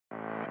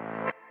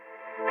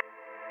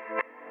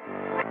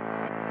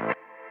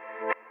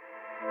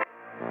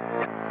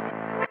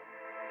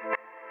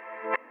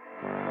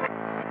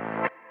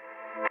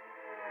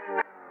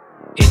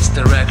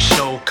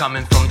dough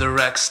coming from the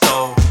RAC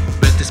store.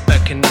 With this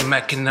back in the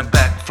Mac in the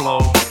back flow.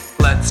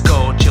 Let's go,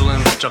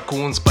 chillin' with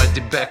raccoons by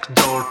the back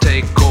door.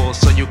 Take calls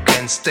so you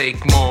can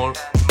stake more.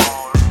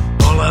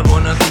 All I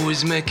wanna do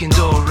is making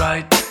dough,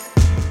 right?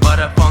 But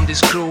I found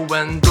this crew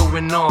and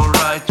doing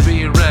alright.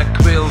 We RAC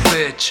will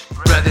bitch,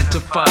 ready to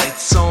fight.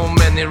 So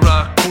many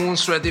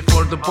raccoons ready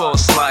for the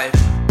boss life.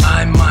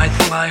 I might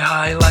fly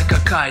high like a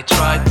kite,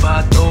 right?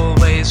 But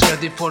always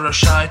ready for a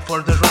shite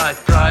for the right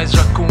price.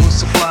 Raccoon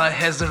supply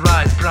has the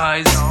right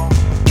price.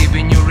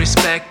 Giving you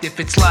respect if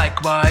it's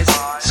likewise.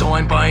 So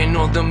I'm buying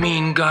all the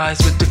mean guys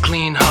with the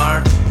clean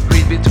heart.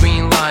 Read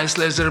between lies,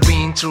 laser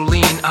beam through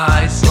lean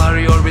eyes.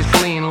 Warrior with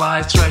clean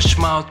lies, trash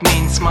mouth,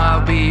 mean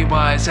smile, be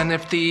wise.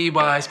 NFT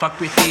wise, fuck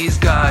with these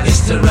guys.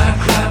 It's the RAC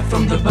rap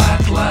from the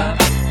back lab.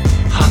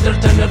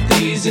 110 of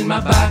these in my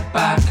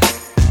backpack.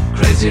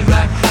 Crazy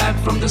RAC rap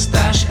from the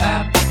stash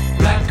app.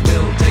 RAC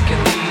will take a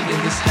lead in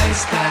this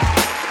haystack.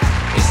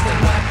 It's the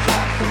RAC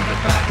rap from the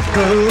back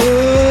lab.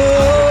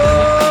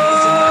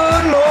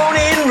 Good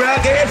morning,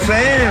 RAC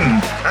FM.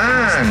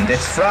 And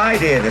it's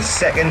Friday the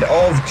 2nd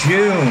of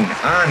June.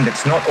 And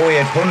it's not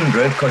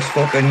 0800 because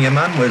fucking your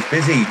man was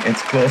busy.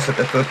 It's closer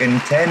to fucking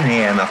 10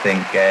 a.m. I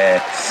think.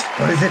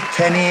 What is it?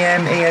 10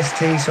 a.m.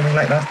 EST, something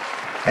like that.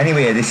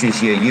 Anyway, this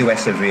is your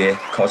US of A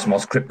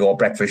Cosmos Crypto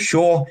Breakfast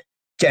Show.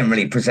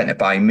 Generally presented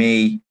by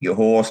me, your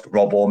host,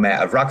 Rob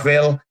O'Mare of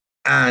Rackville.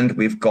 And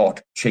we've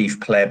got Chief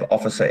Pleb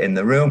Officer in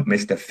the room,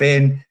 Mr.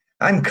 Finn.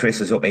 And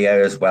Chris is up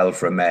here as well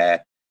from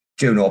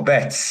Juno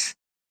Bets.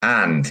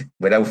 And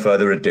without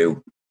further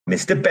ado,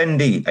 Mr.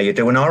 Bendy, are you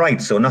doing all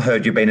right, son? I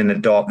heard you've been in a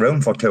dark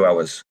room for 2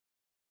 hours.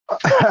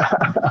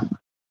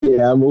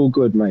 Yeah, I'm all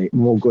good, mate.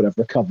 I'm all good. I've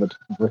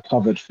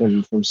recovered.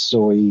 From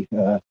Soy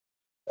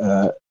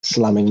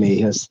slamming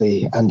me as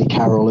the Andy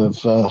Carroll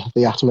of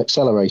the Atom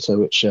Accelerator,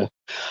 which,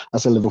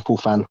 as a Liverpool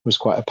fan, was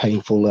quite a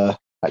painful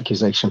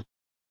accusation.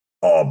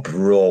 Oh,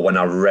 bro, when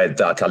I read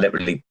that, I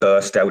literally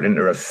burst out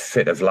into a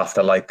fit of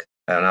laughter,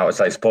 and I was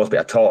supposed to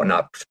be talking,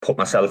 I put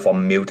myself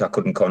on mute. I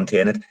couldn't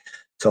contain it.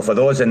 So for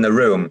those in the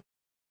room,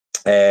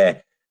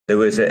 there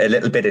was a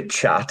little bit of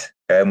chat,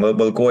 and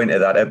we'll go into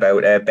that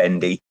about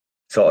Bendy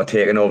sort of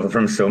taking over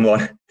from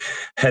someone.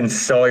 And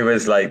Soy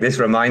was like, this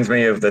reminds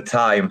me of the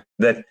time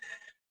that,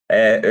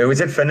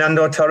 was it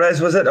Fernando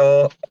Torres, was it?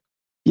 Or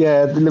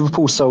yeah,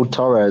 Liverpool sold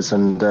Torres,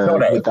 and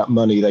with that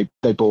money,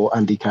 they bought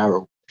Andy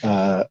Carroll.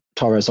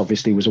 Torres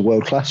obviously was a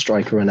world-class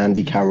striker, and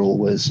Andy Carroll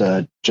was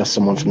just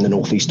someone from the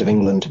northeast of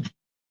England.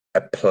 A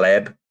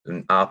pleb,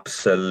 an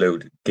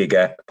absolute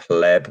giga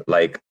pleb,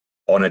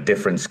 on a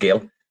different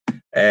scale.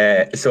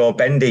 So,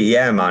 Bendy,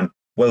 yeah, man,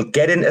 we'll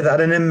get into that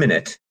in a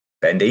minute.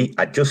 Bendy,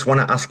 I just want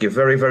to ask you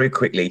very, very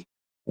quickly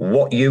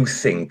what you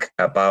think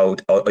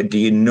about, or do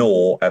you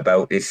know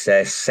about this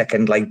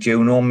second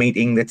Juno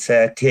meeting that's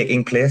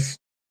taking place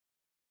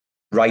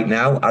right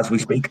now as we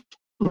speak?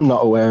 I'm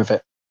not aware of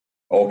it.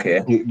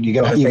 Okay.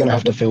 You're gonna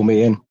have to fill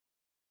me in.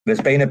 There's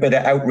been a bit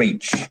of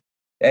outreach.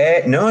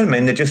 No, I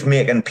mean, they're just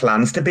making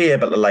plans to be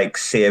able to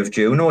save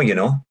Juno,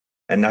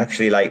 and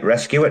actually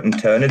rescue it and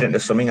turn it into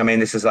something. I mean,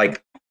 this is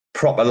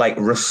proper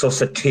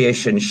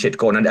resuscitation shit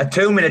going on.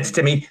 2 minutes,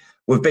 Timmy.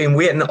 We've been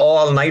waiting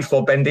all night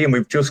for Bendy, and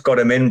we've just got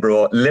him in,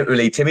 bro.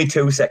 Literally, Timmy,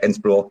 2 seconds,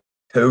 bro.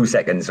 2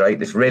 seconds,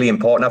 right? It's really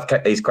important. I've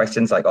kept these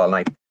questions all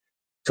night.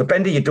 So,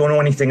 Bendy, you don't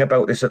know anything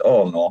about this at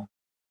all, no?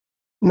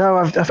 No,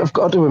 I've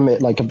got to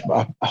admit,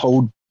 I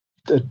hold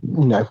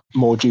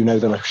more Juno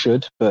than I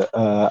should, but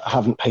I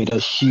haven't paid a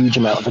huge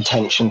amount of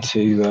attention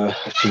to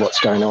what's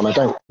going on. I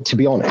don't, to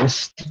be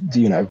honest,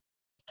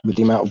 with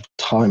the amount of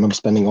time I'm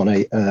spending on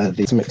the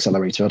Atom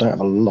Accelerator, I don't have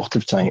a lot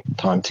of time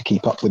to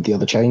keep up with the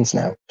other chains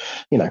now.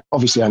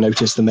 Obviously I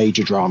noticed the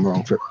major drama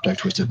on crypto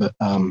Twitter, but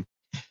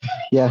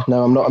yeah,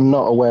 no, I'm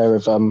not aware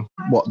of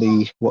what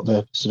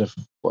the sort of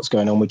what's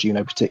going on with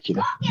Juno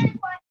particular.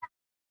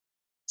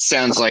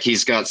 Sounds like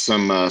he's got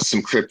some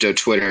crypto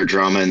Twitter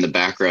drama in the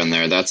background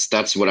there.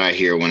 That's what I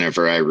hear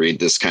whenever I read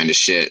this kind of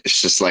shit.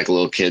 It's just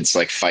little kids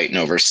fighting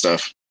over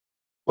stuff.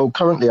 Well,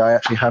 currently I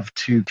actually have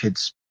 2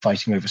 kids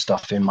fighting over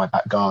stuff in my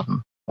back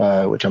garden,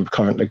 which I'm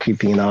currently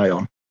keeping an eye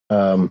on.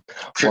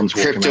 One's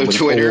crypto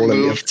Twitter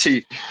move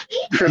to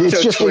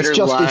crypto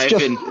Twitter live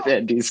in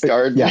Bendy's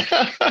garden.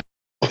 Yeah.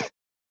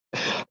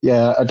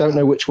 Yeah, I don't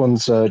know which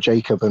one's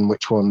Jacob and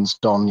which one's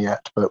Don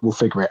yet, but we'll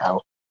figure it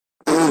out.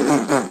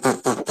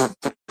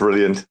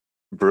 Brilliant.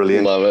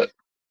 Love it.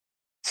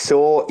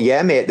 So,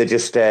 yeah, mate, they're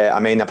just,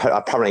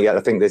 apparently I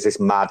think there's this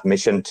mad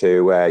mission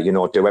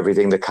to, do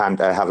everything they can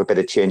to have a bit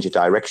of change of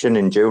direction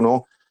in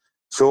Juno.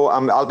 So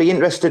I'll be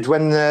interested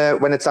when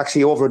it's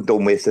actually over and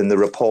done with and the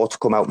reports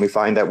come out and we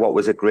find out what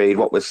was agreed,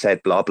 what was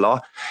said, blah, blah.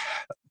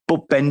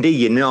 But, Bendy,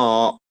 you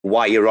know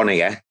why you're on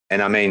here.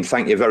 And,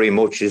 thank you very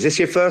much. Is this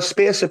your first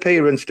space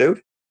appearance,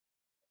 dude?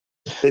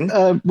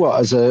 Well,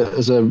 as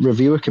a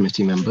reviewer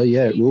committee member,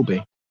 yeah, it will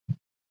be.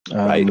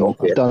 Right,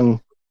 okay. I've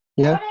done,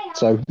 yeah.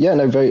 So yeah,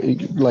 no, very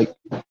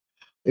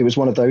it was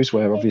one of those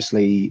where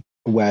obviously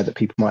aware that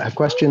people might have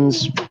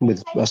questions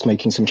with us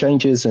making some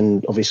changes,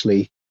 and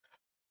obviously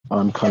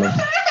I'm kind of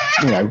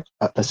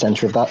at the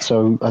centre of that.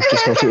 So I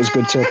just thought it was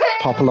good to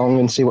pop along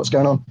and see what's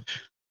going on.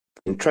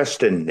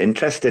 Interesting,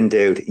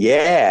 dude.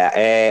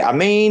 Yeah, I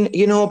mean,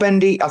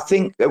 Bendy, I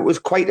think it was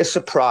quite a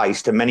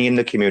surprise to many in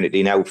the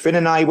community. Now, Finn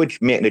and I were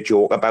making a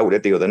joke about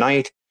it the other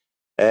night.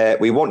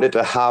 We wanted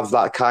to have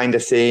that kind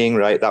of thing,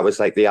 right? That was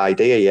like the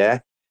idea, yeah.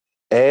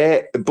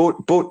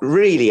 But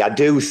really, I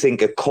do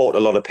think it caught a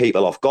lot of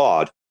people off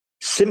guard,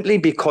 simply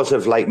because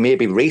of like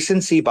maybe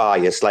recency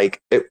bias.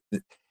 Like the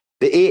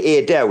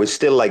 8 Day was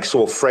still like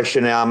so fresh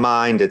in our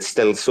mind. It's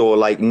still so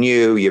like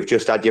new. You've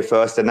just had your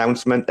first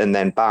announcement and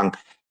then bang.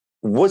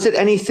 Was it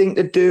anything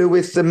to do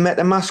with the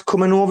MetaMask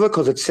coming over?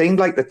 Because it seemed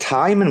like the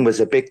timing was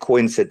a bit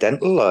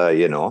coincidental,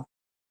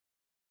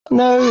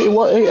 No, it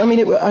was. I mean,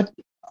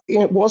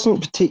 it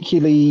wasn't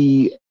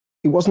particularly.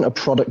 It wasn't a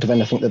product of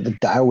anything that the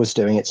DAO was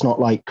doing. It's not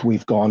like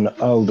we've gone,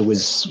 there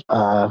was,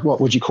 what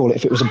would you call it?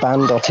 If it was a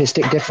band,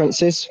 artistic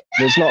differences.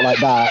 It's not like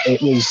that.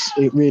 It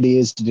really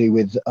is to do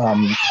with,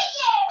 the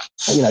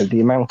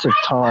amount of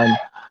time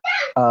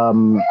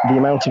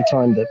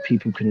that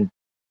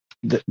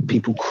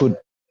people could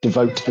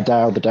devote to the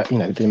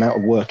DAO. The amount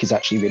of work is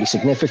actually really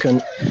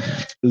significant.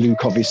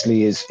 Luke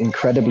obviously is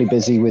incredibly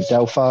busy with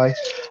Delphi,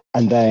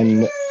 and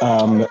then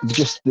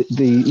just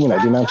the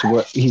amount of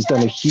work he's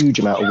done, a huge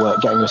amount of work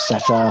getting us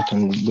set up,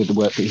 and with the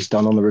work that he's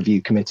done on the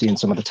review committee and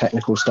some of the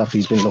technical stuff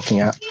he's been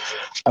looking at.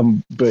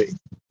 But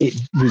it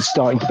was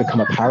starting to become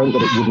apparent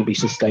that it wouldn't be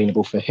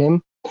sustainable for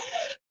him.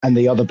 And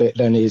the other bit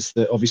then is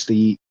that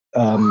obviously,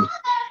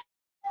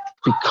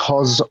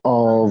 because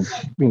of,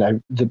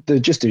 there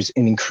just is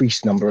an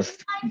increased number of,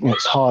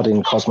 it's hard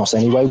in Cosmos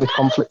anyway with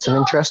conflicts of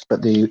interest,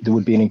 but there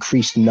would be an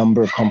increased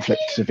number of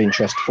conflicts of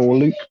interest for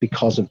Luke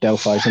because of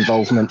Delphi's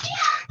involvement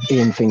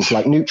in things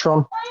like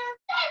Neutron,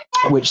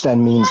 which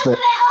then means that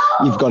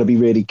you've got to be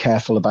really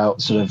careful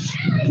about sort of,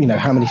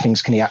 how many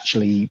things can he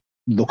actually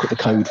look at the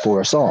code for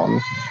us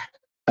on.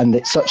 And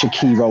it's such a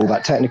key role,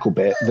 that technical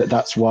bit,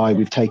 that's why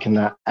we've taken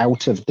that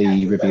out of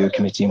the reviewer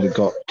committee, and we've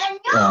got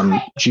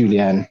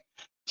Julianne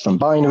from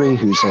Binary,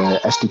 who's a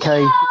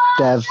SDK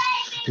dev,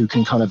 who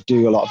can kind of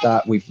do a lot of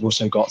that. We've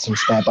also got some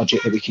spare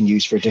budget that we can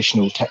use for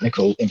additional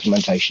technical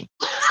implementation.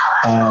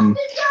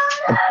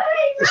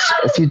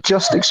 If you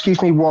just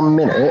excuse me 1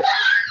 minute,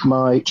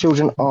 my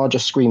children are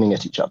just screaming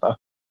at each other.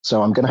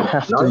 So I'm going to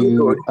have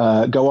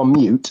to go on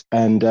mute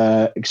and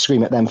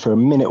scream at them for a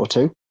minute or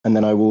two, and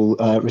then I will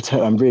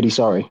return. I'm really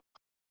sorry.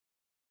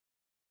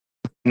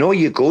 No,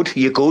 you're good.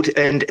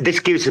 And this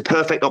gives a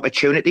perfect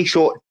opportunity.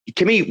 So,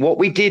 Kimmy, what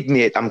we did,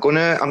 mate, I'm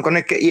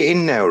gonna get you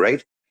in now,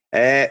 right?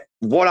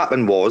 What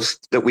happened was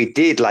that we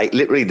did like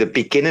literally the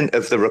beginning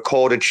of the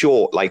recorded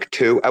show, like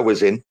 2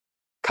 hours in,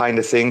 kind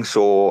of thing.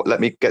 So let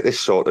me get this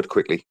sorted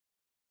quickly.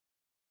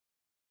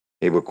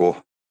 Here we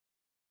go.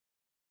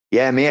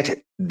 Yeah,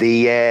 mate.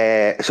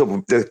 The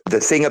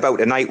thing about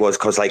tonight was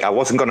because like I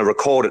wasn't going to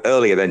record it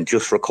earlier than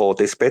just record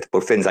this bit,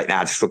 but Finn's like,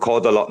 nah, just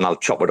record the lot and I'll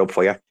chop it up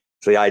for you.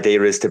 So the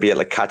idea is to be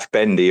able to catch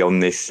Bendy on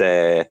this,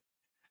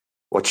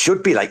 what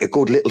should be like a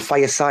good little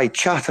fireside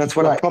chat. That's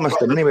what I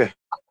promised him anyway.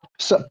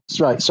 So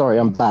right, sorry,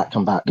 I'm back.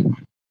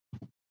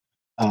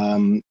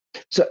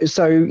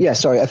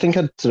 Sorry. I think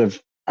I sort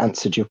of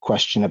answered your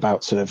question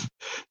about sort of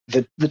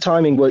the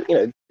timing. Well,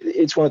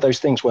 it's one of those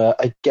things where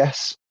I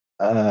guess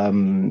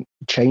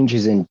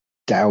changes in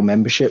DAO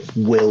membership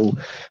will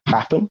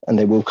happen and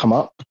they will come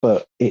up,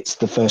 but it's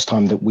the first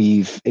time that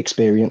we've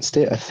experienced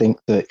it. I think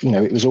that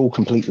it was all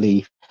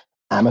completely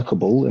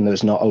amicable and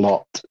there's not a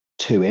lot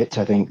to it.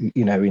 I think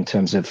in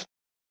terms of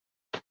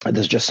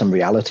there's just some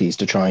realities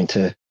to trying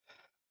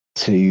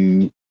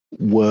to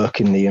work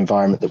in the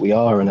environment that we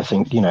are, and I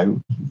think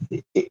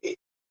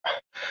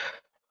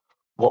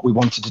what we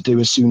wanted to do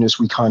as soon as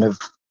we kind of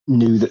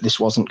knew that this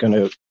wasn't going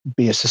to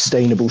be a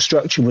sustainable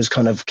structure was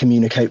kind of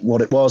communicate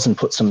what it was and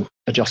put some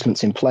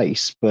adjustments in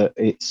place. But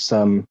it's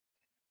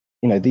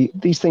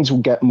these things will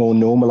get more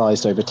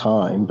normalized over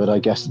time, but I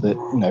guess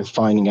that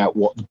finding out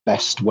what the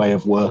best way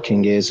of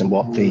working is and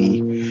what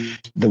the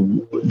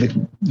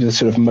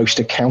sort of most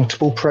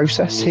accountable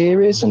process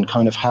here is, and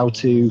kind of how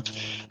to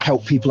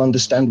help people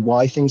understand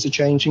why things are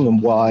changing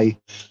and why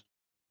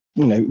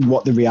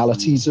what the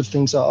realities of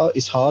things are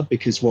is hard,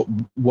 because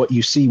what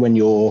you see when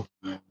you're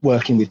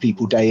working with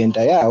people day in,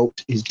 day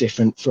out is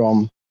different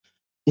from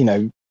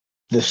the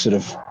sort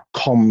of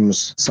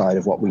comms side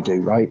of what we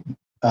do, right?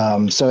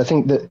 So I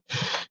think that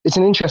it's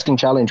an interesting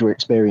challenge we're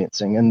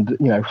experiencing, and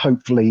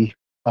hopefully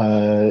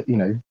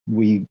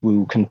we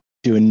can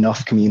do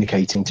enough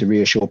communicating to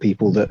reassure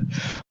people that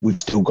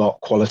we've still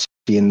got quality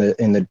in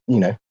the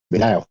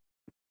now.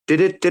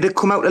 Did it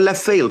come out of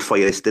left field for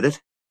you? This did it?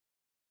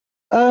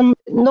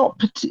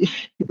 Not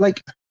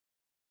like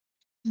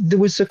there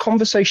was a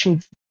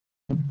conversation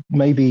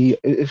maybe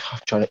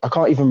I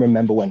can't even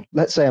remember when,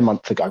 let's say a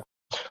month ago,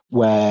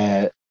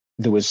 where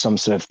there was some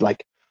sort of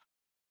like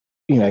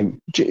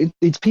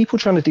it's people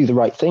trying to do the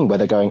right thing where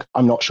they're going,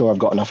 I'm not sure I've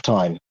got enough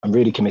time, I'm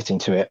really committing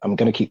to it, I'm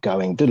going to keep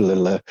going.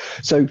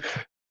 So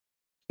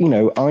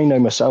I know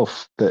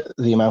myself that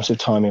the amount of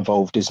time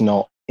involved is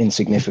not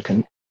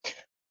insignificant,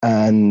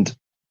 and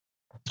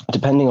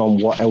depending on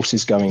what else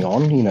is going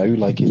on,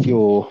 like if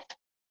you're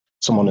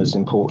someone as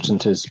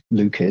important as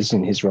Luke is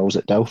in his roles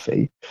at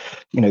Delphi,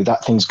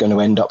 that thing's going to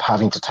end up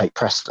having to take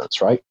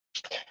precedence, right?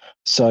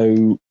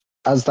 So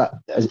as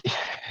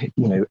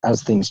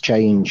things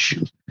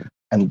change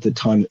and the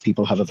time that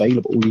people have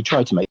available, you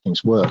try to make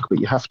things work, but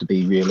you have to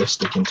be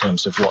realistic in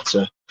terms of what's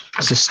a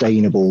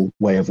sustainable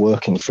way of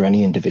working for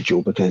any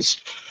individual,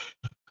 because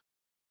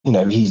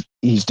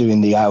he's doing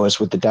the hours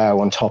with the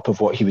DAO on top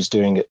of what he was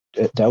doing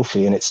at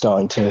Delphi, and it's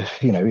starting to,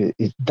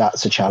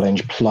 that's a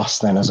challenge. Plus,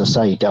 then, as I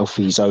say,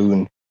 Delphi's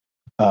own,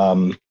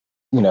 I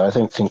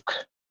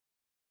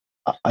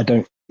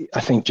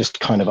think just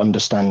kind of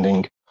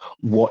understanding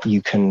what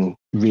you can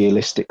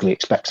realistically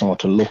expect someone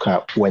to look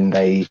at when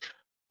they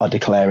are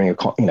declaring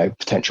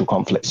potential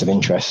conflicts of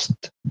interest,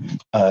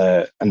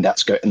 and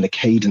the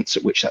cadence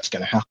at which that's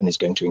going to happen is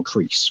going to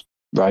increase,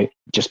 right?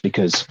 Just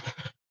because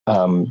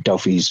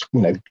Delphi's,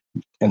 and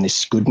this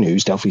is good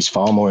news, Delphi's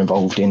far more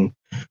involved in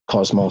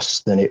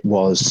Cosmos than it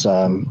was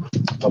a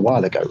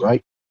while ago,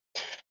 right?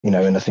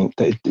 And I think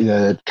that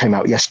it came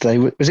out yesterday.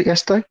 Was it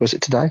yesterday? Was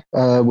it today?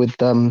 With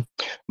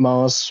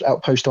Mars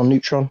outpost on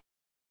Neutron.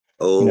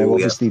 Oh,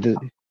 obviously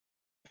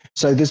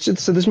So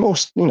there's more,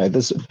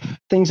 there's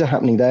things are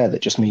happening there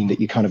that just mean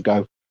that you kind of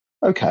go,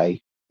 okay,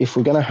 if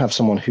we're going to have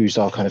someone who's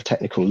our kind of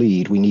technical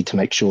lead, we need to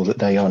make sure that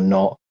they are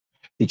not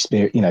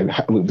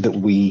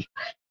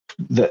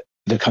that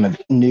the kind of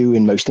new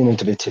and most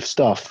innovative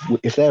stuff,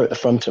 if they're at the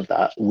front of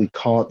that,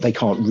 they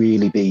can't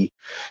really be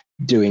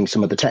doing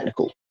some of the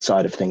technical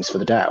side of things for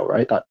the DAO,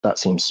 right? That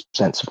seems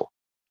sensible.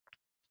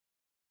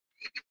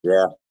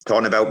 Yeah,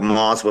 talking about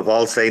Mars, we've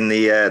all seen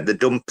the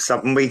dumps,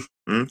 haven't we?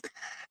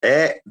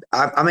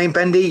 I mean,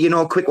 Bendy,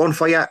 a quick one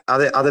for you.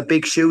 Are there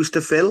big shoes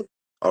to fill,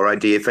 or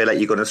do you feel like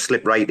you're going to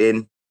slip right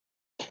in?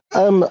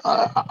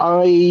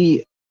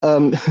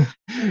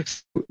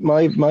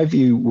 My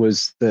view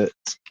was that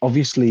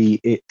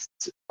obviously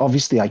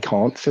I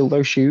can't fill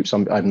those shoes.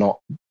 I'm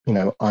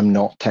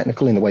not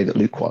technical in the way that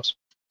Luke was.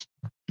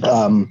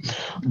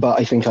 But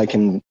I think I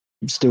can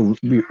still,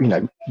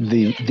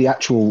 the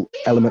actual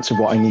elements of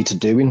what I need to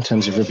do in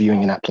terms of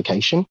reviewing an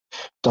application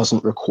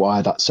doesn't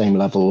require that same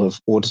level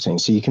of auditing.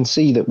 So you can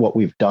see that what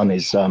we've done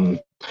is in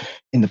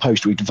the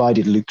post, we've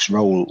divided Luke's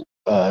role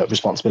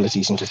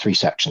responsibilities into 3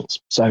 sections.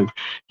 So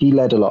he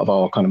led a lot of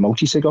our kind of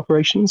multi-sig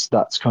operations.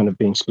 That's kind of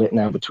being split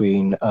now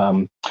between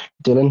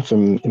Dylan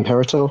from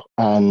Imperator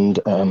and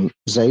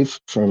Zave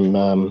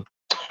from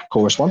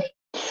Chorus One.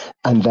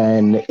 And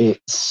then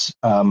it's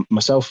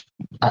myself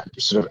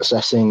sort of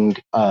assessing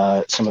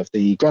some of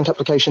the grant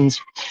applications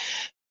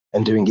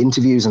and doing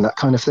interviews and that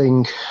kind of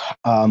thing.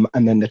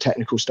 And then the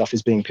technical stuff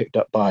is being picked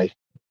up by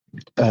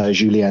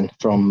Julien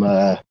from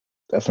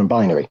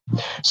Binary.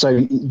 So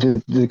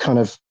the kind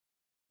of,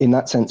 in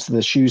that sense,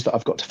 the shoes that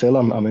I've got to fill,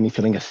 I'm only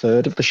filling a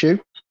third of the shoe.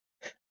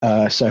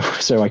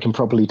 So I can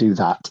probably do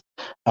that.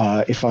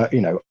 If I,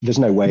 there's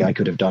no way I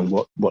could have done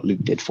what Luke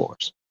did for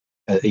us,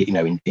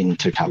 in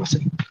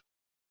totality.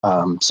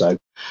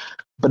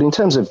 But in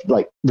terms of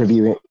like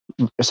reviewing,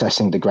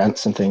 assessing the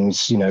grants and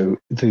things,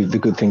 the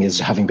good thing is,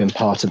 having been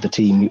part of the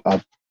team,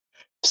 I've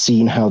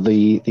seen how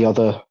the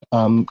other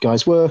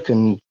guys work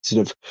and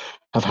sort of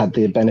have had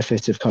the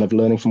benefit of kind of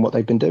learning from what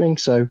they've been doing.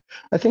 So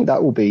I think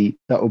that will be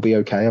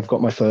okay. I've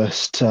got my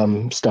first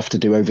stuff to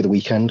do over the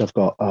weekend. I've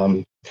got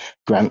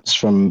grants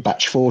from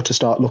batch 4 to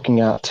start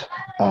looking at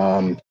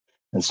and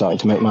starting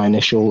to make my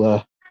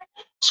initial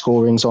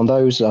scorings on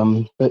those.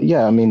 But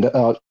yeah, I mean,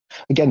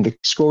 again, the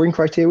scoring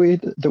criteria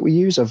that we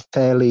use are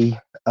fairly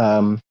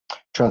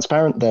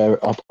transparent.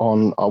 They're up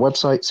on our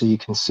website, so you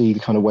can see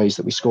the kind of ways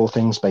that we score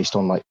things based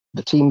on like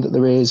the team that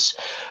there is,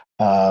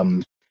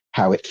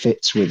 how it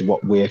fits with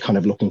what we're kind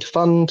of looking to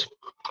fund,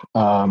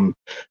 and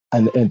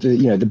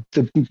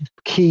the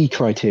key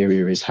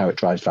criteria is how it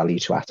drives value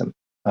to Atom,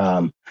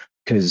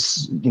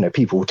 because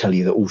people will tell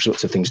you that all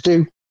sorts of things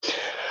do.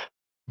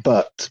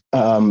 But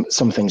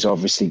some things are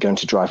obviously going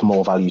to drive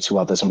more value to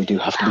others, and we do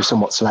have to be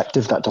somewhat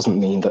selective. That doesn't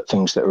mean that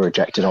things that are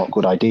rejected aren't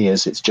good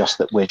ideas. It's just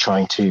that we're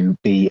trying to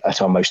be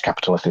at our most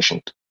capital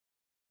efficient.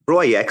 Bro,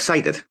 are you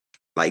excited?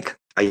 Like,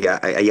 are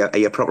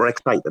you proper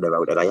excited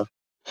about it, are you?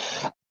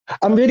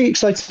 I'm really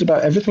excited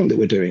about everything that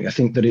we're doing. I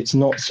think that it's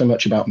not so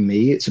much about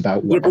me, it's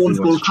about what everyone's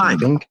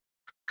achieving.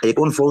 Are you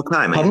going full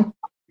time?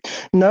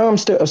 No, I'm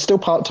still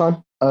part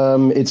time.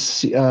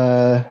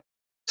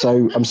 So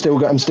I'm going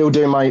to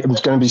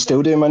be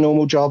still doing my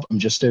normal job. I'm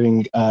just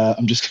going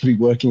to be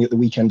working at the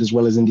weekend as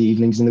well as in the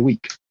evenings in the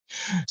week.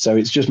 So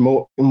it's just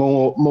more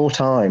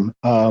time.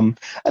 And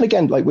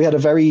again, like, we had a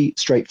very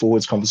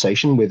straightforward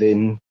conversation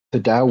within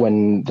the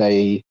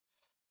DAO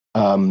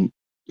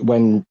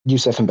when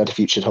Youssef and Better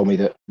Future told me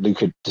that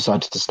Luke had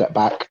decided to step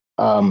back.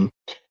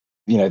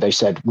 They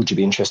said, "Would you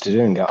be interested in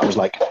doing that?" I was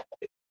like,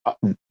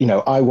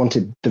 I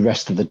wanted the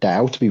rest of the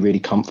DAO to be really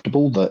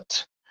comfortable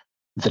that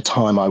the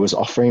time I was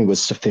offering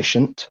was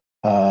sufficient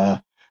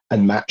and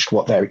matched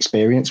what their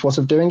experience was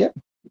of doing it.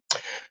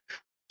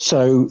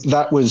 So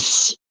that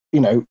was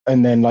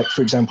and then like,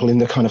 for example, in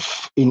the kind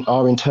of in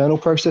our internal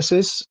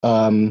processes,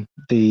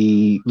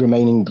 the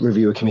remaining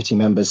reviewer committee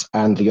members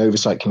and the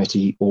oversight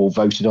committee all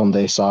voted on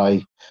this.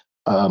 I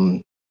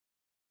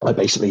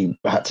basically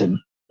had to,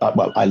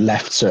 I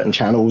left certain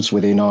channels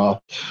within our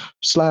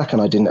Slack,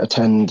 and I didn't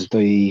attend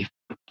a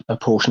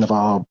portion of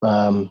our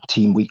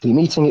team weekly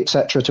meeting,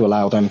 etc., to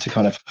allow them to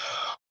kind of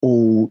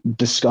all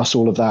discuss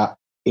all of that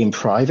in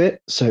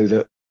private, so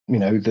that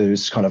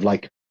there's kind of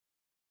like,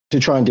 to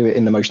try and do it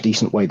in the most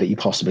decent way that you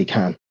possibly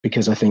can,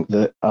 because I think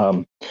that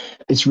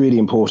it's really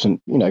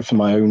important, for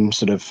my own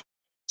sort of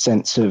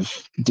sense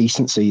of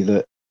decency,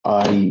 that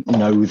I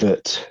know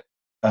that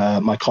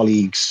my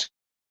colleagues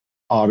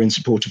are in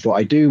support of what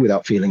I do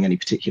without feeling any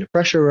particular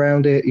pressure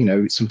around it.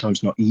 It's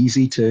sometimes not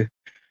easy to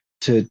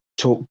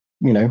talk,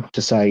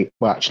 to say,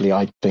 well, actually,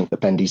 I think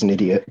that Bendy's an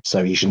idiot,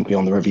 so he shouldn't be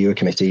on the reviewer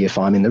committee if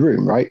I'm in the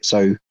room, right?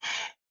 So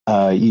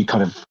you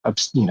kind of,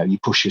 you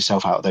push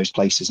yourself out of those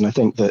places. And I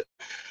think that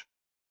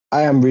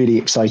I am really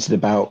excited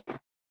about,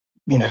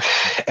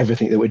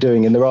 everything that we're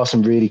doing. And there are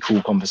some really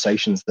cool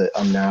conversations that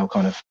I'm now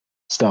kind of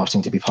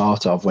starting to be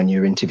part of when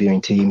you're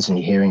interviewing teams and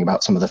you're hearing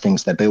about some of the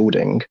things they're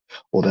building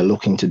or they're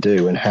looking to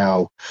do, and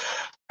how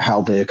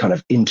the kind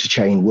of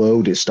interchain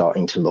world is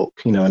starting to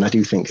look, and I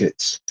do think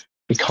it's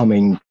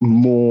becoming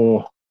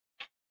more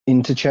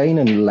interchain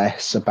and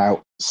less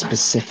about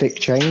specific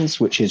chains,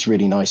 which is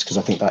really nice, because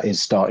I think that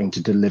is starting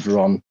to deliver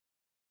on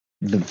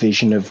the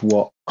vision of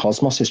what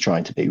Cosmos is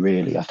trying to be,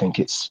 really. I think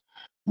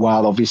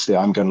while obviously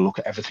I'm going to look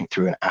at everything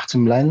through an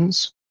atom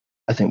lens,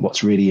 I think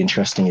what's really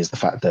interesting is the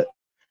fact that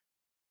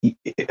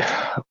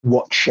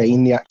what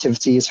chain the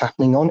activity is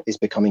happening on is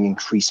becoming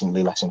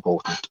increasingly less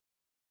important.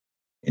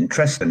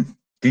 Interesting.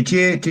 Did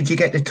you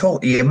get to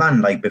talk to your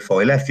man like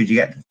before he left? Did you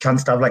get a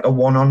chance to have like a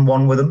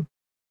one-on-one with him?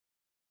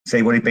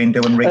 See what he'd been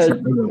doing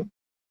recently?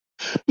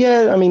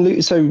 Yeah,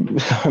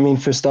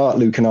 for a start,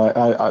 Luke and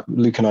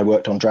I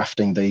worked on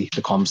drafting the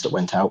comms that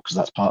went out, because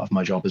that's part of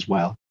my job as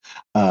well.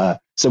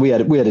 So we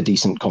had a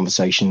decent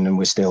conversation, and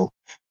we're still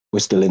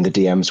in the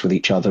DMs with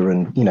each other.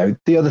 And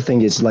the other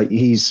thing is, like,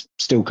 he's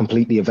still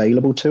completely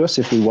available to us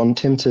if we want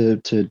him to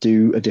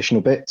do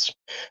additional bits.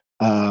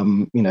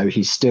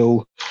 He's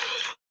still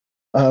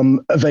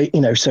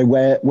so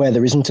where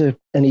there isn't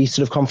any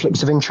sort of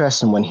conflicts of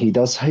interest, and when he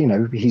does,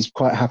 he's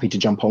quite happy to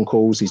jump on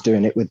calls. He's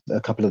doing it with a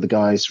couple of the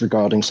guys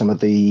regarding some of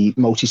the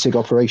multi-sig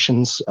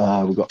operations.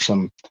 We've got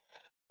some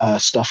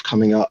stuff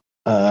coming up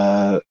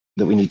that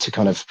we need to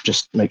kind of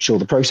just make sure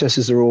the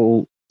processes are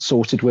all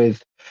sorted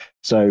with.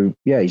 So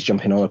yeah, he's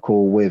jumping on a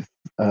call with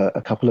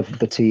a couple of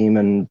the team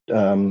and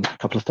a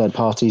couple of third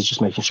parties,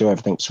 just making sure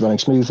everything's running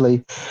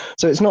smoothly.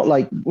 So it's not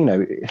like,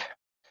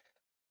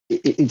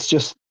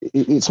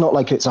 it's not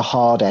like it's a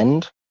hard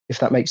end, if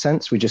that makes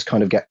sense. We just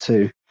kind of get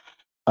to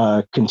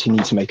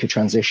continue to make a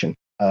transition.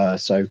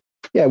 So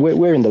yeah,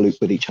 we're in the loop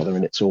with each other,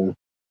 and it's all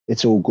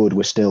good.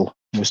 We're still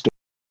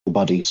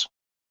buddies.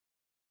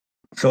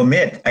 So,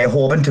 mate, are you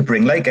hoping to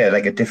bring like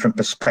a different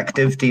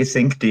perspective? Do you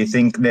think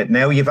that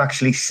now you've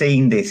actually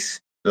seen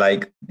this,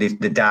 like the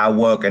DAO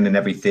working and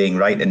everything,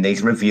 right, and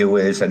these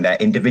reviewers and their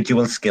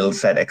individual skill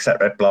set,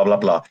 etc., blah blah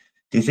blah?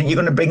 Do you think you're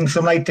going to bring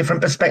some like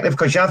different perspective?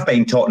 Because you've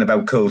been talking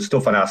about cool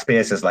stuff on our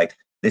spaces, like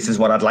this is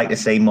what I'd like to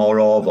see more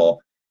of, or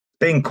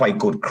being quite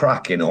good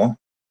crack,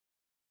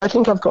 I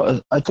think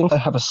I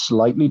have a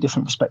slightly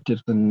different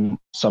perspective than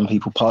some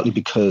people, partly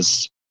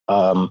because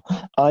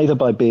either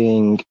by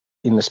being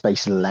in the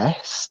space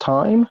less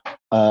time,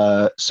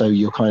 so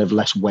you're kind of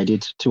less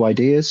wedded to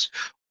ideas,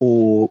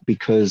 or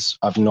because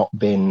I've not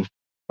been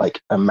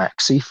like a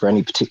maxi for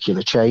any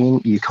particular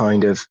chain. You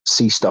kind of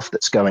see stuff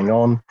that's going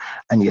on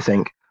and you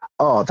think,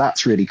 oh,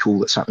 that's really cool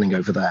that's happening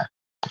over there.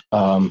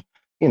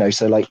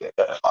 So like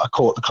I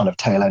caught the kind of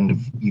tail end of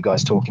you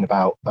guys talking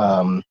about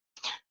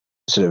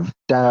sort of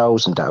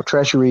DAOs and DAO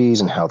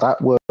treasuries and how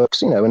that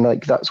works, and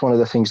like that's one of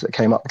the things that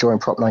came up during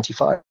Prop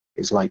 95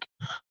 is like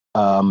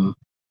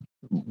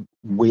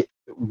we're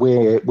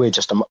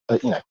just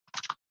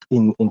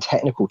in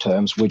technical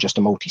terms, we're just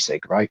a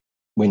multi-sig, right?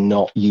 We're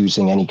not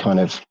using any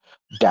kind of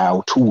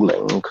DAO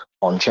tooling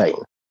on chain.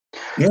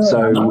 Yeah.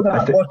 So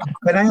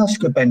can I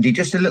ask you, Bendy,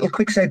 just a little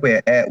quick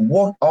segue?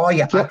 What are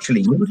you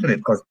actually using it?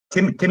 Because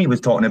Timmy was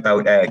talking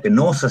about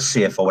Gnosis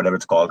Safe or whatever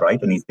it's called,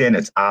 right? And he's saying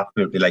it's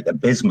absolutely like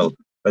abysmal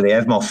for the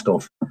Evmos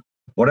stuff.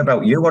 What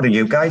about you? What are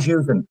you guys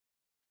using?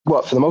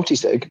 What, for the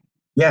multi-sig?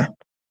 Yeah.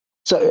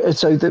 So it's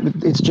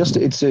just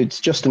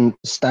a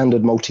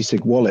standard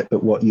multi-sig wallet,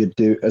 but what you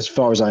do, as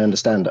far as I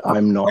understand it,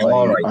 I'm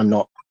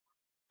not.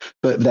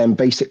 But then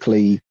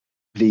basically,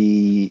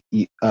 you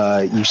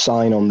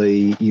sign on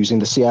using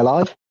the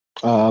CLI.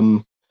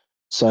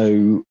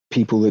 So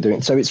people are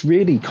doing. So it's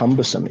really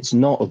cumbersome. It's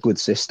not a good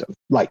system.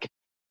 Like,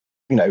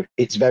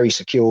 it's very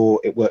secure.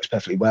 It works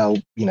perfectly well.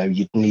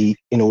 You'd need,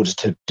 in order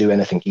to do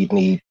anything, you'd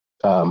need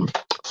 4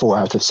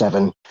 out of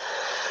 7.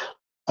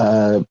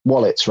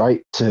 Wallets,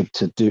 right, to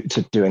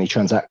do any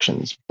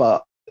transactions,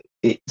 but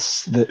it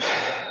has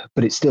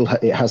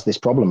this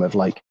problem of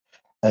like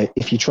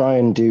if you try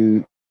and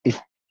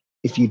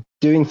if you're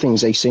doing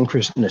things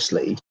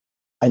asynchronously,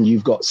 and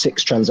you've got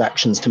 6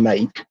 transactions to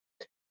make,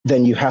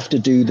 then you have to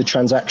do the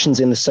transactions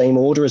in the same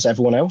order as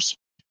everyone else.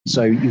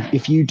 So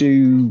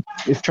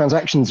if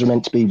transactions are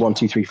meant to be 1,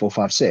 2, 3, 4,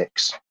 5,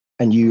 6,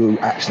 and you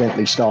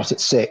accidentally start at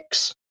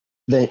 6,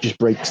 then it just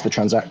breaks the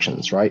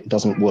transactions, right? It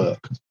doesn't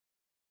work.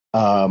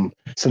 So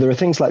there are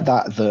things like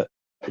that that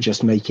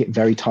just make it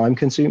very time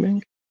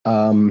consuming.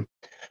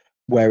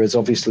 Whereas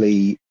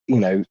obviously,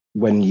 if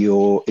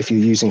you're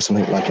using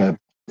something like a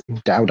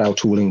DAO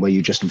tooling where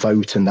you just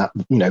vote and that,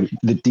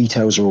 the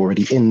details are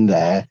already in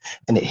there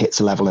and it hits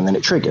a level and then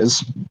it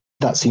triggers,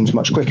 that seems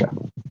much quicker.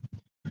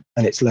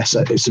 And it's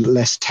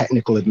less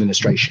technical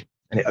administration,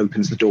 and it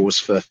opens the doors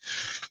for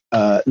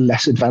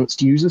less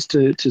advanced users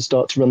to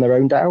start to run their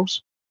own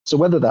DAOs. So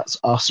whether that's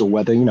us or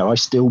whether, I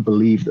still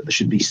believe that there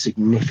should be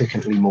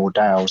significantly more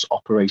DAOs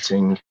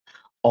operating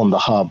on the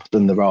hub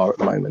than there are at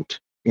the moment.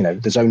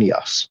 There's only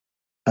us,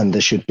 and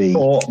there should be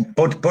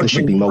there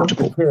should be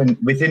multiple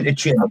within the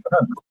chain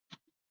account.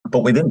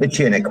 But within the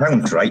chain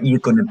account, right?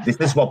 This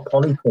is what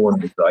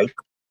Polyphone is, right?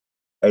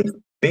 It's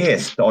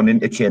based on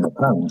interchain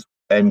accounts,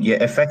 and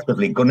you're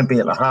effectively going to be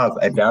able to have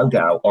a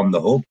DAO on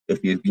the hub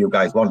if you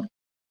guys want,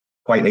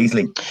 quite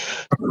easily.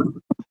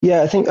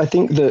 Yeah, I think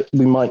that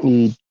we might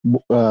need.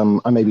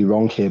 I may be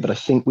wrong here, but I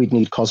think we'd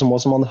need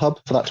CosmWasm on the hub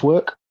for that to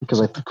work because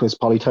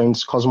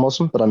Polytone's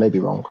CosmWasm, but I may be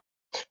wrong.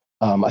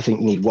 I think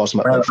you need WASM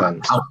at both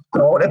ends. I've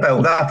thought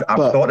about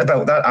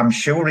that. I'm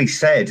sure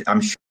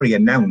he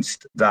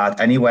announced that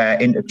anywhere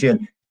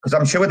interchain, because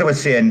I'm sure they were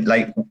saying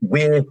like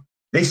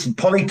this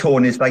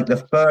Polytone is like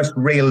the first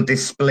real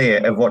display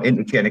of what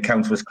interchain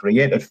accounts was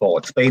created for.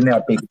 It's been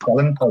their big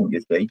selling point,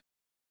 you see.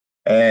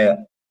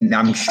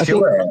 I'm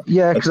sure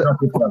it's not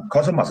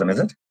CosmWasm, is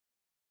it?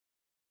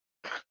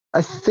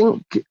 I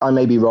think I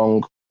may be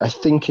wrong. I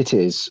think it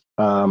is,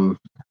 and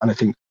I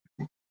think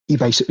you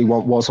basically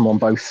want WASM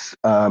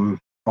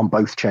on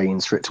both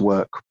chains for it to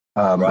work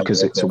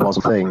because it's a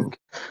WASM thing.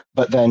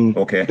 But then,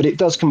 but it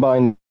does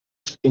combine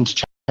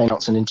interchain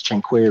outs and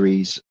interchain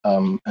queries,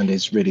 and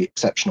is really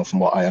exceptional from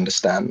what I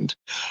understand.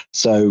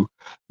 So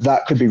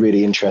that could be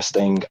really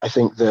interesting. I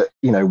think that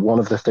one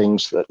of the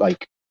things that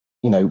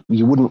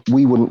we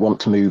wouldn't want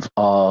to move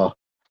our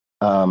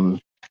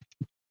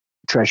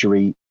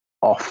treasury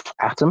off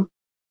Atom.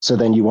 So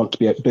then you want to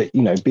be,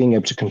 being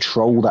able to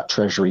control that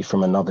treasury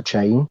from another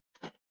chain,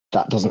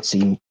 that doesn't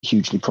seem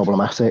hugely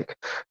problematic.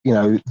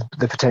 There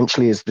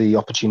potentially is the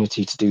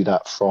opportunity to do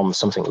that from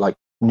something like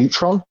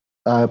Neutron,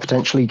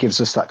 potentially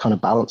gives us that kind of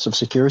balance of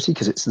security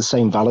because it's the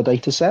same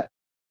validator set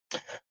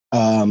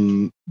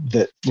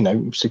that,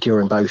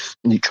 secure in both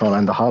Neutron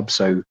and the hub.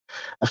 So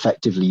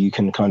effectively you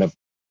can kind of,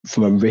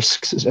 from a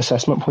risk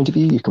assessment point of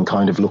view, you can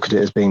kind of look at it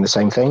as being the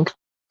same thing.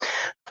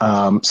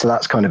 So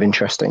that's kind of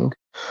interesting.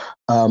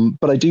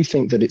 But I do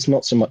think that it's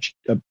not so much,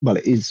 it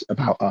is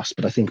about us,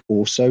 but I think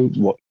also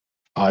what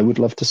I would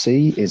love to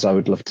see,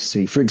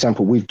 for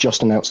example, we've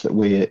just announced that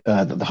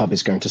that the hub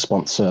is going to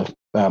sponsor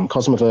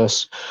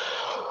Cosmoverse.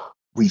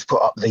 We've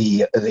put up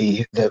the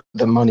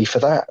money for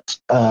that.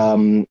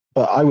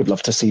 But I would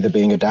love to see there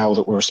being a DAO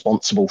that were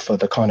responsible for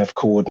the kind of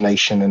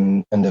coordination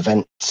and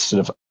event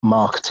sort of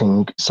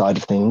marketing side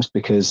of things,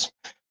 because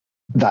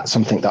that's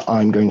something that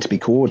I'm going to be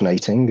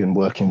coordinating and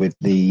working with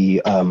the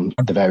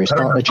various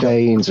partner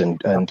chains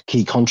and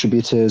key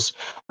contributors.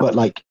 But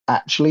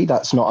actually,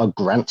 that's not a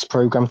grants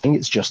program thing.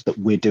 It's just that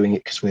we're doing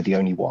it because we're the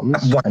only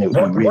ones, and it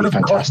would be really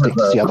fantastic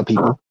to see other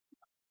people.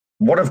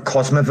 What have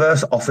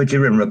Cosmoverse offered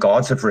you in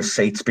regards of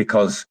receipts?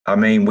 Because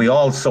we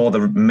all saw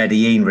the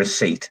Medellin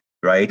receipt,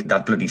 right?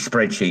 That bloody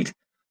spreadsheet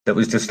that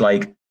was just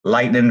like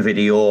Lightning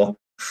Video,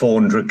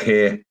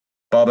 400k,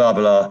 blah blah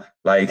blah.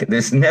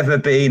 There's never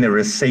been a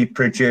receipt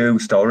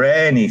produced or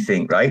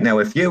anything, right? Now,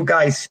 if you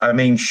guys,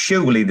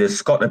 surely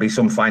there's got to be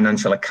some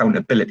financial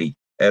accountability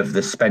of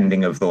the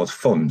spending of those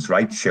funds,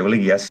 right? Surely,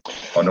 yes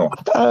or no?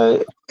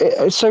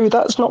 So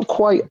that's not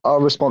quite our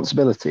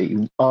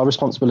responsibility. Our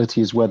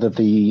responsibility is whether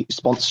the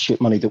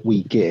sponsorship money that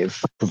we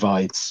give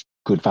provides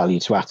good value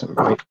to Atom,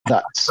 right?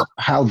 That's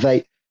how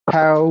they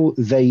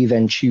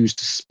then choose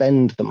to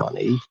spend the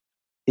money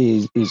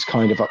is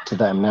kind of up to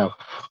them. Now,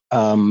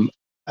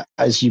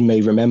 as you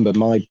may remember,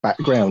 my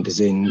background is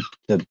in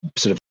the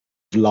sort of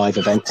live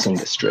events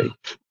industry.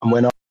 And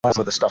when I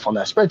saw the stuff on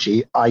their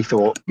spreadsheet, I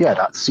thought, yeah,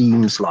 that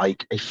seems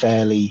like a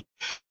fairly,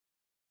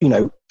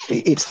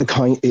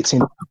 it's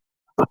in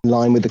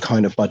line with the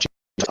kind of budget.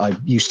 I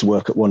used to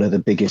work at one of the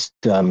biggest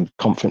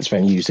conference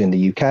venues in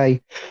the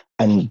UK,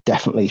 and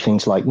definitely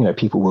things like,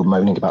 people were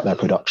moaning about their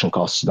production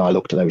costs. And I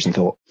looked at those and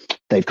thought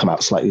they've come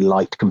out slightly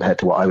light compared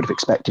to what I would have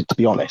expected, to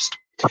be honest.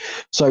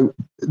 So,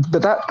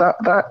 but that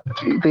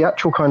the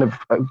actual kind of,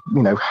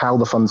 how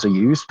the funds are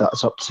used,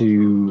 that's up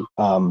to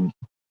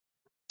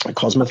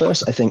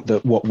Cosmoverse. I think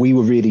that what we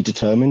were really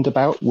determined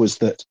about was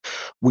that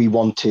we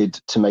wanted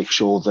to make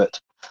sure that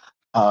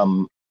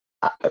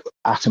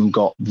Atom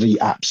got the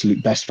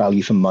absolute best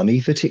value for money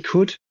that it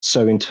could.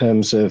 So in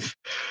terms of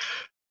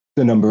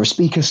the number of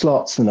speaker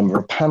slots, the number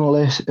of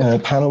panels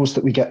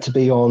that we get to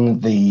be on,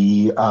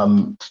 the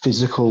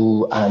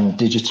physical and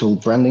digital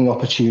branding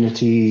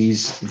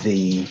opportunities,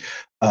 the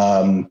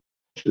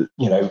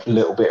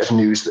little bit of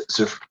news that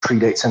sort of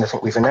predates anything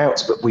we've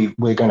announced, but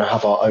we're going to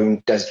have our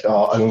own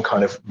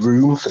kind of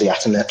room for the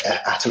Atom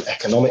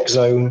Economic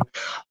Zone.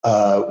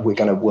 We're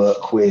going to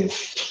work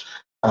with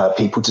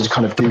people to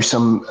kind of do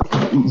some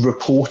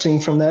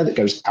reporting from there that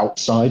goes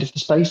outside of the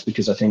space,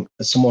 because I think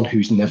as someone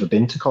who's never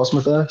been to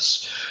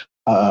Cosmoverse,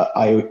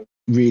 I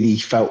really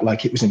felt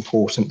like it was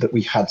important that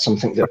we had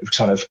something that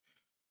kind of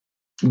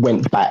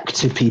went back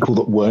to people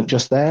that weren't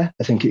just there.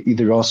 I think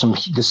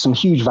there's some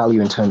huge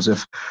value in terms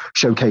of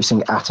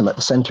showcasing Atom at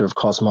the center of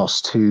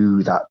Cosmos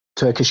to that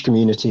Turkish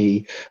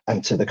community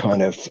and to the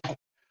kind of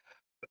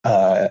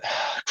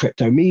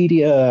crypto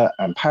media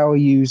and power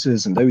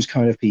users and those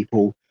kind of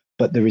people.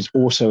 But there is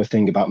also a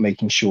thing about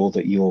making sure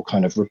that you're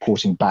kind of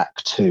reporting back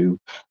to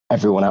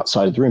everyone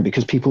outside of the room,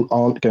 because people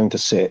aren't going to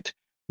sit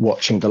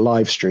watching the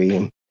live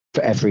stream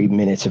for every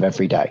minute of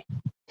every day.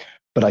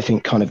 But I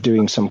think kind of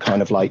doing some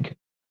kind of like,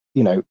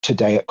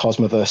 today at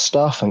Cosmoverse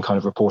stuff and kind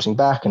of reporting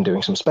back and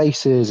doing some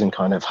spaces and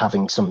kind of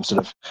having some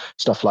sort of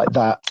stuff like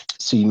that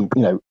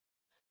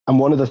and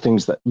one of the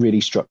things that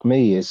really struck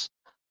me is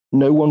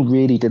no one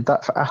really did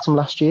that for Atom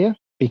last year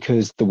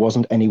because there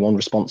wasn't anyone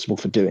responsible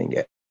for doing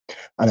it.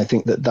 And I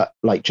think that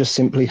like just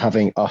simply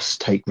having us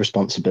take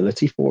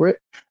responsibility for it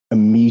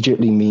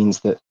immediately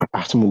means that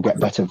Atom will get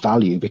better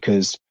value,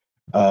 because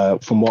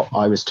from what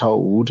I was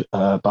told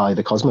by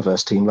the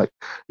Cosmoverse team, like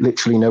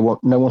literally no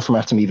one from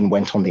Atom even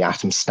went on the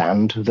Atom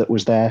stand that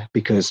was there,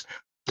 because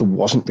there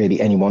wasn't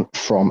really anyone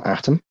from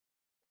Atom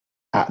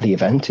at the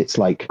event. It's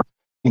like,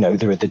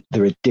 there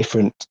are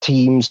different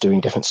teams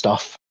doing different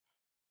stuff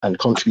and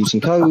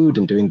contributing code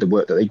and doing the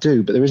work that they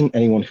do, but there isn't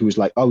anyone who was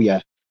like, oh yeah,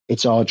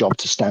 it's our job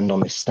to stand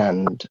on this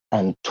stand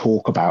and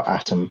talk about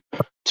Atom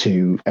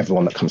to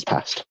everyone that comes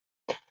past.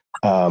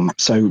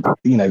 So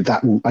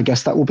I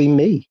guess that will be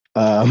me.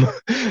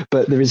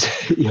 But there is,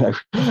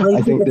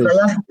 I think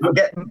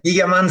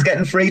your man's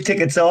getting free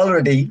tickets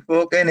already.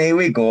 Fucking here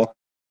we go.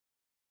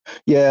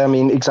 Yeah, I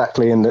mean,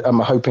 exactly. And I'm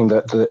hoping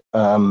that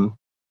I'm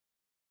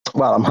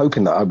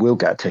hoping that I will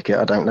get a ticket.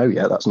 I don't know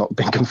yet. That's not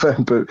been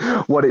confirmed. But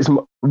what is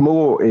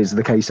more is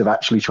the case of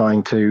actually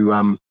trying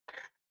to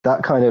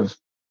that kind of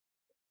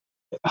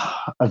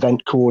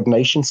event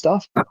coordination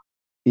stuff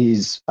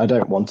is,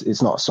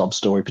 it's not a sob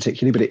story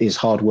particularly, but it is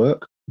hard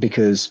work,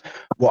 because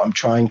what I'm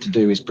trying to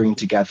do is bring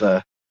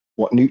together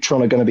what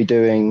Neutron are going to be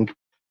doing,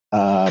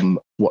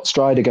 what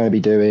Stride are going to be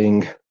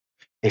doing,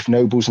 if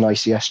Noble's an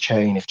ICS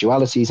chain, if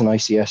Duality is an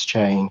ICS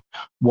chain,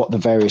 what the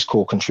various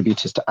core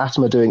contributors to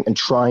Atom are doing, and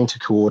trying to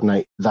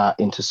coordinate that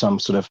into some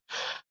sort of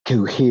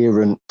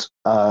coherent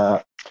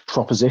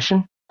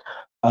proposition,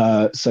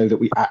 so that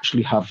we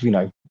actually have,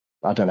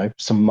 I don't know,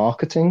 some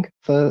marketing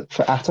for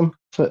Atom,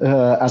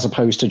 as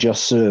opposed to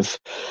just sort of,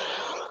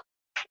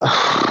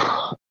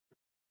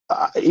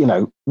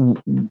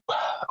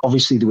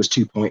 obviously there was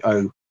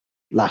 2.0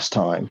 last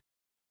time,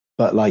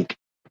 but like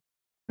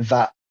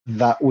that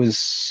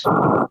was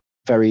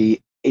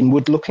very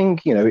inward looking.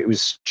 It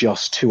was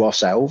just to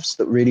ourselves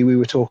that really we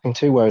were talking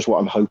to, whereas what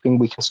I'm hoping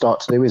we can start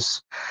to do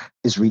is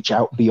reach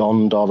out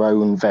beyond our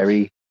own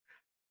very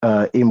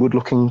inward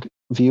looking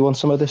view on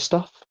some of this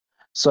stuff.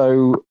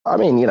 So, I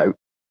mean,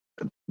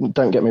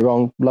 don't get me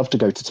wrong, love to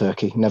go to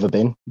Turkey. Never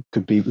been.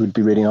 Would be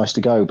really nice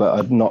to go, but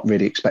I'm not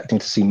really expecting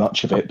to see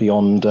much of it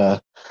beyond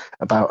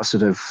about a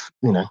sort of,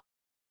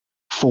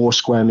 4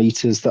 square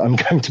meters that I'm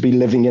going to be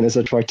living in as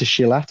I try to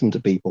shill Atom to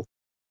people.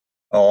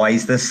 Oh,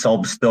 he's the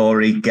sob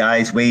story,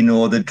 guys. We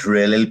know the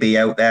drill. He'll be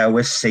out there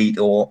with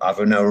Cito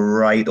having a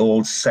right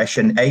old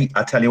session. Hey,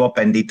 I tell you what,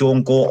 Bendy,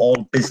 don't go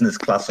all business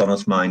class on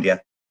us, mind you.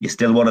 You're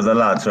still one of the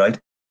lads, right?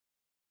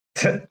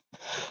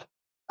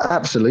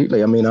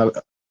 Absolutely. I mean,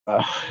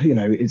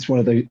 it's one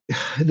of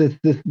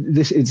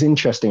it's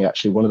interesting,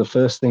 actually. One of the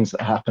first things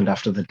that happened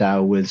after the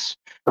DAO was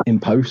in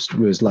post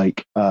was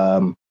like,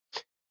 what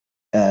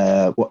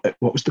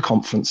was the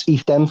conference?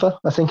 ETH Denver,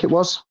 I think it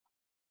was.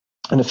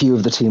 And a few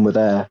of the team were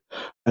there.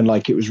 And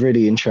like, it was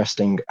really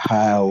interesting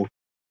how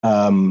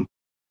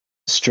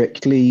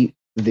strictly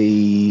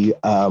the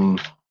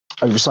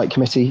oversight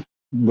committee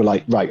were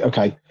like, right,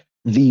 okay,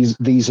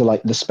 these are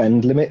like the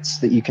spend limits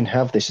that you can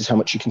have. This is how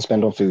much you can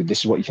spend on food. This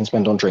is what you can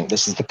spend on drink.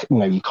 This is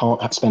you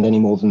can't spend any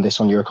more than this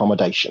on your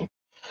accommodation.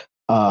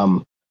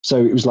 So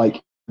it was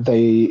like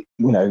they,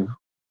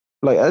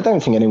 like, I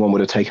don't think anyone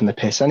would have taken the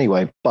piss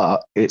anyway,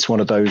 but it's one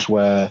of those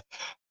where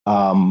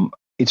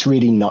it's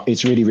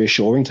really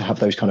reassuring to have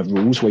those kind of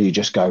rules where you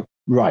just go,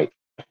 right,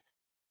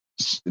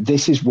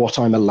 this is what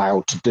I'm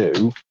allowed to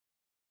do.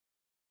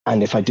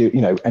 And if I do,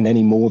 and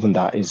any more than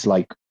that is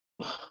like,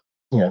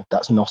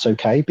 that's not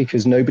okay,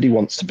 because nobody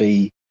wants to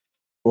be,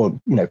 or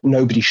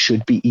nobody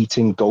should be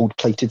eating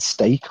gold-plated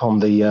steak on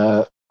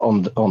the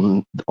on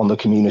the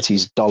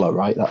community's dollar,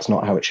 right? That's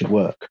not how it should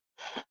work.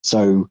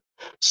 So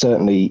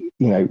certainly,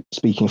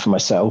 speaking for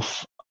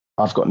myself,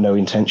 I've got no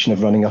intention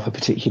of running up a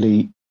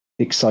particularly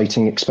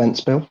exciting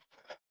expense bill.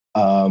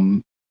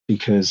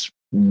 because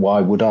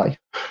why would I?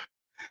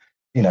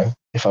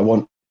 If I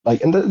want,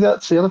 like, and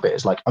that's the other bit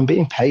is like, I'm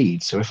being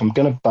paid. So if I'm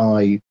going to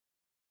buy,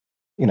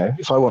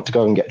 if I want to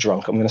go and get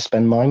drunk, I'm going to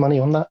spend my money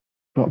on that.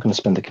 I'm not going to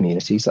spend the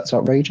community's. That's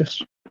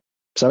outrageous.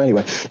 So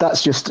anyway,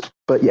 that's just,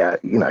 but yeah,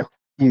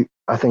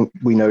 I think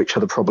we know each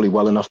other probably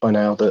well enough by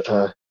now that,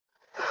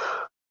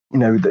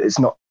 that it's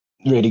not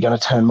really going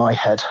to turn my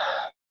head.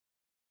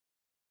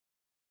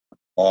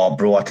 Oh,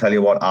 bro, I tell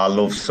you what, I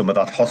love some of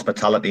that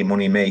hospitality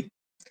money, me.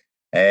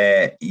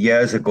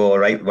 Years ago,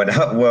 right, when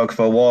I worked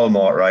for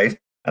Walmart, right,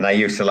 and I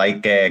used to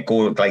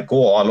go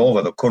all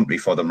over the country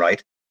for them,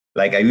 right.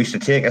 Like I used to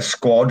take a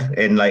squad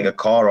in like a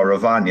car or a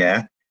van,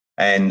 yeah,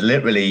 and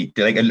literally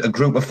like a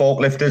group of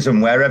forklifters,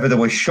 and wherever they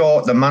were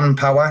short the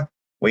manpower,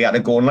 we had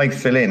to go and like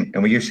fill in,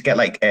 and we used to get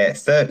like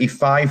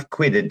 35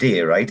 quid a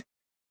day, right,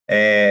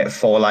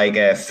 for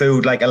like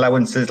food like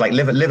allowances, like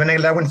living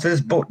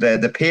allowances, but they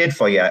paid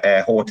for your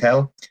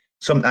hotel.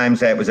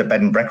 Sometimes it was a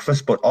bed and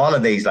breakfast, but all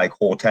of these like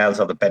hotels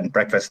or the bed and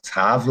breakfasts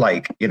have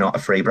like, a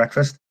free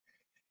breakfast.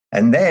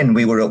 And then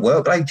we were at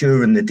work like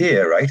during the day,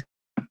 right?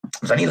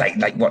 It was only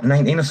like what,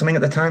 19 or something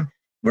at the time.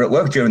 We're at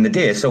work during the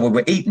day. So we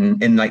were eating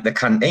in like the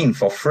canteen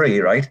for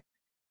free, right?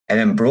 And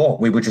then, bro,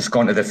 we were just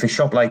going to the fish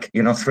shop, like,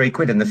 3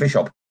 quid in the fish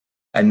shop.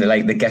 And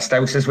the guest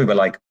houses, we were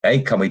like,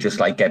 hey, can we just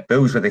like get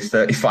booze with this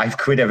 35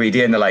 quid every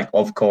day? And they're like,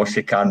 of course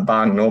you can,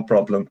 bang, no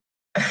problem.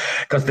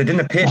 Because they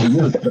didn't pay to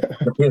you, they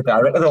paid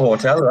direct to the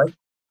hotel, right?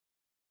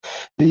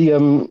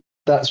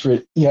 That's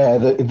really, yeah.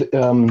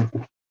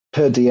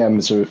 Per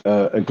DMs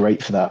are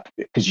great for that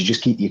because you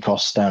just keep your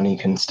costs down and you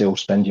can still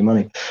spend your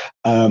money.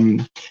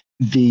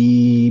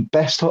 The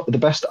best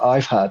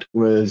I've had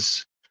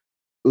was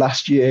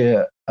last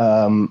year.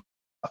 I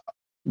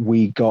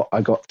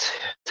got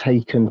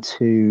taken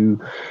to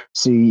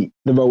see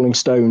the Rolling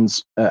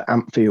Stones at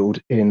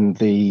Ampfield in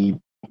the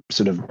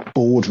sort of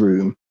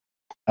boardroom.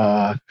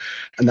 And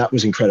that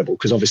was incredible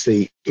because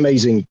obviously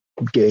amazing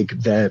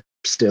gig. They're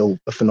still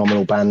a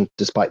phenomenal band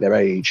despite their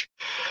age.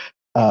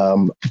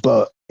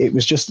 But it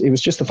was just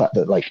the fact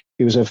that like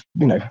it was a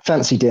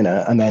fancy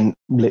dinner and then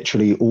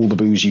literally all the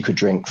booze you could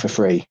drink for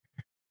free.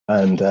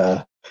 And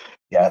that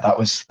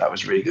was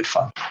really good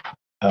fun.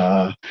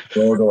 But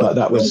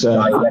that was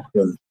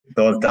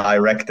those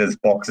directors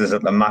boxes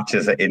at the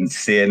matches are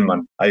insane,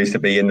 man. I used to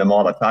be in them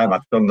all the time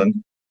at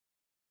Sunderland.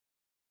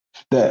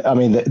 They're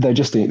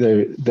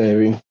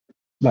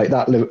like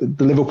that.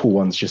 The Liverpool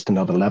one's just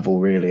another level,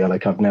 really.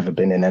 Like I've never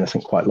been in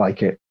anything quite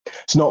like it.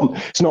 It's not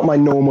my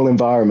normal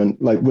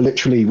environment. Like we'd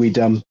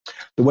the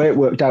way it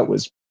worked out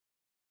was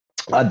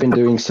I'd been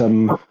doing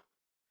some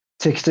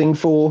ticketing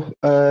for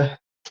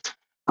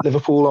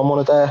Liverpool on one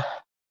of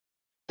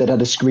they'd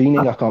had a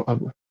screening.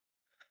 And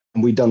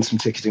we'd done some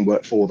ticketing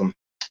work for them,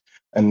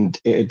 and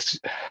there'd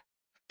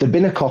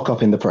been a cock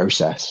up in the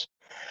process,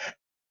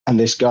 and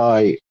this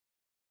guy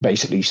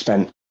basically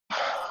spent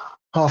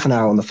half an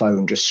hour on the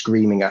phone just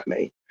screaming at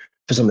me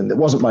for something that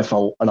wasn't my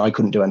fault and I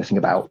couldn't do anything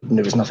about, and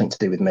it was nothing to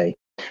do with me.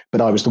 But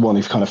I was the one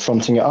who's kind of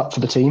fronting it up for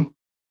the team.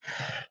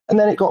 And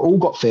then it all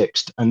got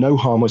fixed and no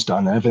harm was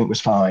done and everything was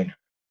fine.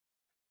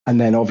 And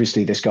then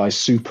obviously this guy's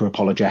super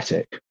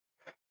apologetic.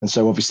 And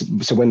so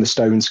when the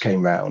Stones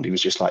came round, he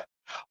was just like,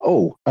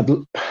 oh,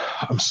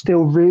 I'm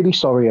still really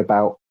sorry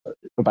about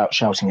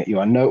shouting at you.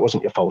 I know it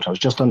wasn't your fault. I was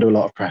just under a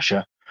lot of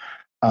pressure.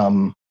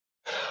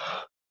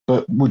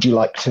 But would you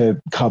like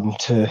to come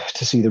to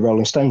see the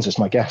Rolling Stones as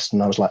my guest?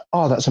 And I was like,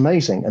 oh, that's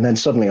amazing. And then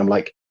suddenly I'm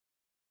like,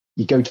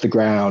 you go to the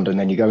ground and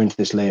then you go into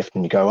this lift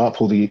and you go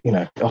up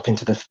up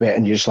into the bit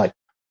and you're just like,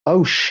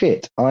 oh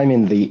shit, I'm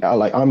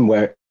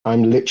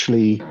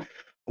literally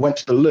went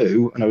to the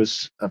loo and I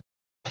was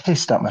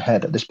pissed out my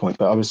head at this point,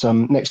 but I was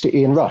next to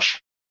Ian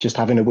Rush, just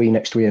having a wee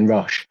next to Ian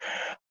Rush.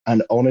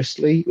 And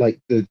honestly, like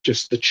the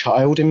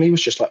child in me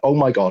was just like, oh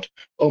my God,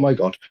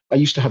 I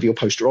used to have your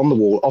poster on the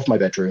wall of my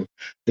bedroom.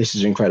 This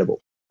is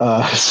incredible.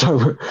 But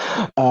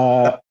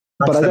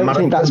I don't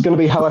think that's going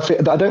to be how I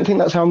feel. I don't think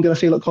that's how I'm going to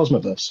feel at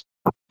Cosmoverse.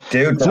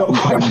 Dude, it's not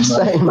quite the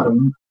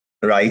same.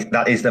 Right,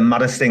 that is the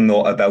maddest thing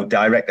though about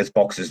directors'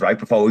 boxes, right?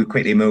 Before we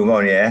quickly move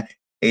on, yeah,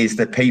 is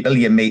the people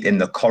you meet in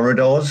the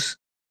corridors,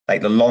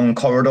 like the long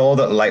corridor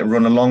that like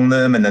run along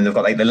them, and then they've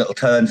got like the little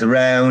turns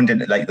around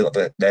and like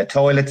their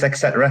toilets,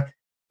 etc.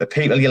 The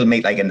people you'll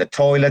meet like in the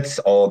toilets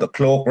or the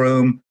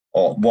cloakroom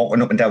or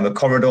walking up and down the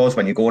corridors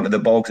when you go into the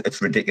box,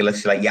 it's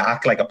ridiculous. Like you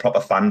act like a proper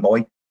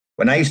fanboy.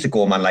 When I used to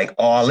go, man, like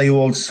all the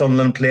old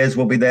Sunderland players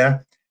will be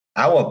there.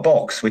 Our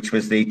box, which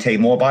was the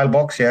T-Mobile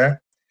box, yeah,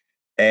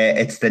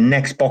 it's the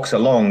next box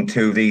along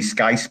to the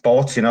Sky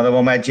Sports, the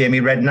one where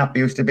Jamie Redknapp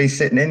used to be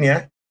sitting in,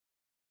 yeah?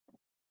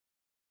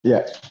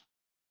 Yeah.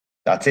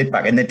 That's it,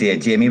 back in the day,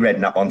 Jamie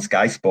Redknapp on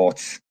Sky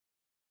Sports.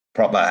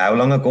 Proper, how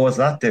long ago was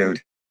that, dude?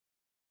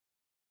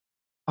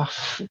 I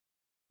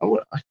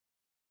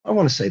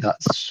want to say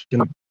that's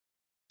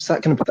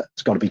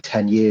got to be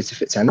 10 years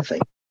if it's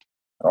anything.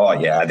 Oh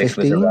yeah, this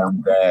 15? Was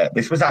around.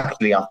 This was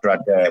actually after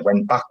I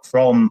went back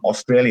from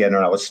Australia and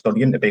I was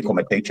studying to become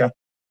a teacher.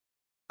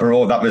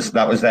 Bro, that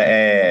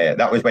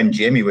was when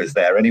Jamie was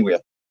there anyway.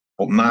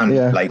 But man,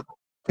 Yeah. like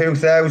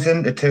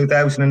 2000 to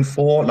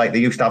 2004, like they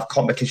used to have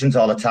competitions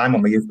all the time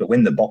and we used to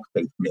win the box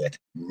beat mate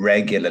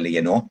regularly,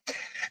 you know.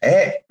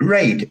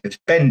 Right, it's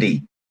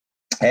Bendy.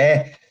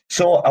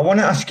 So I want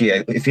to ask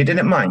you, if you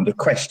didn't mind, a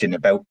question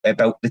about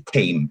the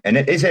team, and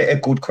it is a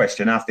good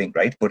question, I think,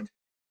 right? But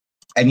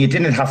and you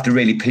didn't have to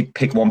really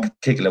pick one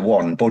particular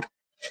one, but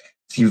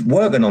you're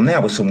working on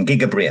there with some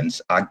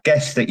gigabrains. I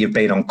guess that you've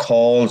been on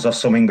calls or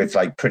something with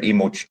like pretty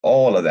much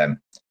all of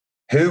them.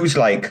 Who's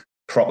like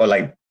proper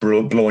like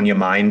blowing your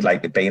mind,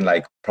 like being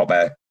like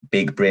proper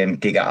big brain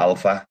giga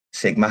alpha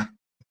sigma?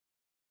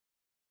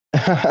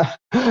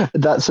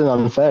 That's an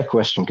unfair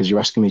question because you're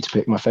asking me to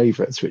pick my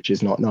favorites, which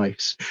is not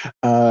nice.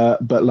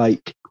 But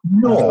like,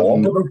 no,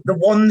 but the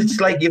one that's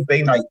like you've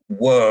been like,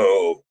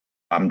 whoa,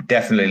 I'm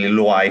definitely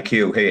low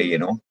IQ here, you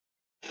know.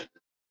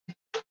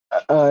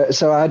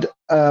 So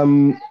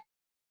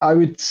I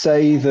would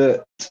say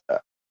that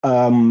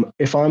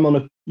if I'm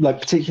on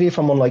particularly if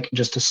I'm on like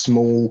just a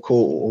small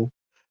call,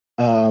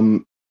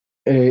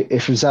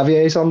 if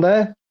Xavier's on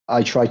there,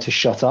 I try to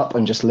shut up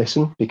and just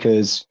listen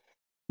because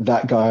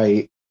that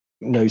guy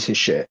knows his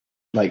shit,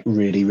 like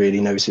really,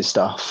 really knows his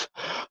stuff.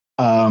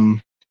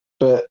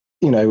 But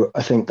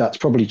I think that's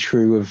probably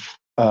true of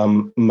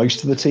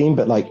most of the team.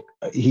 But like,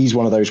 he's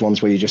one of those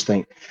ones where you just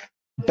think,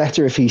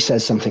 better if he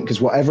says something, because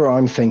whatever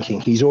I'm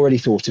thinking, he's already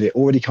thought of it,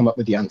 already come up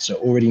with the answer,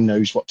 already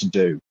knows what to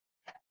do.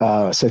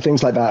 So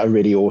things like that are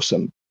really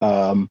awesome.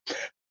 But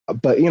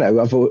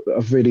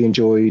I've really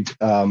enjoyed.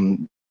 I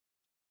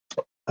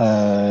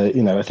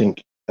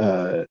think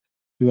who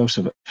else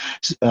have it?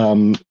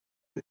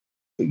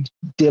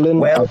 Dylan,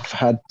 Well, I've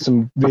had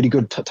some really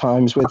good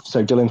times with.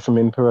 So Dylan from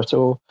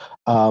Imperator,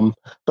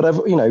 but I've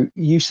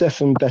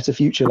Youssef and Better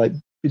Future, like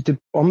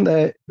on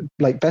their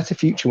like Better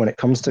Future when it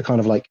comes to kind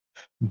of like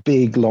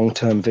big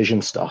long-term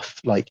vision stuff,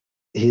 like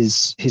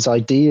his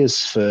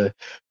ideas for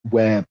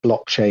where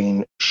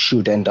blockchain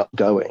should end up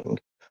going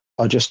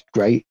are just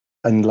great.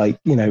 And like,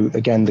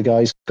 again, the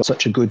guy's got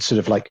such a good sort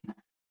of like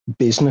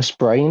business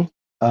brain,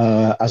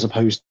 as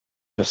opposed to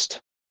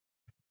just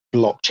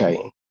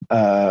blockchain,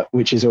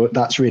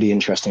 that's really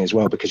interesting as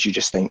well, because you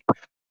just think,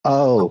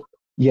 oh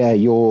yeah,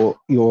 you're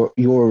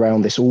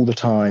around this all the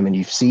time and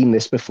you've seen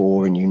this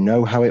before and you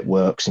know how it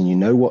works and you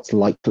know what's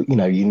like,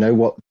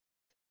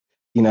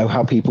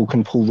 how people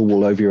can pull the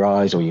wool over your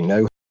eyes, or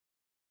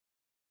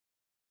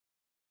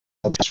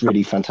it's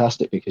really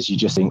fantastic because you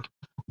just think,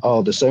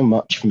 oh, there's so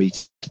much for me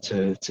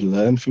to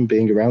learn from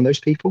being around those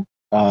people.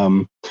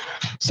 But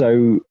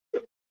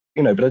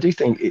I do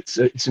think it's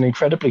an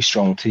incredibly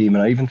strong team,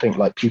 and I even think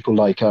like people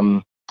like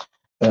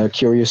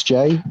Curious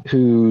J,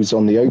 who's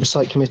on the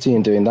oversight committee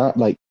and doing that,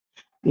 like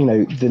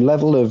the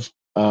level of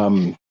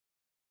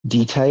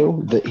detail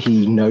that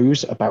he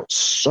knows about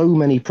so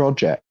many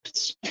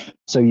projects.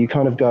 So you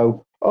kind of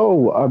go,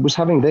 oh, I was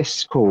having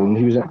this call, and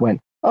he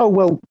went, oh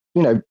well,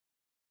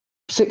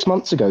 6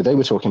 months ago they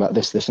were talking about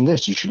this, and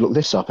this. You should look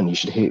this up, and you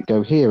should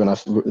go here. And I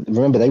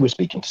remember they were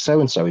speaking to so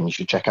and so, and you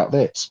should check out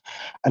this.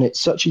 And it's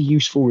such a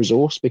useful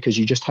resource because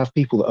you just have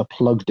people that are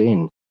plugged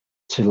in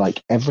to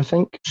like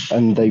everything,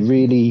 and they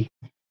really,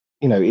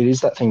 it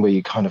is that thing where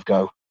you kind of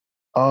go,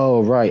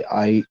 oh right,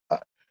 I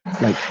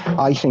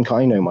think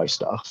I know my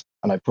stuff,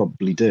 and I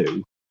probably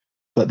do,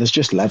 but there's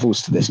just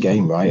levels to this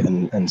game, right?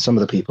 And some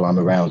of the people I'm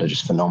around are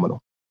just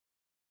phenomenal.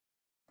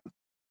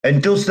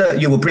 And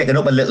you were breaking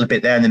up a little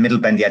bit there in the middle,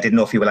 Bendy. I didn't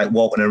know if you were like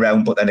walking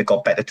around, but then it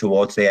got better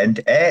towards the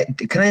end.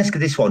 Can I ask you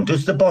this one?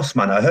 Does the boss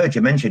man, I heard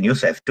you mention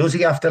Youssef, does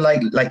he have to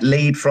like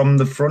lead from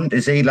the front?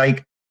 Is he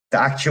like the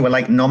actual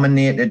like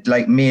nominated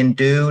like main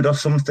dude or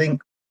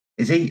something?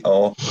 Is he?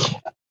 Or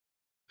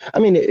I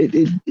mean,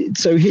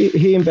 so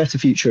he and Better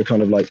Future are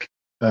kind of like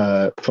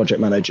project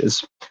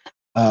managers.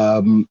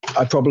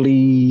 I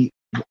probably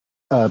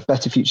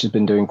Better Future's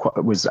been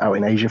was out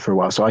in Asia for a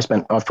while, so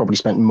I've probably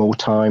spent more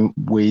time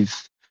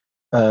with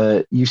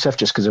Youssef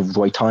just because of the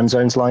way time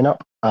zones line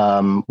up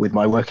with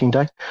my working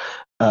day.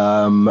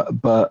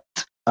 But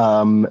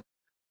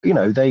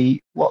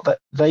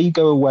they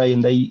go away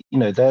and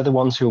they're the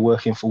ones who are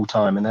working full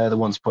time, and they're the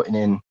ones putting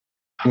in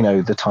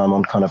the time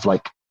on kind of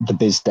like the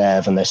biz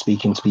dev, and they're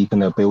speaking to people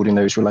and they're building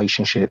those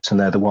relationships, and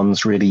they're the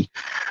ones really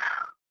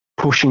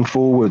pushing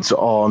forwards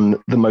on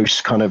the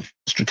most kind of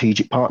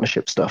strategic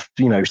partnership stuff.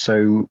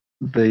 So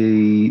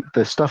the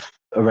stuff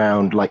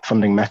around like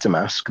funding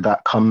MetaMask,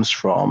 that comes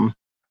from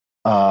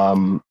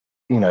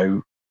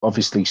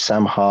obviously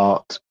Sam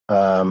Hart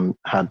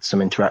had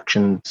some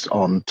interactions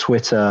on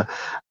Twitter,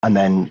 and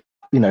then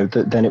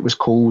then it was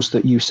calls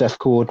that Youssef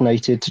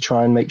coordinated to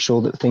try and make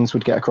sure that things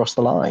would get across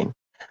the line.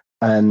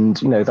 And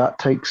that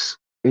takes,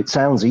 it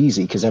sounds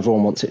easy because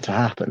everyone wants it to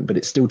happen, but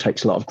it still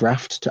takes a lot of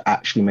graft to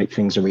actually make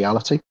things a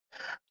reality.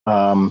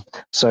 So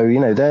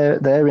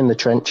they're in the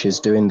trenches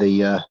doing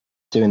the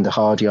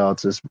hard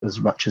yards as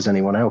much as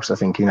anyone else. I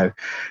think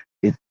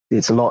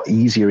it's a lot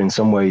easier in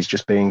some ways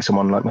just being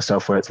someone like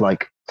myself, where it's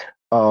like,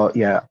 oh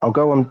yeah, I'll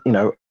go on,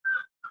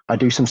 I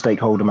do some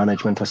stakeholder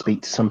management, I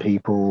speak to some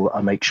people,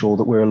 I make sure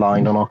that we're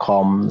aligned on our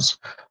comms,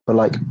 but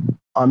like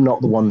I'm not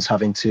the ones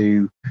having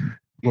to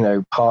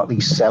partly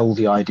sell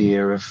the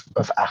idea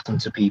of Atom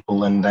to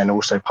people, and then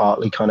also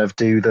partly kind of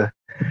do the,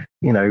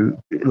 you're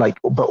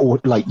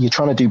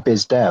trying to do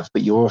biz dev,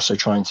 but you're also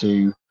trying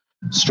to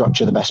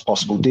structure the best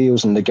possible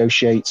deals and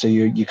negotiate. So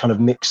you're kind of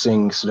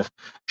mixing sort of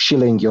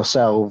shilling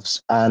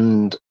yourselves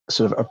and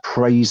sort of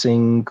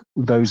appraising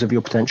those of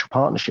your potential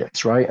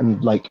partnerships, right?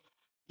 And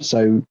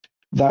so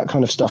that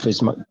kind of stuff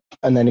is,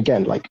 and then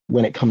again,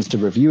 when it comes to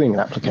reviewing an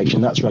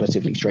application, that's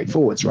relatively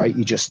straightforward, right?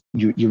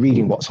 You're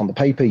reading what's on the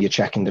paper, you're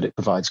checking that it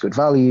provides good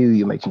value,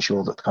 you're making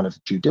sure that the kind of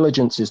due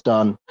diligence is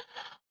done,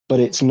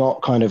 but it's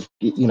not kind of,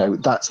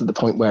 that's at the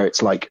point where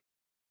it's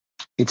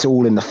it's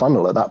all in the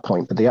funnel at that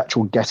point. But the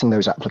actual getting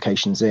those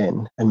applications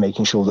in and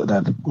making sure that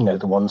they're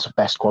the ones of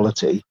best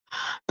quality,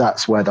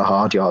 that's where the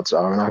hard yards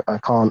are. And I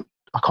can't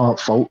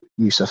fault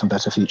Yusuf and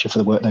Better Future for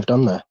the work they've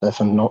done there. They're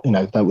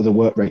the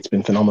work rate's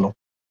been phenomenal.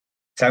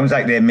 Sounds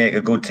like they make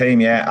a good team,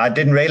 yeah. I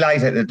didn't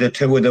realise that the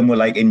two of them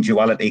were in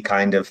duality,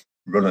 kind of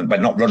running,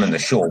 but not running the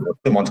show, but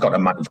someone's got to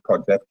manage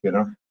project,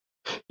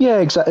 Yeah,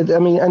 exactly. I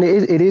mean, and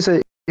it is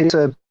a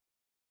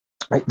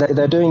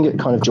they're doing it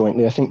kind of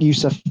jointly. I think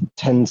Yusuf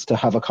tends to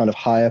have a kind of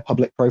higher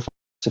public profile.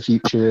 The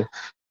Future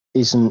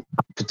isn't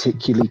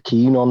particularly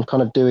keen on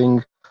kind of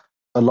doing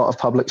a lot of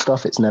public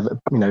stuff. It's never,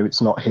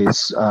 it's not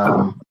his,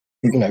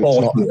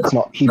 it's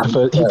not, he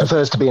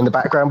prefers to be in the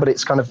background, but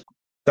it's kind of.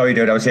 Sorry,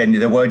 dude, I was saying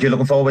the word you're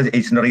looking for was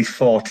it's not his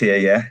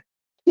forte, yeah?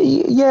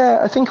 Yeah,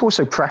 I think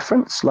also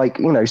preference.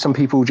 Some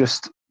people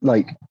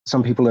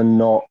some people are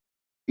not,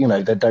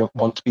 they don't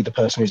want to be the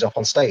person who's up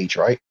on stage,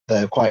 right?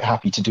 They're quite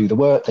happy to do the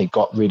work. They've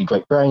got really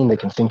great brain. They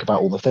can think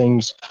about all the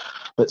things,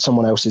 but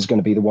someone else is going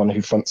to be the one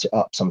who fronts it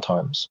up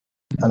sometimes.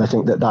 And I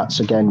think that that's,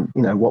 again,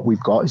 what we've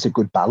got is a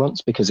good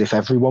balance, because if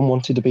everyone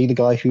wanted to be the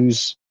guy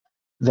who's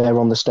there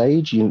on the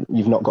stage, you've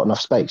not got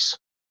enough space.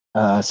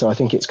 So I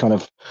think it's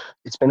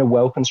been a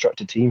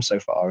well-constructed team so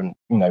far, and,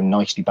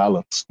 nicely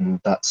balanced.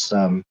 And that's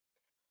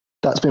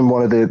been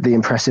one of the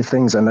impressive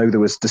things. I know there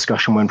was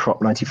discussion when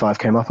Prop 95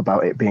 came up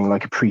about it being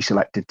like a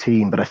pre-selected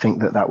team, but I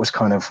think that was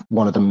kind of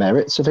one of the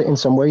merits of it in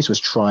some ways, was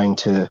trying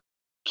to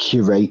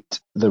curate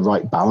the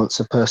right balance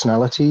of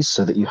personalities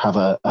so that you have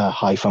a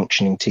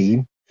high-functioning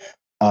team.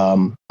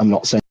 I'm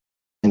not saying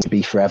to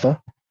be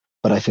forever,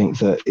 but I think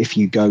that if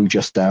you go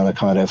just down a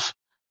kind of,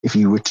 if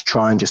you were to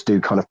try and just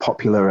do kind of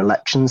popular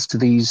elections to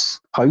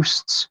these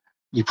posts,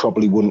 you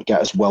probably wouldn't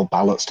get as well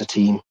balanced a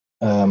team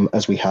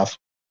as we have.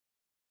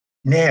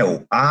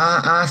 Now,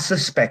 I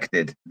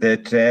suspected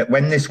that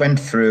when this went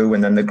through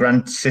and then the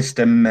grant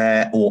system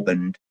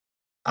opened,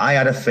 I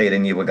had a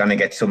feeling you were going to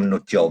get some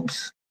nut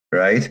jobs,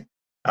 right?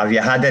 Have you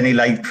had any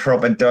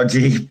proper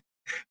dodgy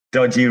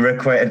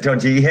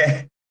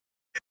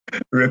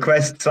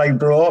requests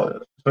bro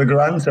for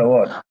grants or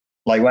what?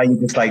 Why you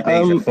just these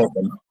are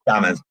fucking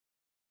scammers?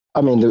 I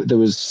mean, there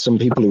was some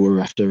people who were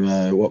after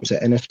what was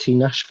it, NFT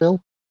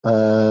Nashville?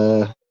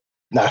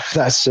 No,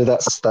 that's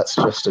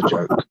just a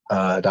joke.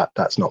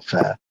 That's not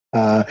fair.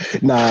 To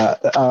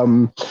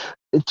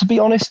be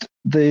honest,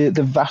 the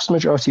vast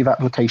majority of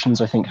applications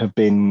I think have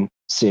been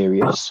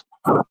serious.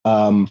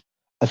 I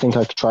think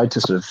I tried to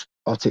sort of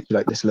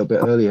articulate this a little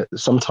bit earlier.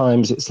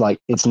 Sometimes it's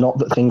it's not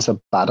that things are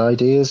bad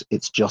ideas,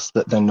 it's just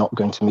that they're not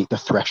going to meet the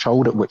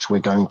threshold at which we're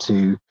going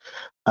to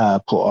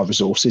put our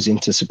resources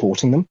into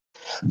supporting them.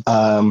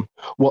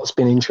 What's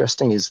been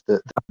interesting is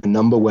that the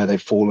number where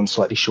they've fallen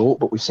slightly short,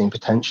 but we've seen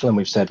potential and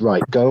we've said,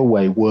 right, go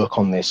away, work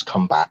on this,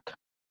 come back.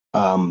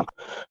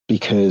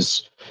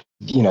 Because,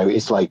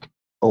 it's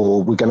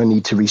we're going to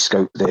need to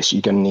rescope this,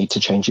 you're going to need to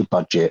change your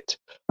budget.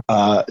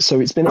 So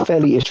it's been a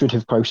fairly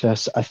iterative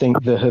process. I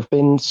think there have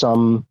been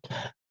some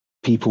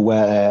people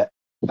where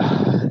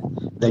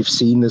they've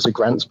seen there's a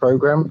grants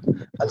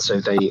program, and so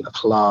they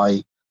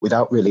apply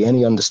without really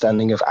any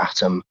understanding of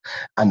Atom,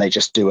 and they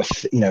just do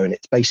and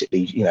it's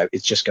basically,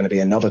 it's just going to be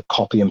another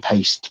copy and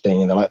paste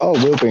thing. And they're like, oh,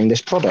 we'll bring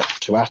this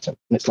product to Atom.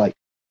 And it's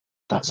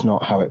that's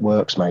not how it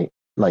works, mate.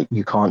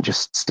 You can't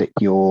just stick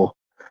your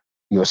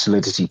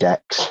Solidity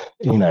decks,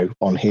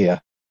 on here.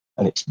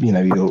 And it's,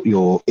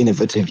 your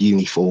innovative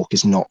Unifork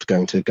is not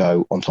going to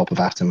go on top of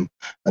Atom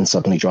and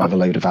suddenly drive a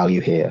load of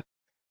value here.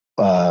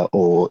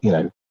 Or,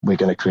 we're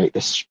going to create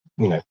this,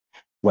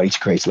 way to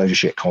create a load of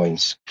shit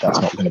coins. That's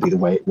not going to be the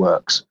way it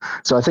works.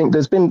 So I think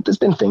there's been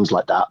things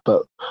like that.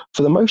 But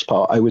for the most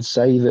part, I would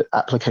say that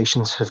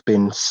applications have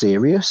been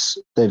serious.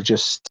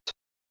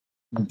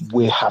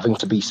 We're having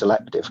to be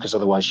selective, because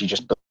otherwise you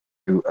just do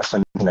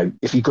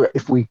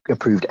if we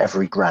approved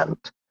every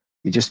grant,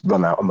 you just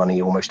run out of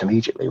money almost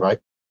immediately, right?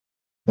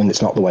 And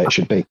it's not the way it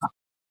should be.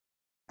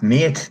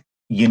 Mate,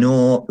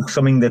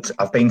 something that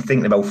I've been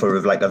thinking about for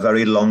a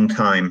very long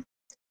time.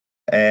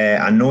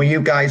 I know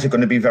you guys are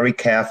going to be very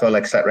careful,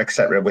 et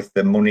cetera, with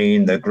the money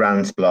and the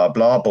grants, blah,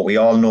 blah, but we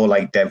all know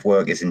dev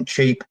work isn't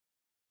cheap.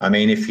 I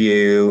mean, if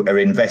you are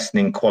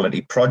investing in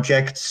quality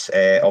projects,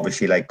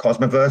 obviously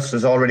Cosmoverse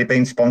has already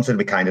been sponsored.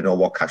 We kind of know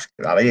what cash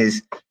that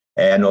is.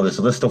 I know there's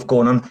other stuff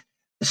going on.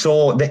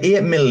 So the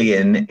 8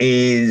 million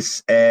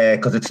is,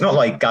 because it's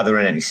not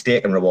gathering any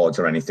staking rewards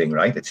or anything,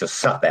 right? It's just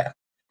sat there.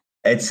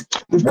 It's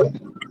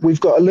we've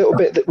got a little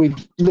bit that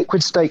we've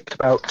liquid staked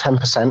about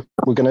 10%.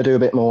 We're going to do a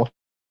bit more.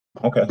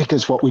 Okay.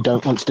 Because what we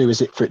don't want to do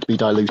is for it to be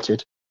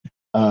diluted,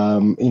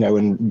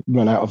 and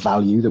run out of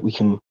value that we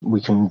can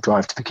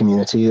drive to the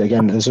community.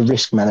 Again, there's a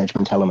risk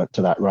management element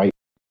to that, right?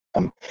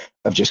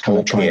 Of just kind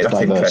of trying to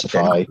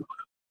diversify.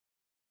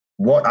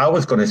 What I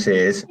was going to say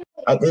is,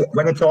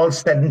 when it's all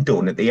said and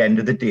done at the end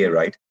of the day,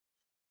 right?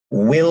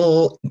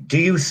 Do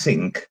you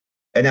think,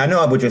 and I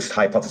know I was just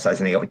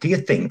hypothesizing here, do you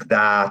think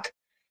that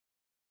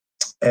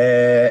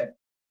the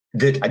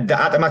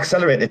Atom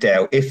Accelerator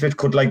DAO, if it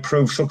could like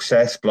prove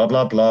success, blah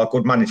blah blah,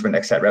 good management,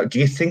 etc., do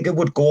you think it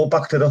would go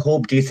back to the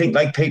hub? Do you think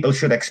like people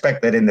should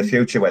expect that in the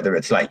future, whether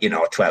it's like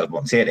 12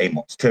 months, 18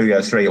 months, 2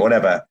 years, 3, or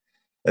whatever,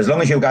 as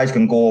long as you guys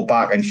can go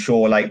back and show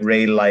like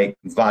real like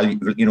value,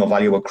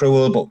 value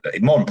accrual,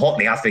 but more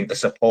importantly, I think the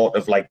support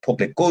of like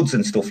public goods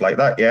and stuff like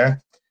that, yeah,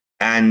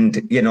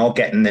 and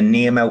getting the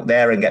name out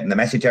there and getting the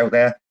message out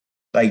there.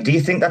 Like, do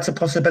you think that's a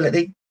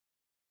possibility?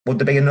 Would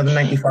there be another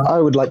 95? I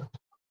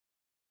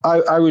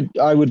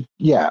would,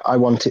 yeah, I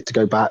want it to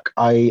go back.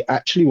 I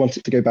actually want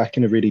it to go back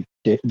in a really,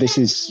 this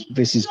is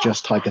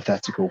just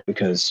hypothetical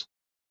because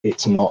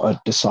it's not a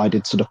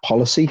decided sort of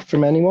policy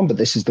from anyone, but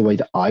this is the way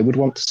that I would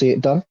want to see it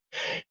done.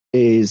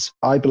 Is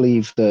I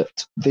believe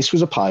that this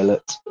was a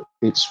pilot.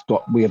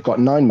 We have got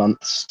 9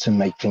 months to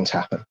make things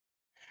happen.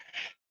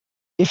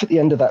 If at the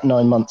end of that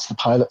 9 months, the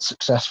pilot's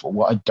successful,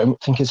 what I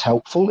don't think is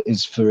helpful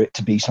is for it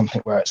to be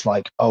something where it's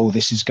like, oh,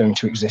 this is going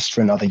to exist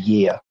for another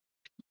year,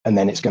 and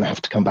then it's going to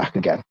have to come back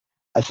again.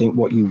 I think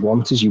what you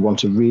want is a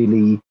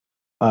really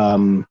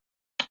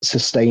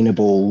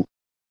sustainable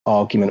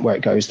argument where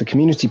it goes, the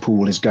community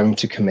pool is going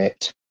to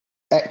commit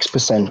X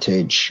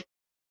percentage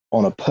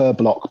on a per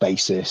block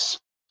basis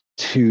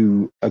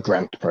to a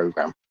grant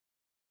program.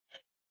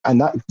 And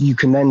that you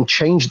can then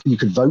you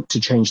could vote to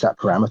change that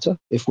parameter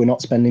if we're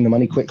not spending the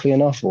money quickly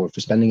enough or if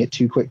we're spending it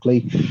too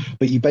quickly.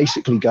 But you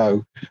basically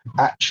go,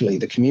 actually,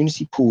 the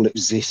community pool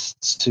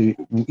exists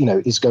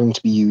is going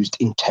to be used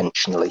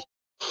intentionally.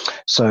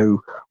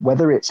 So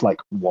whether it's like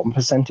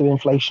 1% of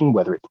inflation,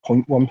 whether it's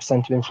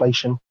 0.1% of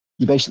inflation,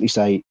 you basically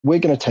say, we're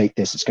going to take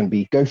this, it's going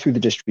to go through the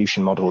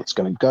distribution model, it's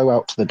going to go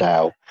out to the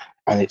DAO,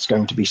 and it's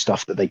going to be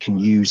stuff that they can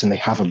use and they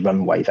have a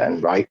runway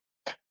then, right?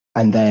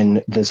 And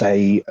then there's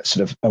a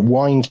sort of a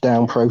wind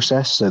down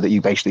process so that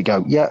you basically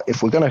go, yeah,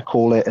 if we're going to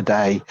call it a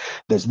day,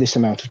 there's this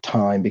amount of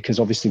time, because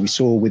obviously we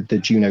saw with the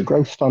Juno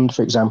Growth Fund,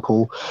 for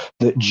example,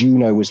 that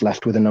Juno was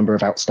left with a number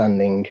of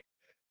outstanding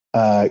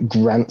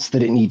grants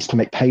that it needs to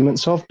make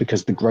payments of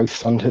because the Growth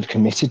Fund had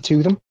committed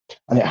to them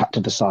and it had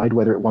to decide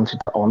whether it wanted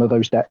to honor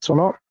those debts or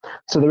not.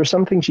 So there are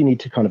some things you need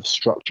to kind of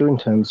structure in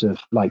terms of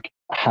like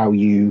how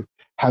you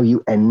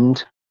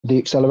end the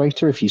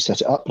accelerator if you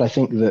set it up. But I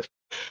think that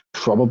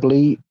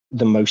probably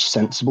the most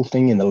sensible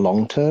thing in the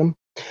long term,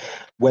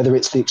 whether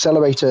it's the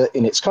accelerator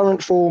in its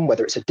current form,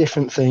 whether it's a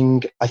different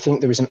thing, I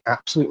think there is an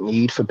absolute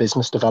need for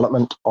business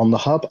development on the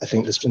hub. I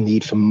think there's a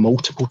need for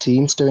multiple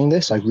teams doing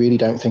this. I really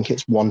don't think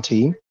it's one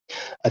team.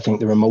 I think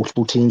there are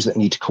multiple teams that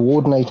need to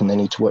coordinate and they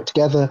need to work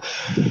together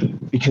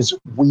because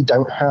we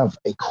don't have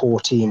a core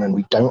team and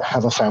we don't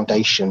have a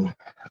foundation.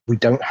 We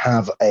don't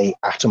have a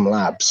Atom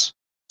Labs.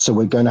 So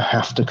we're going to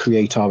have to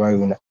create our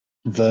own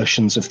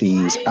versions of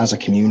these as a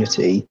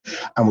community,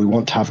 and we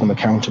want to have them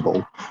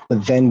accountable.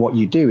 But then what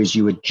you do is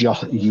you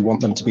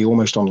want them to be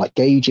almost on like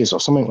gauges or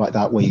something like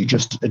that, where you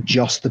just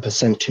adjust the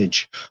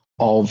percentage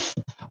of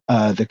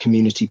the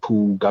community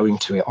pool going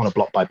to it on a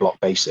block by block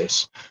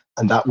basis.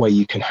 And that way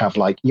you can have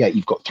like, yeah,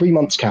 you've got 3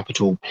 months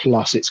capital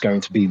plus it's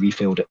going to be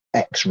refilled at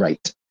X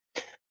rate.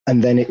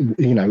 And then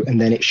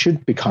it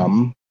should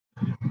become,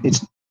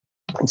 it's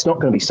not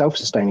going to be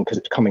self-sustaining because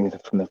it's coming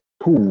from the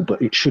pool,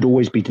 but it should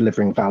always be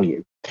delivering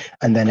value.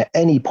 And then at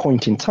any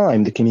point in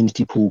time, the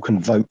community pool can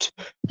vote,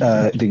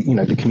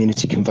 the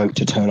community can vote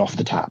to turn off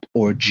the tap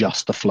or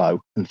adjust the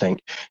flow and think,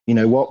 you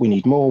know what, we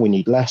need more, we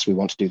need less, we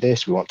want to do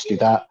this, we want to do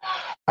that.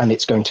 And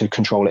it's going to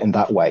control it in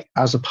that way,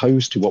 as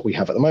opposed to what we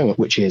have at the moment,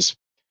 which is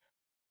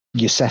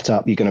you set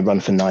up, you're going to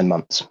run for 9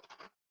 months.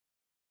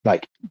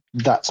 Like,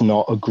 that's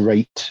not a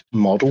great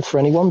model for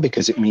anyone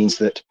because it means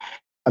that,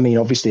 I mean,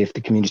 obviously, if the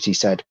community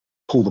said,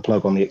 pull the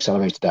plug on the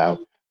accelerator DAO,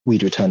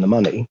 we'd return the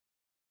money,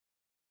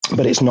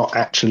 but it's not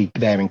actually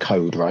there in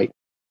code, right?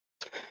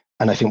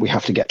 And I think we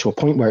have to get to a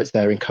point where it's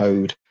there in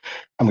code,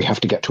 and we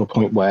have to get to a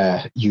point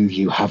where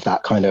you have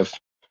that kind of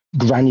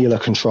granular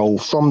control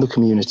from the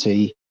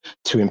community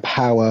to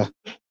empower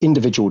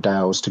individual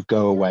DAOs to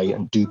go away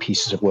and do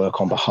pieces of work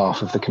on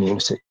behalf of the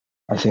community.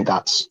 I think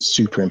that's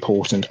super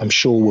important. I'm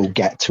sure we'll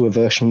get to a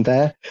version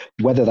there,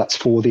 whether that's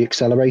for the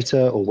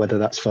accelerator or whether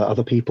that's for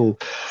other people.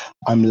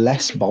 I'm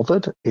less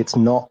bothered. It's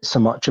not so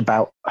much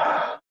about,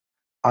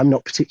 I'm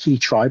not particularly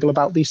tribal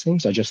about these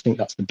things. I just think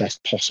that's the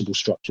best possible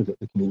structure that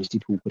the community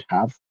pool could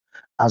have,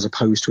 as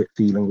opposed to it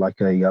feeling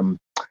like I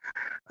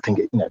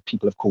think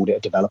people have called it a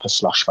developer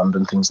slush fund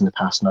and things in the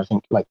past. And I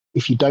think like,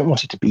 if you don't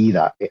want it to be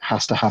that, it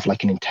has to have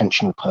like an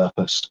intentional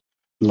purpose,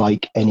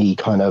 like any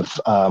kind of,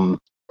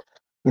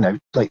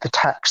 like the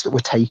tax that we're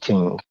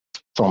taking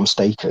from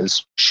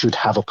stakers should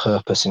have a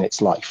purpose in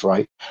its life,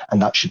 right?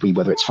 And that should be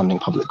whether it's funding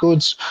public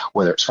goods,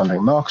 whether it's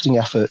funding marketing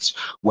efforts,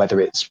 whether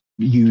it's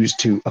used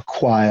to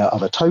acquire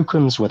other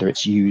tokens, whether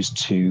it's used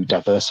to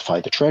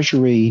diversify the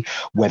treasury,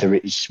 whether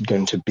it's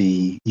going to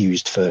be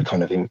used for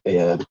kind of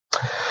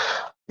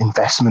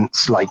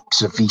investments like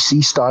sort of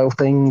VC style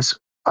things.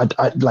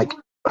 I like,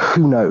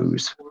 who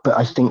knows? But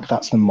I think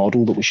that's the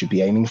model that we should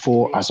be aiming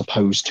for, as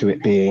opposed to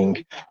it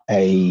being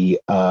a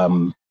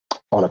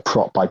on a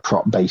prop by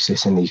prop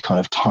basis in these kind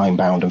of time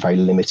bound and very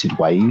limited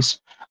ways.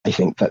 I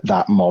think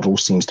that model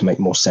seems to make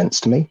more sense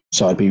to me.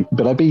 So I'd be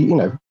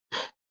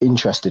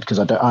interested, because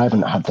I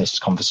haven't had this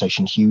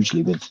conversation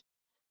hugely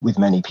with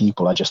many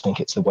people. I just think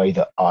it's the way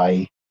that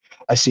I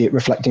see it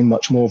reflecting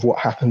much more of what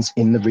happens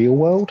in the real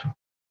world.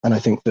 And I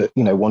think that,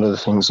 one of the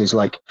things is,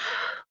 like,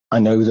 I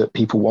know that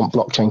people want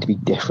blockchain to be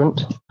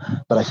different,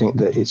 but I think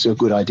that it's a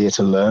good idea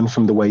to learn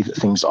from the way that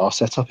things are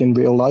set up in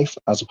real life,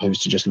 as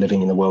opposed to just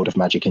living in the world of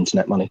magic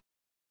internet money.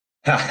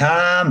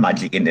 Haha,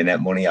 magic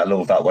internet money. I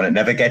love that one. It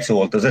never gets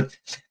old, does it?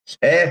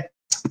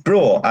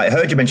 Bro, I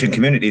heard you mention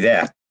community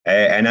there.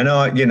 And I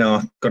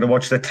know, got to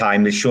watch the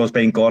time. This show's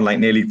been going like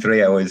nearly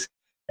 3 hours.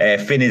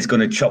 Finn is going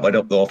to chop it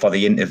up, though, for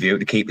the interview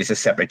to keep this a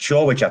separate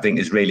show, which I think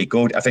is really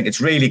good. I think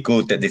it's really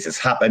good that this has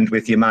happened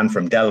with your man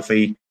from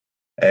Delphi.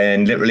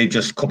 And literally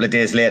just a couple of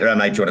days later, I'm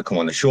like, do you want to come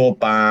on the show?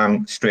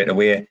 Bang, straight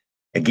away.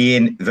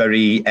 Again,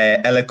 very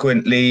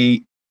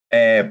eloquently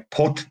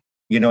put,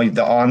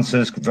 the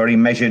answers very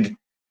measured.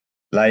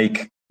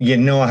 Like,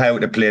 how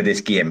to play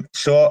this game.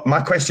 So my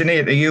question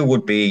here to you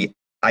would be,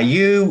 are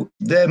you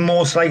the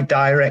most like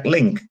direct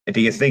link, do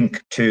you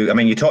think, to,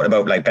 you talked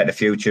about like Better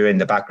Future in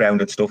the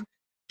background and stuff.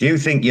 Do you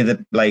think you're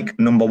the like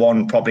number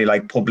one, probably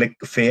like public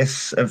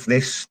face of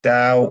this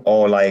DAO,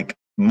 or like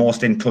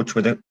most in touch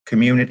with the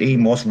community,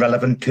 most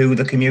relevant to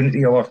the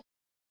community, or?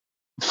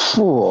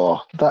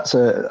 I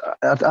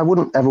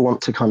wouldn't ever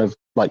want to kind of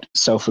like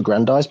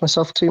self-aggrandize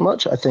myself too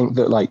much. I think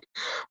that like,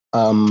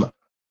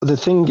 the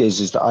thing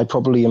is that I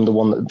probably am the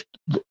one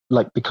that,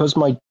 like, because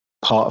my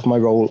part of my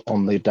role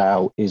on the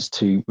DAO is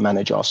to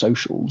manage our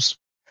socials,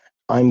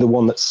 I'm the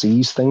one that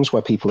sees things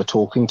where people are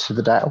talking to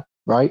the DAO,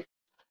 right?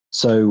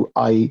 So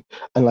I've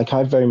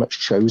very much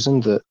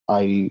chosen that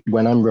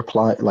when I'm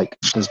replying, like,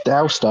 there's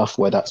DAO stuff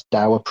where that's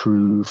DAO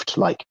approved,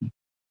 like,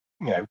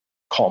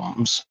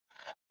 comms.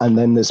 And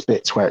then there's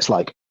bits where it's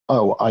like,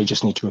 oh, I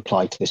just need to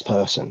reply to this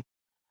person.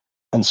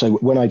 And so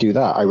when I do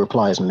that, I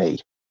reply as me.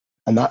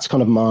 And that's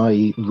kind of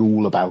my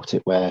rule about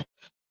it, where,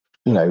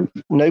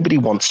 nobody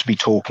wants to be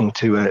talking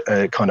to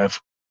a kind of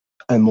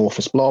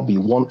amorphous blob.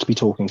 You want to be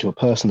talking to a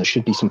person. There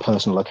should be some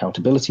personal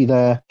accountability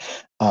there.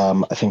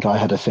 I think I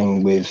had a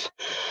thing with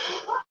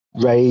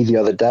Ray the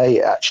other day.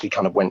 It actually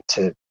kind of went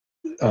to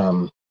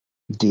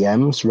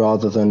DMs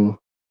rather than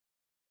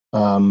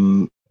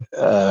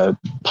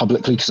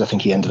publicly, because I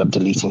think he ended up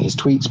deleting his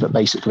tweets. But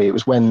basically, it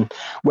was when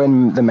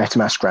the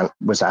MetaMask grant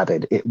was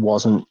added, it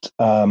wasn't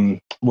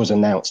was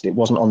announced. It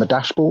wasn't on the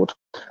dashboard,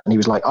 and he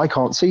was like, "I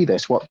can't see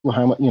this.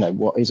 How much?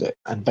 What is it?"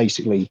 And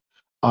basically,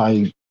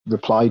 I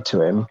replied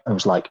to him and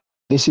was like,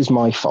 "This is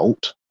my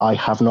fault. I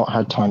have not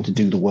had time to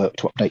do the work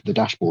to update the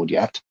dashboard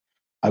yet.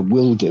 I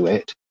will do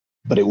it,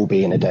 but it will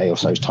be in a day or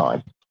so's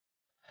time."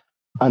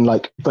 And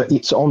but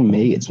it's on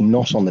me, it's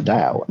not on the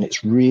DAO. And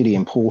it's really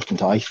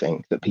important, I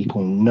think, that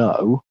people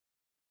know,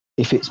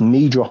 if it's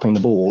me dropping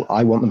the ball,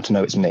 I want them to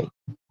know it's me.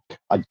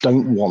 I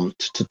don't want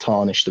to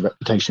tarnish the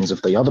reputations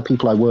of the other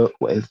people I work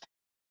with.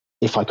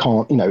 If I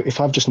can't, if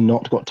I've just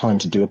not got time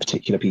to do a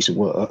particular piece of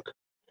work,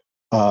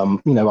 I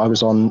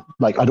was on,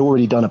 I'd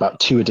already done about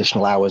 2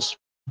 additional hours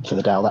for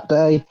the DAO that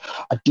day.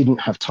 I didn't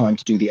have time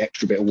to do the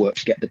extra bit of work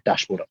to get the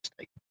dashboard up to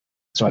date.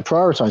 So I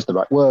prioritized the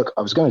right work.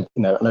 I was going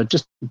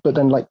to, but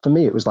then for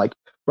me, it was like,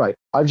 right,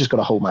 I've just got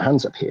to hold my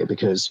hands up here,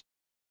 because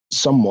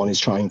someone is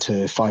trying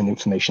to find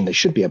information they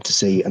should be able to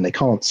see and they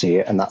can't see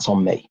it. And that's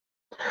on me.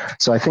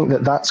 So I think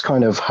that that's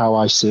kind of how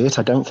I see it.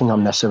 I don't think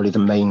I'm necessarily the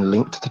main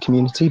link to the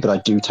community, but I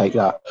do take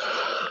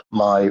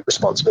my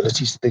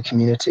responsibilities to the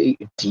community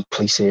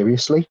deeply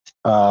seriously.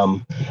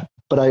 But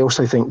I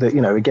also think that,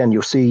 again,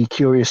 you'll see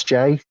Curious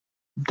Jay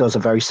does a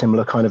very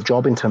similar kind of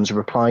job in terms of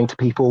replying to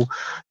people.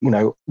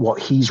 What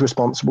he's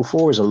responsible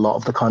for is a lot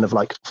of the kind of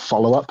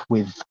follow up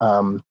with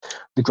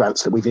the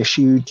grants that we've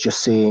issued,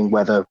 just seeing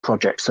whether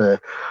projects are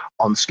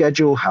on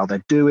schedule, how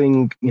they're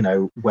doing,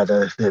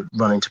 whether they're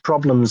running into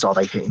problems, are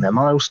they hitting their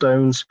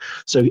milestones.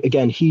 So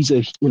again, he's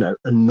a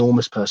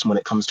enormous person when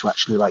it comes to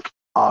actually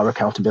our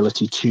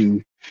accountability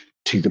to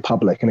the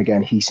public. And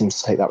again, he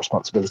seems to take that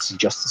responsibility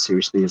just as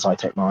seriously as I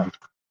take mine.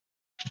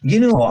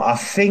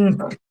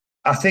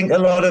 I think a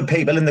lot of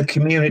people in the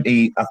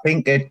community, I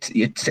think it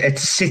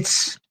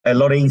sits a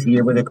lot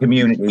easier with the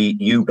community,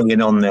 you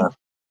being on there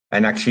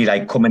and actually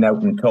coming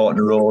out and talking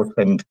to us.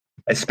 And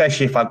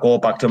especially if I go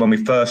back to when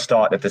we first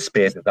started the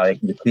space,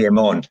 you came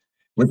on.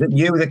 Was it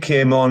you that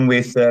came on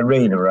with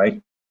Rena,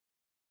 right?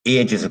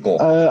 Ages ago.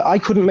 I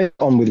couldn't make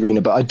on with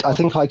Rena, but I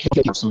think I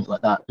came or something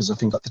like that, because I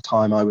think at the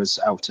time I was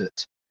out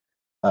at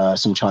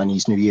some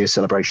Chinese New Year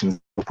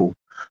celebrations.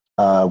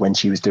 when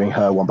she was doing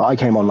her one. But I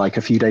came on like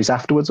a few days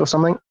afterwards or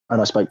something,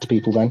 and I spoke to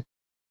people then.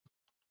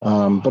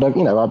 But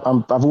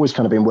I've always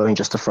kind of been willing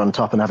just to front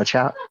up and have a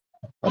chat.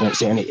 I don't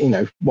see any,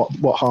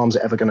 what harm's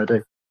it ever going to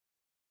do?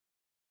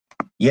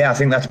 Yeah, I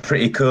think that's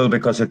pretty cool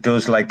because it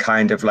does like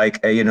kind of like,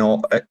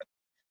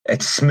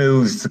 it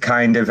smooths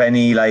kind of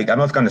any, like, I'm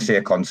not going to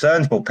say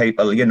concerns, but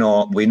people,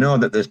 we know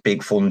that there's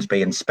big funds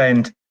being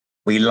spent.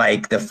 We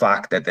like the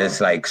fact that there's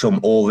like some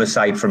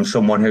oversight from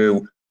someone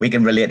who we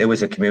can relate to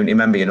as a community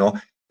member,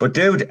 But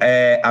dude,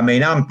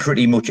 I'm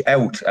pretty much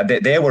out.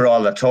 They were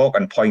all the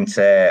talking points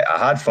I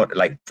had for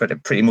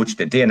pretty much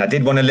the day. And I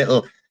did want a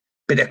little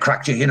bit of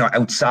crack,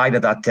 outside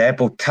of that there,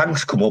 but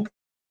Tank's come up.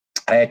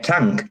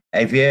 Tank,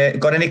 have you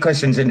got any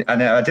questions? And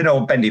I don't know,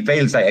 Bendy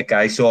feels like a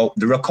guy. So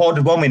the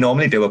recorded one, we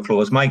normally do a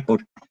closed mic,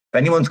 but if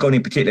anyone's got any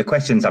particular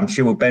questions, I'm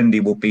sure Bendy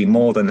will be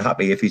more than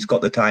happy if he's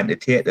got the time to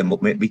take them.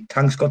 But maybe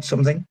Tank's got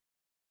something.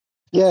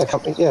 Yeah,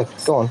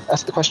 go on.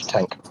 Ask the question,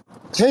 Tank.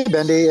 Hey,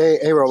 Bendy.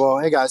 Hey, Robo.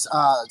 Hey, guys.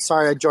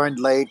 Sorry I joined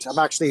late. I'm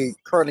actually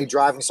currently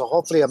driving, so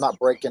hopefully I'm not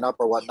breaking up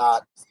or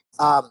whatnot.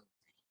 I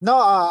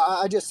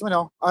just,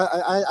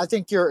 I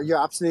think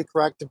you're absolutely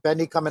correct.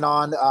 Bendy coming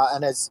on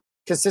and as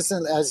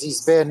consistent as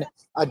he's been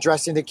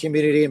addressing the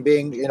community and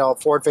being,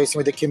 forward facing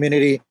with the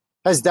community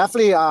has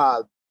definitely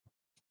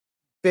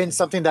been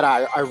something that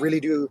I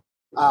really do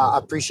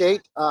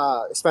appreciate,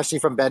 especially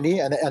from Bendy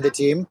and the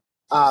team.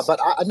 But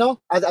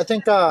I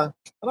think I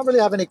don't really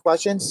have any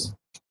questions,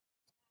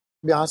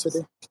 to be honest with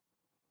you.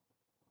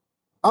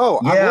 Oh,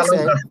 yeah,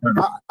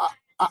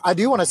 I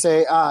do want to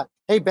say,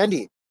 hey,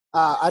 Bendy,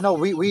 I know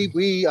we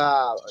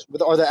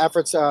with all the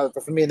efforts from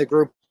me and the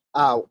group,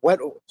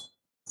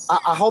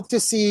 I hope to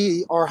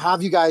see or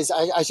have you guys,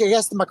 I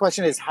guess my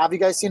question is, have you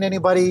guys seen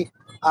anybody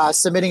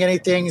submitting any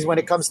things when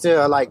it comes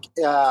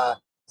to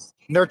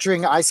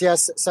nurturing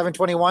ICS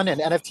 721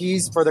 and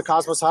NFTs for the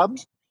Cosmos Hub?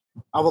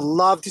 I would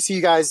love to see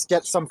you guys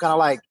get some kind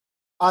of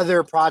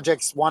other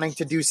projects wanting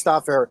to do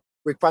stuff or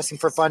requesting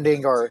for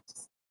funding or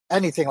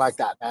anything like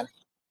that, man.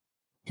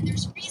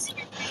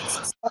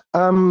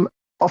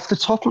 Off the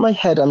top of my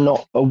head, I'm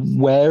not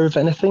aware of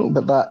anything,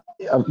 but that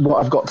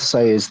what I've got to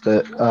say is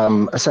that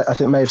I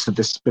think I may have said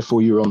this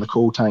before you were on the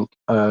call, Tank.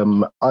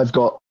 I've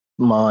got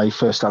my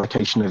first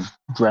allocation of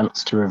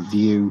grants to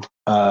review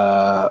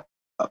for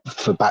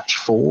batch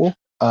 4,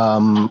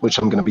 which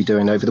I'm going to be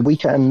doing over the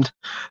weekend.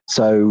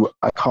 So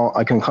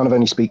I can kind of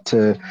only speak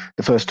to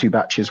the first 2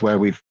 batches where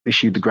we've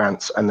issued the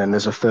grants, and then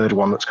there's a third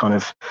one that's kind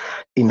of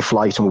in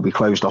flight and will be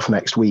closed off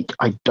next week.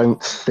 I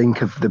don't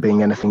think of there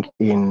being anything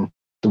in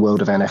the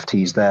world of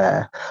NFTs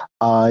there.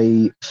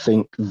 I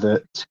think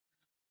that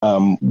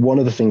one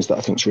of the things that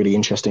I think is really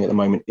interesting at the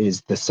moment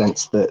is the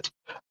sense that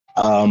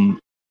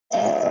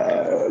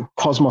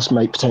Cosmos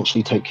may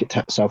potentially take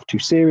itself too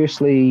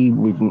seriously.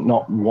 We've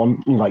not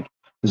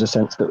there's a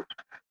sense that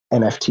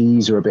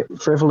NFTs are a bit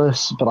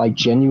frivolous, but I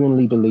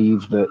genuinely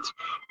believe that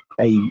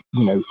an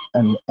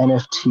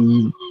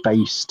NFT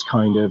based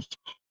kind of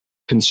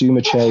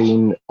consumer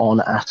chain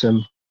on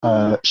Atom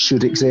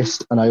should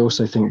exist. And I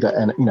also think that,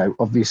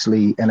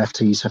 obviously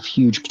NFTs have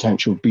huge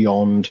potential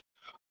beyond,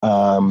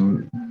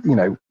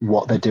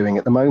 what they're doing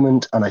at the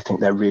moment. And I think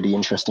they're really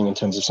interesting in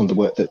terms of some of the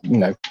work that,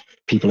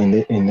 people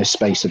in this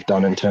space have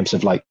done in terms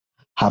of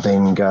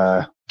having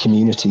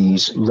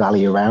communities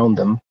rally around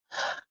them.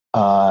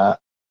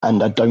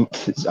 And I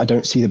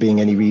don't see there being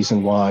any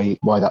reason why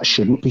that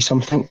shouldn't be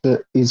something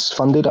that is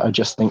funded. I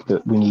just think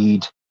that we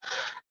need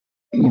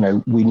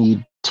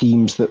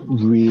teams that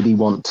really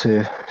want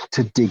to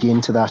dig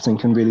into that and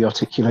can really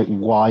articulate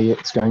why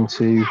it's going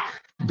to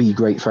be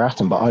great for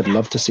Atom. But I'd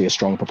love to see a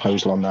strong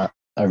proposal on that.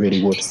 I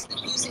really would.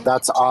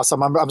 That's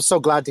awesome. I'm so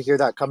glad to hear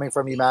that coming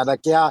from you, man.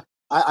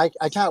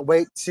 I can't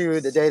wait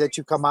to the day that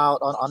you come out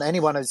on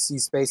any one of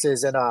these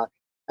spaces and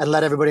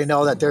let everybody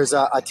know that there's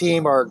a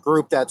team or a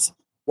group that's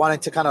wanting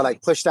to kind of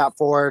push that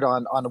forward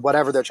on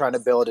whatever they're trying to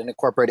build and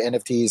incorporate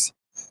NFTs.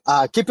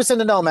 Keep us in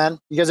the know, man.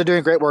 You guys are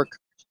doing great work.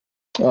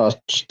 Oh,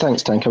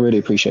 thanks, Tank. I really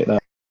appreciate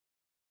that.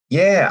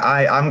 Yeah,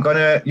 I'm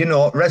gonna,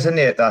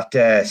 resonate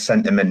that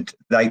sentiment.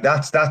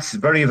 That's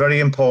very, very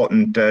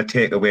important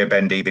takeaway,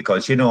 Bendy,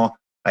 because I'm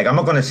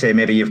not gonna say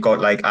maybe you've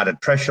got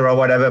added pressure or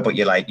whatever, but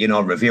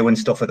you're reviewing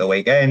stuff at the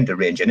weekend,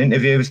 arranging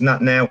interviews and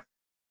that now.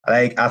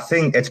 I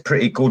think it's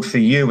pretty good for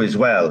you as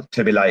well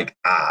to be right,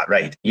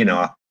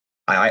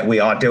 we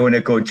are doing a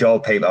good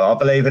job. People are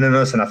believing in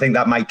us, and I think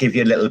that might give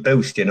you a little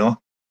boost.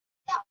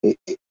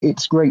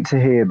 It's great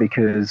to hear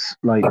because,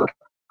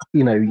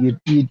 you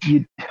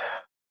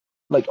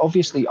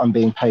obviously I'm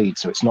being paid,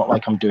 so it's not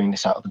like I'm doing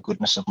this out of the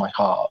goodness of my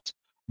heart.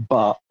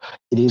 But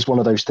it is one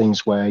of those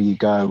things where you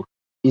go,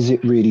 is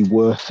it really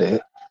worth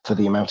it for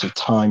the amount of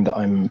time that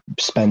I'm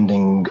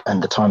spending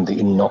and the time that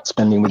you're not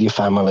spending with your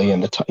family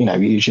and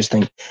you just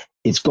think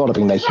it's got to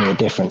be making a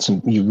difference,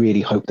 and you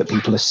really hope that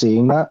people are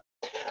seeing that.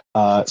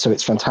 So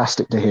it's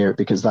fantastic to hear it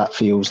because that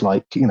feels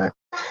like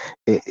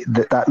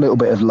that little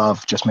bit of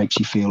love just makes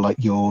you feel like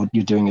you're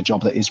doing a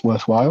job that is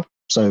worthwhile.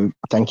 So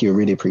thank you, I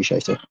really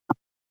appreciate it.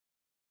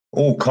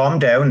 Oh, calm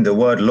down. The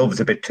word love's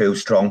a bit too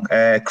strong.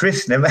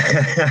 Chris,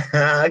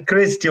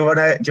 Chris, do you want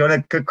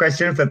a quick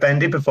question for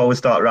Bendy before we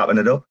start wrapping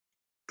it up?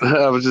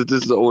 This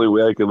is the only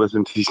way I can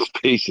listen to these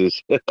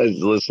spaces as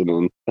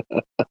listening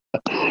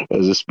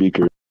as a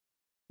speaker.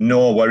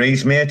 No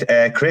worries, mate.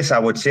 Chris, I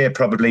would say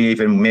probably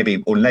even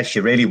maybe, unless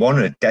you really want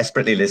to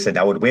desperately listen,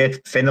 I would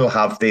wait. Finn will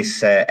have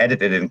this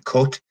edited and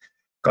cut,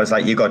 because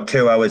like you got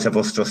 2 hours of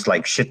us just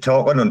like shit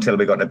talking until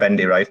we got to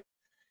Bendy, right?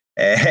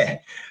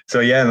 So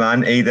yeah,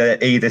 man,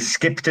 either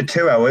skip to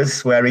 2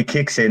 hours where he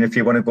kicks in if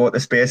you want to go to the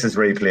Spaces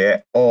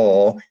replay,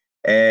 or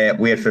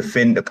wait for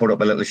Finn to put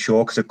up a little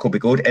show, because it could be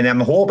good. And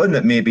I'm hoping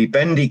that maybe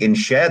Bendy can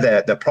share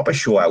the proper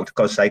show out,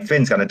 because like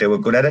Finn's going to do a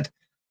good edit,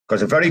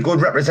 because a very good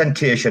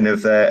representation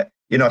of the,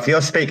 if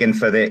you're speaking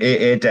for the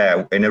AA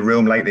DAO in a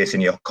room like this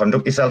and you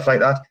conduct yourself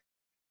like that,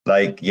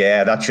 like,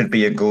 yeah, that should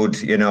be a good,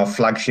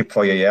 flagship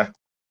for you, yeah.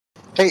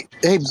 Hey,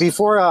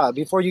 before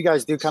you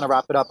guys do kind of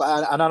wrap it up,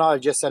 I don't know, I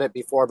just said it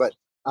before, but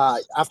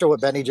after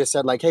what Benny just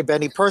said, like, hey,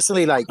 Benny,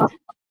 personally, like,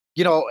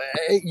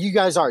 you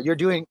guys you're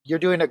doing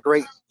a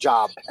great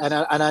job, and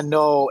I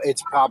know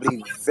it's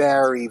probably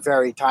very,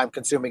 very time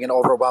consuming and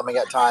overwhelming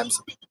at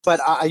times, but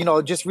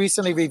just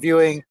recently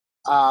reviewing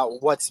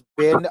what's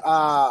been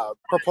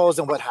proposed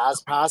and what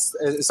has passed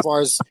as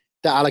far as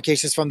the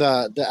allocations from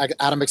the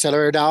Atom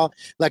Accelerator DAO,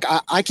 like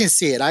I can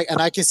see it,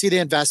 I can see the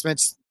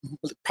investments,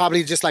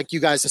 probably just like you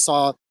guys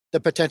saw the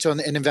potential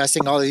in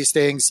investing in all of these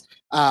things.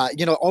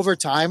 Over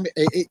time,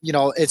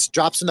 it's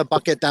drops in the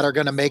bucket that are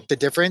going to make the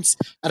difference,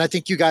 and I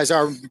think you guys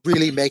are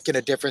really making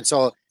a difference.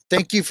 So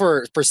thank you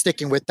for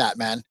sticking with that,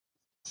 man.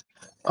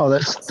 Oh,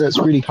 that's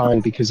really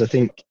kind, because I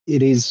think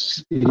it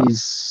is.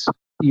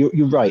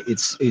 You're right.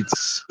 It's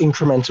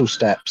incremental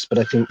steps, but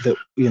I think that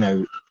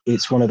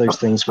it's one of those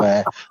things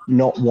where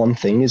not one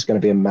thing is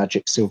going to be a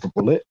magic silver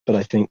bullet. But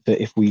I think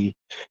that if we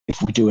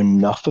do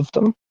enough of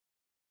them,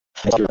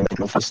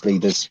 obviously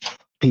there's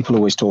people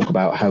always talk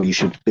about how you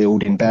should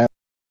build in bear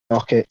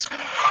markets.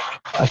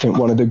 I think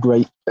one of the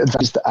great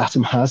advantages that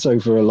Atom has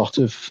over a lot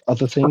of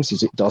other things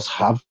is it does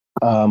have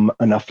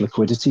enough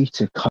liquidity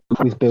to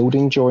cope with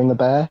building during the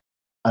bear.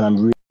 And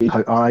I'm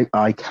really,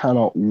 I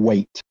cannot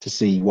wait to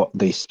see what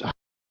this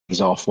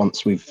is off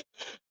once we've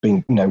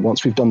been,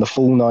 once we've done the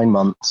full 9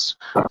 months,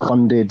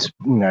 funded,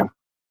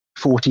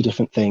 40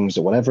 different things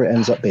or whatever it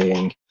ends up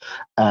being.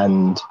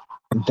 And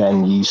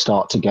then you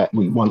start to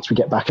once we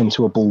get back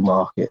into a bull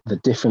market, the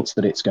difference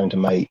that it's going to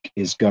make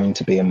is going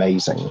to be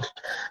amazing.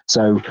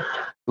 So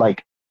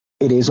like,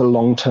 it is a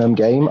long-term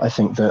game. I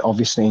think that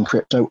obviously in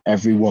crypto,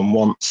 everyone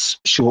wants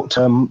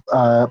short-term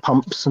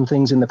pumps and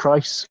things in the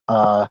price.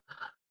 But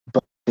I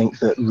think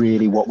that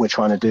really what we're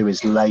trying to do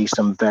is lay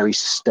some very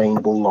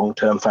sustainable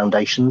long-term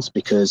foundations,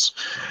 because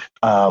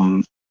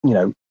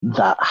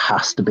that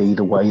has to be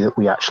the way that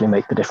we actually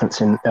make the difference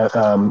to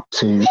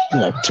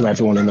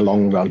everyone in the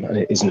long run. And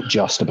it isn't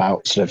just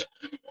about sort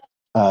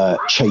of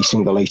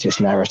chasing the latest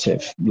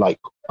narrative. Like,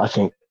 I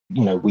think,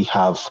 we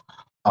have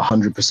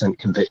 100%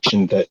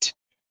 conviction that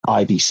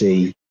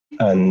IBC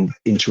and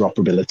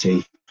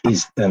interoperability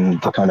is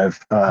the kind of,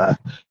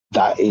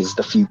 that is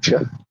the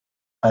future.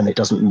 And it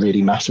doesn't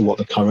really matter what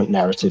the current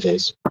narrative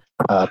is.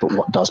 But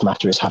what does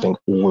matter is having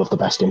all of the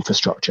best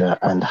infrastructure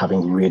and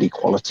having really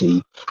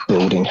quality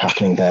building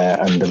happening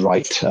there, and the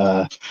right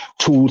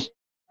tools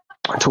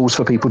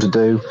for people to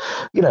do,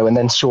 and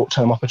then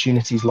short-term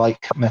opportunities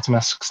like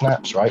MetaMask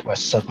Snaps, right, where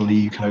suddenly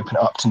you can open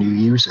it up to new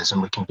users,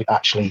 and we can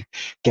actually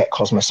get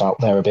Cosmos out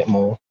there a bit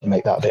more and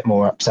make that a bit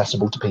more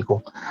accessible to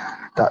people.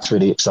 That's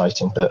really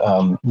exciting. But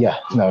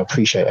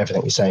appreciate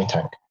everything you're saying,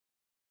 Tank.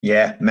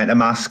 Yeah,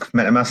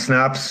 MetaMask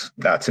Snaps,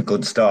 that's a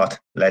good start.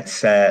 Let's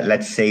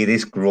see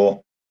this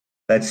grow.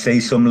 Let's see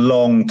some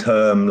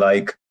long-term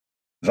like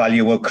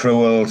value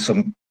accrual,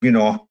 some,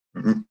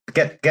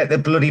 get the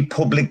bloody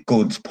public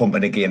goods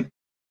pumping again.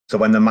 So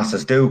when the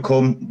masses do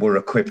come, we're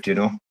equipped,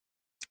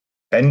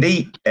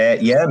 Bendy,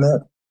 yeah,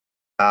 mate.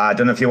 I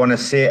don't know if you want to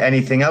say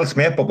anything else,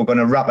 mate, but we're going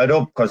to wrap it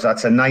up, because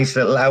that's a nice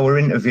little hour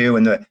interview,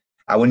 and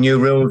our new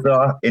rules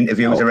are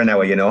interviews are an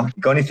hour,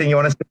 Got anything you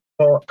want to say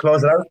before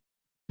close it out?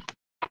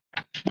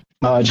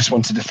 No, I just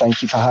wanted to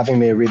thank you for having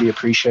me. I really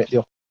appreciate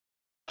the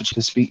opportunity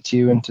to speak to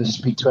you and to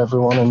speak to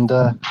everyone. And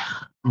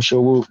I'm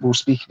sure we'll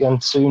speak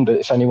again soon. But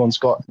if anyone's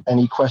got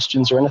any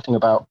questions or anything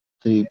about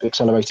the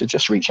accelerator,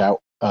 just reach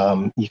out.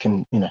 You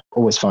can,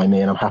 always find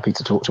me, and I'm happy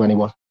to talk to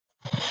anyone.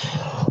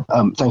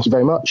 Thank you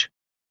very much.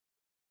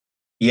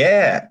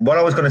 Yeah, what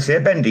I was going to say,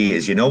 Bendy,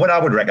 is, what I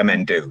would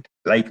recommend, dude?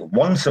 Like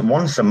once a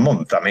month.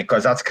 I mean,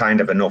 because that's kind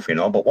of enough,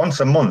 but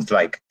once a month,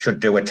 like, should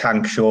do a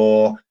tank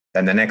show.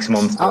 Then the next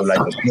month, I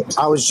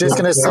was just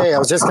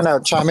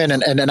gonna chime in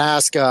and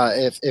ask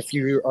if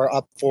you are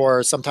up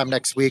for sometime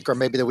next week or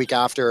maybe the week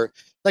after,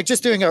 like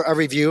just doing a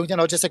review,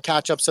 just a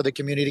catch up so the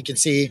community can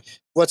see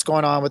what's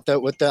going on with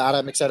the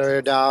Atom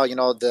Accelerator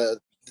DAO,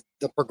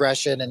 the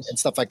progression and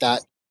stuff like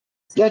that.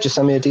 Yeah, just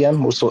send me a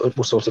DM. We'll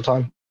sort a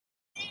time.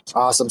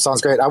 Awesome,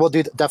 sounds great. I will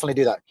definitely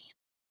do that.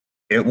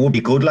 it would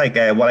be good, like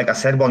I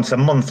said, once a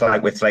month,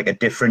 like with like a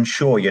different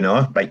show,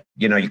 like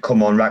you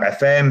come on RAC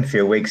FM, a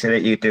few weeks in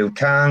it, you do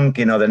Kang,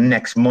 the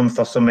next month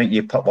or something,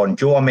 you pop on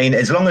Joe. I mean,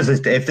 as long as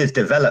if there's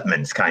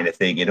developments, kind of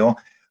thing.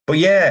 But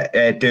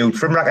yeah, dude,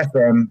 from RAC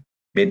FM,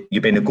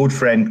 you've been a good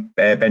friend,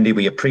 Bendy.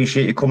 We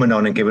appreciate you coming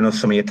on and giving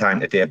us some of your time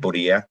today,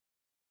 buddy. Yeah.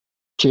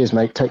 Cheers,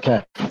 mate. Take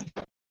care.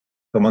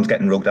 Someone's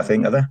getting rugged, I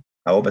think, are they?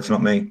 I hope it's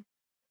not me.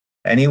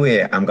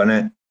 Anyway, I'm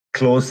gonna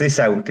close this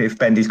out if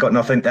Bendy's got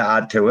nothing to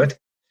add to it.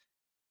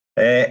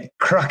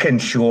 Cracking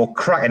show,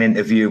 cracking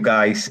interview,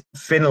 guys.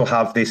 Finn will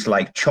have this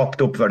like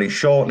chopped up very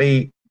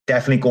shortly.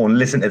 Definitely go and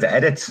listen to the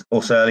edits.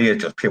 Us earlier,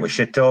 just pure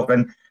shit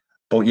talking.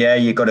 But yeah,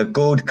 you got a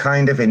good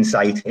kind of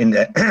insight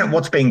into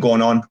what's been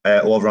going on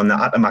over on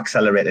the Atom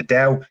Accelerator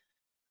DAO.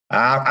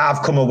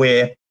 I've come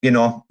away,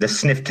 the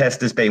sniff test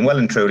has been well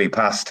and truly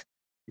passed.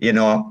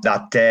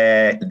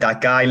 That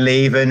guy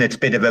leaving, it's a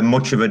bit of a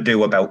much of a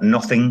do about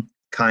nothing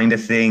kind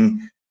of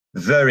thing.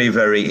 Very,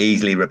 very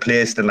easily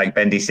replaced. And like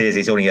Bendy says,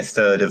 he's only a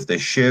third of the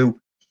shoe.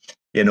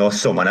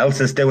 Someone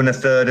else is doing a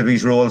third of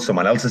his role.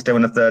 Someone else is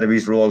doing a third of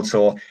his role.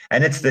 So,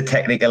 and it's the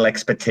technical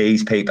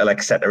expertise people,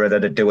 etc.,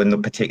 that are doing the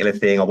particular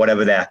thing or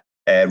whatever their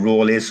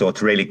role is. So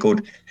it's really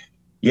good.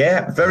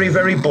 Yeah, very,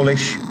 very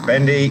bullish.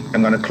 Bendy,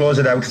 I'm going to close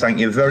it out. Thank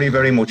you very,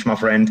 very much, my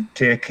friend.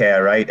 Take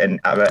care, right? And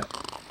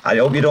I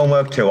hope you don't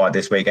work too hard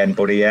this weekend,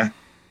 buddy, yeah?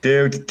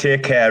 Dude,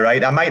 take care,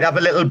 right? I might have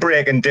a little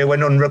break and do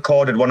an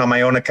unrecorded one on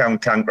my own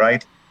account, Tank,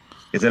 right?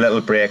 It's a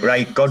little break,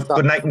 right? Good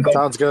night and God.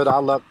 Sounds good.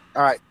 I'll look.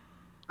 All right.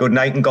 Good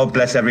night and God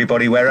bless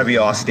everybody, wherever you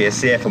are. Stay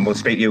safe and we'll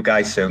speak to you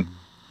guys soon.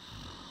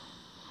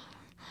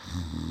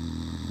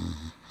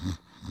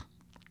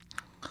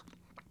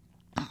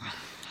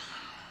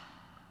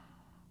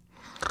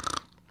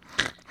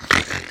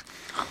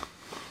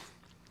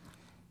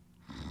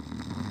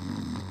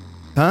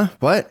 Huh?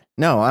 What?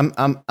 No, I'm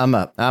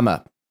up. I'm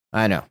up.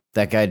 I know.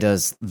 That guy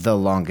does the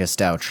longest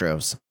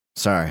outros.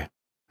 Sorry.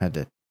 Had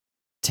to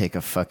take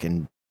a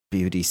fucking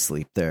beauty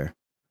sleep there.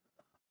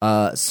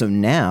 So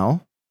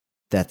now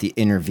that the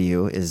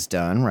interview is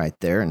done right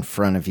there in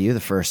front of you, the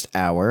first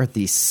hour,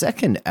 the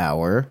second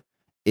hour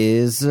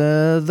is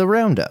the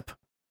Roundup,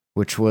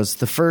 which was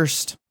the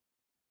first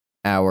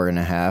hour and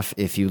a half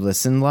if you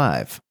listen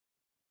live.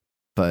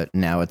 But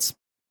now it's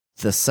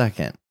the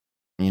second.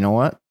 You know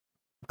what?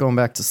 Going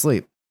back to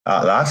sleep.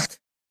 At last.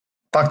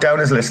 Back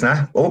down as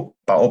listener. Oh,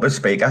 back up as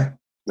speaker.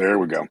 There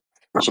we go.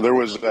 So there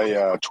was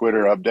a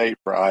Twitter update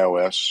for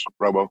iOS,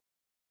 Robo.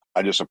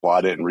 I just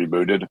applied it and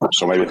rebooted,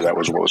 so maybe that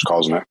was what was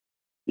causing it.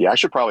 Yeah, I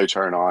should probably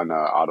turn on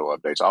auto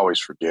updates. I always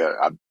forget.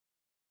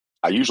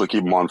 I usually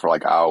keep them on for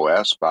like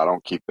iOS, but I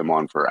don't keep them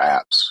on for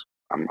apps.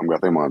 I think I'm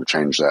going to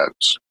change that.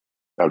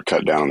 That would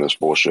cut down on this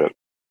bullshit.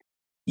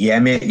 Yeah,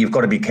 mate, you've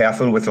got to be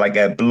careful with like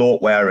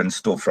bloatware and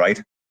stuff,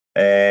 right?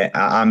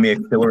 I make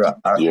sure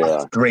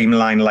I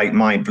streamline like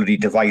my bloody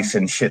device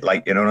and shit,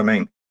 like, you know what I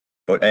mean?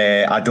 But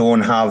I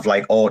don't have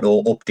like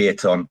auto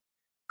updates on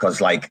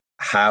because like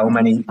how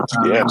many times,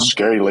 yeah, it's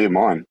scary to leave them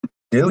on.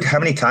 Dude, how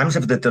many times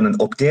have they done an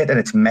update and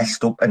it's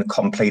messed up and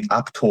complete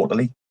app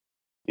totally?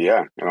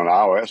 Yeah, and on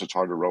iOS it's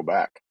hard to roll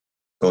back.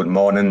 Good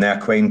morning there,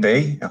 Queen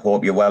Bee. I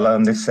hope you're well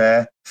on this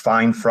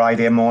fine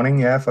Friday morning,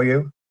 yeah, for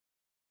you.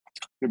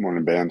 Good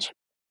morning, Bands.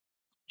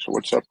 So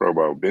what's up,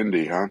 Robo?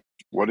 Bendy, huh?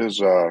 What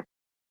is AAD?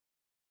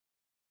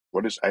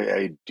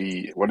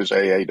 What is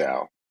AA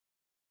DAO?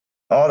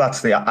 Oh,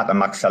 that's the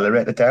Atom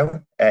Accelerator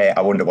DAO.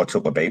 I wonder what's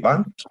up with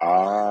B-Man.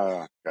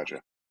 Ah,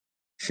 gotcha.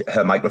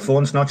 Her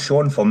microphone's not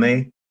showing for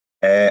me.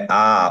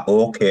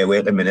 Okay,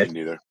 wait a minute.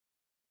 Me neither.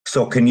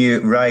 So can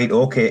you, right,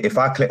 okay, if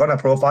I click on a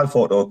profile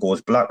photo, it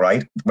goes black,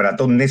 right? When I've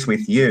done this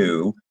with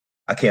you,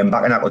 I came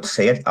back and I could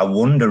see it. I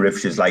wonder if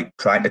she's like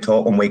trying to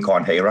talk and we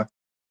can't hear her.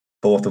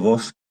 Both of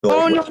us.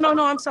 Oh,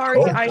 no, I'm sorry.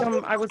 Oh.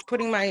 I was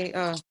putting my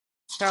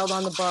child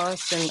on the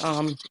bus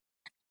and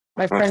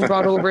my friend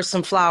brought over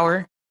some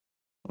flour.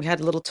 We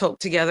had a little toke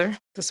together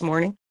this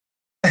morning.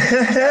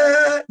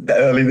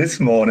 Early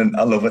this morning.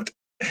 I love it.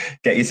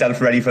 Get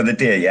yourself ready for the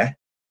day, yeah?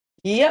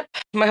 Yep.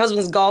 My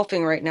husband's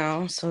golfing right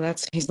now, so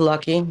he's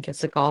lucky. Gets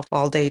to golf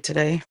all day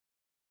today.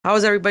 How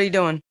is everybody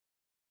doing?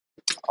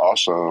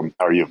 Awesome.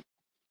 How are you?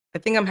 I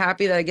think I'm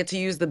happy that I get to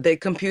use the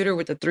big computer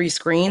with the 3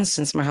 screens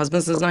since my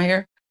husband's is not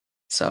here.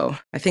 So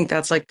I think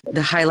that's like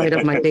the highlight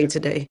of my day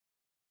today.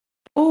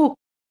 Oh,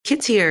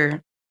 Kit's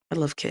here. I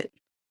love Kit.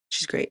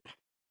 She's great.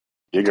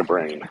 Giga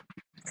Brain.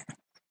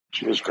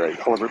 She is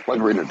great. I was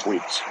reading her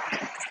tweets.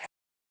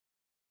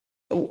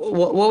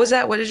 What was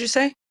that? What did you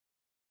say?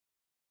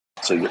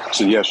 So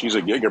yeah, she's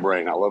a Giga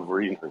Brain. I love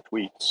reading her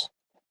tweets.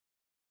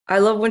 I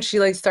love when she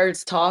like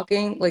starts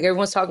talking. Like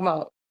everyone's talking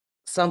about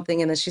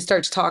something, and then she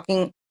starts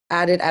talking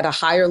at it at a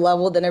higher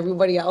level than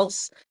everybody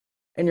else,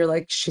 and you're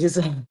like,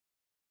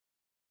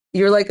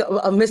 you're like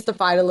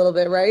mystified a little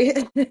bit,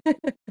 right?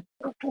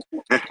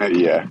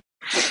 Yeah.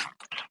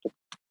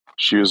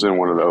 She was in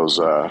one of those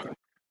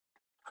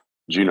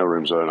Gino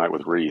rooms the other night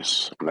with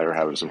Reese, and they were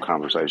having some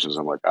conversations.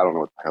 I'm like, I don't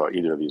know what the hell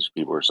either of these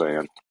people are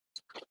saying.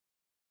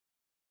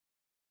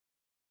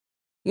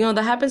 You know,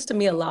 that happens to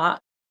me a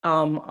lot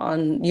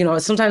on,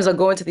 sometimes I'll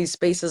go into these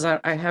spaces.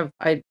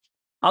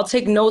 I'll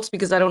take notes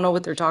because I don't know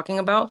what they're talking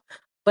about.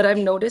 But I've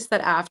noticed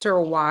that after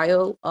a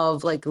while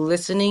of like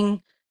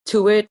listening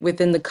to it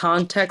within the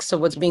context of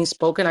what's being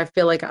spoken, I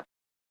feel like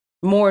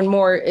more and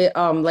more,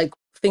 like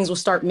things will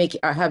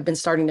I have been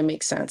starting to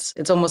make sense.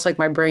 It's almost like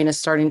my brain is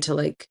starting to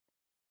like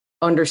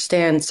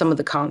understand some of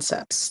the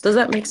concepts. Does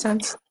that make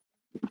sense?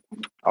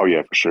 Oh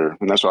yeah, for sure.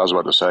 And that's what I was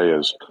about to say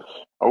is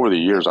over the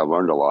years I've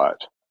learned a lot,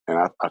 and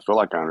I feel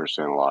like I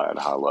understand a lot at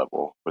a high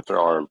level, but there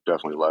are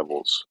definitely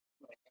levels.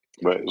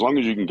 But as long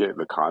as you can get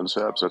the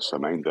concepts, that's the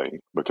main thing.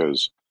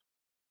 Because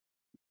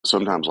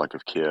sometimes, like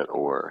if Kit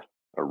or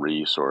a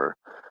Reese or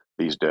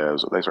these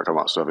devs, they start talking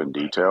about stuff in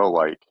detail.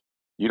 Like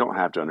you don't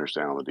have to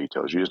understand all the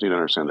details. You just need to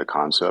understand the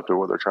concept of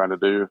what they're trying to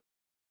do.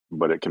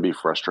 But it can be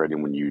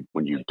frustrating when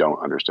you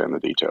don't understand the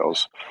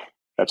details.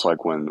 That's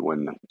like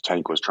when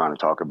Tank was trying to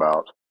talk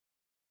about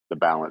the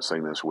balance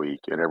thing this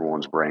week, and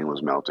everyone's brain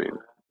was melting.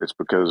 It's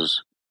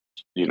because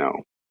you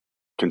know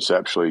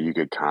conceptually you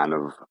could kind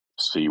of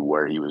see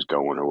where he was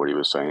going or what he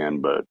was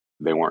saying, but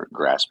they weren't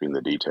grasping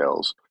the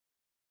details.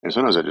 And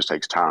sometimes it just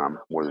takes time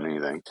more than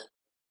anything.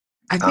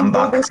 I I'm think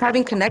back. Robo's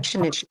having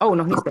connection issues. Oh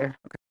no, he's there.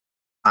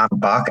 I'm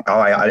back.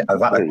 Oh,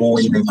 I've had to There he go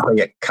is. in and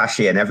create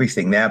cache and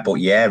everything there. But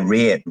yeah,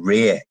 Ray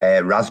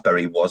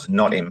Raspberry was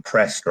not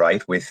impressed,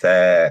 right,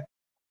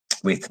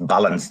 with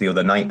balance the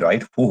other night,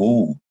 right?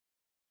 Woohoo.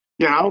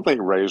 Yeah, I don't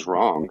think Ray's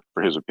wrong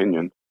for his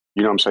opinion.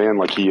 You know what I'm saying?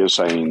 Like he is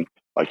saying,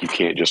 like you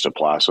can't just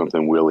apply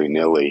something willy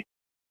nilly.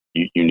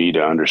 You need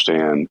to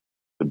understand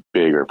the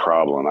bigger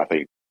problem. I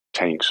think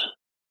Tank's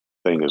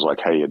thing is like,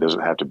 hey, it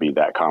doesn't have to be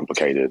that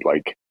complicated.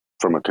 Like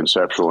from a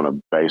conceptual and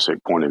a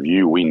basic point of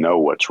view, we know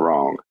what's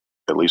wrong,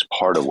 at least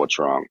part of what's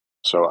wrong.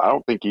 So I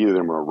don't think either of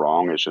them are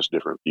wrong. It's just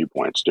different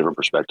viewpoints, different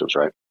perspectives,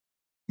 right?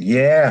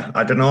 Yeah,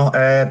 I don't know.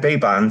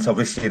 B-Bands,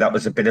 obviously that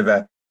was a bit of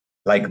a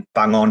like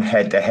bang on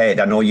head to head.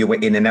 I know you were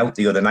in and out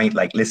the other night,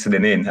 like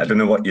listening in. I don't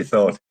know what you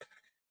thought.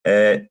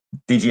 Uh,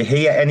 did you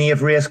hear any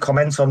of Ray's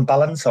comments on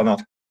balance or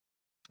not?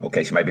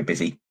 Okay, she might be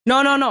busy.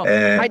 No.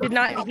 Uh, I did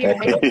not hear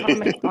okay. any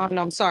comments on.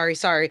 I'm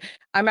sorry.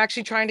 I'm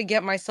actually trying to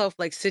get myself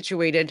like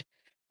situated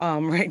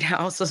right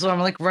now. So I'm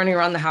like running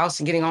around the house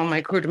and getting all my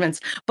accoutrements.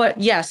 But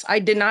yes, I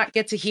did not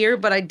get to hear,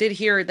 but I did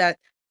hear that,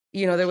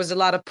 there was a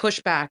lot of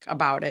pushback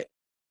about it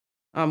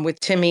with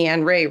Timmy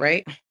and Ray,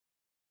 right?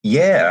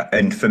 Yeah,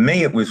 and for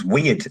me, it was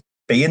weird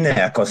being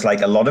there because,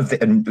 like, a lot of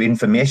the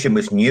information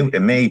was new to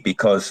me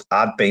because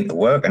I'd been to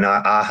work and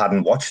I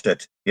hadn't watched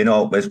it. You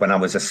know, it was when I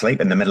was asleep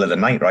in the middle of the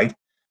night, right?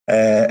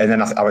 And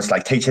then I was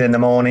like teaching in the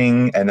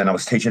morning, and then I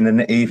was teaching in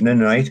the evening,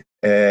 right?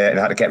 And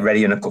I had to get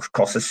ready and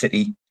across the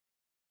city.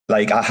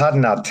 Like, I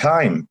hadn't had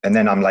time, and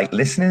then I'm like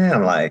listening, and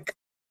I'm like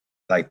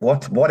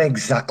what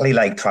exactly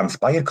like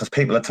transpired? Because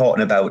people are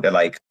talking about it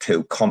like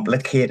too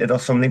complicated or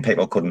something.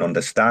 People couldn't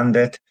understand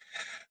it.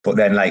 But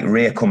then like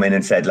Ray come in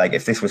and said, like,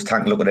 if this was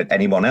Tank looking at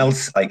anyone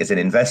else, like as an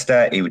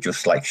investor, he would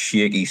just like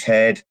shake his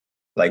head,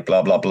 like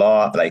blah, blah,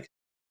 blah. Like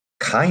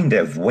kind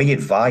of weird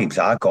vibes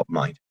I got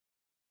mine.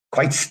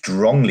 Quite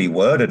strongly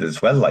worded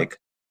as well. Like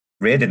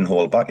Ray didn't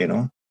hold back, you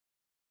know.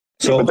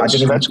 Yeah, but So I that's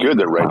didn't good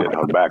that Ray didn't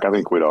hold back. I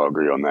think we'd all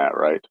agree on that,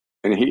 right?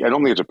 And I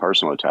don't think it's a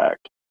personal attack.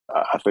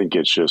 I think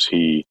it's just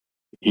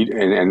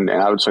and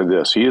I would say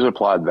this: he has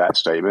applied that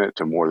statement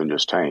to more than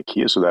just Tank.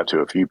 He has said that to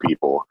a few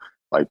people.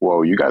 Like,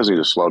 whoa, you guys need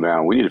to slow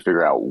down. We need to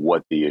figure out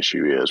what the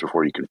issue is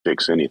before you can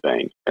fix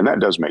anything. And that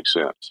does make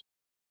sense.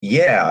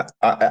 yeah,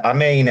 I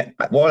mean,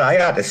 what I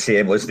had to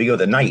say was the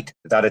other night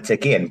that it's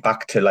again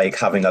back to like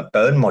having a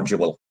burn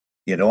module,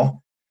 you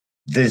know?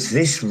 There's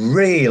this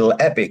real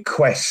epic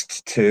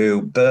quest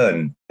to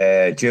burn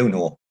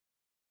Juno,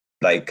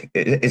 like,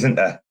 isn't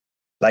there?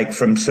 Like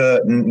from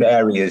certain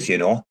areas, you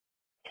know?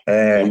 Uh,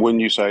 And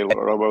wouldn't you say,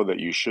 Robo, that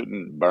you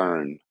shouldn't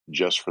burn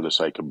just for the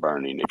sake of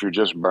burning? If you're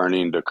just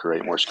burning to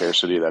create more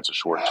scarcity, that's a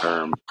short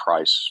term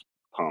price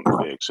pump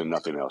fix and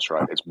nothing else,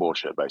 right? It's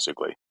bullshit,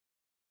 basically.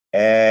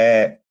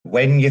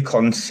 when you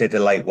consider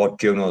like what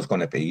Juno is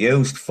going to be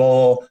used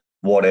for,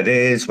 what it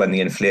is, when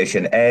the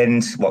inflation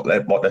ends, what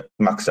the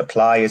max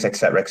supply is,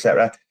 etc.,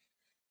 etc.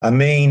 I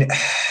mean,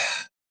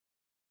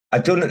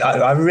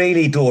 I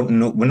really don't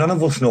know. Well, none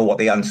of us know what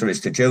the answer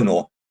is to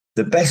Juno.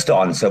 The best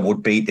answer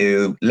would be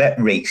to let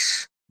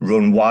Reese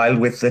run wild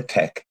with the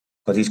tech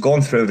because he's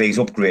gone through these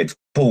upgrades.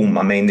 Boom!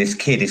 I mean, this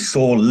kid is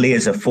so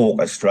laser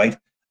focused, right,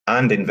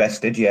 and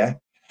invested, yeah.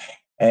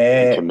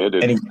 And And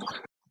committed. he,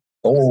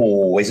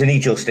 oh, isn't he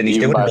just? And he's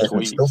Even doing by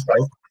amazing stuff, tweets.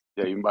 right?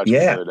 Yeah, even by tweets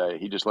Yeah, the other day,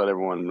 he just let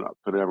everyone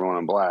put everyone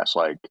on blast.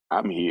 Like,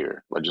 I'm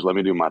here. Like, just let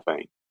me do my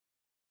thing.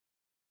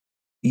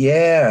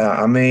 yeah.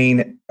 I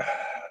mean,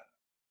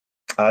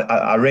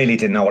 I really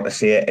didn't know what to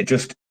say. It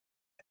just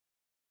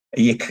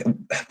you,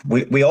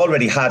 we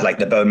already had like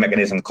the burn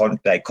mechanism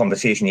like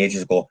conversation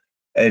ages ago,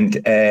 and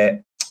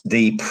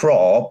the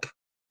prop,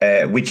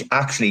 which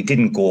actually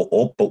didn't go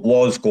up but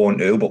was going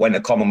to, but when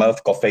the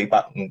Commonwealth got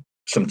feedback and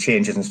some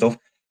changes and stuff,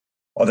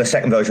 or the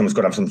second version was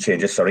going to have some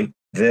changes. Sorry,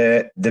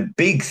 the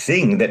big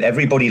thing that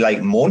everybody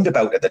like moaned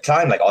about at the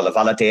time, like all the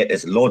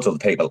validators, loads of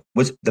people,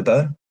 was the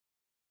burn.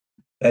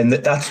 and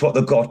that's what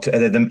they got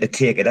them to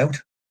take it out.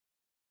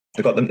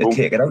 They got them to But,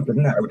 take it out,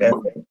 didn't they? but,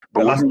 but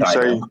The last wouldn't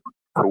you time. say?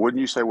 But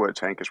wouldn't you say what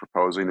Tank is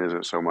proposing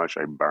isn't so much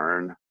a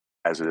burn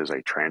as it is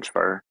a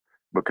transfer?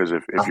 Because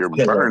if you're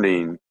Absolutely.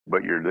 burning,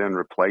 but you're then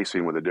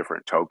replacing with a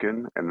different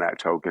token, and that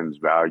token's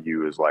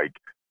value is like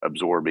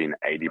absorbing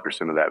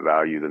 80% of that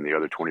value, then the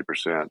other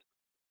 20%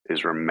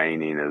 is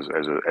remaining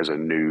as a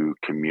new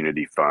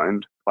community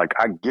fund. Like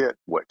I get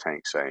what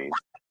Tank's saying.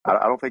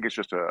 I don't think it's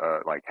just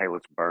a like, hey,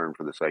 let's burn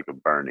for the sake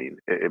of burning.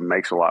 It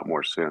makes a lot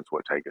more sense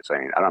what Tank is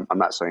saying. And I'm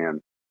not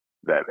saying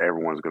that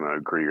everyone's going to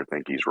agree or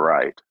think he's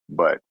right,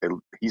 but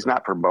he's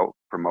not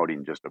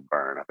promoting just a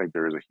burn. I think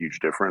there is a huge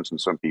difference,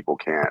 and some people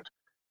can't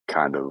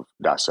kind of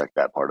dissect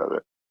that part of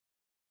it.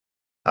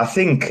 I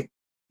think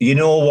you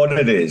know what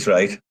it is,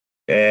 right?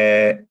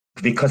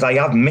 Because I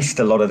have missed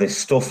a lot of this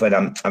stuff, and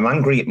I'm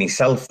angry at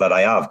myself that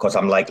I have, because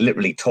I'm like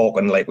literally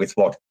talking like with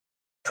what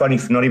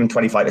 20, not even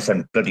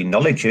 25% bloody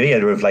knowledge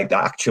here of like the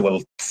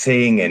actual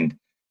thing and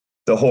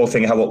the whole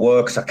thing, how it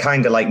works. I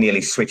kind of like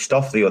nearly switched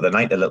off the other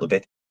night a little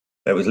bit.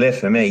 It was late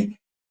for me.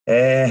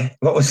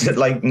 What was it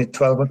like?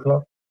 12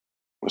 o'clock?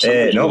 Well,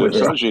 sometimes No, it was.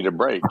 sometimes you need a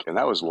break, and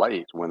that was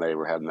late when they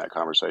were having that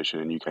conversation,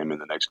 and you came in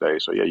the next day.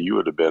 So yeah, you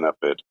would have been up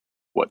at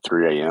what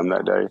 3 a.m.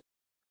 that day.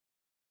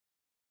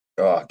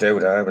 Oh,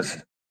 dude, it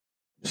was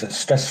a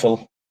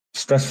stressful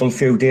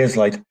few days.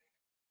 Like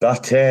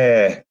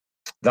that.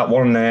 That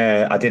one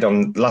I did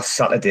on last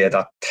Saturday,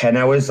 that 10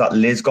 hours that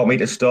Liz got me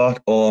to start.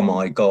 Oh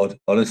my God,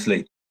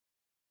 honestly.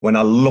 When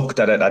I looked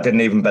at it, I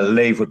didn't even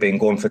believe we'd been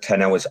going for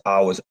 10 hours.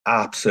 I was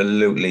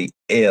absolutely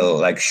ill,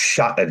 like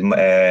shattered,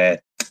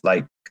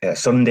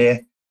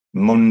 Sunday,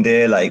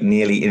 Monday, like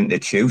nearly into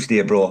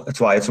Tuesday, bro. That's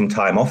why I had some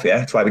time off, yeah.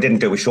 That's why we didn't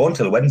do a show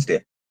until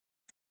Wednesday.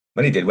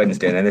 When he did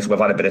Wednesday, and then we've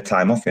had a bit of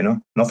time off, you know.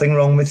 Nothing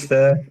wrong with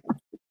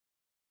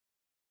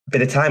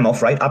bit of time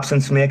off, right?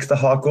 Absence makes the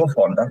heart go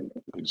fonder.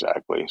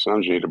 Exactly.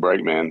 Sometimes you need a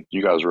break, man.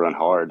 You guys run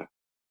hard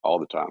all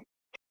the time.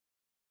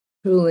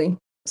 Truly.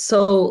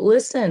 So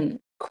listen,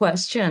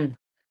 question.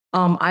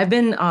 I've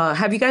been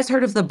have you guys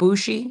heard of the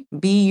Bushi?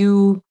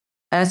 Bushi?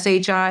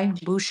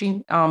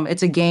 Bushi.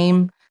 It's a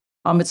game.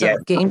 It's Yeah.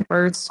 a game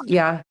first.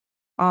 Yeah.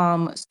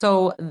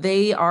 So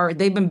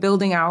they've been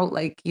building out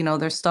like,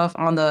 their stuff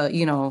on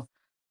the,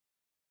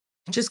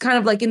 just kind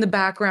of like in the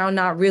background,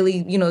 not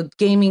really,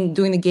 gaming,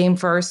 doing the game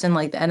first and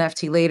like the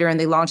NFT later. And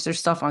they launched their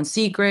stuff on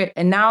Secret.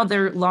 And now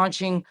they're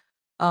launching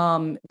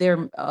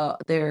their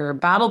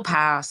battle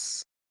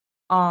pass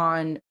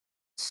on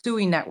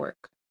Stewie Network.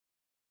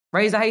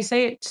 Right? Is that how you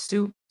say it?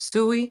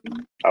 Stewie?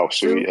 Oh,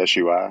 Sui,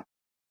 SUI.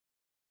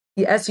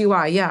 Yeah,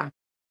 SUI, yeah.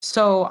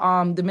 So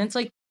the mint's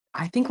like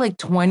I think like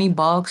 $20,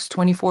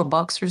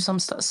 $24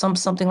 or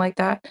something like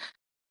that.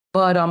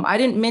 But I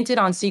didn't mint it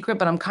on Secret,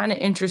 but I'm kind of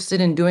interested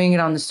in doing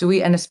it on the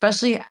Stewie. And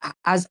especially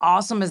as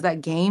awesome as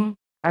that game,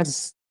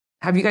 as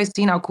have you guys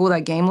seen how cool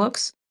that game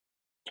looks?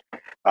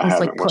 I It's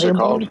like haven't. What's it playable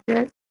called? and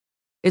shit.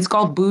 It's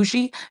called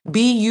Bougie,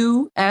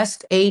 Bushi,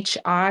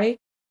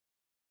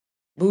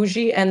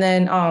 Bougie, and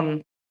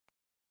then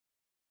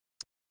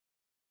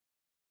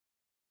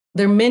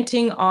they're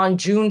minting on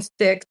June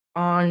 6th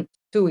on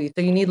Stewie.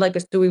 So you need like a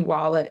Stewie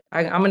wallet.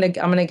 I'm gonna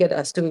get a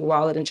Stewie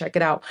wallet and check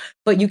it out.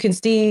 But you can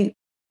see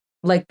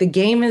like the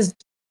game is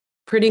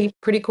pretty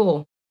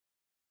cool.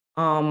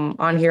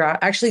 On here, I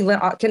actually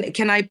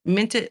can I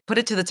mint it, put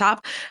it to the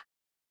top?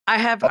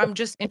 I'm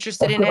just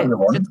interested What's in the it. other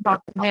one? Just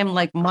talked to him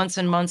like months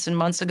and months and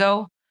months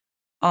ago.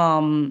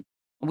 Um,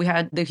 he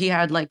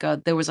had like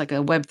there was like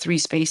a Web3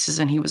 Spaces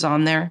and he was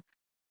on there.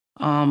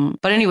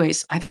 But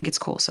anyways, I think it's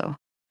cool. So I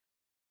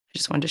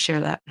just wanted to share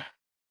that.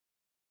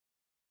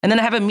 And then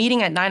I have a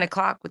meeting at 9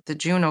 o'clock with the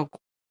Juno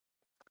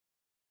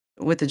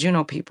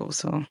people.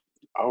 So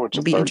Oh, it's a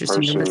it'll be third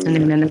interesting to listen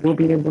person. in, and we'll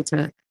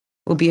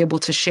be able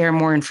to share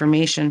more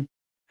information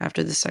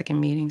after the second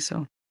meeting.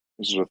 So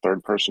This is a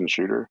third person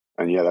shooter,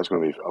 and yeah, that's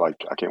going to be like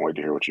I can't wait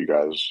to hear what you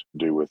guys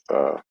do with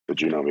the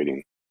Juno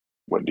meeting.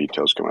 What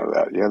details come out of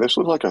that? Yeah, this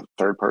looks like a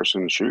third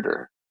person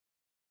shooter.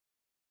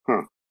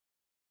 Huh.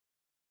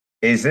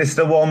 Is this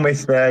the one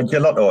with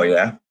Gelato,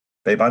 yeah?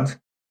 They band?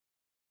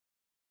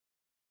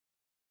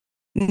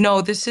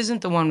 no, this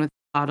isn't the one with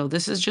Otto.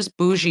 This is just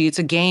Bougie. It's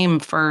a game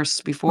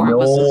first before it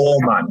was. No,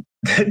 man.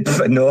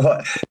 No,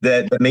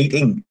 the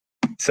meeting.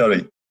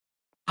 Sorry.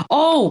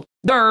 Oh,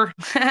 there.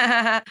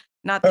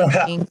 Not the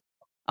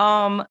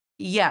meeting.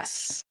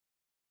 Yes,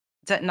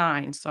 it's at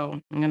 9, so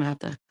I'm gonna have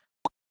to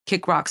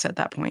kick rocks at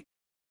that point.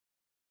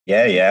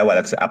 Yeah. Well,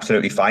 it's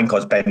absolutely fine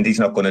because Bendy's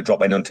not going to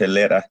drop in until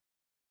later.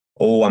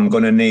 Oh, I'm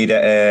going to need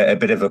a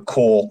bit of a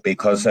call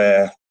because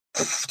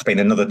it's been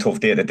another tough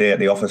day today at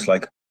the office.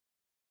 Like,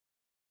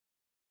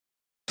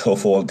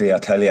 tough all day, I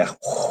tell you.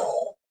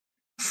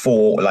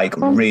 Four, like,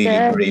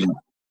 really.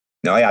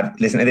 No,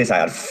 listen to this. I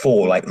had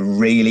four, like,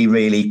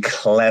 really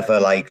clever,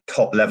 like,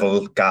 top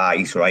level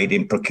guys, right,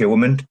 in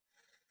procurement.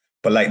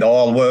 But like they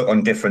all work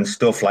on different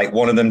stuff. Like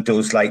one of them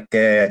does like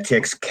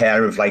takes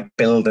care of like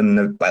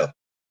building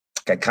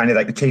kind of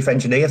like the chief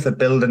engineer for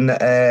building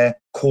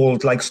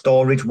cold like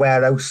storage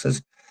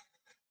warehouses.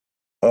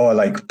 Oh,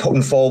 like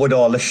putting forward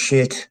all the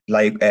shit.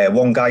 Like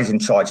one guy's in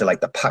charge of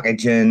like the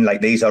packaging.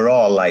 Like these are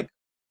all like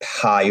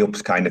high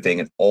ups kind of thing.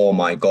 And oh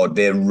my god,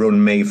 they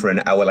run me for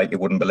an hour like you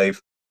wouldn't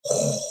believe.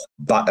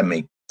 Batter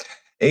me.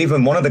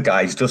 Even one of the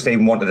guys just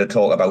even wanted to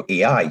talk about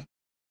AI,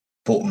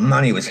 but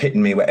man, he was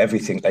hitting me with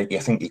everything like you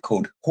think he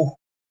could. Oh.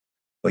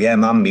 But yeah,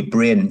 man, my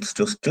brain's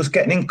just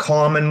getting in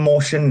calm and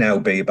motion now,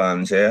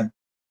 B-Bands, yeah.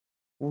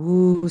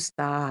 Ooh,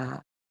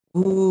 stop.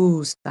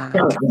 Ooh, stop.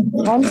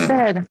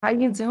 Homestead, how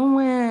you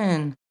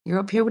doing? You're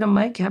up here with a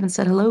mic. You haven't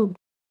said hello.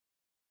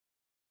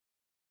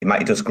 He might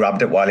have just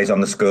grabbed it while he's on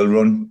the school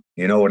run.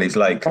 You know what he's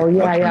like. Oh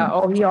yeah, yeah.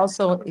 Oh, he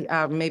also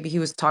maybe he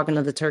was talking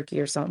to the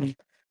turkey or something,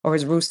 or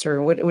his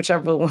rooster,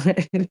 whichever one.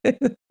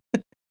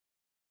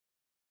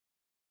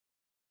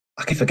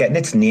 I keep forgetting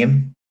its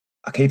name.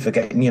 I keep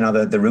forgetting,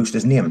 the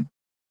rooster's name.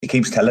 He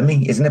keeps telling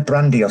me, isn't it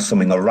Brandy or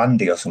something, or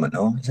Randy or something?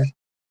 No, is it?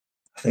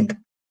 I think.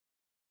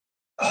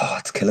 Oh,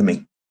 it's killing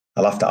me.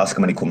 I'll have to ask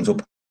him when he comes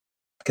up.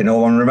 Can no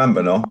one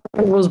remember, no?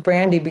 It was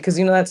Brandy, because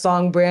you know that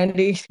song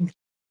Brandy.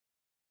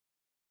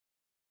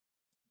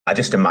 I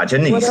just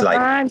imagine What he's a like,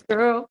 fine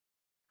girl.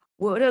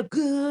 What a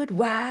good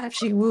wife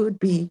she would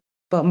be.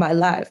 But my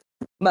life,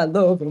 my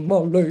love, and my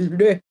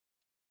lady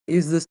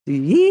is the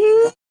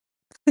sea.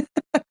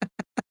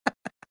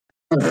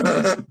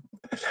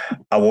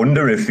 I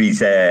wonder if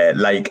he's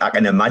like, I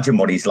can imagine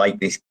what he's like,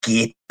 this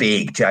great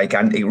big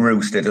gigantic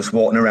rooster just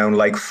walking around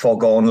like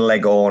fog on,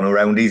 leg on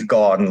around his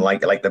garden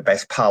like the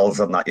best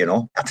pals and that,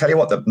 I tell you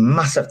what, the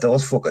massive,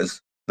 those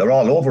fuckers, they're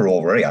all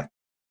over here.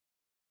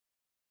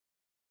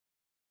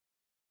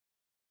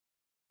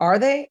 Are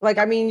they? Like,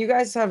 I mean, you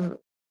guys have,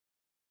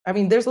 I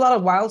mean, there's a lot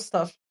of wild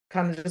stuff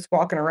kind of just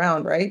walking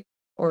around, right?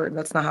 Or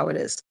that's not how it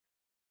is.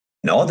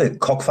 No, they're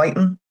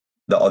cockfighting.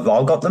 I've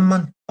all got them,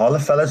 man. All the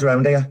fellas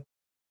around here.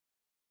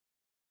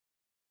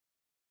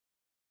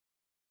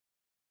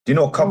 Do you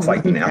know what Oh,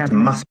 cockfighting is? really? That's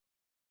massive.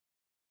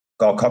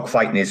 God,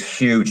 cockfighting is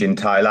huge in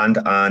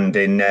Thailand and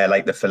in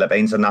like the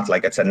Philippines and that.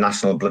 Like it's a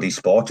national bloody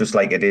sport, just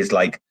like it is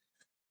like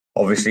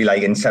obviously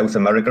like in South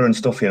America and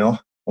stuff.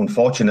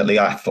 Unfortunately,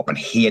 I fucking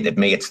hated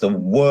me. It's the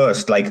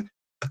worst. Like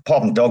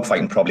apart from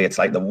dogfighting, probably it's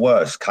like the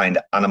worst kind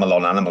of animal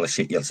on animal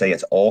shit you'll see.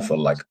 It's awful.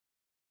 Like,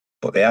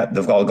 but yeah,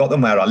 they've all got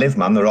them where I live,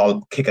 man. They're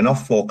all kicking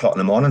off 4 o'clock in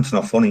the morning. It's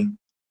not funny.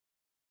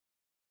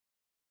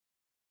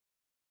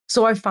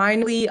 So I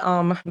finally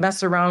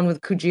messed around with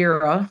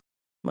Kujira,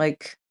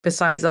 like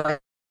besides like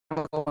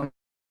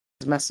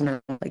messing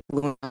around like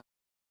Luna,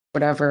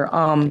 whatever.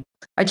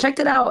 I checked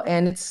it out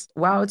and it's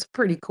wow, it's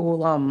pretty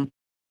cool.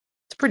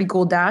 It's a pretty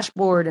cool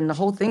dashboard and the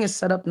whole thing is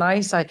set up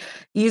nice. I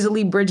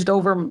easily bridged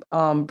over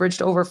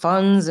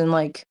funds and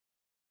like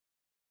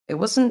it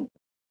wasn't,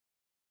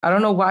 I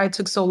don't know why it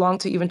took so long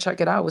to even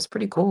check it out. It was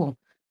pretty cool.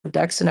 The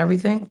decks and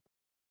everything.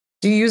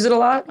 Do you use it a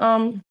lot,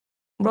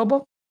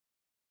 Robo?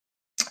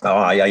 Oh,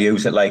 I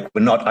use it like,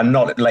 but I'm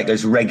not like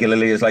as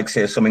regularly as like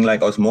say something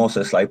like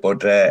Osmosis, like,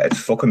 but it's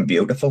fucking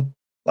beautiful.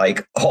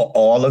 Like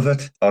all of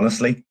it,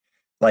 honestly.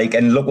 Like,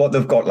 and look what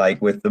they've got like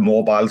with the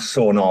mobile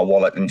sonar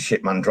wallet and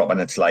shit, man, dropping.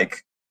 It's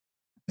like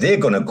they're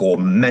gonna go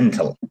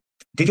mental.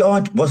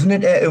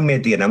 Wasn't it who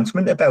made the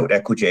announcement about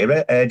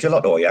Kujira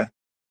Gelato? Yeah,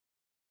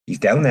 he's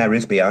down there,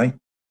 is BI.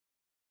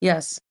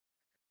 Yes.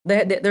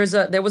 There was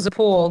a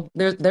pool.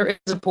 There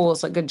is a pool.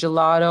 It's like a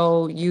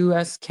gelato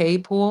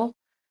USK pool.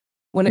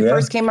 When it Yeah,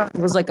 first came out, it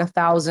was like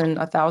 1,000%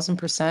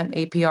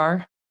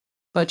 APR.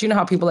 But you know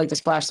how people like to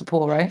splash the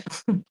pool, right?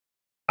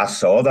 I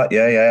saw that.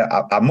 Yeah,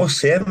 yeah. I must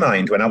say,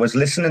 mind when I was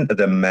listening to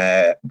them,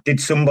 did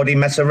somebody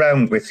mess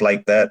around with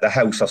like the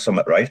house or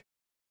something, right?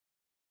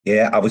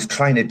 Yeah, I was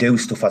trying to do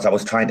stuff as I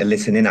was trying to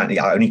listen in, and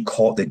I only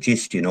caught the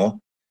gist.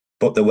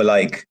 But they were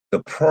like the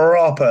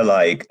proper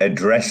like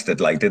addressed it,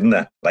 like didn't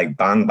they? Like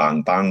bang,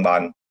 bang, bang,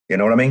 bang. You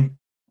know what I mean?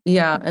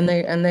 Yeah, and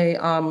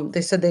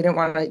they said they didn't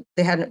want to.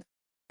 They hadn't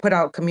put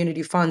out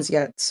community funds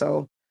yet,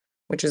 so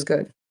which is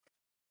good.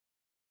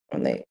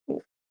 When they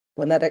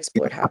when that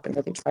exploit happened,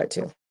 they tried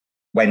to.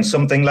 When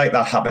something like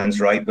that happens,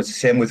 right? It's the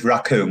same with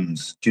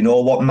raccoons. Do you know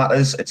what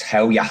matters? It's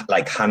how you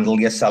like handle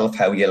yourself,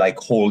 how you like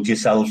hold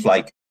yourself,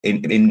 like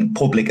in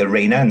public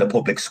arena, in the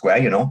public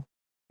square.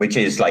 Which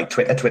is like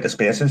Twitter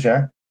Spaces.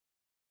 Yeah.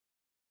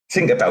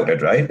 Think about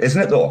it, right?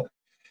 Isn't it though?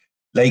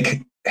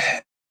 Like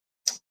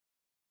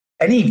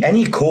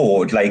any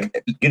code,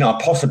 like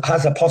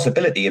has a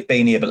possibility of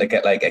being able to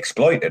get like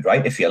exploited,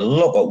 right? If you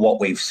look at what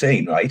we've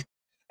seen, right?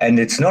 And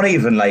it's not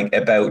even like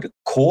about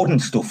code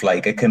and stuff.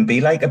 Like it can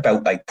be like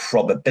about like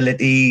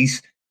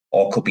probabilities,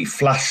 or it could be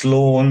flash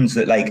loans.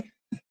 That like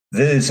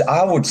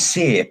I would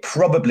say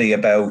probably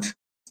about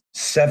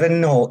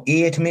 7 or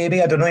 8,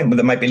 maybe, I don't know, but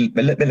there might be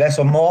a little bit less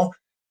or more,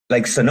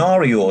 like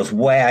scenarios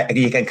where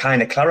you can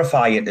kind of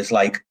clarify it as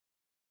like,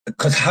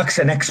 because hacks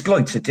and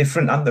exploits are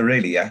different, aren't they?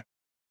 Really, yeah.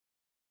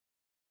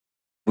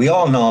 We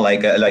all know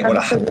like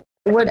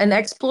What an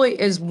exploit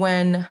is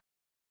when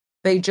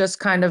they just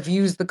kind of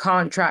use the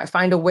contract,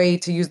 find a way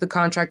to use the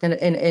contract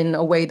in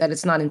a way that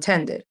it's not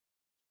intended.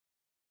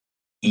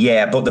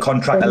 Yeah, but the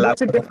contract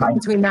allows. What's the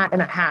difference between that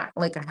and a hack,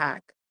 like a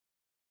hack?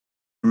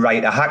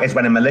 Right, a hack is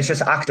when a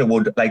malicious actor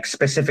would like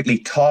specifically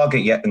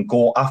target you and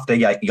go after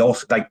you. You're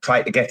like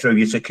try to get through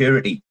your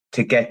security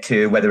to get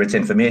to whether it's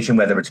information,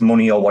 whether it's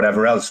money or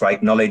whatever else,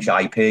 right? Knowledge,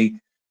 IP.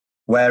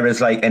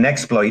 Whereas like an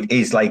exploit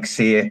is like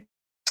say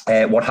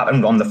what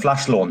happened on the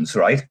flash loans,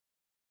 right?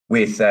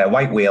 With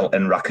White Whale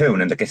and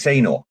Raccoon and the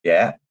casino,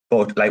 yeah.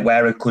 But like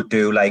where it could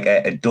do like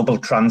a double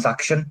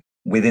transaction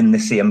within the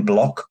same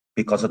block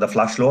because of the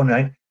flash loan,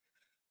 right?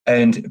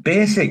 And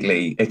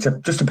basically, it's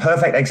just a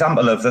perfect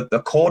example of that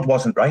the code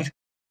wasn't right.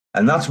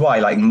 And that's why,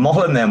 like,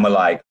 Moll and them were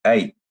like,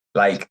 hey,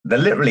 like, they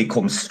literally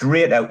come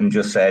straight out and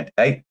just said,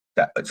 hey,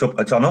 it's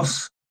on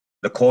us.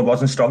 The code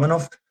wasn't strong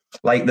enough.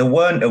 Like, they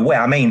weren't aware.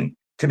 I mean,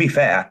 to be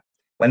fair,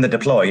 when they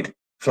deployed,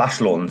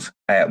 flash loans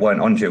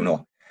weren't on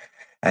Juno.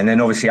 And then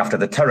obviously after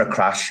the Terra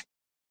crash,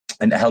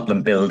 and to help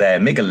them build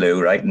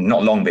Migaloo, right?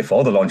 Not long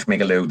before they launched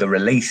Migaloo, they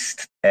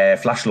released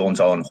flash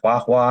loans on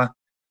Huahua,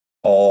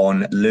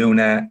 on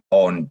Luna,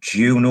 on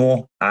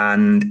Juno,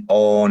 and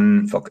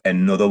on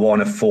another one,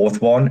 a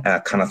fourth one.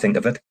 Can I think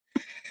of it?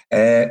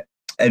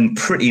 And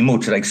pretty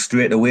much like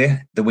straight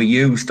away, they were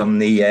used on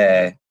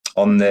the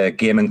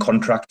gaming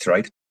contract,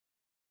 right?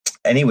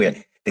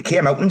 Anyway, they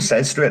came out and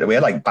said straight away,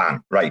 like,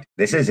 bang, right,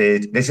 this is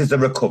it. This is the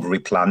recovery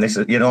plan. This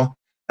is,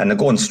 and they're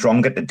going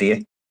stronger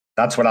today.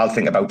 That's what I'll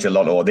think about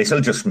Gelato. This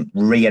will just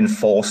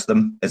reinforce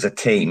them as a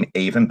team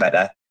even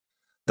better.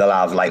 They'll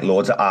have like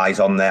loads of eyes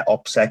on their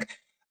OPSEC.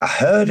 I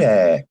heard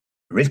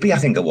Risby, I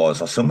think it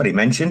was, or somebody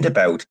mentioned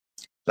about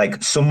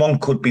like someone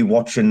could be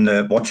watching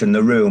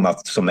the room of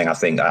something. I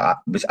think I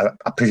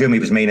presume he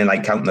was meaning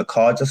like counting the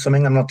cards or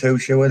something. I'm not too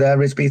sure there.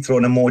 Risby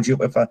throwing an emoji up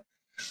with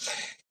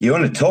you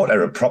want to talk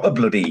to a proper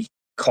bloody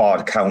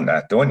card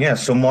counter, don't you?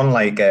 Someone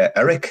like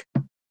Eric,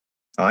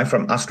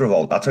 from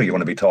Astrovault. That's who you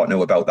want to be talking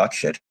to about that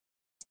shit.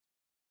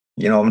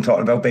 You know what I'm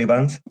talking about,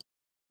 B-Bands?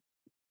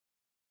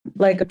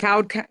 Like a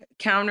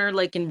counter,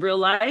 like in real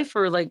life,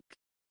 or like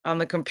on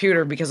the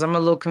computer, because I'm a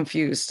little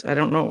confused. I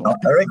don't know.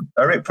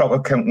 Eric proper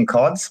counting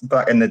cards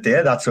back in the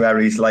day. That's where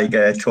he's like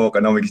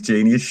tokenomics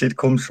genius shit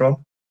comes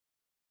from.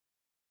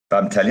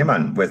 But I'm telling you,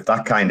 man, with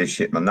that kind of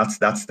shit, man,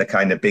 that's the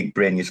kind of big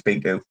brain you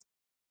speak to.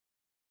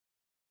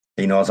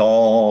 He knows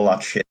all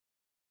that shit.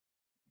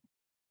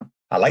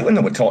 I like when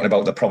they were talking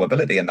about the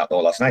probability and that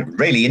all last night.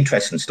 Really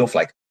interesting stuff,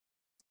 like,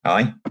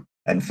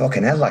 and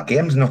fucking hell, that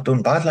game's not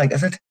done bad, like,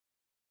 is it?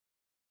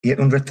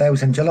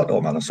 800,000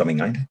 Gelato, man, or something,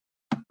 right?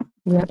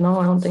 Yeah, no,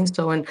 I don't think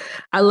so. And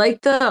I like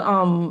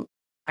I'm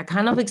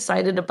kind of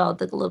excited about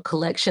the little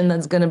collection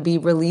that's going to be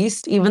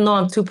released, even though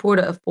I'm too poor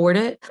to afford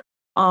it.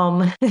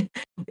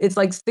 It's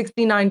like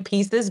 69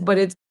 pieces, but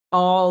it's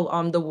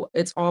all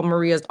it's all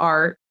Maria's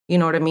art, you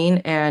know what I mean?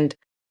 And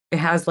it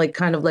has like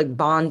kind of like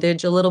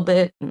bondage a little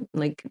bit,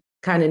 like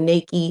kind of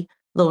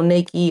little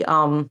naked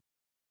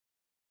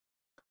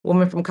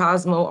woman from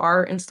Cosmo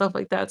art and stuff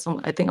like that. So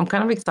I think I'm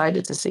kind of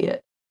excited to see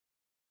it.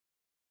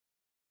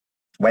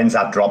 When's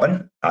that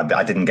dropping?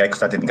 I didn't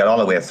get all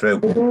the way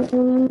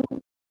through.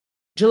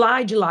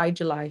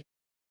 July.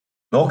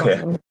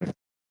 Okay.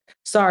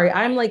 Sorry,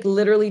 I'm like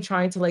literally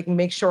trying to like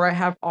make sure I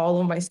have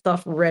all of my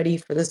stuff ready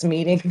for this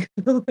meeting.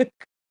 I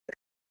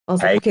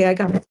was like, okay, I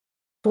got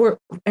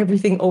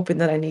everything open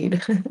that I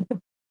need.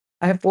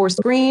 I have 4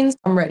 screens.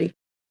 I'm ready.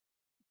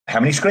 How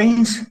many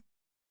screens?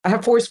 I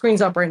have 4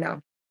 screens up right now.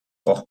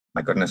 Oh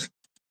my goodness.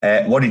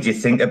 What did you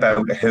think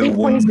about who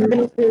won?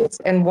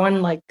 And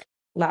one like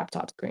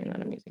laptop screen that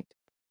I'm using.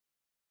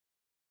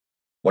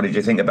 What did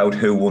you think about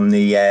who won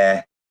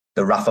the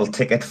raffle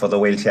ticket for the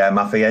Wheelchair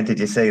Mafia? Did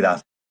you see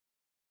that?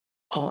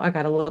 Oh, I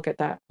gotta look at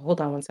that.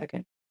 Hold on one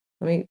second.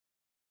 Let me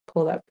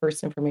pull that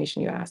first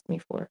information you asked me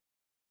for.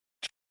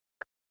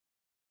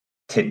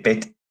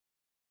 Tidbit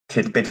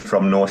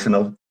from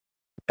Notional.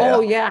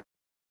 Oh yeah.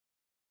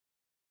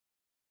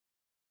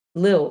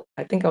 Lil.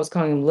 I think I was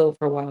calling him Lil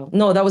for a while.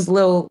 No, that was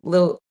Lil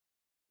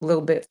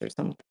Bits or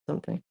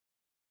something.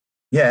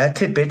 Yeah,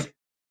 Tidbit.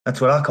 That's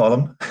what I call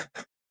him.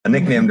 I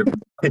nicknamed him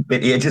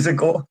Tidbit ages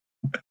ago.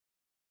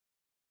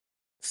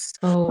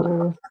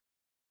 So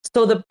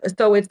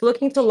it's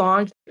looking to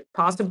launch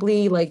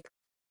possibly like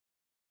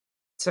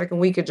second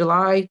week of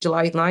July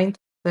 9th,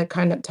 that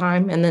kind of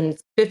time, and then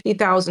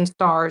 50,000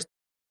 stars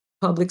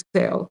public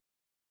sale.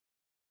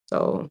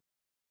 So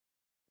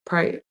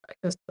price, I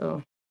guess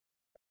so.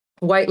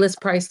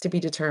 Whitelist price to be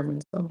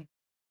determined. So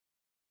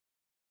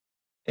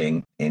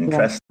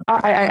interesting.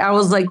 Yeah. I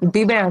was like,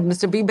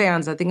 Mr.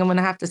 B-Bands, I think I'm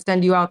gonna have to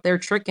send you out there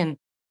turning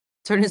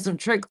some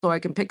tricks so I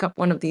can pick up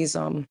one of these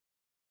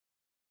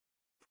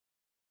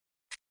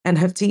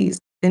NFTs.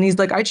 And he's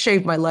like, I'd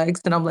shave my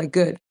legs. And I'm like,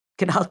 good,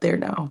 get out there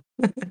now.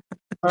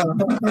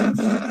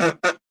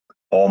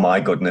 Oh my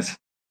goodness.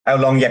 How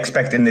long are you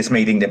expecting this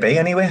meeting to be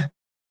anyway?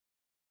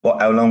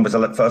 How long was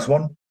the first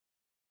one?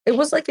 It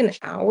was like an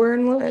hour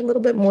and a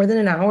little bit more than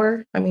an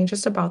hour. I mean,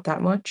 just about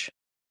that much.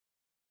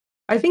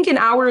 I think an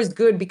hour is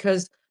good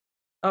because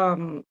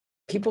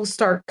people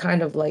start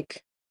kind of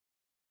like,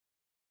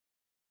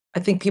 I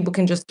think people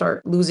can just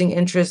start losing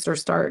interest or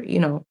start,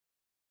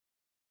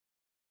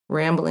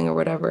 rambling or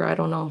whatever. I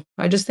don't know.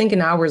 I just think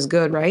an hour is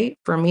good, right?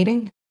 For a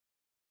meeting?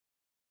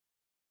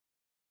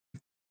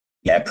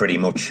 Yeah, pretty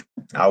much.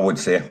 I would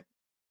say,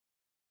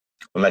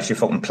 unless you're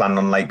fucking planning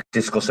on like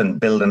discussing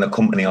building a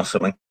company or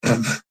something.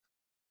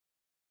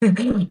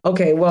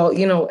 Okay, well,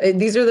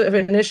 these are the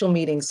initial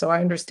meetings, so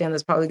I understand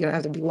there's probably gonna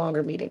have to be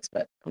longer meetings,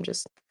 but I'm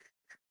just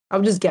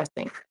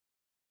guessing.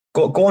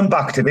 Going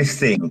back to this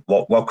thing,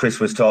 what Chris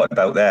was talking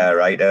about there,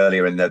 right,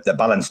 earlier, in the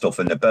balance stuff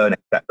and the burn,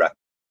 etc.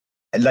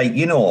 Like,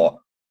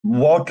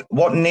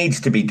 what needs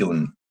to be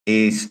done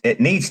is it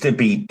needs to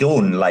be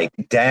done like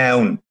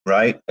down,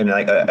 right, in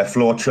like a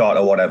flow chart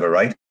or whatever,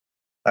 right?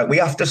 Like, we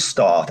have to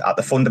start at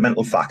the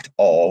fundamental fact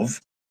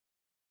of,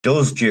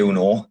 does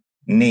Juno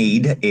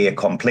need a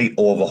complete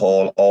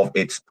overhaul of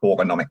its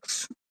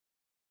tokenomics,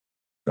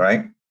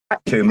 right?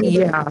 To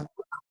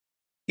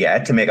Yeah.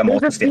 to make a more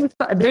sustainable.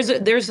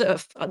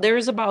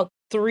 There's about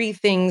 3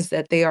 things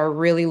that they are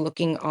really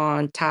looking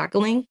on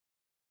tackling,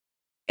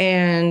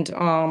 and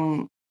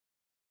to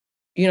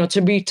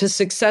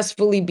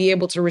successfully be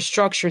able to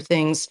restructure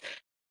things,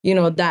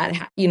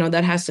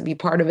 that has to be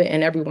part of it,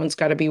 and everyone's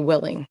got to be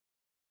willing.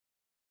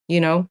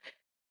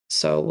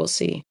 So we'll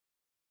see.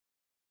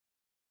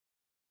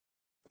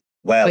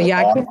 Well, but yeah,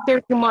 I can't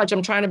share too much.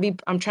 I'm trying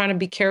to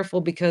be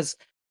careful because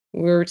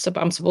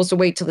I'm supposed to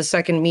wait till the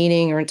second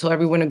meeting or until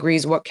everyone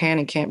agrees what can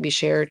and can't be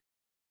shared.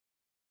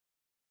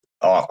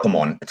 Oh, come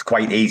on. It's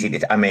quite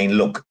easy. I mean,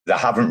 look, they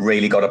haven't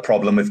really got a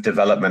problem with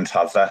development,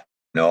 have they?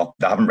 No.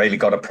 They haven't really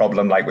got a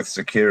problem like with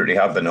security,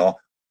 have they? No.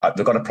 Have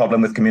they got a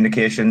problem with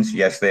communications?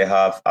 Yes, they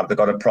have. Have they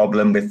got a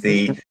problem with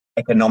the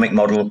economic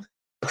model?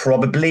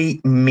 Probably,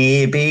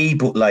 maybe,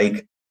 but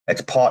like,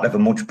 it's part of a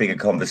much bigger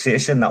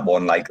conversation, that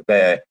one. Like,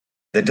 there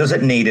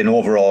doesn't need an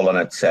overall on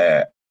its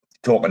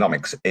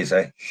tokenomics is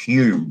a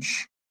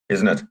huge,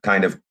 isn't it,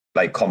 kind of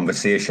like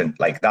conversation.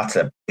 Like, that's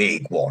a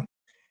big one.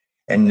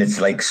 And it's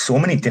like so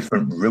many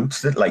different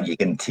routes that like you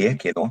can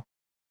take,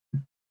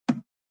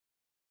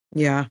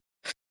 Yeah.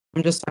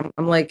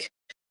 I'm like,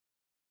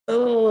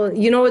 oh,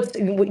 it's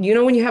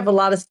when you have a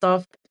lot of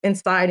stuff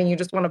inside and you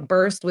just want to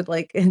burst with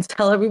like and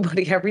tell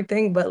everybody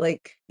everything, but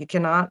like you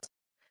cannot.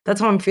 That's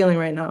how I'm feeling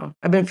right now.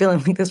 I've been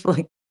feeling like this for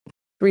like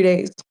 3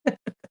 days.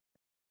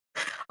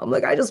 I'm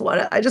like, I just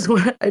want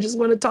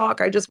to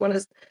talk. I just want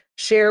to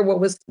share what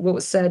was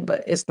said,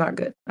 but it's not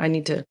good. I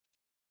need to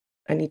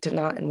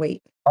not and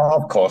wait. Oh,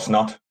 of course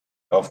not.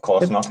 Of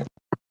course not.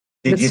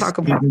 Let's talk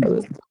about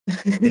those.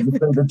 Did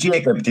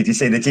you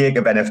see the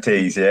Jacob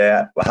NFTs?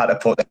 Yeah, we had to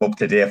put them up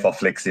today for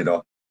Flicks,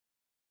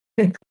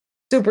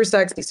 Super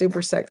sexy,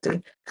 super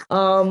sexy.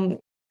 I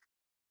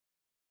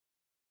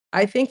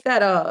think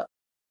that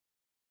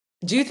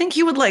do you think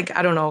he would like,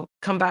 I don't know,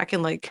 come back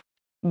and like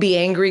be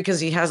angry because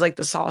he has like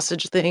the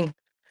sausage thing?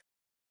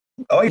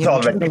 Oh, he's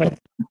already like,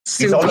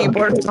 sue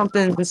people or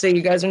something and say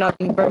you guys are not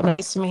being very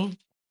nice to me.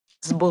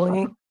 It's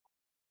bullying.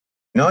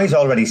 No, he's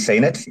already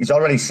seen it. He's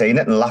already seen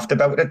it and laughed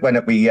about it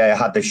when we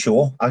had the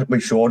show. We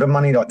showed him,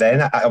 and he got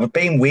there. I've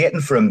been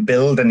waiting for him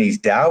building his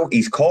DAO.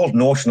 He's called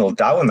Notional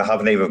DAO, and they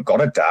haven't even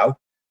got a DAO.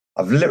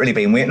 I've literally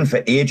been waiting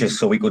for ages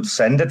so we could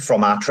send it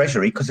from our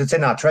treasury, because it's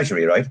in our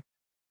treasury, right?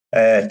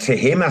 To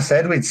him, I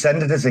said we'd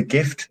send it as a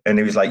gift, and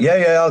he was like,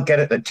 yeah, I'll get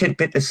it. The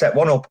tidbit to set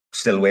one up.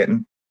 Still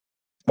waiting.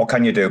 What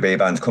can you do,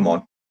 B-Bands? Come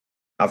on.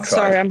 I've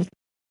tried. Sorry,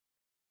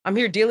 I'm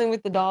here dealing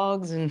with the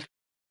dogs and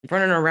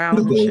running around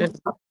and shit.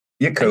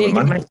 You're cool, I need to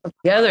man. get myself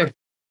together.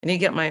 I need to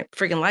get my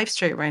freaking life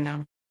straight right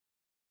now.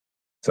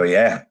 So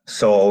yeah,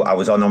 so I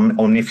was on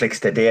Omniflix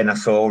today, and I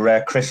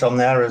saw Chris on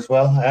there as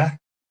well.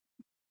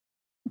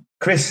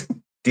 Chris,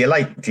 do you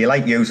like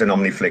using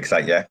Omniflix?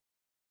 Like, yeah.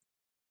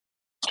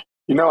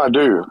 I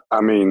do. I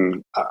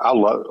mean, I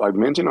love, like,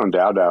 minting on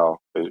DAO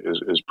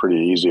is pretty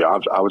easy.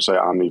 I would say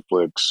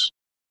Omniflix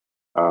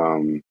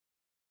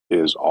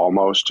is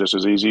almost just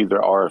as easy.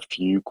 There are a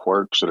few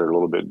quirks that are a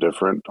little bit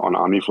different on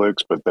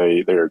Omniflix, but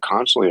they are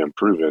constantly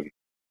improving.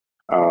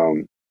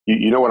 You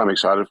know what I'm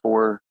excited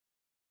for,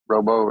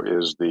 Robo,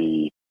 is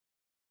the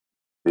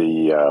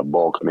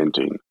bulk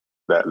minting.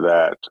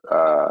 That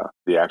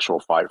the actual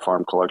Fight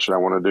Farm collection I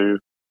want to do.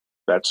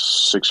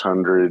 That's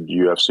 600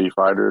 UFC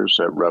fighters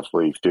at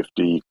roughly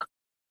 50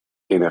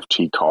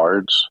 NFT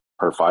cards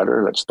per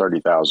fighter. That's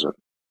 30,000.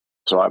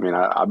 So I mean,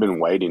 I've been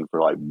waiting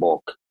for like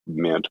bulk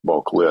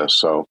list.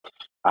 So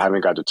I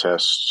haven't got to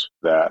test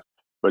that.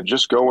 But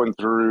just going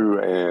through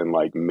and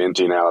like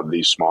minting out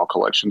these small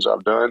collections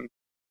I've done,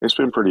 it's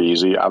been pretty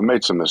easy. I've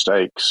made some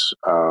mistakes,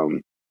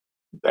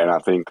 and I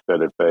think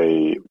that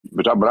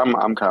but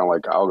I'm kind of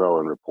like, I'll go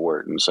and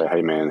report and say,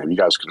 hey man, have you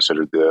guys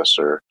considered this,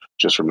 or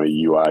just from a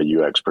UI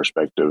UX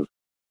perspective?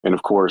 And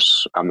of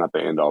course, I'm not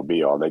the end all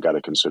be all. They got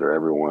to consider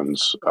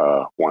everyone's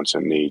wants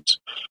and needs.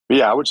 But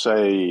yeah, I would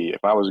say if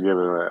I was given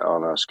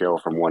on a scale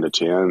from 1 to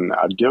 10,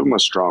 I'd give them a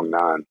strong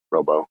 9.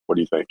 Robo, what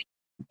do you think?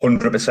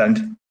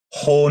 100%.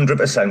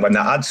 100%. When they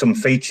add some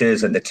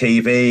features and the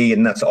TV,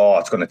 and it's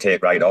going to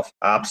take right off.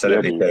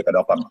 Absolutely take it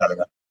off, I'm telling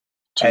you.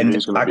 TV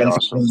is going to be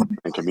awesome.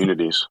 And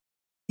communities.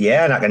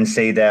 Yeah, and I can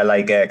see their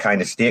like a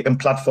kind of staking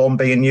platform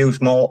being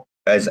used more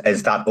as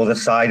that other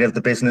side of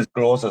the business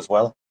grows as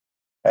well.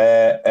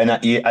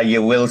 And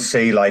you will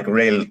see like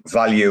real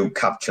value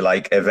capture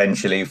like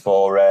eventually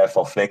for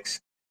flicks.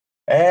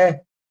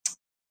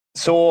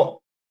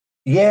 So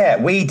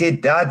yeah, I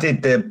did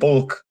the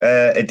bulk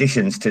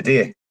editions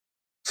today.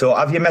 So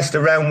have you messed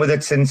around with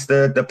it since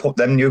they put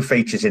them new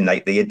features in,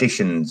 like the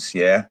editions?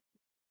 Yeah,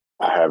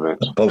 I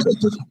haven't.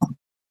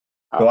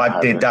 So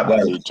I did that.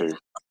 I need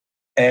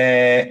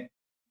to.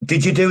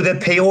 Did you do the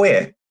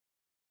POA?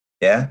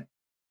 Yeah,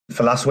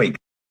 for last week.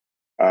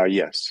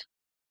 Yes.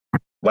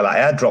 Well, I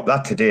airdropped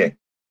that today,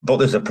 but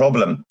there's a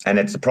problem, and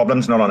the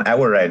problem's not on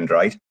our end,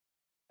 right?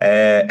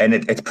 And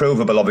it's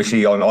provable,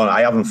 obviously. On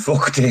I haven't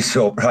fucked this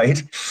up,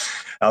 right?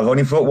 I've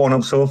only fucked one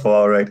up so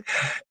far, right?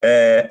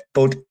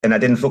 And I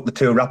didn't fuck the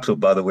two wraps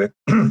up, by the way.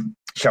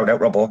 Shout out,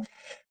 Robbo.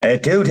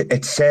 Dude,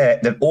 it's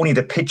that only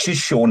the pictures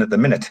shown at the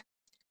minute,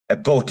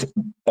 but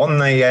on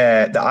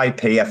the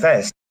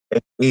IPFS,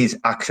 it is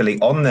actually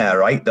on there,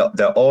 right?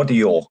 The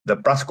audio, the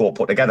Brasco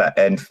put together,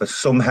 and for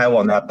somehow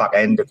on that back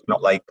end, it's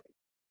not like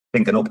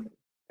thinking up.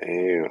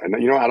 And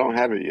I don't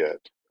have it yet.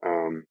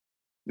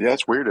 Yeah,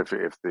 it's weird if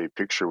the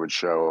picture would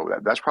show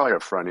that. That's probably a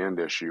front end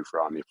issue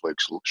for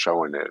OmniFlix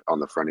showing it on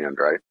the front end,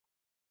 right?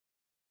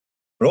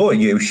 Bro,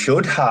 you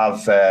should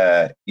have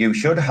the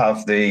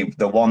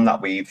one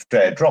that we've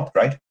dropped,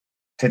 right?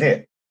 Today.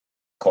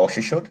 Of course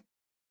you should.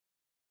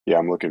 Yeah,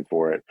 I'm looking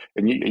for it.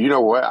 And you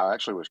know what? I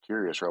actually was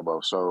curious,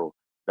 Robo. So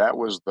that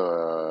was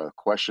the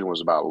question was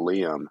about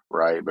Liam,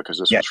 right? Because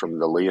this was from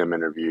the Liam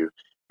interview.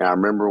 And I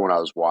remember when I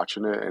was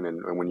watching it, and then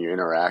when you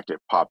interact,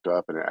 it popped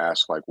up and it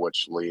asked like,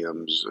 "What's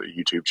Liam's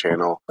YouTube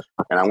channel?"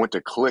 And I went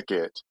to click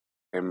it,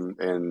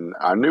 and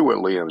I knew what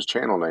Liam's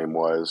channel name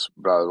was,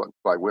 but I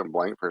like went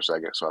blank for a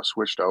second. So I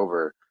switched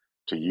over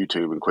to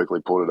YouTube and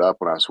quickly pulled it up.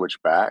 When I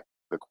switched back,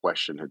 the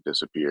question had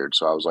disappeared.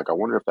 So I was like, I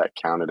wonder if that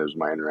counted as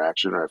my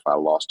interaction or if I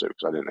lost it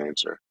because I didn't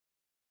answer.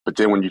 But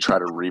then when you try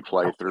to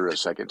replay through a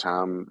second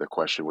time, the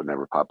question would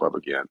never pop up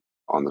again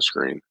on the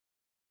screen.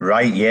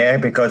 Right, yeah,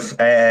 because,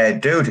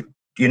 dude,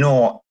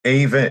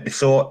 even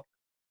so,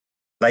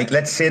 like,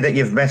 let's say that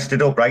you've messed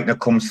it up, right, and it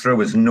comes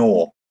through as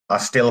no. I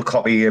still put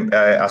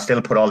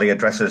all the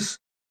addresses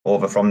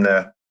over from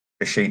the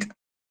sheet.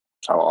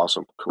 Oh,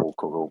 awesome.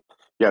 Cool.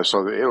 Yeah,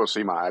 so it'll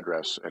see my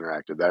address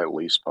interacted. That at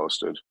least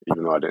posted,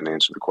 even though I didn't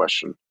answer the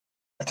question.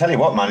 I tell you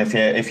what, man,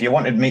 if you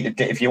wanted a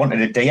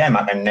DM,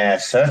 I can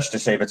search to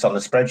see if it's on the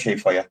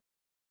spreadsheet for you,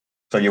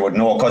 so you would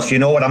know. Because you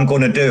know what I'm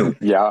going to do?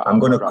 Yeah, I'm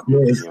going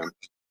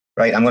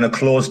to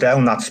close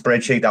down that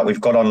spreadsheet that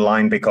we've got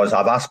online because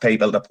I've asked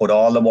people to put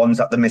all the ones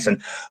that they're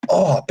missing.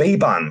 Oh,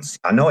 B-bands.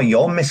 I know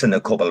you're missing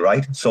a couple,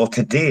 right? So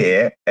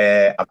today,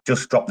 I've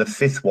just dropped the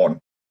 5th one.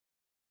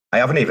 I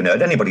haven't even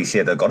heard anybody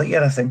say they got it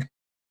yet, I think.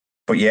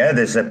 But yeah,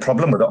 there's a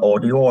problem with the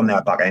audio on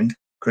their back end,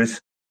 Chris.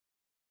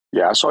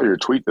 Yeah, I saw your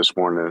tweet this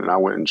morning and I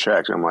went and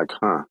checked. I'm like,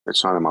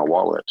 it's not in my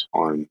wallet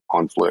on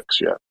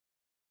Flix yet.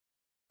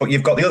 But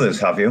you've got the others,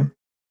 have you?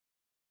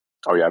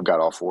 Oh, yeah, I've got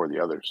all 4 of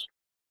the others.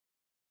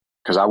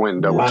 Because I went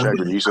and double checked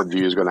when you said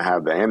you was going to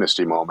have the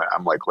amnesty moment.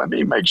 I'm like, let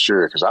me make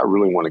sure because I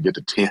really want to get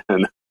to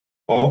 10.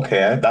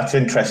 Okay, that's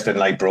interesting,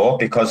 like, bro,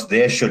 because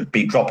they should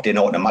be dropped in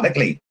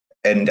automatically.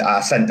 And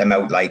I sent them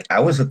out like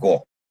hours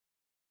ago.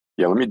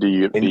 Yeah, let me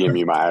DM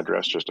you my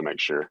address just to make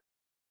sure.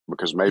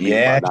 Because maybe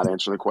if I not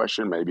answer the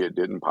question, maybe it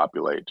didn't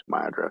populate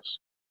my address.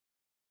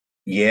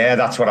 Yeah,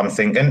 that's what I'm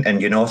thinking.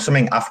 And,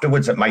 something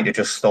afterwards, it might have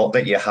just thought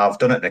that you have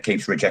done it and it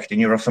keeps rejecting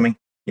you or something,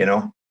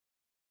 You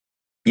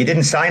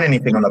didn't sign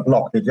anything on the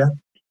block, did you?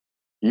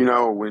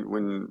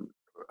 When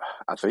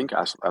I think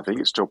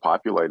it's still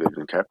populated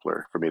in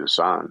Kepler for me to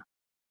sign.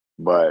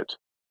 But,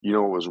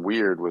 what was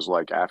weird was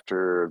like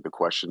after the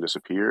question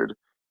disappeared,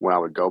 when I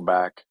would go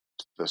back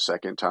the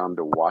second time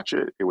to watch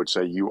it, it would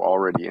say you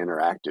already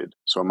interacted.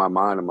 So in my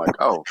mind, I'm like,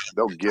 oh,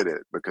 they'll get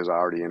it because I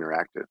already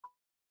interacted.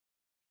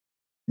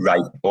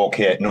 Right.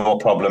 Okay. No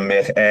problem,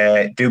 mate.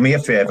 Do me a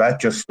favor.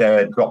 Just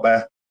drop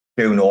a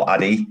do no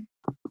Addy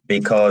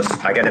because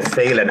I get a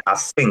feeling. I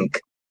think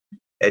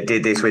I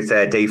did this with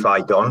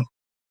DeFi Don.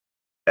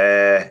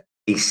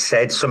 He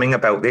said something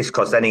about this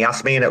because then he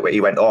asked me and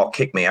he went, "Oh,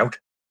 kick me out."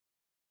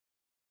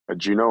 A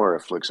Juno or a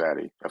Flix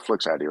Addy? A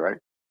Flix Addy, right?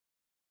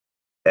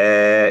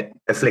 A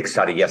Flix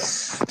Addy,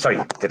 yes. Sorry,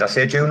 did I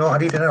say Juno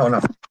Addy? Did I or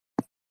not?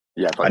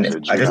 Yeah, I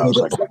said Juno. I was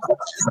like,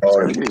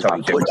 sorry,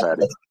 Flix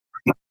Addy.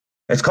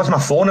 It's because my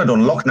phone had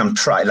unlocked and I'm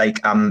trying, I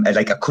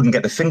couldn't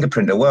get the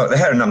fingerprint to work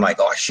there, and I'm like,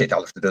 oh shit,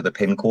 I'll have to do the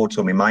PIN code.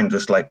 So my mind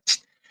just like,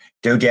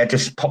 dude, yeah,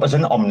 just pop us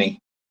an Omni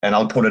and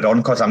I'll put it on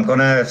because I'm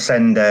gonna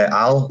send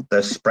Al the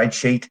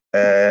spreadsheet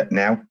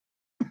now.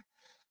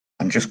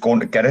 I'm just going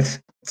to get it.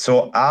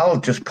 So I'll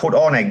just put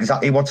on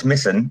exactly what's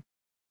missing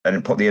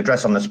and put the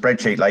address on the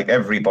spreadsheet like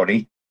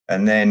everybody,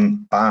 and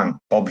then bang,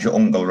 Bob's your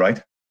uncle,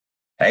 right?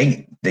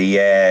 Hey,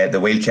 the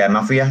wheelchair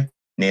mafia,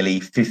 nearly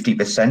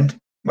 50%.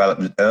 Well, it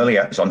was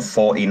earlier, it's on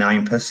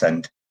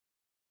 49%.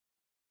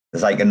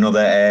 There's like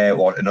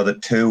another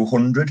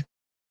 200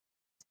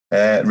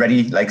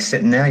 ready, like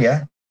sitting there,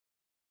 yeah?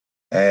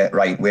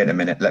 Right, wait a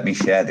minute. Let me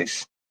share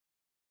this.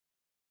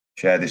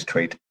 Share this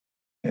tweet.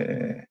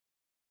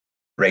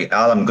 Right,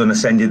 Al, I'm going to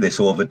send you this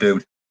over,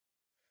 dude.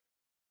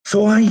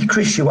 So, hi,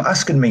 Chris, you were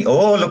asking me.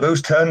 Oh, look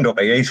who's turned up.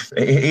 He's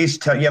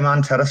your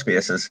man,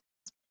 TerraSpaces.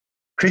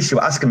 Chris, you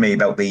were asking me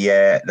about the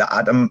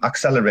Atom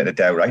Accelerator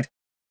DAO, right?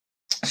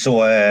 So,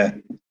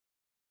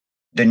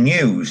 the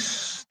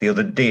news the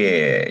other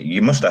day,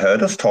 you must have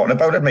heard us talking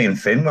about it, me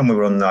and Finn, when we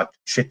were on that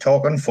shit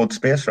talking FUD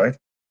space, right?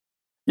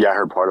 Yeah, I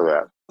heard part of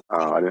that.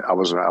 I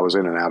was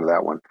in and out of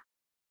that one.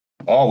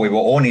 Oh, we were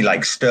only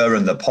like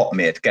stirring the pot,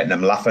 mate, getting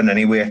them laughing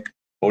anyway.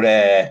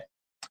 But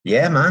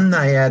yeah, man,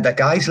 the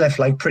guys left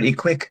like pretty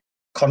quick.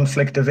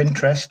 Conflict of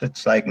interest.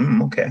 It's like,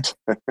 okay.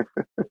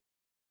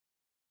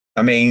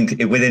 I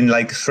mean, within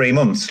like 3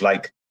 months,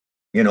 like,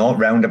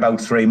 round about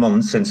 3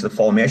 months since the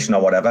formation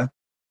or whatever.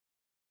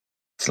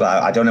 It's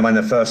like, I don't know when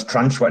the first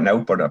tranche went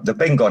out, but they've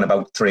been gone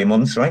about 3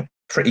 months, right?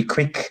 Pretty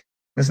quick,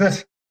 isn't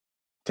it?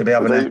 To be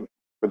having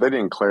but they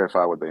didn't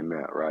clarify what they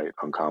meant, right,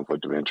 on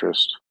conflict of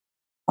interest.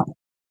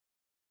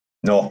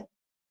 No,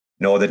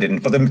 they didn't.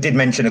 But they did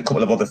mention a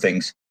couple of other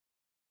things.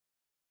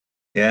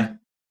 Yeah.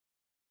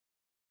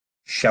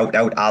 Shout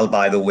out Al,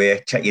 by the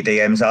way. Check your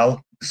DMs,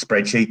 Al.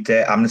 Spreadsheet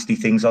amnesty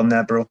things on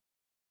there, bro.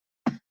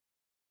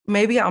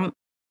 Maybe I'm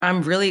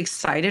really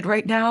excited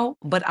right now,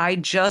 but I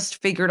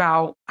just figured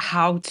out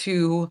how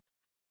to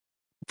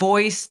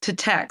voice to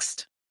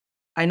text.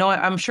 I know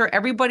I'm sure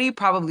everybody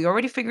probably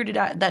already figured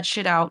that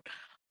shit out,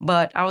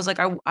 but I was like,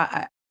 I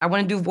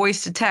want to do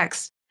voice to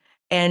text.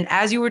 And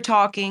as you were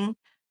talking,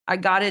 I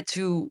got it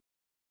to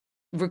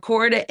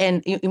record it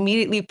and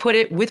immediately put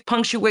it with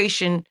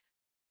punctuation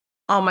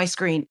on my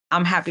screen.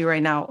 I'm happy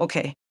right now.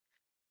 Okay.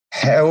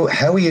 How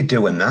are you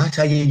doing that?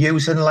 Are you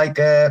using like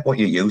what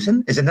you're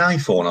using? Is it an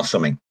iPhone or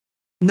something?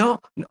 No.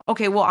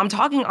 Okay, well, I'm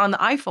talking on the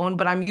iPhone,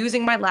 but I'm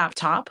using my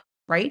laptop,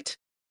 right?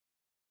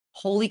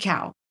 Holy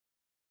cow.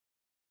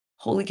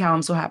 Holy cow,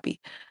 I'm so happy.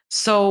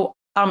 So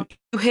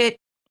you hit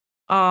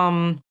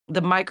that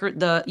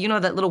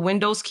little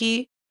Windows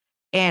key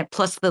and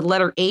plus the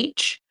letter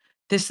H,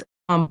 this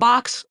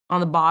box on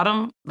the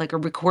bottom, like a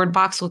record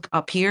box will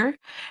appear,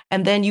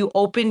 and then you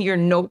open your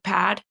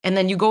notepad and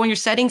then you go in your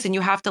settings and you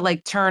have to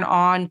like turn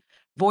on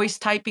voice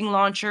typing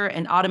launcher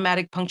and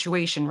automatic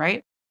punctuation,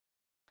 right?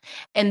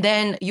 And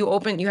then you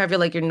have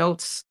your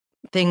notes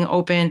thing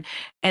open,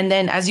 and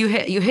then as you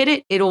hit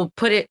it, it'll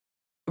put it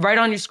right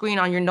on your screen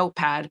on your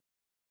notepad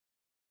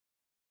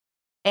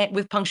and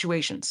with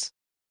punctuations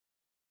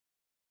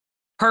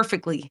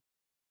perfectly.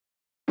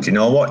 Do you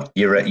know what?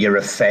 You're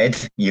a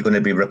Fed. You're going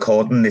to be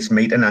recording this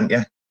meeting, aren't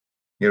you?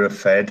 You're a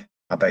Fed,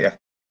 I bet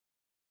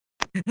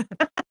you.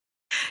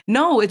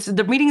 No,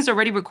 the meeting's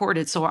already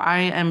recorded, so I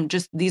am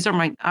just, these are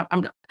my,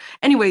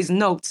 anyways,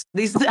 notes.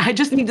 I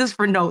just need this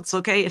for notes,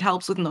 okay? It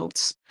helps with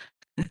notes.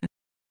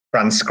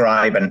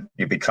 Transcribing.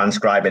 You'd be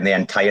transcribing the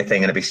entire thing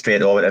and it'd be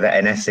straight over to the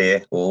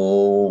NSA.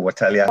 Oh, I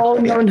tell you. Oh,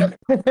 no.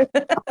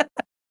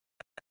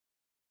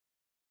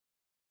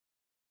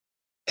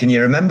 Can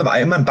you remember? I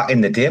remember back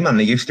in the day, man,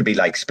 there used to be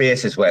like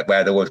spaces where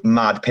there was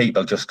mad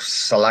people just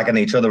slagging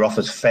each other off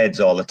as Feds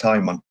all the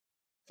time, man.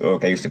 So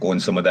I used to go in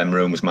some of them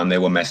rooms, man. They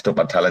were messed up,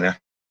 I'm telling you.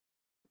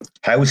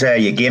 How's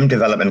your game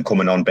development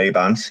coming on,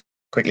 B-Bands?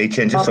 Quickly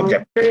change the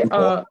subject.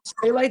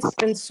 Straylight's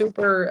been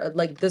super,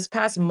 like this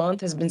past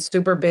month has been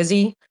super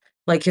busy.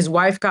 Like his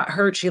wife got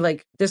hurt. She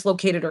like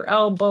dislocated her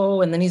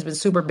elbow, and then he's been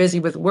super busy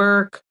with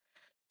work.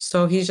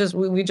 So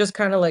we just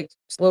kind of like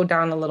slowed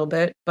down a little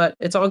bit, but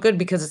it's all good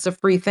because it's a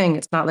free thing.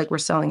 It's not like we're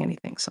selling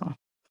anything. So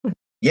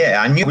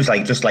yeah, I knew it was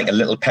like just like a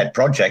little pet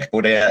project,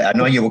 but I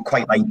know you were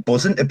quite like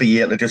buzzing to be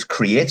able to just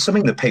create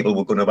something that people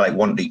were going to like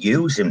want to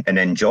use and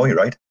enjoy,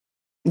 right?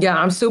 Yeah,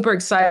 I'm super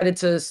excited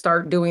to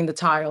start doing the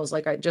tiles.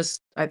 Like I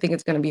think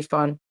it's going to be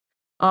fun.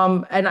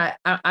 And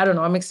I don't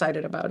know, I'm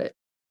excited about it.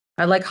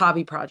 I like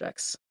hobby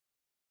projects.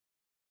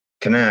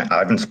 I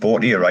haven't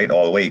spoken to you right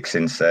all week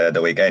since the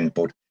weekend,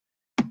 but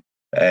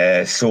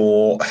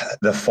so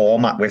the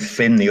format with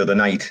Finn the other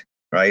night,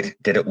 right?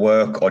 Did it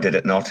work or did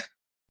it not?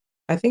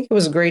 I think it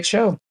was a great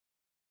show.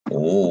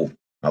 Oh,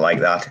 I like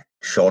that.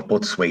 Short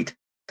but sweet,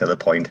 to the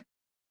point.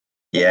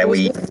 Yeah,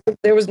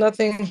 there was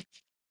nothing.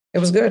 It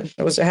was good.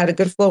 It had a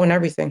good flow and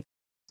everything.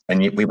 And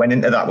we went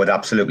into that with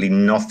absolutely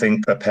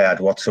nothing prepared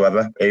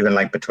whatsoever, even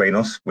like between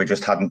us. We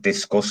just hadn't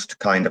discussed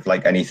kind of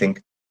like anything.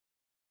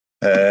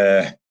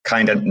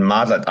 Kind of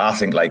mad, like, I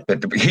think, like,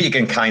 but you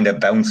can kind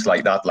of bounce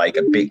like that, like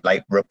a big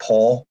like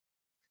rapport,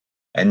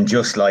 and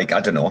just like,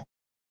 I don't know,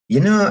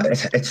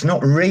 it's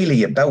not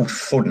really about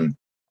fun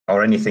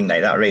or anything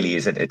like that, really,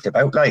 is it? It's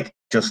about like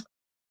just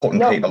putting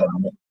people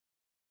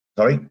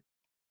on.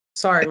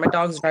 Sorry, my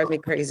dog's driving me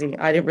crazy.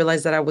 I didn't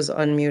realize that I was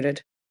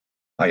unmuted.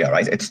 Oh, yeah,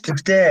 right. It's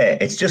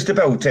just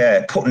about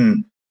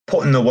putting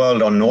the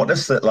world on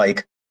notice that,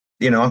 like,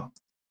 you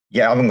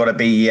haven't got to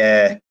be,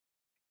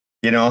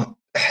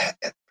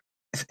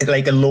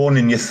 like alone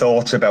in your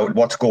thoughts about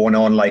what's going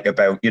on, like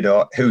about,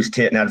 who's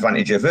taking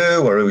advantage of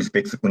who, or who's a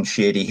bit fucking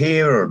shady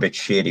here or a bit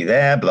shady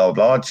there, blah,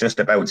 blah. It's just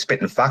about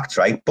spitting facts,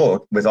 right?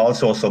 But with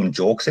also some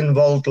jokes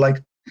involved,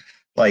 like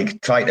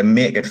try to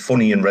make it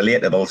funny and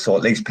relatable so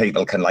at least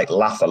people can like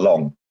laugh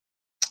along.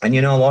 And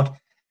you know what?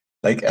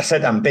 Like I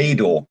said,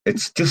 Ambedo,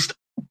 it's just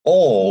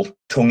all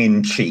tongue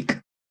in cheek,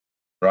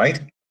 right?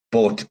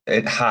 But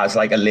it has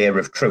like a layer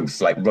of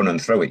truth, like running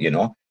through it, you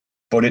know.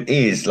 But it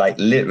is like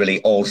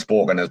literally all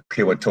spoken as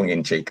pure tongue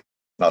in cheek.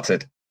 That's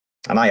it.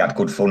 And I had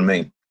good fun,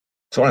 me.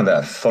 It's one of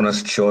the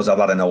funnest shows I've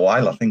had in a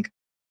while, I think.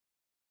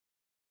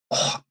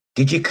 Oh,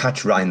 did you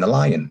catch Ryan the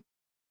Lion,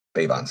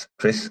 B-Vans?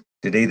 Chris,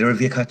 did either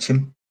of you catch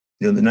him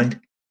the other night?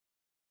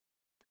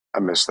 I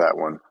missed that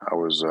one. I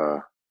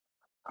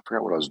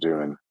forgot what I was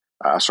doing.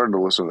 I started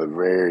to listen to the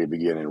very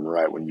beginning,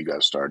 right when you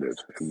guys started,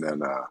 and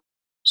then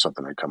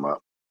something had come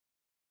up.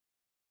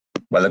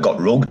 Well, it got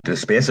rugged. The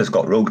spaces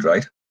got rugged,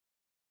 right?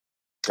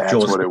 That's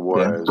Joe's, what it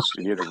was.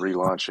 You had to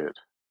relaunch it.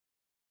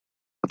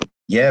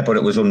 yeah, but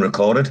it was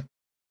unrecorded.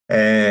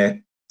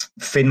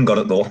 Finn got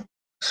it though.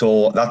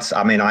 So that's,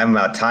 I mean, I haven't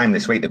had time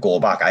this week to go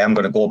back. I am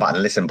going to go back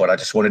and listen, but I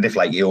just wondered if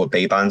like you or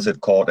B-Bands had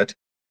caught it.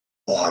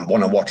 Oh, I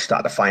want to watch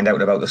that to find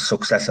out about the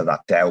success of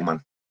that DAO,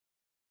 man.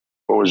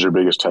 What was your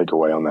biggest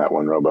takeaway on that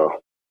one,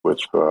 Robo, with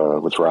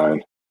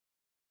Ryan?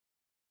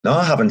 No,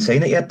 I haven't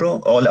seen it yet,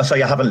 bro. Oh,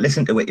 sorry, I haven't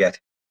listened to it yet.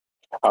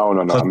 Oh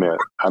no, I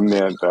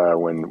meant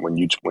when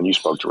you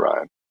spoke to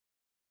Ryan.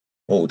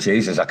 Oh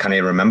Jesus, I can't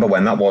even remember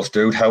when that was,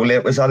 dude. How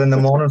late was that in the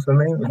morning for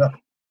me?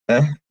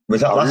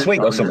 Was that last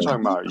week or something?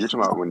 You're talking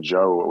about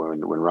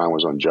when Ryan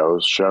was on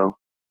Joe's show.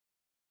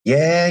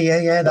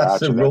 Yeah. That's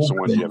Gotcha. the That's the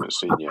one you haven't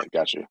seen yet.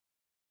 Gotcha.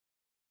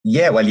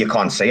 Yeah, well, you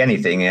can't see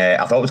anything.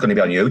 I thought it was going to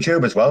be on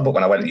YouTube as well, but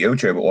when I went to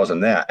YouTube, it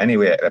wasn't there.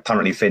 Anyway,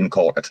 apparently Finn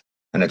caught it,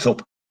 and it's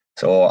up.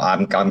 So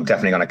I'm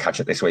definitely going to catch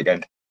it this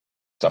weekend.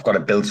 So I've got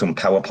to build some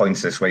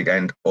PowerPoints this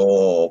weekend.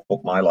 Oh,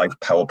 fuck my life,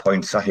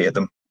 PowerPoints. I hate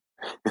them.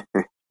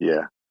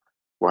 Yeah.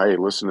 Well, hey,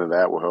 listen to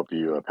that. Will help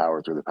you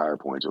power through the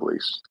PowerPoints at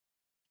least.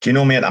 Do you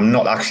know, mate? I'm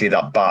not actually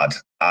that bad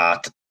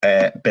at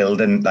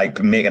building,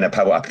 like making a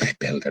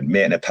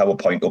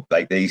PowerPoint up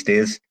like these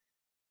days.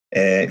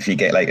 If you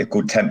get like a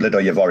good template, or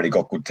you've already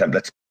got good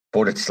templates,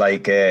 but it's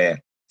like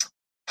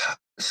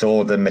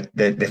so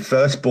the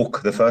first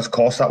book, the first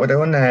course that we're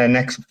doing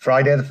next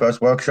Friday, the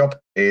first workshop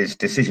is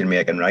decision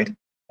making, right?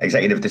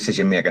 Executive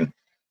decision making,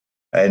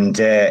 and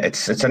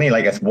it's only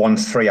like a 1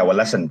 3-hour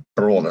lesson,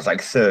 bro. There's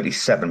like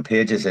 37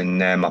 pages in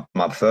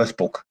my first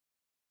book.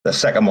 The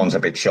second one's a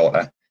bit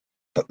shorter,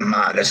 but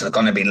man, there's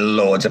going to be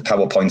loads of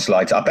PowerPoint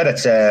slides. I bet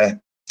it's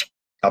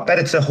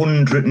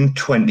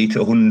 120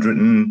 to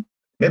 100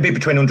 maybe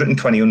between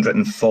 120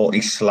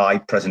 140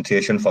 slide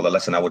presentation for the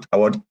lesson. I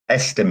would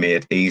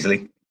estimate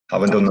easily.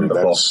 Haven't done them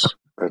before.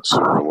 That's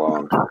super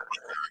long.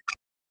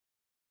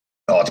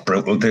 Oh, it's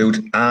brutal,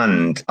 dude.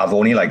 And I've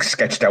only like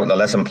sketched out the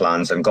lesson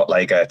plans and got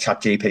like a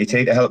chat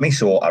GPT to help me.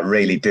 So I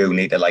really do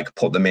need to like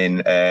put them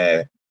in,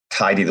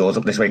 tidy those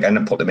up this weekend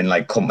and put them in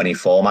like company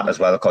format as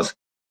well. Because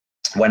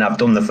when I've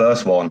done the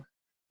first one,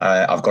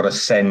 I've got to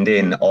send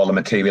in all the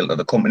material to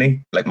the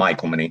company, like my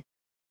company.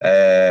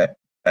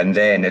 And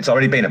then it's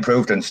already been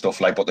approved and stuff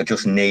like, but they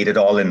just need it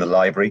all in the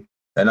library.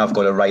 Then I've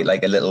got to write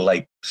like a little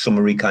like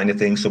summary kind of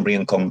thing, summary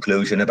and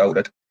conclusion about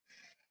it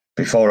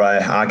before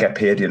I get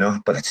paid, you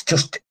know. But it's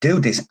just,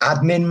 dude, this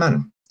admin,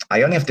 man.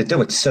 I only have to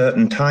do it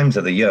certain times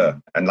of the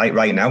year. And like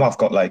right now, I've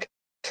got like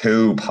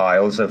 2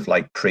 piles of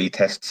like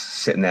pre-tests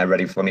sitting there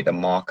ready for me to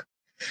mark.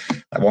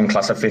 Like one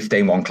class of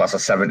 15, one class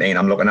of 17.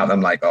 I'm looking at them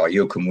like, oh,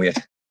 you can wait.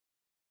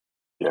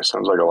 Yeah,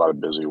 sounds like a lot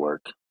of busy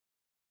work.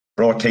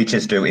 Bro,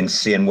 teachers do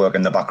insane work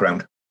in the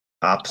background.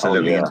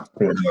 Absolutely insane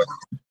work.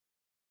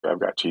 I've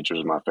got teachers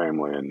in my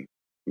family, and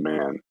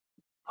man,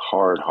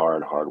 hard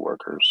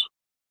workers.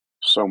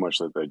 So much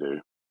that they do,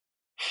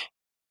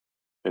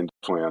 and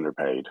definitely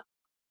underpaid,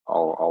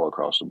 all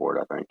across the board.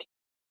 I think.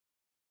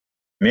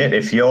 Mate,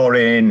 if you're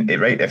in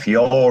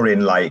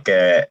like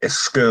a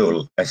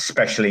school,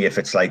 especially if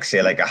it's like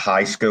say like a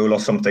high school or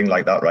something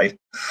like that, right?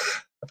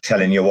 I'm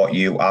telling you what,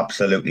 you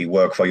absolutely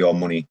work for your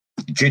money.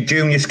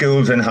 Junior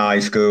schools and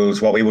high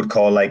schools, what we would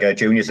call like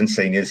juniors and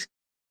seniors.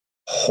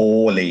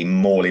 Holy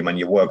moly, man,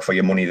 you work for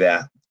your money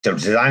there. So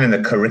designing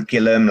the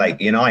curriculum, like,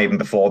 you know, even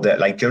before that,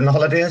 like during the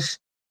holidays,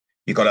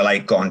 you got to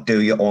like go and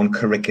do your own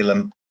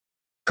curriculum,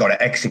 got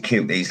to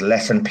execute these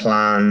lesson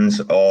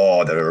plans.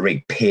 Oh, they're a real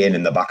pain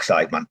in the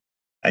backside, man.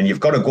 And you've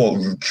got to go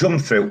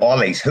jump through all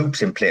these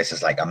hoops in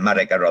places like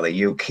America or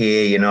the UK,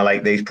 you know,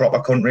 like these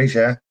proper countries,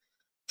 yeah.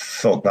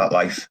 Fuck that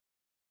life.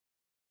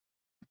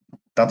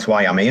 That's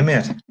why I'm here,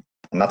 mate.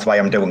 And that's why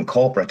I'm doing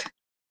corporate.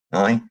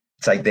 Aye.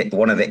 It's like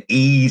one of the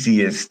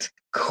easiest,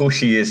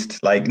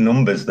 cushiest like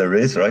numbers there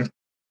is, right?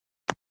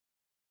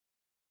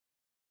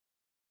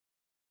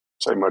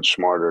 It's much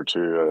smarter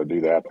to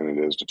do that than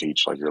it is to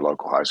teach like your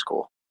local high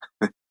school,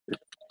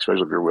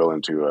 especially if you're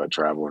willing to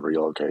travel and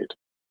relocate.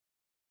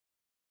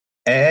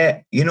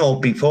 You know,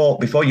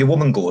 before your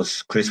woman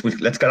goes, Chris,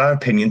 let's get our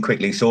opinion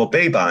quickly. So,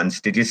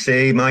 B-Bands, did you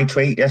see my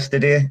tweet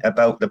yesterday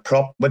about the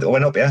prop that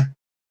went up? Yeah.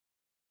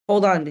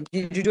 Hold on. Did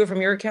you do it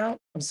from your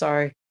account? I'm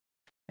sorry.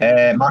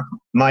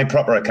 My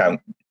proper account.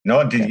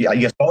 No,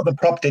 you saw the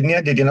prop, didn't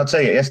you? Did you not see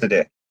it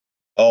yesterday?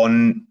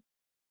 On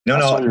no,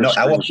 our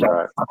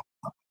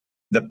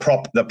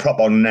prop. The prop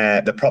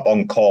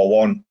on Core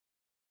One.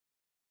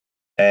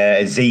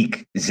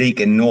 Zeke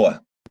and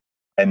Noah,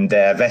 and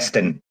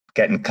Veston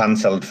getting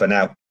cancelled for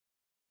now.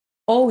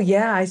 Oh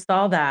yeah, I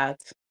saw that.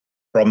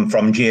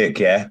 From Jake,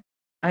 yeah.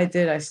 I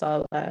did. I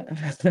saw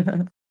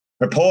that.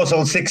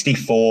 Proposal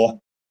 64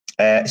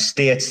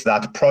 states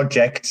that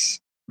projects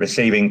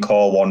receiving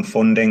Core 1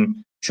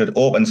 funding should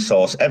open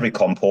source every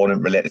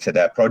component related to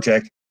their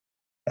project,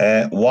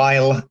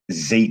 while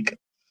Zeke,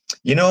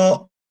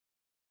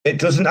 it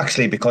doesn't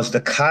actually, because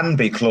there can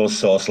be closed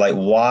source, like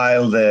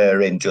while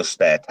they're in just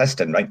their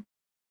testing, right?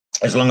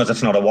 As long as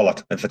it's not a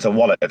wallet. If it's a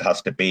wallet, it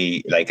has to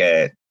be like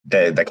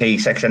the key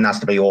section has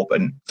to be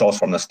open source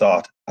from the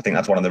start. I think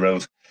that's one of the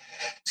rules.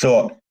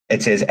 So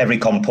it says every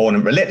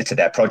component related to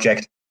their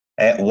project,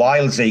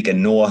 while Zeke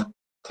and Noah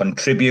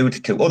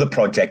contribute to other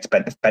projects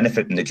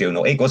benefiting the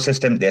Juno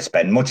ecosystem, they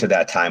spend much of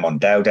their time on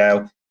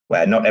DAO,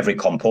 where not every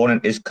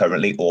component is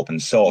currently open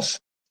source.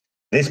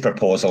 This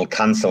proposal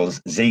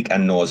cancels Zeke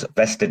and Noah's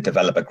vested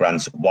developer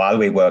grants while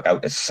we work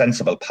out a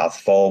sensible path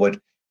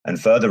forward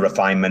and further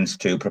refinements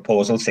to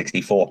Proposal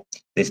 64.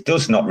 This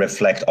does not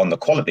reflect on the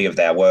quality of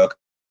their work,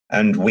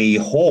 and we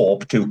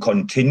hope to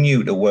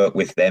continue to work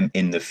with them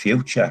in the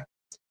future.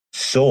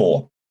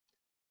 So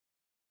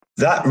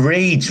that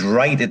reads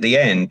right at the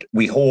end,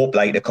 we hope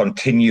to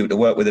continue to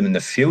work with them in the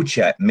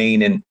future,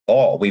 meaning,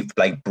 we've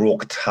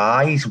broke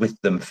ties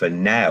with them for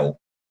now.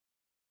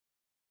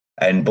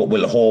 But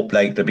we'll hope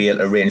to be able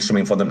to arrange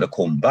something for them to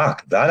come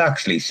back. That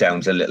actually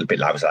sounds a little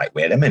bit. I was like,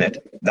 wait a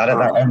minute. That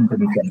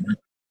ended.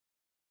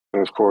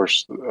 And of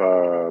course,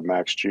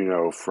 Max,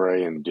 Juno,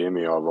 Frey, and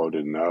Demi all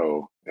voted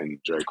no, and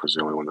Jake was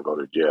the only one that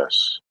voted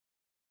yes.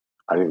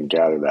 I didn't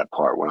gather that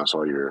part when I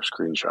saw your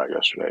screenshot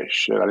yesterday.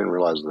 Shit, I didn't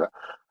realize that.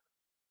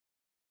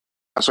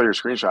 I saw your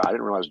screenshot. I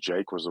didn't realize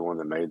Jake was the one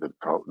that made the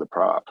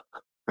prop.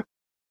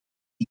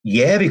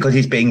 Yeah, because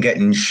he's been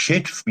getting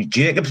shit.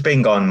 Jacob's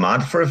been gone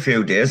mad for a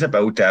few days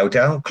about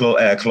DAO,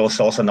 closed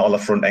source and all the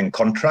front end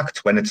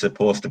contracts when it's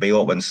supposed to be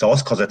open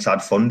source because it's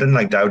had funding.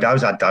 Like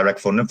DAO's had direct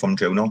funding from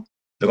Juno.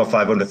 They got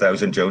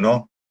 500,000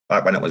 Juno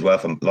back when it was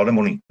worth a lot of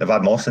money. They've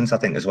had more since, I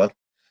think, as well.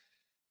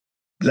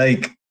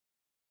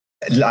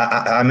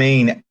 I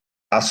mean,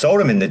 I saw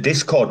him in the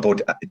Discord,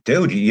 but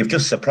dude, you've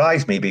just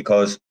surprised me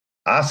because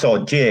I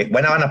saw Jake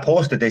when I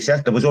posted this.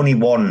 Yes, there was only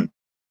one.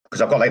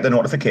 Because I've got the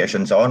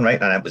notifications on,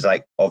 right? And it was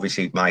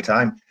obviously my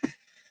time.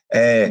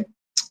 I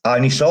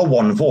only saw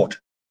one vote.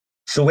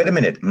 So wait a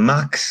minute,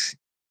 Max,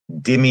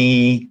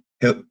 Dimi,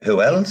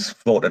 who else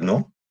voted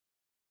no?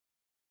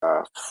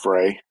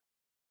 Frey.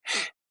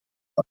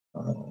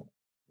 Oh,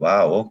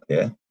 wow,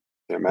 okay.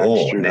 Yeah, Max,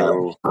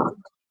 Juno,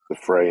 the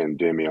Frey, and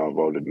Demi all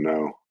voted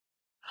no.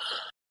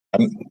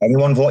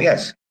 Anyone vote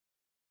yes?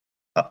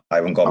 I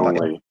haven't gone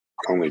back.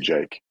 Only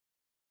Jake.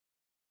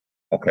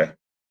 Okay.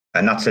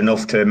 And that's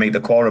enough to meet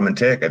the quorum and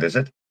take it, is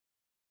it?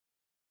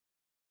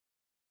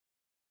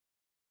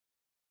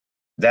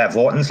 Their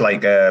voting's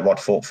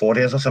 4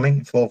 days or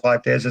something? 4 or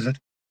 5 days, is it?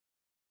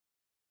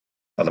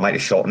 Well, they might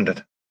have shortened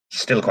it.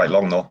 Still quite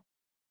long, though.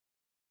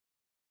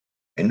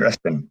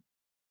 Interesting.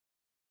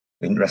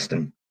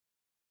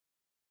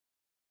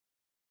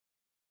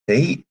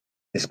 See,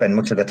 they spend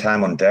much of their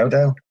time on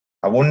DAO.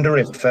 I wonder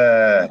if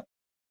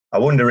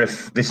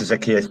this is a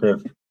case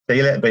of, see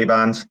you later,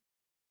 B-Bands.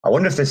 I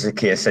wonder if this is a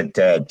case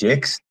that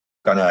Jake's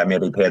gonna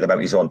maybe pay them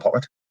out his own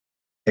pocket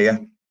here.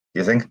 Do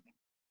you think?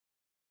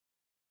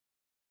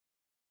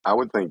 I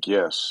would think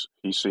yes.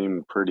 He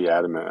seemed pretty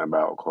adamant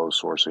about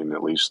closed sourcing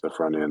at least the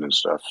front end and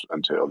stuff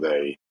until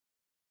they,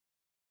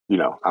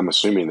 I'm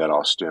assuming that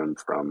all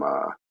stemmed from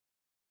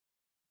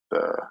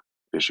the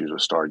issues with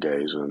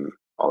Stargaze and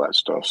all that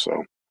stuff.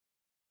 So,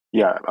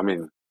 yeah, I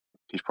mean,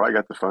 he's probably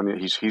got the funding.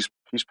 He's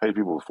paid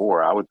people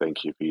before. I would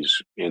think if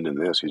he's ending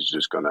this, he's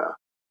just gonna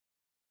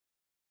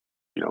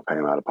pay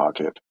him out of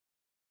pocket.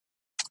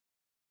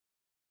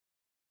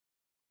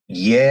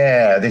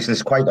 Yeah, this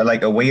is quite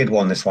a weird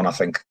one. This one, I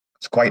think,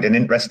 it's quite an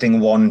interesting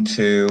one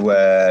to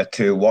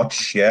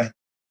watch. Yeah,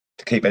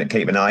 to keep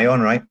an eye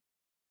on. Right.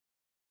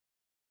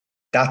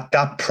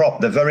 That prop,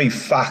 the very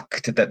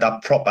fact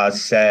that prop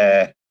has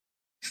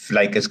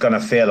is going to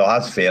fail or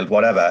has failed,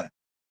 whatever.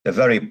 The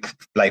very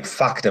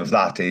fact of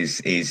that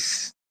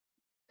is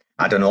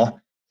I don't know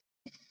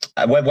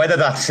whether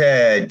that's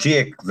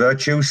Jake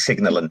virtue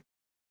signaling.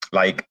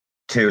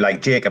 To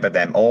Jacob and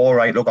them. All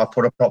right, look, I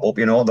put a prop up.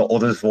 The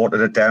others voted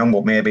it down,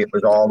 but maybe it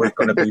was always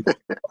going to be.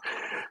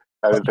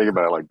 I didn't think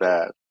about it like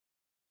that.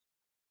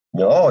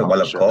 Oh,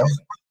 well, of course.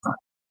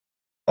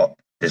 Oh,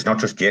 there's not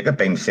just Jacob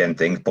being saying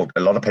things, but a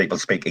lot of people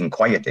speaking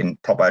quiet in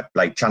proper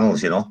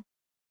channels. Yeah.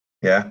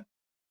 So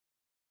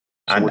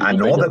and I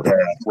know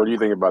that. What do you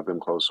think about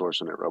them closed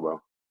sourcing it,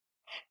 Robo?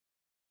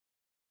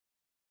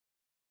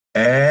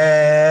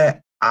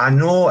 I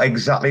know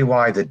exactly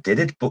why they did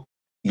it, but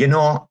you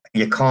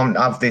can't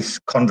have this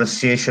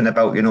conversation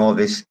about,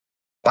 this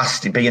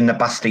being the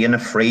bastion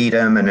of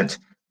freedom, and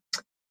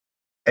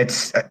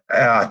it's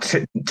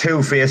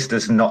two-faced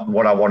is not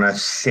what I want to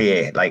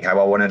say, how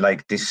I want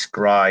to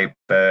describe,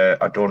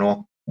 I don't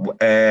know.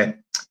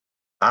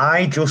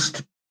 I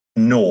just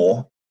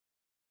know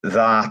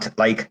that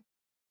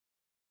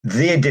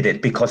They did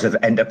it because of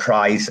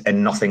Enterprise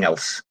and nothing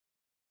else,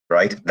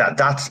 right?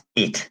 That's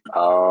it.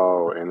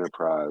 Oh,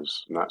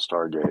 Enterprise, not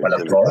Stargate. Well,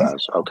 of course.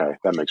 Enterprise. Okay,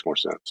 that makes more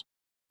sense.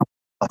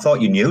 I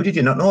thought you knew. Did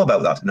you not know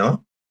about that?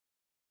 No.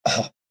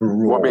 Oh, Well, I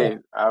raw.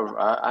 mean,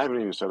 I haven't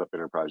even set up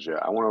Enterprise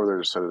yet. I went over there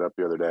to set it up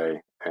the other day,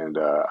 and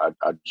I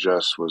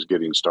just was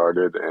getting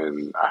started,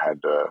 and I had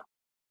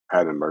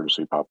an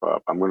emergency pop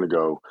up. I'm gonna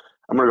go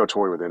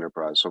toy with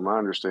Enterprise. So my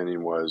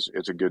understanding was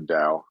it's a good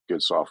DAO,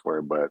 good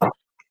software, but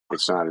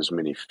it's not as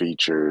many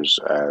features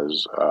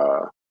as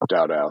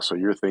DAO. So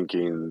you're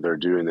thinking they're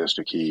doing this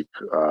to keep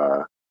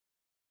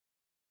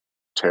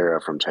Terra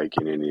from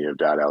taking any of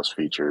DAO's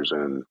features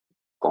and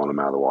blowing them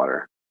out of the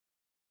water.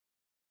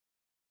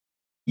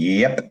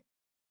 Yep.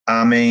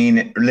 I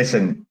mean,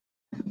 listen,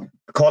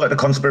 call it a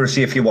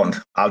conspiracy if you want.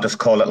 I'll just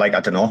call it like, I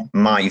don't know,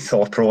 my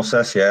thought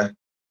process, yeah?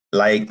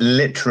 Like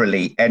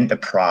literally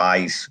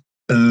Enterprise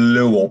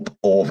blew up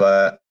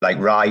over like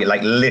Ryan,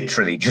 like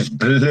literally just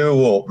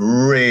blew up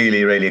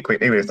really, really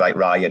quickly with like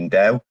Ryan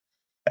Dow.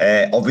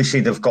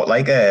 Obviously they've got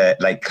like a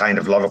kind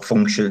of lot of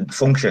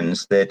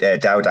functions that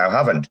Dow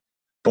haven't,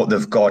 but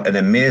they've got an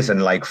amazing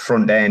like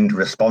front end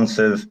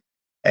responsive.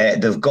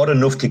 They've got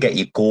enough to get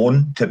you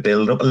going to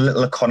build up a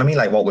little economy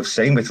like what we've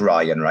seen with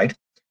Ryan, right?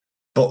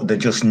 But they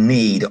just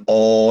need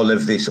all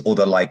of this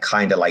other like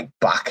kind of like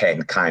back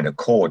end kind of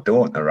code,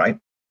 don't they? Right?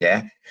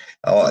 Yeah.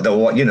 Or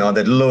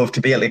they'd love to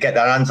be able to get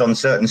their hands on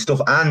certain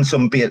stuff and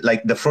some be it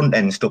like the front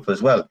end stuff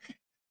as well.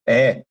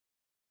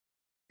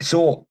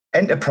 So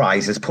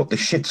Enterprise has put the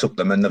shits up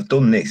them and they've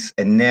done this,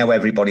 and now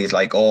everybody's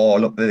like, oh,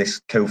 look at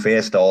this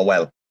two-faced, or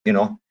well,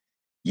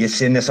 you're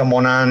seeing this on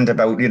one hand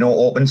about,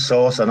 open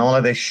source and all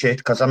of this shit.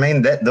 Because I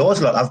mean,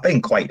 those lot have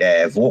been quite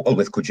vocal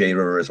with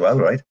Kujira as well,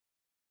 right?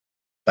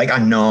 Like, I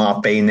know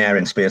I've been there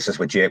in spaces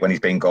with Jake when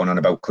he's been going on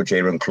about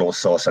Kujira and closed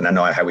source, and I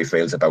know how he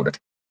feels about it.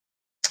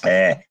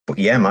 But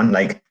yeah, man,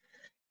 like,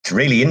 it's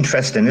really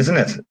interesting, isn't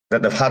it?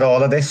 That they've had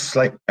all of this,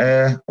 like,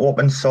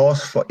 open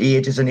source for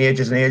ages and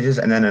ages and ages,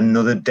 and then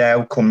another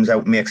DAO comes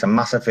out, makes a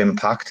massive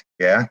impact,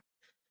 yeah?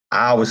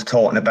 I was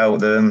talking about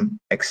them,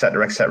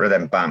 etc.,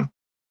 then bam,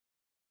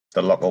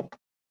 the lock up.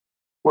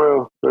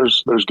 Well,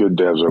 there's good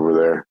devs over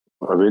there.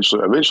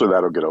 Eventually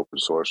that'll get open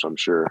source, I'm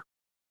sure.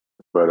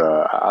 But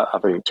I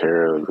think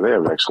Terra, they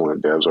have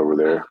excellent devs over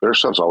there. Their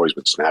stuff's always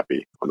been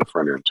snappy on the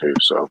front end too.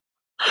 So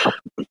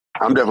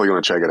I'm definitely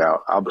going to check it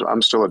out.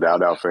 I'm still a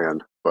DAO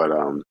fan, but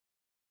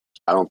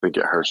I don't think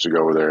it hurts to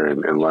go over there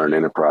and learn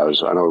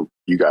Enterprise. I know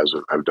you guys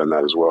have done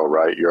that as well,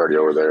 right? You're already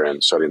over there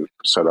and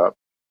set up.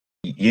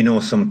 You know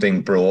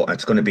something, bro?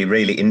 It's going to be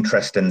really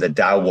interesting, the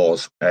DAO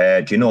Wars.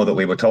 Do you know that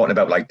we were talking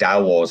about like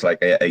DAO Wars like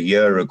a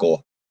year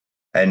ago?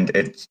 And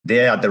they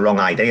had the wrong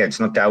idea.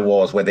 It's not DAO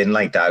Wars within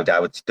like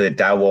DAO. It's the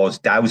DAO Wars,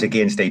 DAOs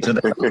against each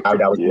other.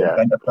 DAO against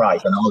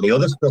Enterprise and all the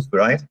other stuff,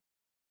 right?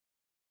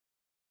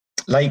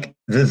 Like,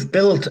 they've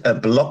built a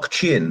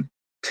blockchain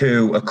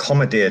to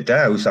accommodate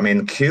DAOs. I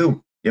mean,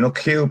 Q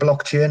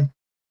blockchain.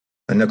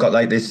 And they've got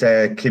like this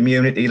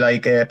community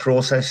like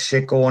process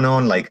shit going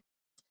on. Like,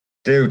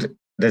 dude,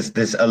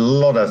 there's a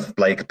lot of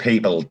like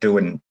people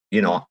doing,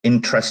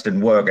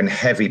 interesting work and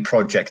heavy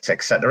projects,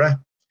 etc.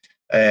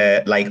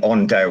 Like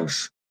on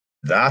DAOs.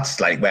 That's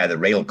like where the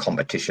real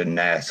competition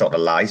sort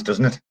of lies,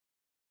 doesn't it?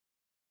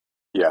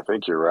 Yeah, I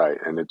think you're right,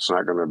 and it's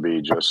not going to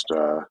be just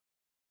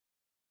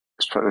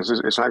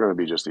it's not going to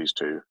be just these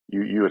two.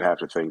 You would have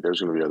to think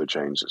there's going to be other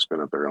chains that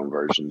spin up their own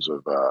versions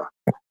of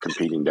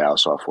competing DAO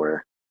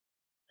software.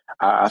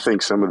 I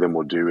think some of them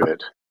will do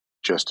it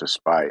just to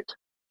spite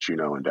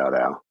Juno and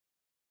DAO.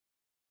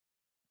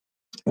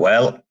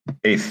 Well,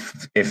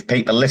 if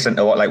people listen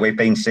to what like we've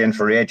been saying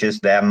for ages,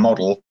 their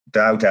model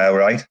DAO,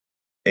 right,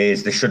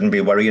 is they shouldn't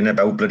be worrying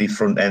about bloody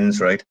front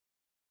ends, right?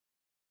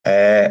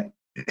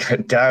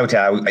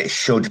 DAO, it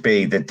should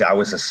be the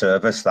DAO as a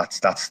service.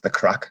 That's the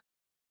crack.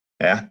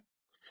 Yeah,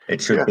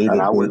 it should be.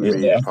 And I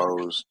wouldn't be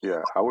opposed.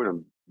 Yeah, I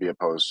wouldn't be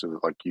opposed to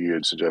like you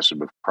had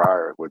suggested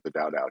prior with the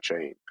DAO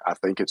chain. I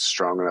think it's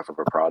strong enough of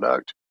a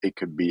product. It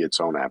could be its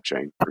own app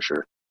chain for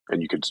sure,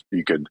 and you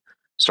could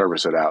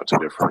service it out to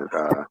different.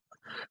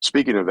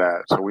 Speaking of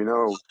that, so we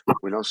know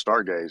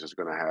Stargaze is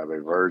going to have a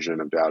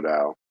version of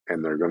DAO,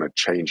 and they're going to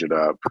change it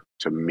up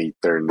to meet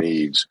their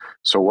needs.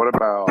 So what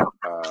about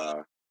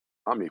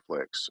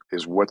Omniflix?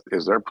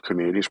 Is their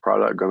community's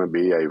product going to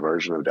be a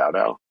version of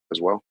DAO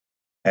as well?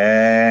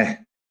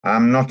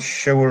 I'm not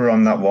sure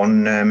on that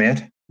one,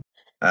 mate.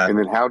 And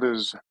then how do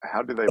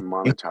they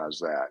monetize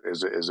that?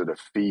 Is it a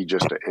fee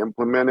just to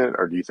implement it,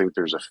 or do you think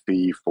there's a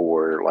fee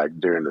for like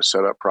during the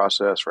setup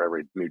process for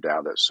every new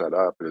DAO that's set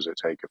up? Does it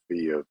take a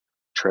fee of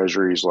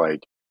treasuries?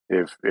 Like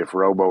if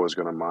Robo is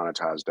going to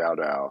monetize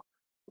DAO,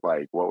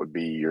 like what would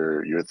be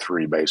your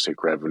three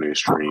basic revenue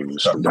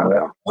streams from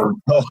DAO?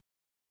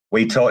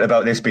 We talked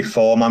about this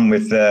before, man,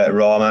 with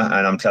Rama,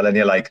 and I'm telling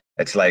you, like,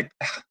 it's like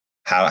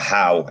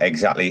how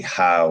exactly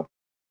how?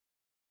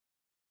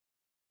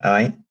 All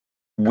right,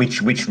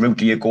 which route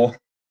do you go?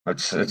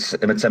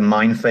 It's a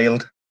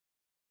minefield,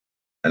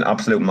 an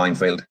absolute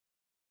minefield.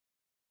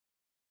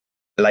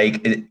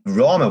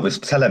 Rama was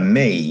telling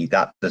me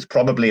that there's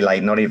probably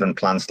like not even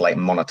plans to like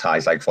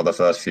monetize like for the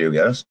first few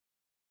years,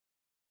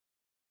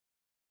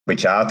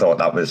 which I thought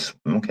that was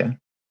okay.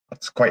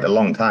 That's quite a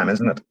long time,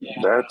 isn't it?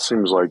 That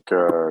seems like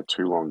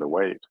too long to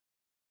wait.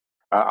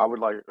 I would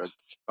like,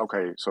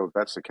 okay, so if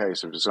that's the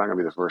case, if it's not going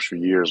to be the first few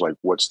years, like,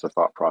 what's the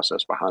thought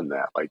process behind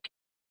that? Like,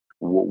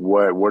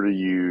 what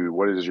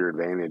is your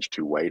advantage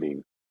to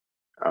waiting?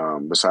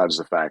 Besides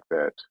the fact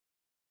that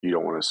you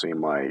don't want to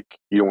seem like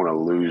you don't want to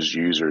lose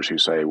users who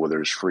say, well,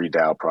 there's free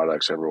DAO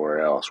products everywhere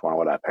else. Why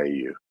would I pay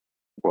you?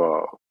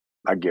 Well,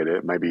 I get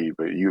it, maybe,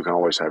 but you can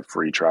always have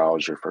free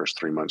trials, your first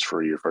 3 months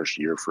free, your first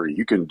year free.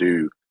 You can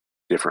do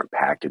different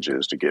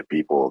packages to get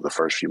people the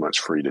first few months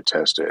free to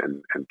test it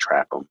and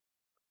track them.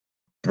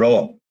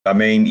 Bro, I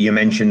mean, you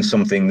mentioned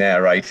something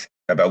there, right,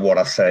 about what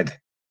I said.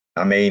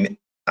 I mean,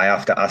 I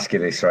have to ask you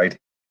this, right?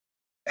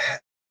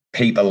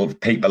 People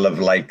have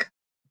like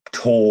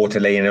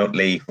totally and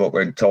utterly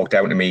fucking talked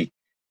out to me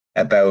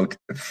about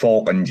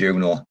Fork and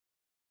Juno.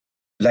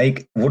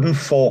 Like, wouldn't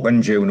Fork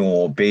and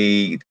Juno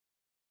be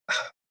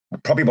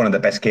probably one of the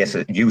best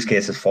use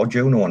cases for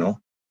Juno? No,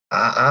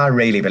 I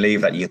really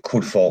believe that you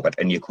could fork it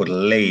and you could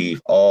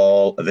leave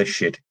all the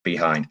shit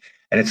behind.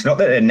 And it's not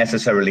that it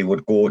necessarily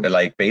would go to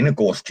like being a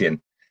ghost chain,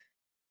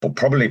 but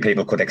probably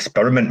people could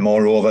experiment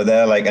more over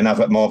there, like, and have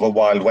it more of a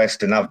Wild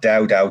West and have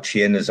DAO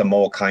chain as a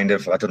more kind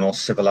of, I don't know,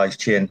 civilized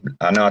chain.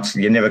 I know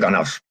you're never going to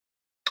have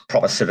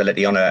proper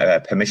civility on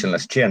a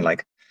permissionless chain,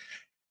 like,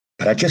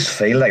 but I just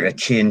feel like a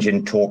change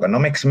in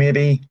tokenomics,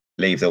 maybe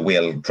leave the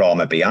wheel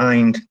drama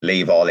behind,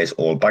 leave all this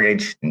old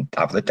baggage and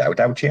have the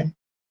DAO chain.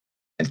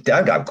 And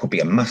DAO could be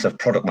a massive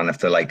product, man, if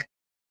they like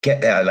get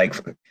there, like,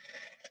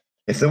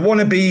 if they want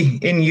to be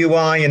in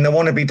UI and they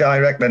want to be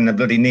direct, then they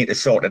bloody need to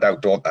sort it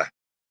out, don't they?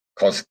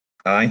 Because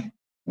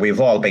we've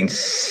all been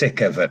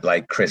sick of it,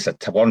 like Chris,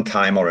 at one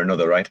time or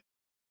another, right?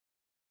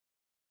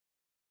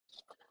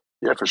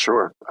 Yeah, for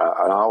sure.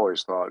 I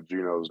always thought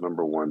Juno's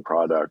number one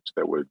product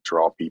that would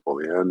draw people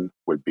in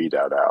would be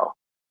DAO.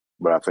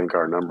 But I think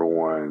our number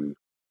one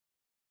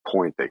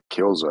point that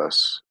kills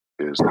us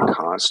is the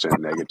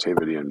constant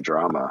negativity and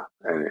drama.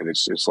 And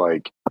it's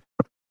like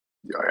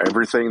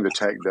everything the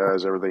tech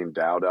does, everything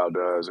DAO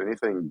does,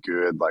 anything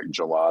good like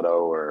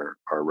Gelato or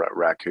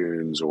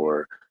Raccoons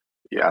or,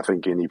 yeah, I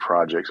think any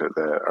projects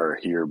that are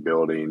here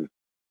building,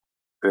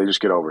 they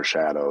just get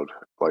overshadowed.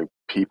 Like,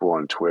 people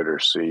on Twitter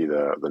see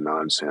the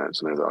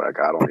nonsense and they're like,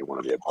 I don't even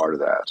want to be a part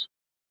of that.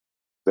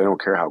 They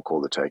don't care how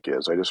cool the tech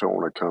is. They just don't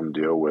want to come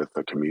deal with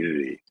a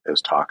community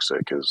as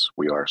toxic as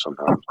we are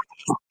sometimes.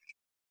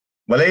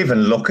 Well,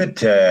 even look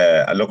at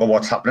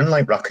what's happening,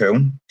 like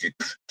Raccoon. Do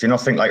you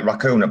not think like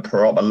Raccoon are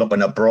proper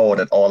looking abroad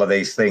at all of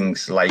these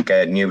things like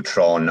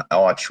Neutron,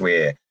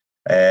 Archway,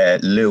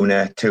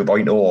 Luna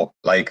 2.0?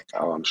 Like,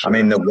 oh, I'm sure. I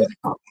mean,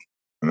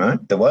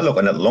 they were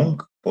looking at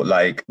Lunk, but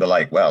like they're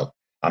like, well,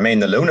 I mean,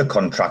 the Luna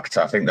contracts,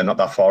 I think they're not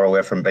that far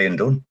away from being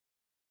done.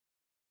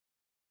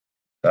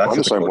 I'm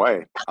the same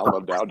way. I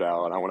love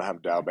DAO and I want to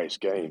have DAO-based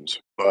games,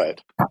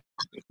 but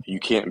you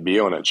can't be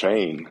on a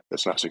chain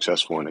that's not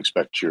successful and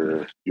expect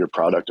your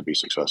product to be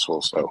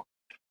successful. So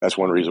that's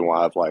one reason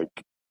why I've like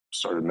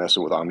started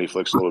messing with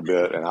OmniFlix a little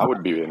bit, and I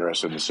would be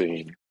interested in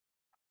seeing.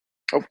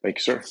 Oh, thank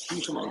you, sir.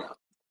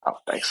 Oh,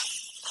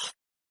 thanks.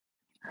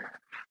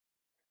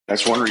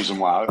 That's one reason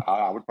why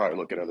I would probably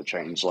look at other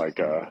chains like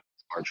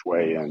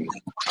Archway and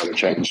other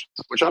chains,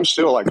 which I'm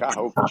still like, I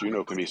hope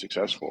Juno can be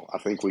successful. I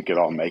think we could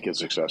all make it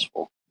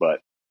successful, but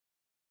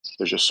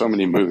there's just so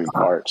many moving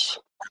parts.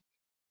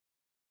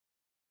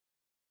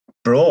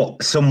 Bro,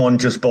 someone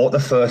just bought the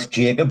first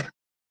Jacob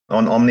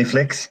on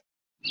OmniFlix.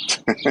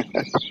 So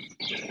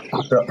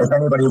if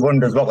anybody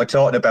wonders what we're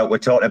talking about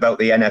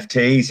the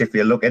NFTs. If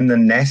you look in the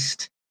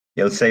nest,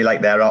 you'll see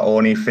like there are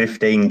only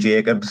 15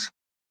 Jacobs.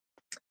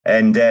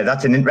 And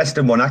that's an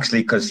interesting one,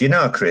 actually, because, you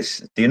know,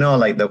 Chris, do you know,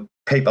 like the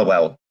people,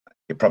 well,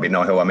 you probably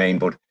know who I mean,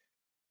 but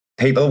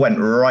people went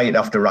right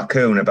after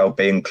Raccoon about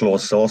being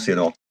closed source, you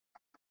know.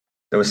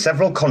 There were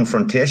several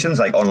confrontations,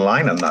 like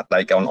online and that,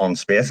 like on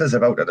Spaces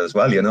about it as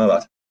well, you know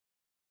that.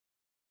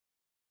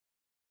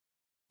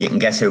 You can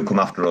guess who come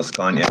after us,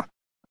 can't you?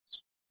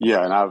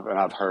 Yeah, and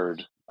I've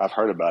heard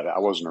about it. I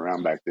wasn't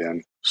around back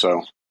then,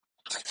 so,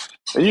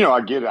 and you know, I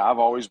get it. I've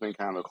always been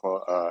kind of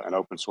an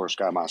open source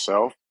guy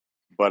myself,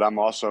 but I'm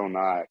also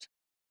not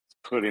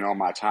putting all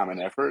my time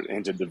and effort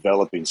into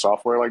developing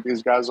software like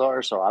these guys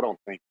are. So I don't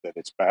think that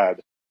it's bad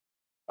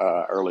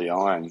early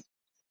on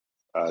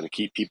to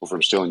keep people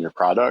from stealing your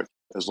product,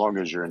 as long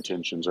as your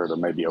intentions are to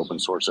maybe open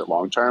source it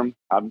long term.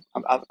 I'm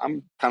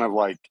kind of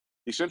like,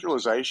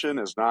 decentralization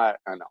is not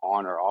an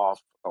on or off,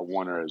 a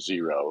one or a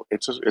zero.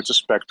 It's a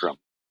spectrum.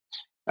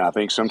 And I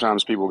think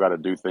sometimes people got to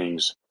do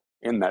things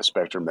in that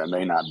spectrum that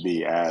may not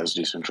be as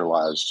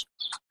decentralized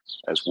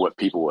as what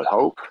people would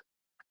hope,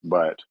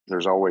 but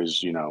there's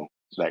always, you know,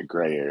 that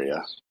gray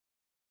area.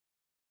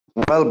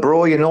 Well,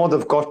 bro, you know,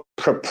 they've got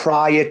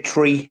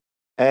proprietary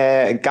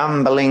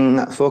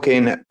gambling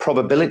fucking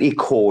probability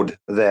code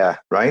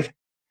there, right?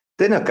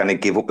 They're not going to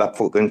give up that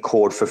fucking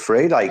code for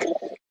free. Like,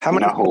 how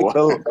many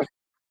people?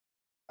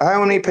 how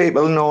many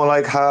people know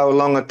like how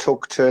long it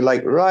took to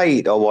like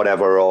write or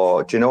whatever,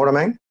 or do you know what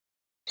I mean?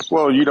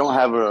 Well, you don't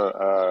have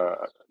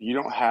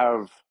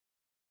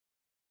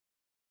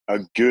a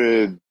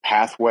good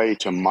pathway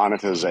to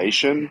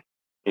monetization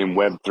in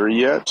Web3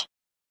 yet.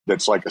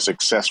 That's like a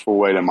successful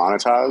way to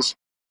monetize.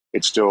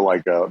 It's still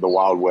like the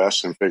Wild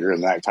West and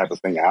figuring that type of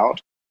thing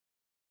out.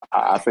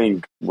 I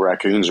think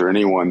raccoons or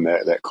anyone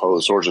that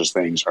closed sources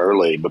things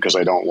early because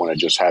they don't want to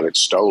just have it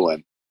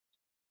stolen.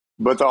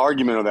 But the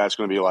argument of that's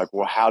going to be like,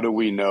 well, how do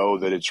we know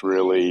that it's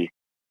really,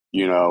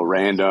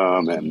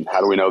 random, and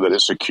how do we know that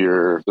it's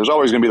secure? There's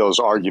always going to be those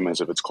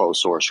arguments if it's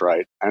closed source,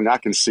 right? And I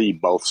can see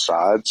both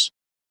sides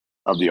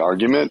of the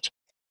argument.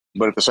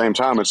 But at the same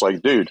time, it's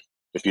like, dude,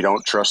 if you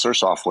don't trust their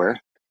software,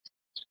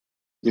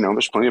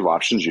 there's plenty of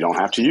options. You don't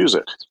have to use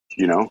it.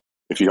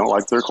 If you don't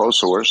like their closed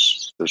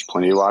source, there's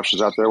plenty of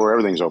options out there where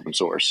everything's open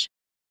source.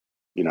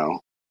 I'm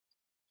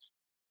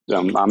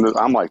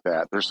like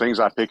that. There's things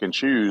I pick and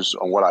choose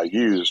on what I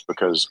use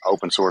because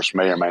open source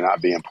may or may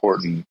not be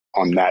important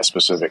on that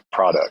specific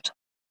product.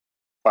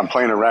 If I'm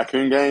playing a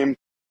raccoon game,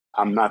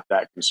 I'm not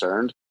that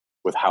concerned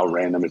with how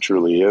random it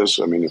truly is.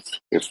 I mean,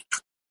 if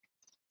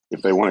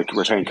they want to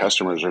retain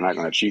customers, they're not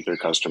going to cheat their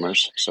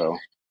customers. So,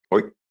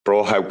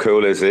 bro, how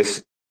cool is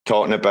this?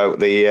 Talking about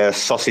the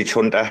sausage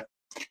hunter,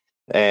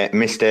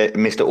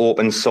 Mr.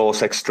 Open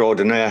Source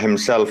Extraordinaire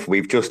himself.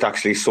 We've just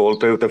actually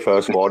sold out the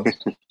first one.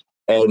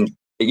 And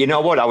you know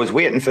what? I was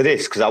waiting for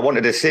this because I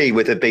wanted to see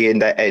with it being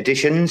the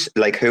editions,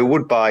 like who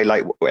would buy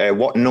like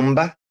what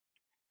number.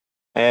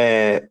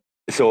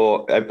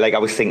 So like I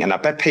was thinking, I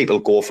bet people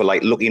go for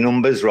like lucky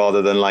numbers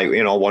rather than like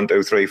 1,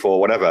 2, 3, 4,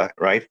 whatever,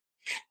 right?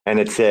 And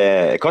it's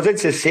because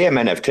it's the same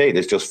NFT.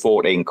 There's just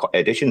 14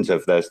 editions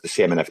of the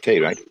same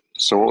NFT, right?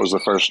 So what was the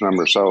first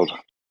number sold?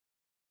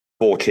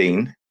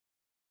 14.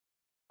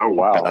 Oh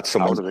wow! That's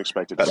I would have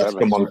expected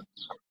 7.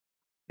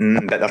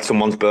 That's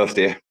someone's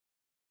birthday.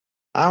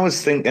 I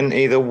was thinking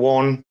either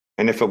 1,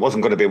 and if it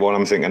wasn't going to be 1,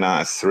 I'm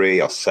thinking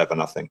 3 or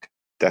 7. I think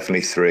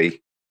definitely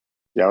 3.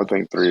 Yeah, I would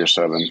think 3 or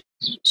 7.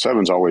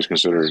 7's always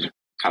considered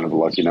kind of a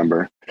lucky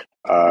number.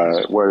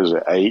 Where is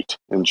it? 8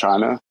 in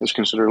China is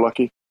considered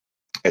lucky.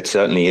 It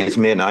certainly is,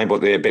 mate.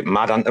 But they're a bit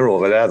mad under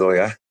over there, though,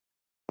 yeah.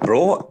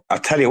 Bro, I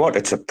tell you what,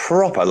 it's a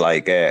proper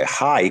like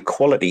high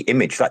quality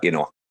image that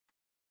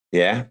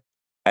yeah.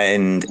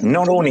 And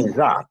not only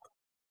that,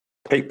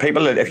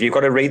 people, if you've got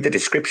to read the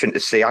description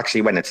to see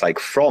actually when it's like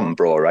from,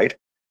 bro, right?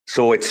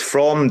 So it's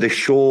from the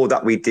show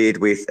that we did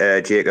with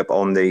Jacob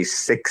on the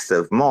 6th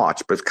of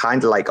March, but it's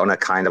kind of like on a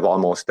kind of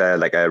almost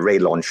like a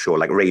relaunch show,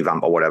 like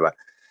revamp or whatever.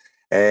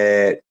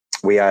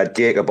 We had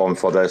Jacob on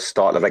for the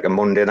start of like a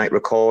Monday night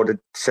recorded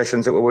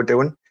sessions that we were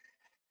doing.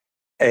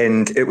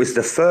 And it was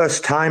the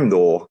first time,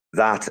 though,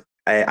 that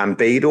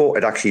Ambedo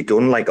had actually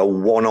done like a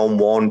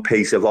one-on-one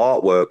piece of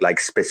artwork, like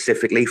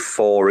specifically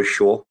for a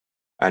show.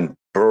 And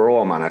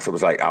bro, man, I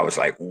was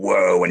like,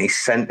 whoa, when he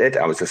sent it,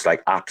 I was just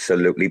like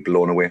absolutely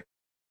blown away.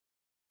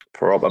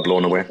 Proper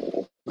blown away.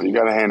 Well, you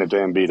got to hand it to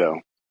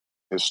Ambedo.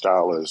 His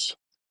style is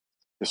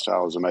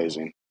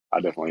amazing. I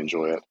definitely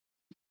enjoy it.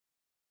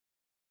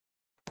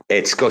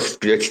 It's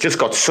just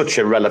got such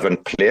a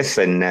relevant place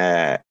in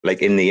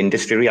like in the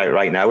industry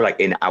right now, like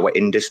in our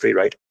industry,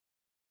 right?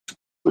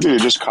 But dude,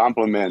 it just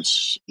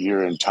complements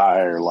your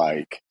entire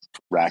like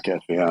RAC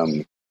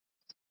FM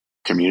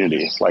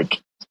community.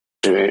 Like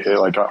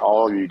like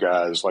all of you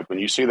guys, like when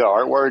you see the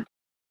artwork,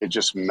 it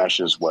just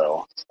meshes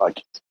well.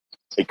 Like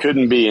it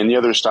couldn't be any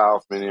other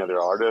style from any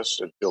other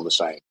artist. It'd feel the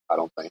same, I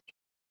don't think.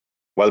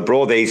 Well,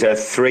 bro, these are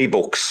 3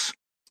 books,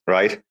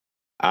 right?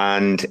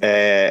 And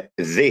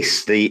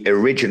the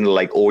original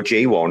like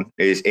OG one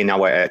is in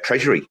our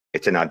treasury.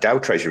 It's in our DAO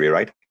treasury,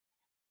 right?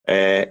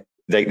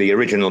 The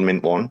original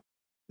mint one.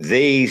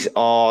 These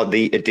are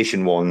the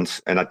edition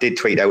ones. And I did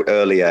tweet out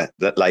earlier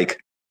that like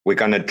we've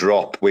got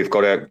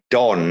a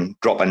Don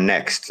dropping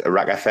next, a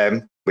RAC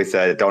FM with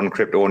Don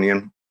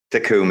Kryptonian,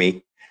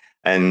 Takumi,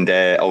 and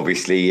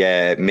obviously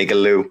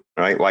Migaloo,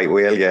 right? White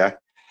whale, yeah.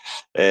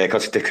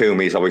 Because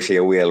Takumi is obviously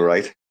a whale,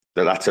 right?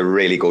 That's a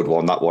really good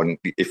one, that one.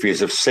 If you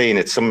have seen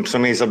it, some of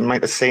you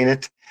might have seen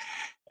it.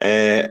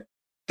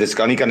 There's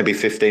only going to be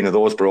 15 of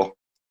those, bro.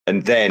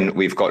 And then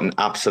we've got an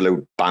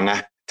absolute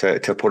banger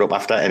to put up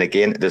after. And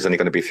again, there's only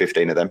going to be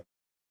 15 of them.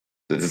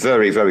 It's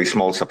very, very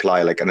small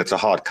supply, and it's a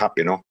hard cap,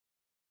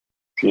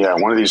 Yeah,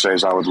 one of these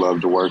days I would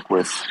love to work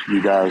with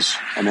you guys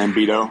and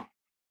Ambedo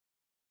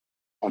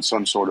on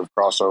some sort of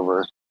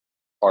crossover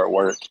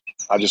artwork.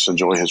 I just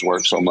enjoy his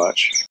work so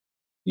much.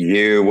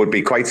 You would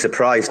be quite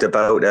surprised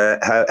about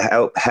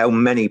how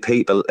many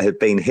people have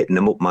been hitting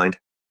them up, mind.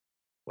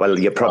 Well,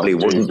 you probably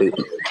wouldn't be.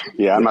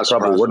 Yeah, I'm not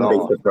surprised. Wouldn't be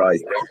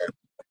surprised.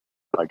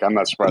 Like, I'm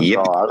not surprised at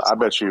all. I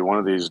bet you one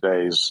of these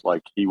days,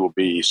 like, he will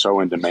be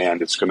so in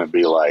demand, it's going to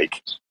be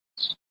like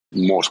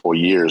multiple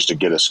years to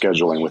get a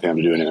scheduling with him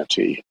to do an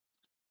NFT.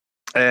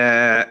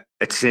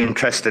 It's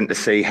interesting to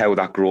see how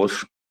that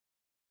grows.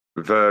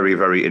 Very,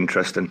 very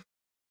interesting.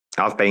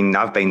 I've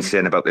been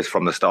saying about this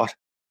from the start.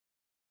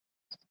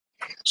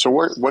 So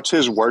what's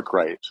his work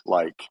rate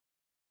like,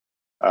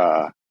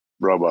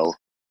 Robo?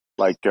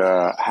 Like,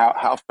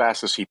 how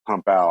fast does he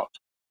pump out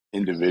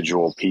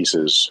individual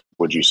pieces?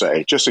 Would you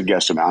say? Just a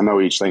guesstimate. I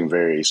know each thing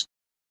varies,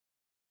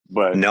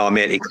 but No,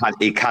 mate,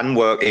 he can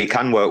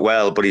work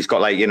well, but he's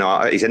got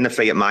he's in the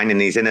Fiat mine and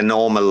he's in a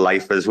normal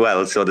life as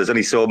well. So there's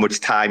only so much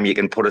time you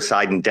can put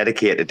aside and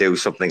dedicate to do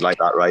something like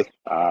that, right?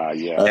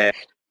 Yeah.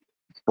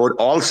 But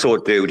also,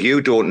 dude,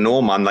 you don't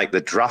know, man, like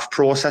the draft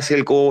process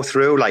he'll go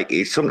through. Like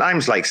he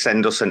sometimes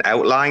send us an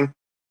outline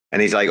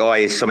and he's like, oh,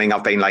 it's something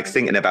I've been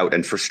thinking about.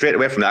 And straight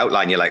away from the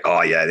outline, you're like,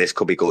 oh yeah, this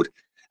could be good.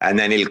 And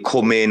then he'll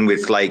come in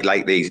with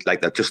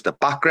just the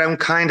background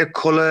kind of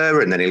color,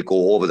 and then he'll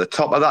go over the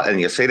top of that, and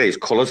you'll see these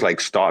colors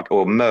start to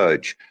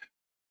emerge.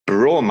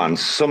 Bro, man,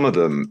 some of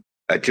them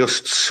are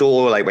just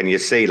so when you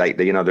see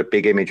the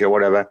big image or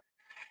whatever,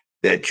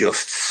 they're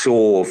just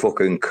so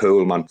fucking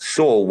cool, man.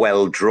 So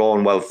well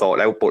drawn, well thought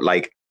out. But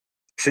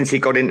since he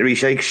got into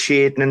his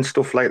shading and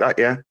stuff like that,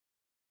 yeah.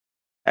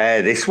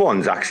 This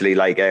one's actually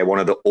one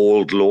of the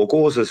old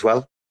logos as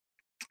well.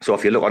 So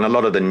if you look on a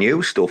lot of the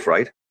new stuff,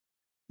 right,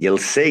 you'll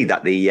see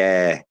that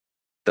the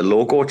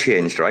logo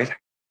changed, right?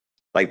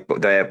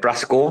 The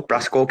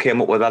Brasco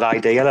came up with that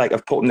idea,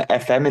 of putting the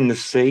FM in the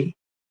C.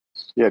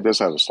 Yeah, it does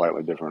have a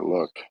slightly different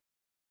look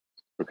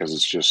because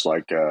it's just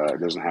it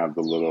doesn't have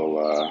the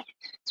little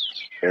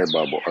air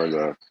bubble or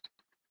the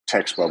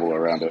text bubble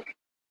around it.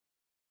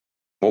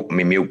 Oh,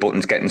 my mute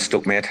button's getting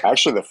stuck, mate.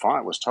 Actually, the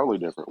font was totally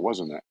different,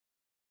 wasn't it?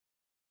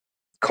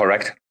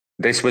 Correct.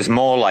 This was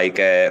more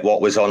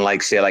what was on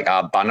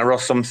our banner or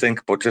something,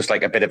 but just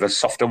a bit of a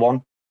softer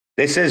one.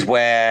 This is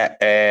where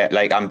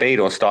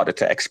Ambedo started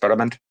to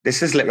experiment.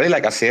 This is literally,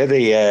 I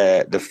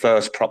say, the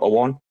first proper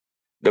one,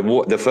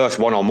 the first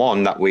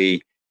one-on-one that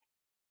we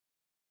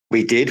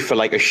did for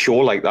a show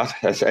like that,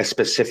 a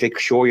specific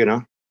show, you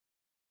know.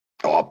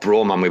 Oh,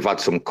 bro, man, we've had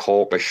some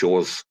corker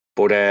shows,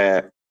 but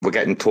we're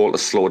getting told to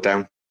slow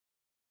down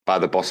by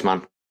the boss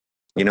man.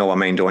 You know what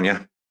I mean, don't you?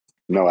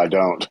 No, I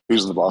don't.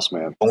 Who's the boss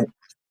man?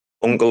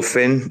 Uncle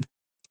Finn.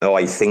 Oh,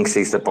 he thinks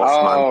he's the boss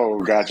man. Oh,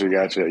 gotcha.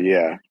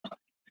 Yeah.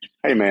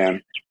 Hey,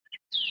 man.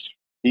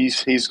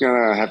 He's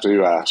gonna have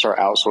to start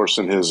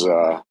outsourcing his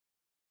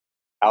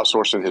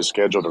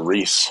schedule to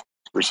Reese's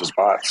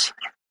Bots.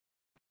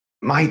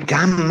 My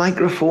damn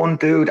microphone,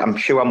 dude. I'm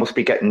sure I must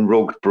be getting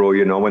rugged, bro.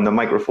 You know, when the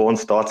microphone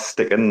starts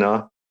sticking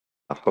now.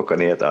 I fucking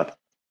hate that.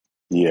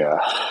 Yeah.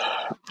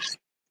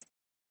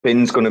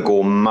 Finn's going to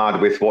go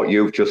mad with what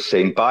you've just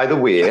seen. By the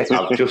way,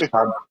 I've just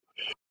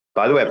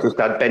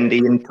had Bendy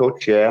in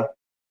touch, yeah.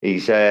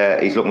 He's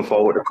looking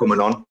forward to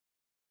coming on.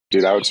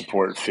 Dude, I would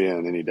support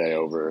Finn any day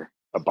over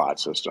a bot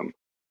system.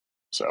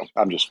 So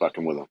I'm just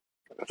fucking with him.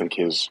 I think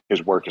his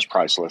work is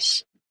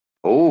priceless.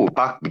 Oh,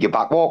 you're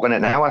back walking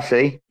it now, I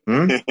see.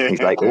 He's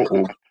like,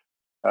 oh.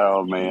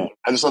 Oh, man.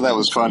 I just thought that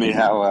was funny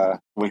how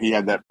when he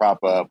had that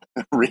prop up,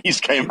 Reese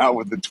came out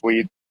with the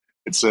tweet.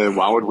 It said,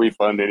 why would we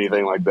fund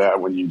anything like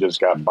that when you just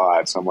got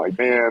bots? I'm like,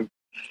 man,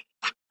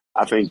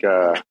 I think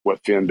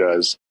what Finn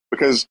does,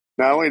 because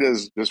not only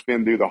does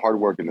Finn do the hard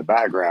work in the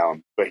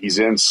background, but he's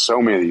in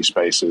so many of these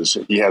spaces.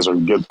 He has a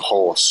good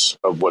pulse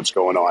of what's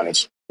going on.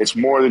 It's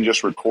more than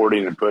just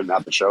recording and putting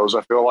out the shows.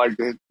 I feel like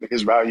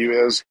his value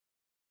is.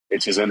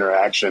 It's his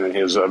interaction and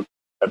his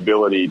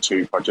ability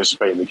to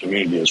participate in the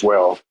community as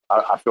well.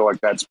 I feel like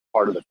that's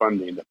part of the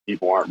funding that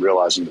people aren't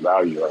realizing the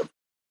value of.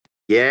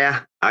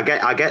 Yeah, I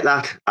get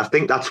that. I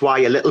think that's why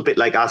a little bit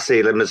I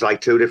see them as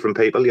two different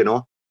people, you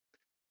know.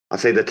 I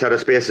say the Terror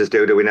Spaces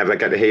dude we never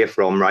get to hear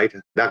from, right?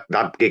 That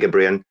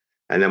gigabrain.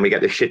 And then we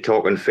get the shit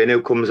talking Finn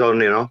who comes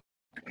on, you know.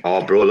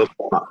 Oh, bro, look,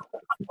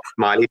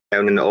 Smiley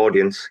down in the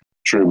audience.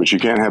 True, but you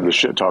can't have the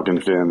shit talking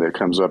Finn that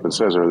comes up and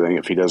says everything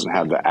if he doesn't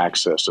have the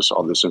access to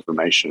all this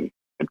information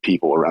and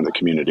people around the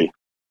community.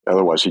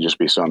 Otherwise, he'd just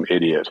be some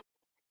idiot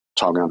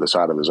talking on the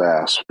side of his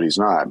ass. But he's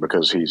not,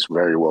 because he's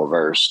very well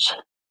versed.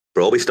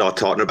 Bro, we start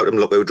talking about him.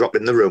 Look who dropped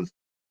in the room.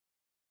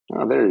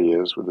 Oh, there he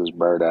is with his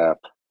bird app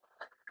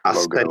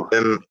logo.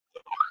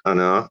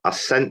 I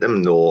sent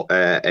them though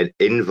an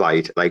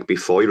invite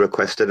before he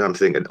requested. I'm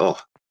thinking, oh,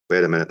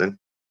 wait a minute then.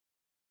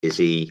 Is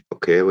he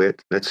okay?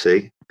 Wait, let's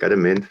see. Get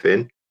him in,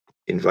 Finn.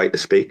 Invite to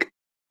speak.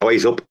 Oh,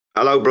 he's up.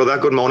 Hello, brother.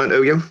 Good morning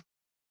to you.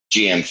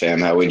 GM fam,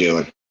 how we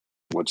doing?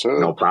 What's up?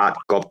 Not bad.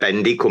 Got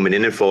Bendy coming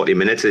in 40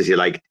 minutes. Is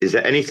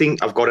there anything?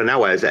 I've got an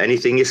hour. Is there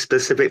anything you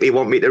specifically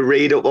want me to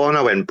read up on?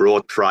 I went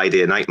broad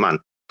Friday night, man.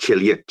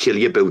 Chill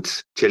your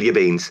boots. Chill your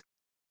beans.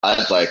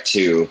 I'd like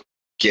to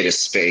get a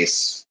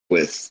space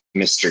with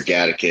Mr.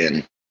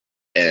 Gattikin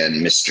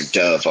and Mr.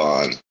 Dove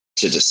on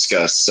to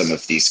discuss some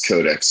of these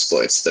code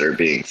exploits that are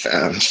being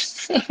found.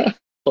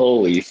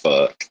 Holy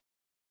fuck.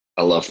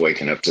 I love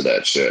waking up to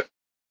that shit.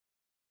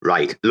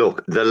 Right.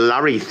 Look, the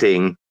Larry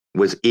thing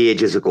was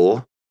ages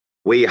ago.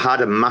 We had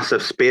a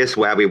massive space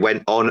where we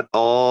went on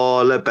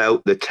all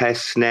about the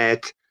test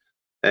net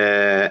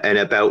and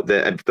about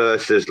the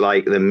versus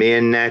the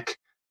main net.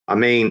 I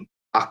mean,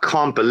 I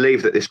can't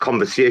believe that this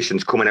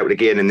conversation's coming out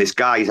again and this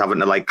guy's having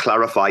to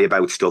clarify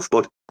about stuff.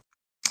 But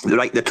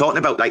they're talking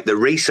about the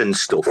recent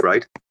stuff,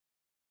 right?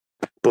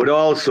 But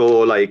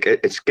also, like,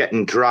 it's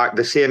getting dragged.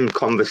 The same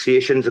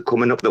conversations are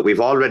coming up that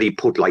we've already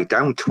put, like,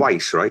 down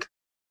twice, right?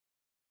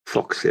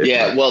 Fuck's sake,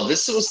 Yeah, man. well,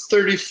 this was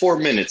 34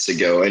 minutes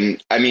ago,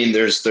 and I mean,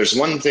 there's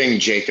one thing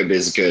Jacob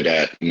is good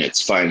at, and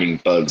it's finding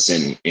bugs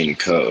in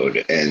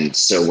code. And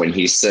so when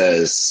he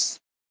says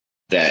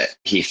that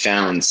he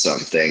found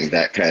something,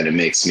 that kind of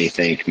makes me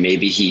think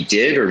maybe he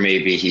did, or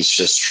maybe he's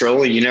just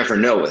trolling. You never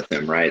know with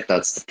him, right?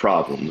 That's the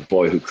problem. The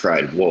boy who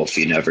cried wolf.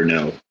 You never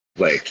know.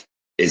 Like,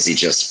 is he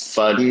just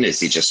fudding?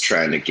 Is he just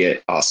trying to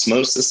get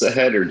osmosis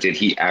ahead, or did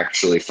he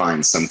actually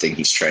find something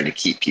he's trying to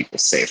keep people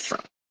safe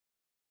from?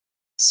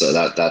 So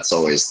that's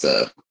always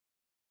the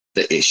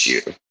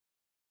issue.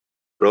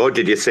 Bro,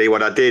 did you see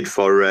what I did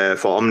for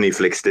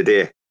Omniflix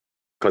today?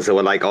 Because they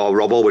were like, "Oh,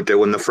 Robbo, we're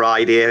doing the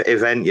Friday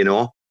event, you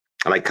know.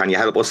 Like, can you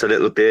help us a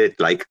little bit?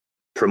 Like,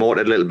 promote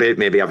it a little bit.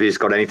 Maybe have you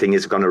just got anything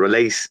you're going to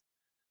release?"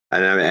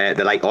 And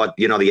they're like, "Oh,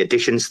 you know, the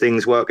editions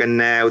thing's working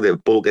now, the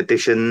bulk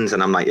editions."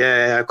 And I'm like,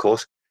 "Yeah, of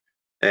course."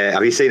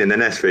 Have you seen in the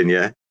nest thing?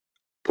 Yeah,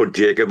 put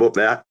Jacob up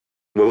there.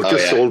 We've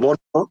just Yeah. sold one.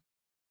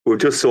 We've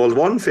just sold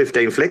one,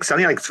 15 flicks.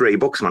 Only like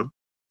 $3, man.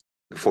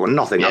 For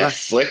nothing, Yeah, other.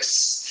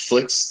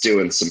 Flick's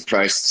doing some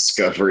price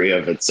discovery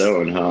of its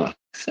own, huh?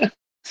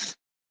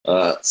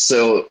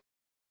 So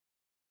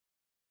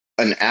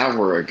an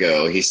hour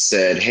ago, he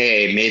said,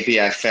 "Hey, maybe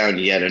I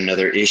found yet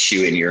another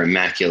issue in your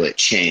immaculate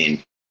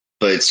chain,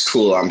 but it's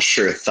cool. I'm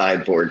sure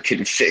Thighboard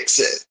can fix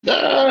it."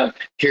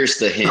 Here's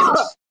the hint: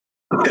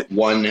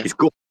 He's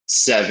go-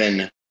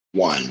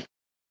 171.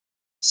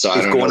 So I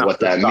he's don't know going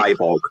what after that means.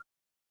 Cyborg.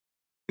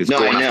 He's No,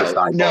 going I after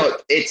know.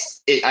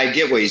 Cyborg. No, I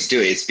get what he's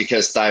doing. It's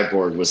because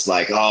Thyborg was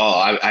like,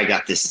 "Oh, I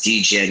got this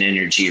degen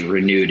energy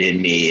renewed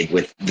in me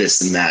with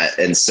this and that,"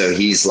 and so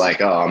he's like,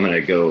 "Oh, I'm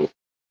gonna go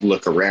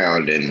look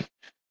around." And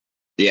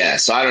yeah,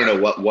 so I don't know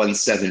what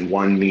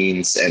 171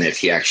 means and if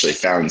he actually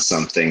found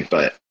something,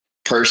 but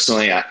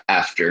personally,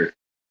 after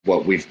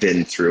what we've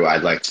been through,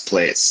 I'd like to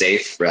play it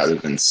safe rather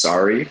than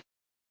sorry.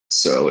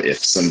 So if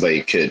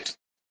somebody could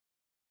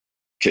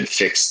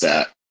fix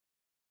that,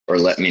 or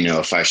let me know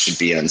if I should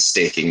be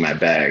unstaking my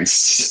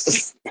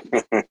bags.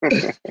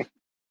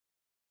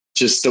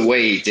 Just the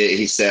way he did,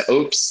 he said,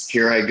 "Oops,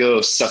 here I go,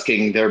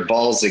 sucking their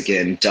balls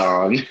again,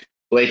 Don."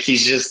 Like,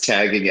 he's just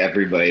tagging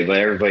everybody, but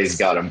everybody's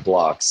got him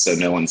blocked, so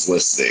no one's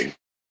listening.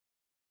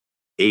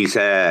 He's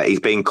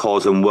been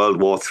causing World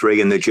War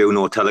III in the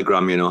Juno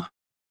Telegram, you know.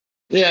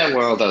 Yeah,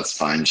 well, that's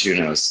fine.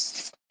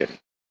 Juno's fucking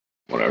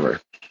whatever.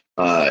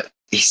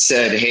 He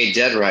said, "Hey,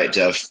 Dead Right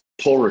Duff,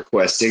 pull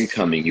request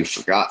incoming. You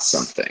forgot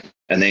something."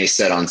 And then he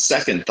said, "On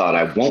second thought,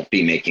 I won't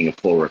be making a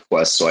pull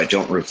request, so I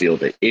don't reveal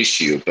the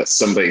issue, but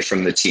somebody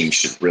from the team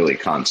should really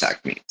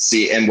contact me."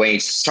 See, and when he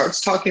starts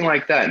talking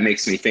like that, it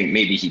makes me think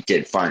maybe he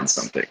did find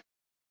something.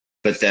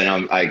 But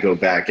then I go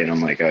back and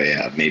I'm like, oh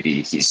yeah,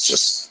 maybe he's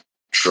just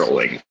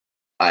trolling.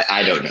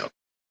 I don't know.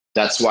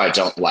 That's why I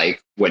don't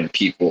like when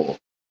people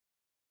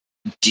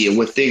deal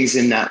with things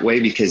in that way,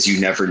 because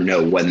you never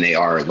know when they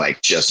are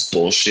like just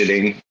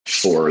bullshitting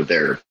for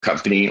their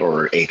company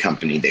or a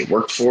company they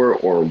work for,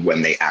 or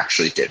when they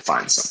actually did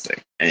find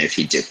something. And if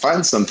he did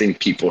find something,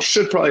 people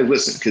should probably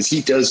listen because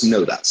he does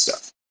know that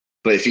stuff.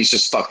 But if he's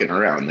just fucking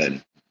around,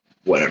 then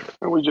whatever.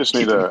 And we just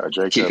need Keep a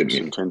him Jacob's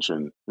in.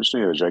 intention. We just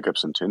need a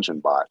Jacob's intention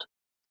bot.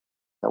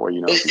 That way,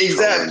 you know. If he's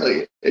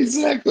trolling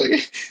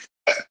Exactly.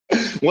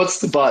 What's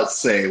the bot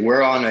say?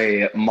 We're on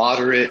a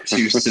moderate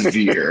to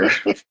severe,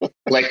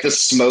 like the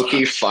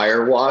smoky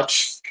fire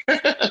watch.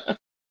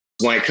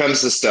 When it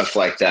comes to stuff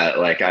like that,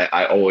 like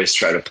I always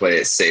try to play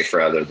it safe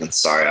rather than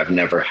sorry. I've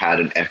never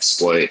had an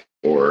exploit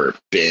or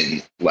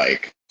been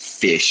like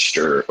fished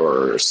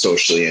or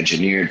socially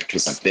engineered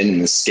because I've been in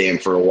this game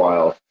for a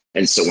while.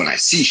 And so when I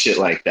see shit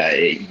like that,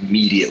 it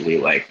immediately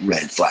like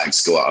red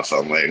flags go off.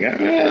 I'm like,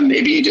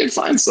 maybe he did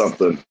find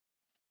something,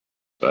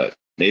 but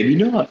maybe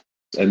not.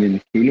 I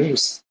mean, who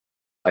knows?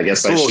 I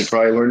guess I should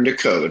probably learn to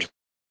code.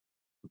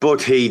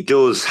 But he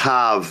does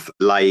have,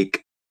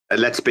 like,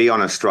 let's be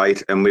honest,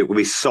 right? And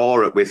we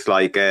saw it with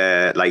like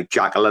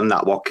Jacqueline,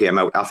 that what came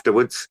out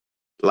afterwards.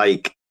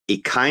 Like, he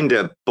kind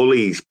of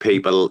bullies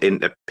people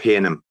into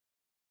paying him.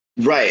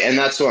 Right, and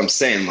that's what I'm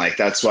saying. Like,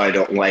 that's why I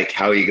don't like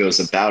how he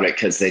goes about it,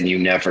 because then you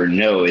never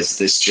know. Is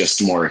this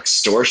just more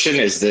extortion?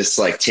 Is this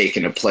like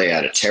taking a play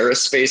out of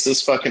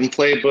TerraSpace's fucking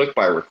playbook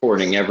by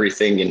recording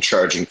everything and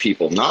charging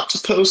people not to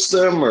post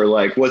them? Or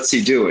like, what's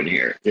he doing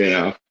here? You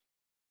know,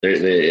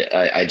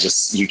 I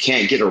just, you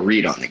can't get a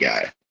read on the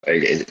guy.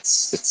 Like,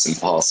 it's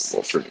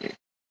impossible for me.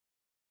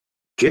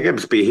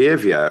 Jacob's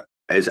behavior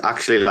has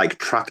actually like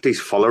tracked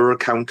his follower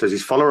account. As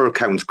his follower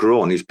account's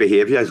grown, his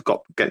behavior has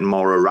getting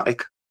more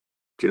erratic.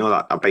 Do you know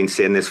that? I've been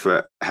saying this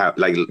for how,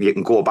 like, you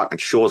can go back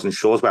and shows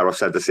where I've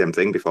said the same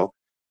thing before.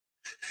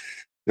 You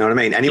know what I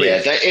mean? Anyway,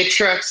 yeah, it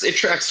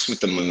tracks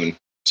with the moon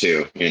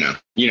too. You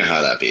know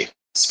how that be,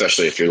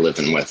 especially if you're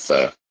living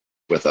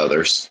with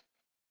others.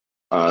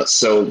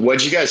 So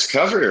what'd you guys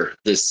cover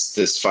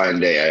this fine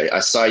day? I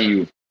saw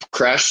you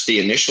crash the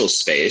initial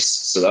space,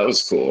 so that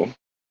was cool.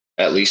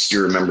 At least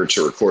you remembered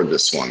to record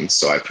this one,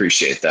 so I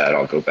appreciate that.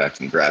 I'll go back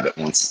and grab it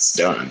once it's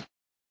done.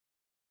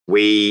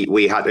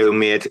 we had to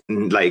make,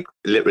 like,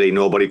 literally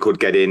nobody could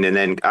get in, and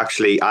then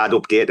actually I'd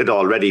updated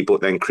already,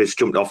 but then Chris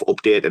jumped off,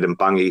 updated, and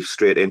bang, he's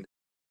straight in.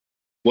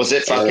 Was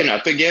it fucking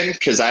up again?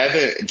 Because I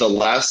haven't, the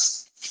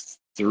last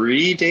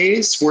 3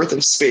 days worth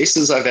of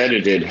spaces I've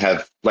edited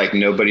have, like,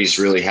 nobody's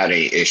really had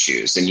any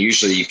issues. And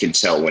usually you can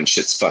tell when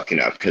shit's fucking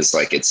up because,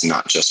 like, it's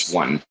not just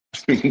one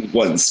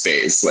one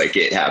space. Like,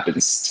 it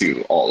happens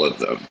to all of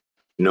them.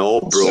 No,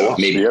 bro. So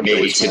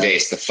maybe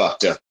today's the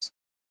fucked up.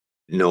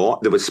 No,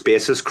 there was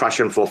spaces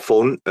crashing for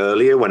fun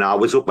earlier when I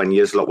was up, when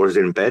years lot was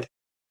in bed.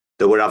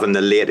 They were having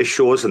the latest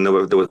shows and they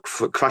were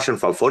crashing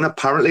for fun.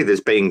 Apparently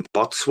there's been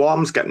bot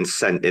swarms getting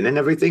sent in and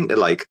everything to,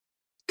 like,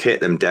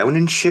 take them down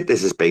and shit.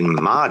 This has been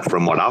mad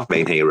from what I've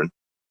been hearing.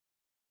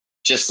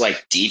 Just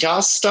like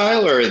DDoS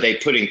style, or are they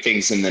putting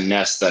things in the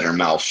nest that are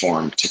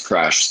malformed to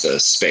crash the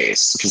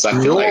space? Because I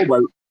feel like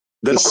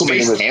the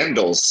space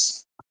handles...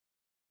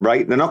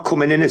 Right, they're not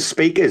coming in as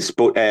speakers,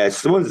 but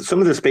some of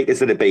the speakers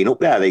that have been up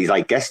there, these,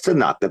 like, guests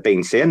and that, they've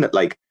been saying that,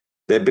 like,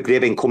 they've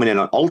been coming in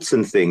on alts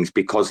and things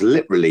because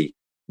literally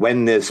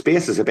when the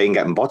spaces have been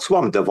getting bot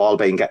swarmed, they've all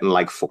been getting,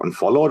 like, fucking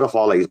followed off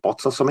all these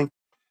bots or something.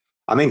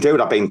 I mean,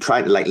 dude, I've been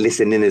trying to, like,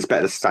 listen in as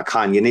better as I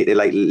can. You need to,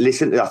 like,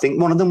 listen. I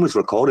think one of them was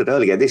recorded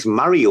earlier. This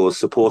Mario's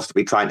supposed to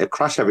be trying to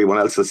crash everyone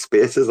else's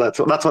spaces. That's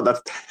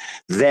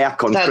their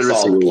conspiracy.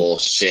 That's all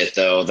bullshit,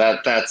 though.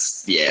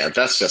 That's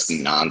just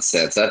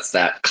nonsense. That's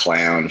that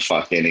clown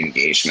fucking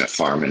engagement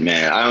farming,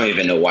 man. I don't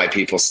even know why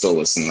people still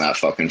listen to that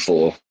fucking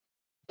fool.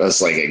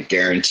 That's like a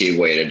guaranteed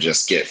way to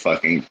just get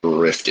fucking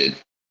grifted.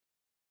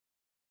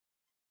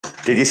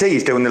 Did you see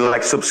he's doing the,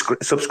 like,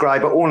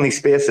 subscriber only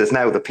spaces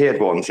now, the paid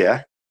ones,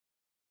 yeah?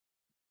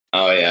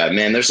 Oh, yeah,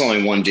 man, there's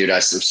only one dude I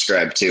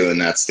subscribe to, and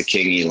that's the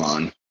King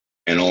Elon.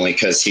 And only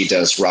because he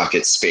does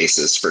rocket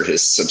spaces for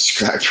his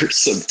subscribers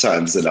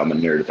sometimes, and I'm a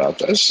nerd about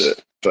that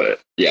shit. But,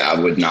 yeah, I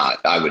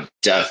would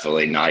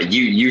definitely not.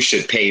 You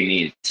should pay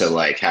me to,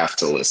 like, have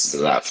to listen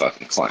to that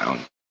fucking clown.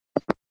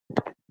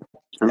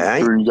 Who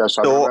are you guys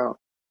talking about?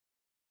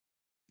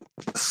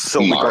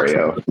 So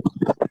Mario.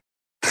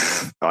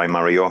 Hi,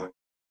 Mario,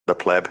 the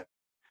pleb.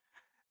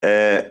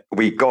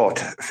 We got,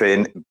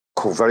 Finn,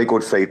 very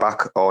good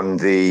feedback on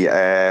the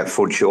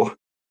FUD show.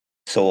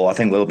 So I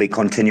think we'll be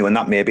continuing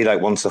that maybe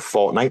like once a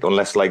fortnight,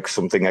 unless, like,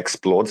 something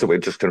explodes that we're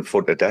just going to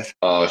FUD to death.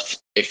 Oh,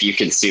 if you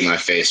can see my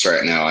face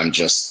right now, I'm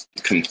just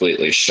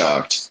completely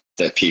shocked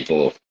that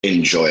people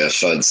enjoy a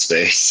FUD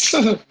space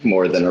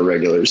more than a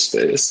regular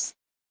space.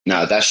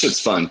 No, that shit's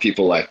fun.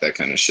 People like that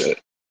kind of shit.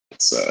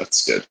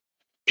 It's good.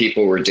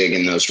 People were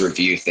digging those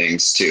review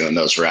things too and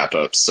those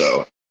wrap-ups.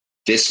 So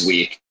this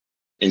week,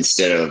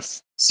 instead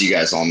of... So you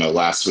guys all know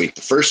last week,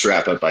 the first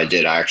wrap-up I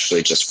did, I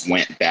actually just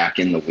went back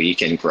in the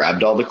week and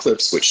grabbed all the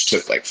clips, which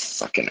took like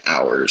fucking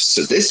hours.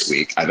 So this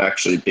week, I've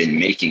actually been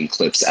making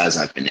clips as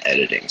I've been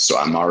editing. So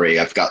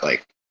I've got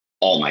like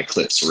all my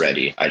clips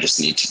ready. I just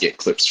need to get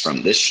clips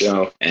from this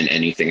show and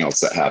anything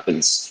else that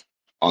happens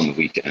on the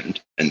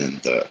weekend. And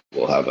then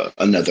we'll have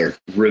another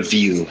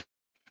review,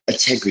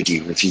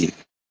 integrity review.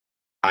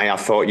 I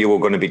thought you were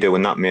going to be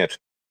doing that, mate.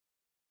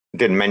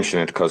 Didn't mention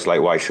it because, like,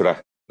 why should I?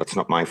 That's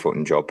not my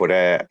fucking job, but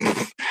I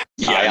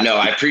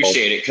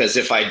appreciate it, because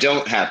if I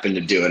don't happen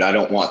to do it, I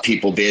don't want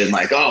people being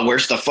like, oh,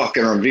 where's the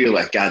fucking review?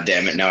 Like, God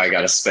damn it, now I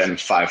got to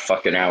spend 5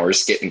 fucking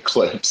hours getting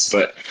clips.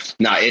 But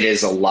no, it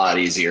is a lot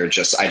easier.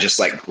 I just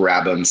like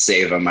grab them,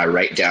 save them, I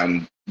write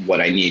down what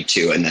I need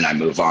to, and then I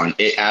move on.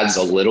 It adds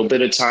a little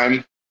bit of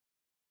time,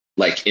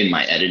 like in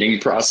my editing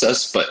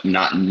process, but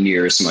not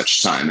near as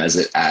much time as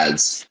it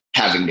adds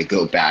having to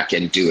go back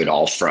and do it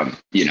all from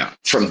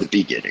the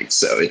beginning.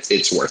 So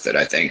it's worth it,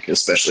 I think,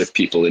 especially if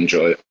people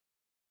enjoy it.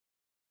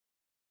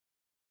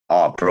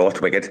 Oh, bro,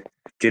 it's wicked.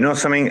 Do you know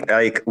something?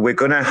 Like, we're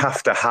gonna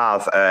have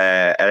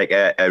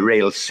a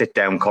real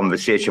sit-down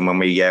conversation when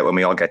we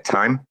all get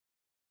time,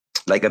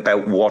 like,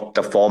 about what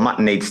the format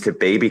needs to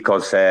be,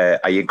 because I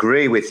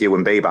agree with you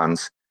and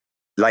B-Bands.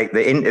 Like,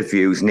 the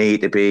interviews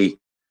need to be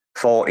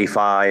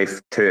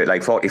 45 to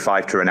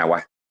an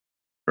hour,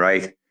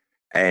 right?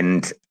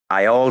 And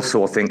I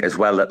also think as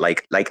well that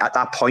like at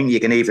that point you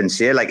can even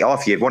say, like, oh,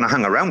 if you want to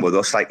hang around with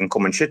us, like, and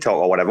come and shit talk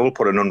or whatever, we'll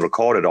put an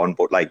unrecorded on.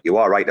 But, like, you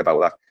are right about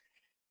that.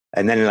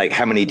 And then, like,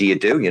 how many do you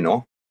do? You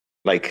know,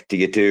 like, do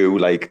you do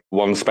like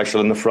one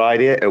special on the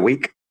Friday a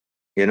week?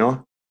 You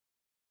know,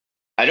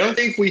 I don't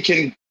think we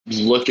can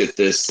look at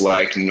this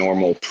like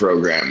normal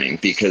programming,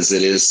 because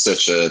it is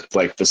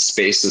the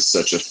space is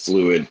such a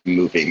fluid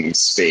moving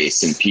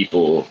space, and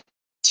people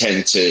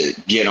tend to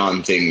get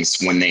on things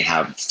when they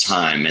have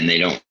time and they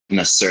don't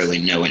necessarily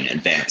know in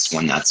advance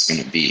when that's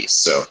going to be.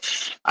 So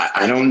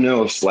I don't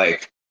know if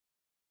like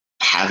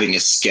having a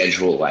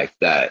schedule like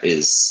that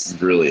is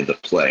really the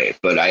play,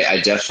 but I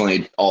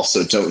definitely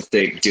also don't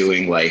think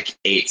doing like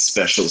 8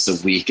 specials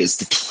a week is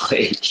the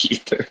play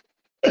either.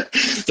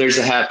 There's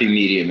a happy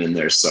medium in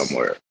there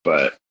somewhere,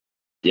 but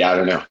yeah, I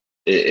don't know.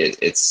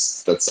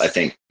 That's I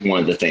think one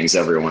of the things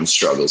everyone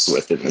struggles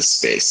with in this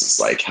space is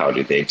like, how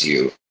do they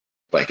do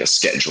like a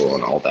schedule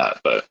and all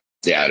that? But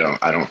yeah,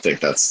 I don't think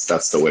that's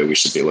the way we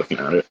should be looking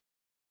at it.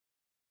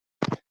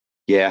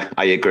 Yeah,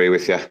 I agree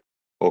with you.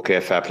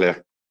 Okay, fair play.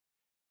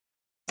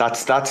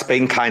 That's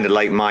been kind of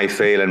like my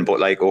feeling,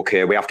 but like,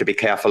 okay, we have to be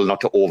careful not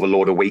to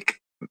overload a week.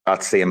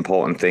 That's the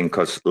important thing,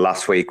 because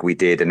last week we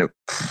did, and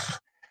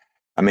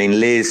I mean,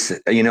 Liz,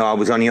 I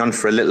was only on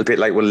for a little bit,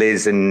 like with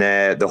Liz, and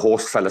the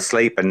host fell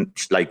asleep, and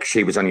like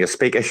she was on your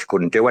speaker, she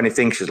couldn't do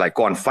anything. She's like,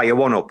 "Go on, fire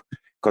one up,"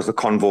 because the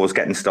convo was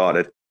getting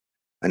started,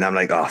 and I'm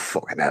like, "Oh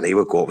fucking hell, here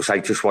we go." It was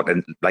like just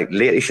like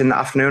late-ish in the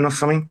afternoon or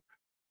something.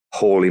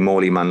 Holy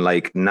moly, man!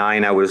 Like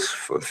 9 hours,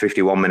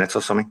 51 minutes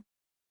or something.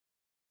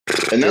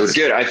 And that's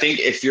good. I think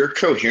if you're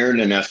coherent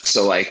enough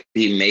to like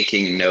be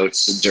making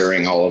notes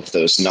during all of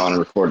those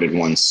non-recorded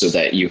ones so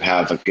that you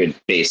have a good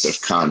base of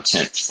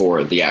content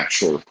for the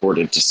actual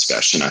recorded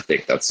discussion, I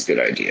think that's a good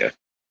idea.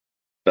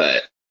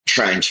 But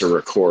trying to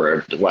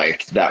record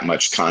like that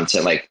much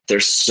content, like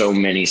there's so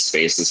many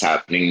spaces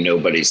happening,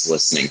 nobody's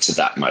listening to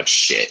that much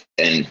shit.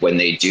 And when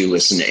they do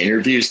listen to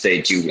interviews,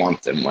 they do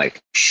want them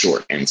like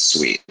short and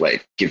sweet,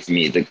 like give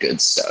me the good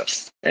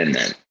stuff and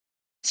then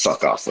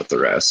fuck off with the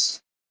rest.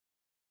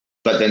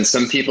 But then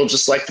some people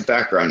just like the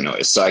background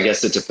noise. So I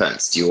guess it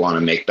depends. Do you want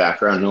to make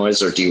background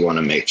noise, or do you want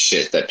to make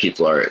shit that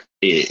people are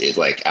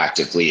like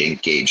actively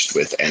engaged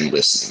with and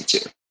listening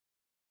to?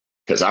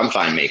 Because I'm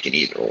fine making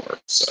either or.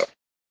 So.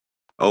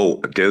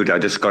 Oh, dude, I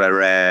just got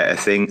a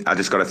thing. I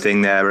just got a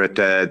thing there at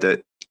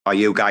the. Are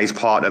you guys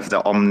part of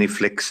the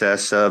Omniflix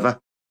server?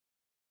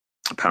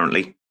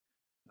 Apparently,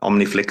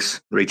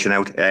 Omniflix reaching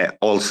out.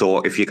 Also,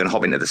 if you can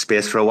hop into the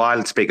space for a while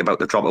and speak about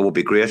the drop, it would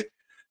be great.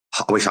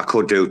 I wish I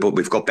could do, but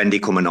we've got Bendy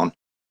coming on,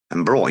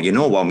 and bro, you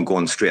know what I'm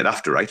going straight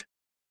after, right?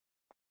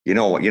 You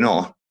know what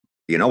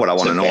I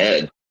want to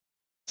know.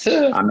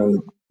 I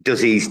mean,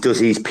 does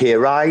his pay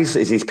rise?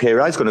 Is his pay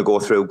rise going to go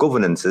through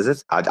governance? Is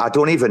it? I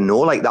don't even know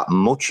like that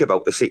much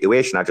about the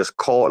situation. I just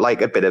caught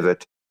like a bit of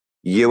it.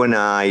 You and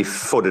I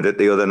footed it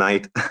the other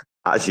night,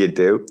 as you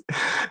do.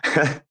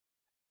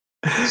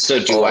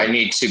 So do I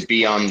need to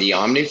be on the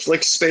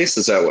Omniflix space?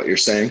 Is that what you're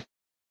saying?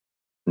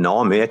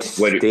 No, mate.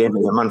 Stay here,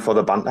 man, for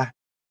the banter.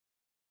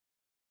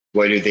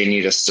 What do they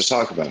need us to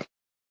talk about?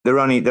 They're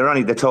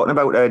talking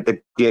about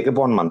the Jacob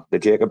one, man. The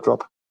Jacob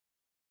drop.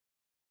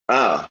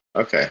 Oh,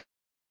 okay.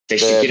 They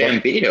should get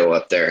Ambedo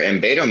up there.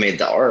 Ambedo made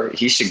the art.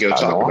 He should go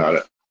talk about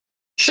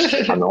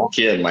it. I know.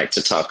 He didn't like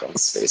to talk on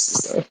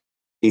spaces, though.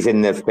 He's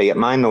in the Fiat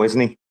Mine, though,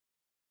 isn't he?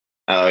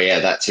 Oh, yeah,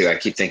 that too. I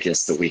keep thinking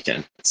it's the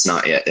weekend. It's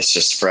not yet. It's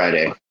just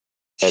Friday.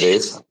 It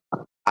is.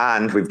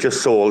 And we've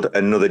just sold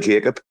another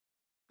Jacob.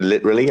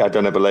 Literally, I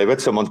don't believe it.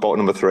 Someone's bought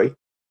number 3.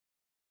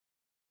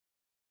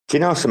 Do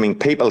you know something?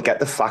 People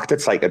get the fact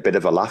it's like a bit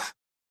of a laugh.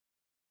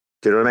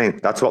 Do you know what I mean?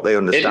 That's what they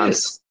understand. It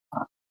is.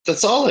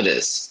 That's all it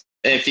is.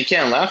 And if you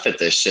can't laugh at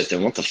this shit,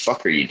 then what the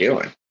fuck are you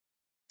doing?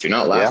 If you're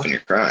not laughing,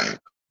 you're crying.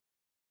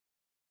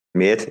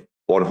 Mate,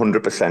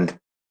 100%.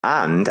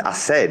 And I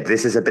said,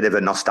 this is a bit of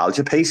a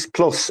nostalgia piece.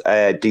 Plus,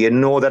 do you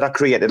know that I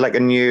created like a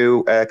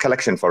new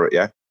collection for it,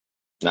 yeah?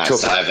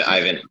 Nice. I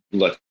haven't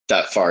looked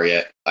that far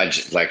yet. I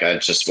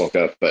just woke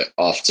up, but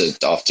off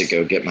to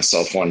go get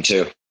myself one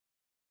too.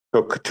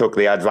 Took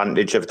the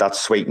advantage of that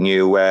sweet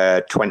new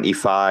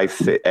 25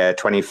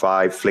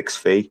 flicks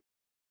fee,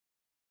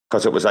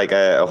 because it was like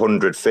a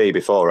 100 fee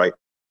before, right?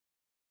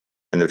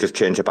 And they've just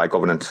changed it by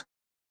governance.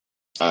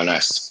 Oh,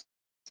 nice.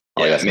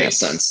 Yeah, that makes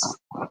sense.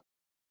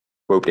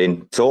 Whooped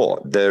in.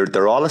 So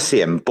they're all the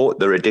same, but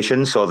they're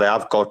editions. So they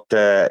have got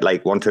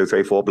like 1, 2,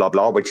 3, 4, blah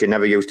blah, which you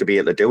never used to be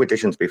able to do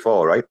editions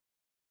before, right?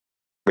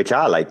 Which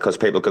I like, because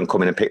people can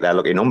come in and pick their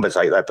lucky numbers,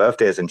 like their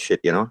birthdays and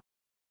shit, you know.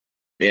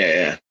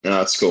 Yeah. No,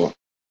 that's cool.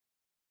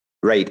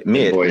 Right,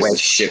 mate.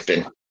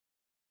 Shipping.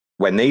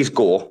 When these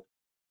go,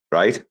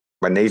 right?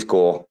 When these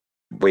go,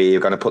 we're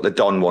going to put the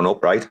Don one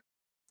up, right?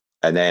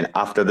 And then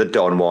after the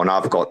Don one,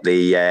 I've got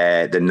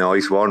the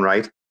noise one,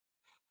 right?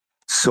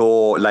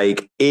 So,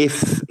 like,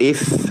 if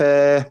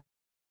because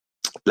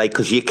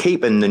you're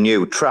keeping the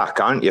new track,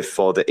 aren't you,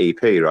 for the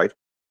EP, right?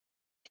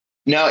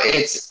 No,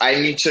 I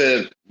need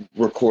to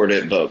record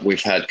it, but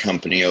we've had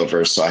company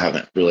over, so I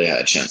haven't really had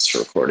a chance to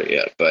record it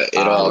yet. But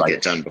it'll all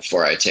get done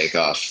before I take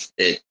off.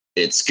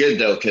 It's good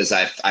though, because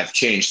I've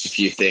changed a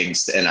few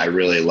things and I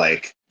really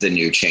like the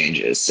new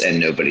changes,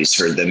 and nobody's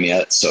heard them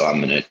yet, so I'm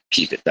gonna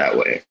keep it that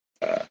way.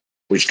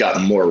 We've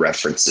got more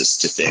references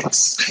to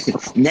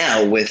things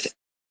now with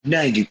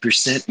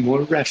 90%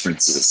 more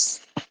references.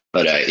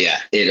 But yeah,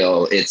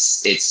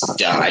 it's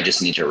done. I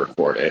just need to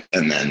record it,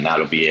 and then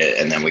that'll be it.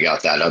 And then we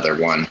got that other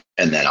one,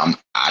 and then I'm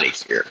out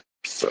of here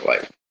for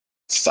like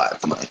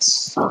 5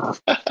 months.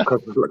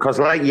 Because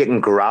like you can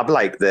grab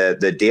like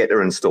the data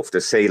and stuff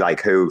to see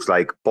like who's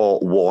like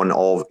bought one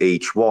of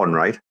each one,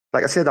 right?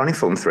 Like I said, only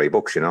from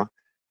 $3, you know.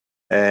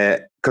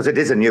 Because it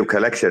is a new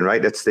collection,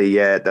 right? It's the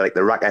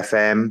RAC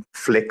FM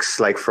Flicks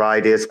like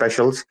Friday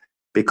specials,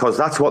 because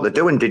that's what they're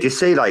doing. Did you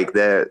see like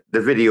the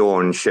video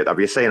and shit? Have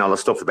you seen all the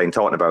stuff they've been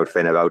talking about,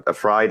 Finn, about a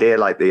Friday,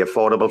 like the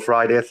Affordable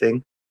Friday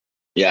thing?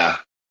 Yeah.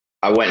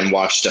 I went and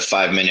watched a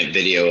 5-minute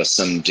video of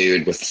some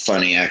dude with a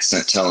funny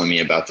accent telling me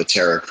about the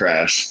terror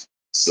crash.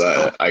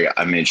 So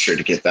I made sure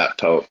to get that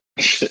poke.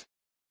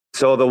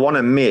 So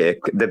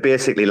they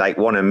basically like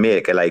want to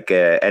make like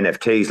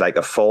NFTs like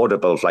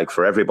affordable, like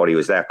for everybody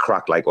who's there,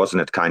 crack, like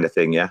wasn't it kind of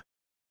thing? Yeah.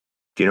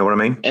 Do you know what I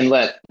mean? And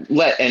let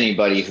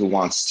anybody who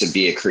wants to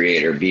be a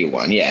creator be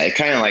one. Yeah, it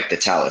kind of like the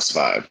Talus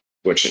vibe,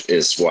 which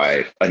is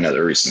why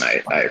another reason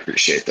I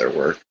appreciate their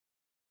work.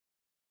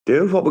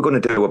 Dude, what we're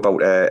going to do about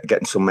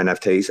getting some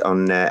NFTs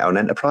on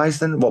Enterprise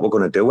then? What we're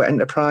going to do with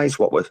Enterprise?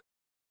 What's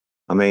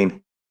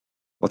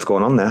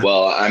going on there?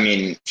 Well, I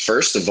mean,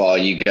 first of all,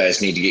 you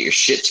guys need to get your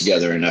shit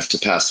together enough to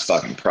pass the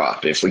fucking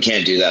prop. If we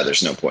can't do that,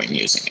 there's no point in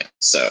using it.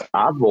 So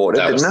I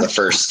voted, that was didn't I? the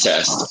first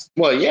test.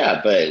 Well,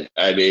 yeah, but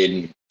I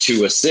mean,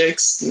 2 of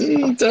 6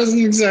 doesn't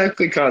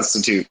exactly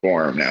constitute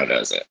quorum now,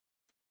 does it?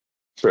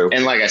 True.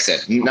 And like I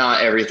said,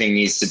 not everything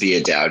needs to be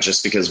a DAO.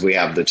 Just because we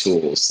have the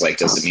tools, like,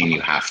 doesn't mean you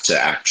have to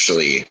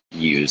actually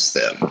use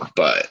them.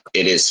 But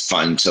it is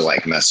fun to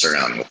like mess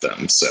around with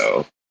them.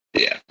 So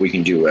yeah, we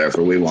can do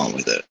whatever we want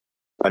with it.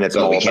 And it's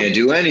But all we can't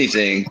do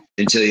anything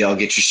until y'all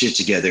get your shit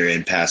together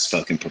and pass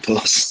fucking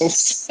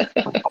proposals.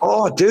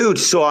 Oh, dude.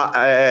 So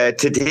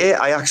today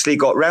I actually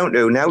got round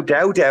to, now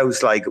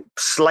DAO's like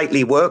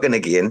slightly working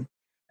again.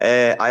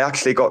 I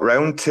actually got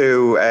round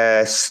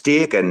to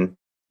staking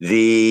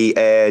the,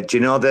 do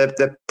you know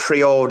the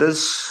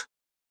pre-orders?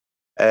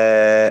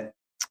 The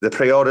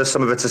pre-orders,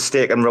 some of it's a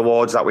stake and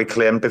rewards that we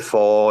claimed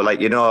before. Like,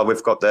 you know,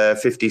 we've got the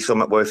 50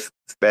 summit with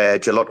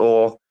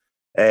gelato.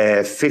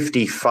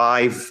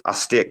 55 I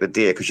stake the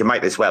day, because you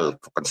might as well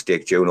fucking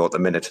stake Juno at the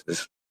minute.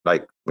 There's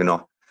like, you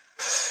know.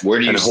 Where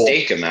do you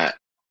stake them at?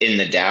 In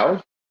the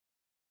DAO?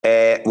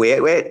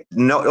 Wait,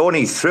 not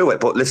only through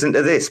it, but listen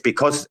to this,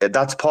 because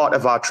that's part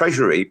of our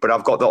treasury, but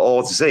I've got the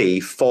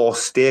OZ for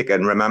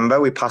staking. Remember,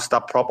 we passed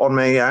that prop on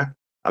me, yeah?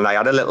 And I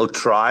had a little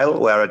trial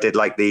where I did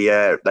like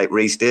the like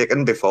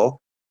restaking before.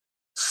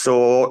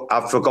 So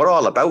I forgot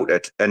all about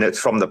it, and it's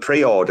from the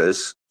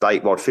pre-orders,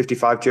 like what,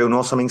 55 June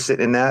or something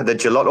sitting there. The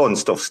gelato and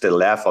stuff's still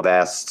there for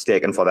their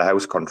staking for the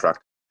house contract.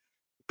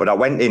 But I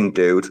went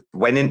into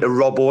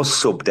Robo's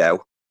subDAO,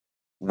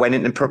 went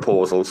into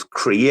proposals,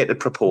 created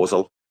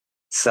proposal,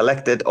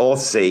 selected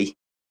OZ,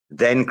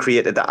 then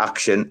created the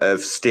action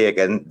of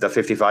staking the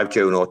 55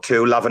 Juno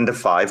to Lavender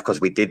 5,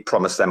 because we did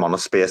promise them on a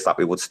space that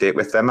we would stake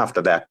with them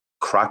after their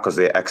crack, because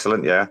they're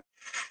excellent, yeah.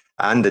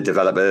 And the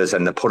developers,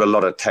 and they put a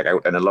lot of tech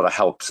out and a lot of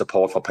help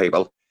support for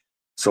people.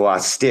 So I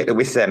stayed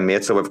with them,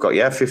 mate. So we've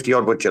got 50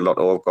 odd with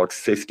gelato, we've got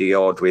 50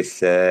 odd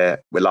with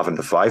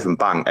Lavender 5, and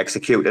bang,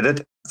 executed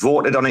it,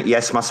 voted on it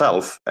yes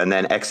myself, and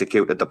then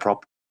executed the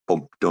prop.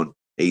 Boom, done,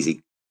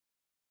 easy.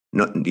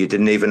 You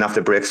didn't even have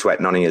to break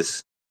sweat, none of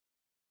yous.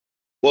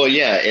 Well,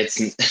 yeah, it's.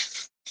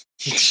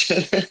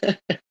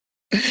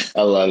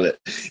 I love it.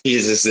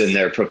 He's just in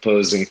there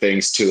proposing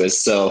things to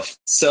himself.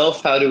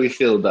 Self, how do we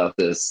feel about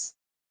this?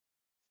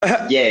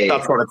 Yay.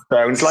 That's what it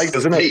sounds like,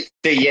 doesn't it?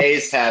 The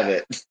yays have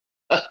it.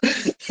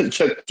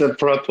 The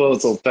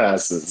proposal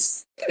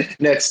passes.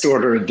 Next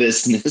order of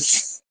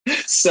business.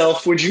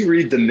 Self, would you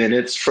read the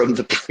minutes from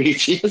the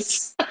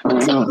previous?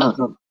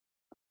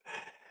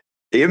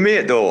 Yeah,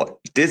 mate, though,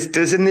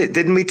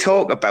 didn't we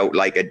talk about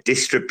like a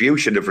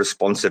distribution of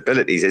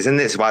responsibilities? Isn't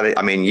this why,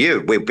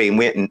 we've been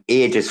waiting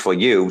ages for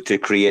you to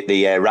create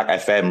the RAC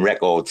FM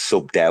record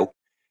subDAO.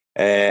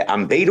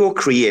 Ambedo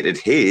created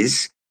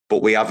his,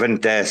 but we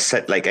haven't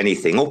set like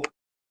anything up.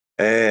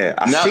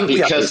 No,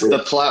 because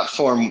the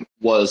platform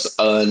was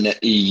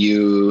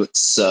unusable.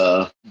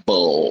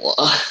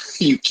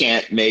 You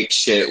can't make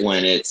shit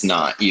when it's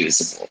not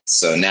usable.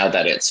 So now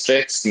that it's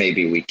fixed,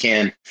 maybe we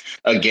can.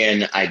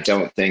 Again, I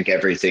don't think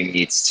everything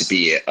needs to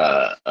be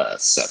a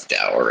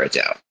sub-DAO or a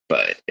DAO.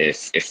 But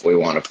if we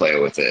want to play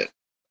with it,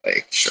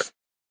 like, sure.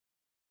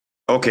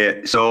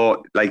 Okay,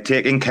 so like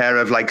taking care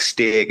of like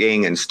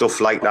staking and stuff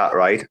like that,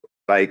 right?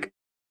 Like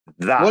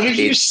that. What are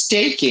you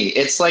staking?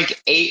 It's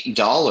like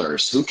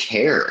 $8. Who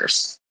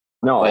cares?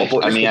 No, like,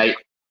 but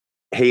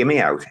hear me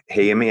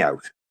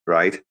out,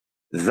 right?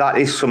 That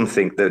is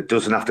something that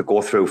doesn't have to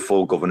go through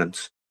full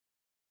governance,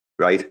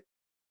 right?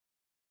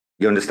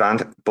 You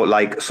understand? But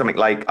like something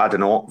like, I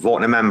don't know,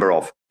 voting a member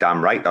of,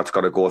 damn right, that's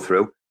got to go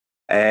through.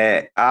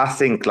 I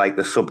think like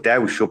the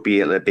subDAO should be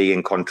able to be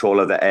in control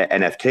of the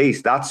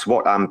NFTs. That's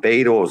what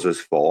Ambedo's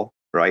is for,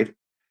 right?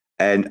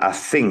 And I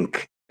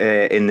think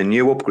in the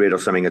new upgrade or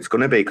something, it's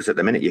going to be, because at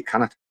the minute you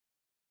cannot.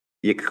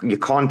 You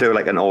can't do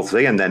like an OZ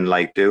and then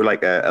like do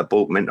like a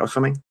bulk mint or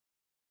something.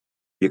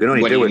 You can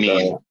only what do you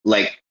it.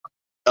 Mean?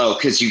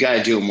 Because you got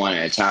to do them one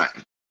at a time.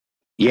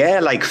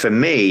 Yeah, like for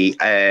me,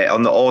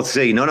 on the OZ,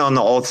 on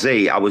the OZ,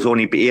 I was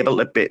only be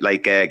able to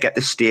get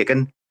the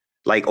staking.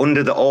 Like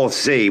under the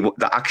OZ,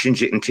 the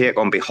actions you can take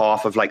on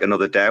behalf of like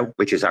another DAO,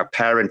 which is our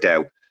parent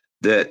DAO,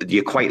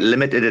 you're quite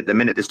limited at the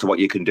minute as to what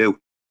you can do.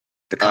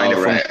 The kind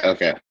of right,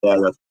 okay.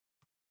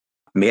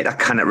 Mate, I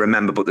cannot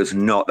remember, but there's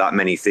not that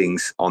many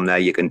things on there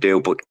you can do.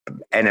 But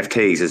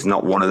NFTs is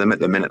not one of them at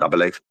the minute, I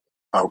believe.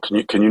 Oh,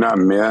 can you not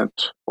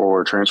mint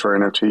or transfer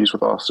NFTs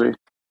with OZ?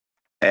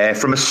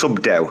 From a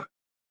subDAO.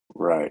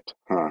 Right.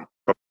 Huh.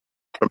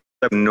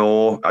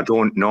 No, I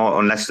don't know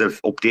unless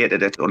they've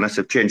updated it, unless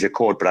they've changed the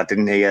code. But I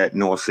didn't hear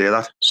no say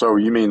that. So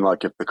you mean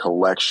like if the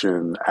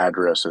collection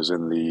address is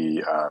in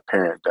the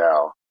parent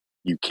DAO,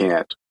 you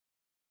can't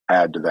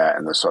add to that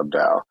in the sub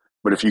DAO.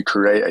 But if you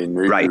create a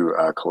new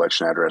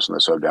collection address in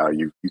the sub DAO,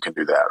 you can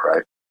do that,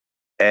 right?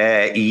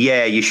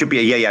 Yeah, you should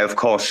be. Yeah, of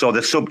course. So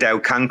the sub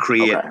DAO can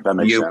create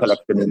new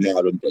collection in there.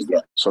 Yeah.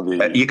 So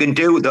you can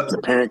do the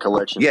parent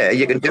collection. Yeah,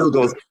 you can do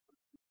those.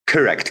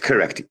 Correct.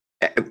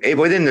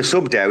 Within the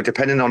sub DAO,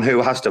 depending on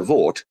who has to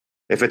vote,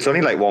 if it's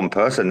only like one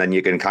person, then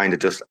you can kind of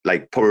just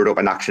like put it up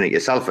and action it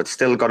yourself. It's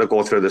still got to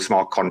go through the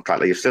smart contract.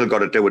 Like, you've still got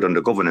to do it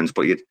under governance,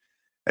 but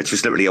it's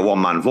just literally a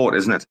one-man vote,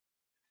 isn't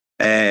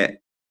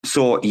it?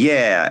 So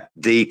yeah,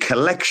 the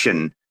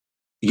collection.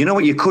 You know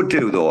what you could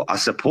do, though? I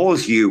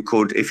suppose you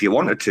could, if you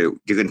wanted to,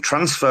 you can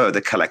transfer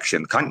the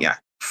collection, can't you?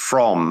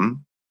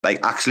 From,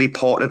 like, actually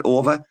port it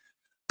over.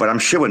 But I'm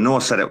sure Noah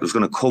said it was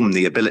going to come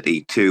the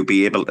ability to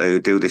be able to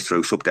do this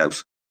through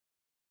sub-DAOs,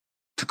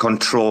 to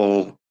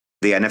control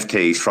the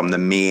NFTs from the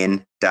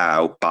main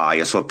DAO by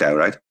a sub-DAO,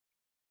 right?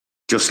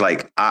 Just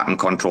like I can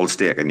control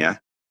staking, yeah?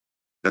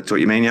 That's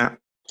what you mean, yeah?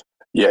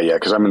 Yeah,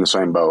 because I'm in the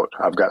same boat.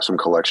 I've got some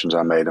collections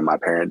I made in my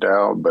parent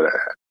DAO, but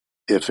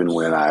if and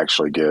when I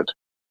actually get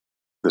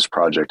this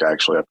project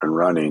actually up and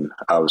running,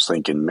 I was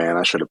thinking, man,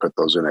 I should have put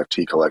those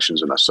NFT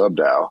collections in a sub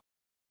DAO.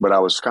 But I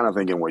was kind of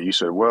thinking what you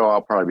said, well,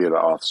 I'll probably be able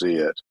to auth-Z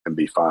it and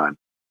be fine.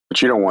 But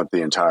you don't want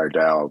the entire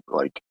DAO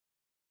like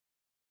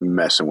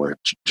messing with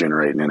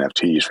generating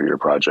NFTs for your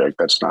project.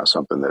 That's not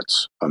something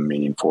that's a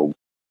meaningful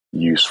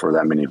use for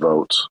that many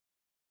votes.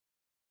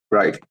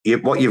 Right.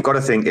 What you've got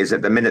to think is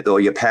at the minute, though,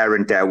 your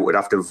parent DAO would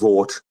have to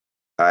vote.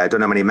 I don't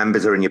know how many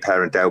members are in your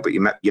parent DAO, but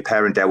your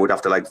parent DAO would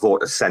have to like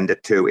vote to send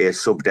it to a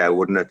sub DAO,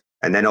 wouldn't it?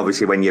 And then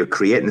obviously when you're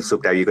creating a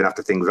sub DAO, you're going to have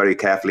to think very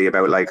carefully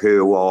about like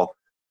who's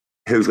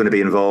going to be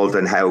involved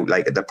and how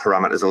like the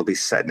parameters will be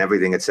set and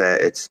everything. It's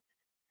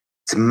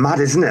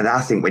mad, isn't it?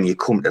 I think when you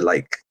come to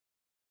like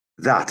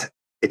that,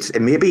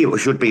 maybe it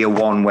should be a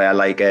one where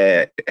like,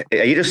 are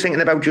you just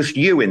thinking about just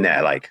you in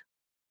there, like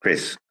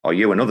Chris, or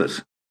you and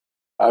others?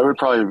 I would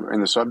probably in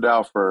the sub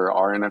DAO for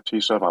our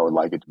NFT stuff, I would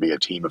like it to be a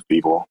team of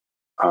people,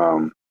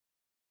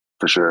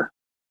 for sure.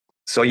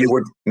 So you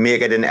would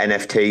make it an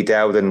NFT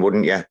DAO, then,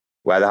 wouldn't you?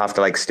 Where they have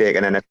to like stake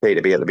an NFT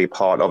to be able to be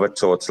part of it,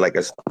 so it's like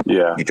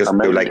you just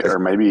do like or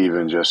maybe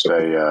even just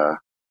an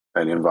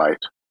invite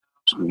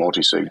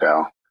multi-sig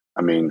DAO.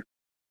 I mean,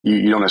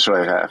 you don't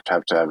necessarily have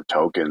to have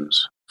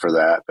tokens for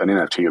that. An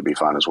NFT would be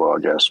fine as well, I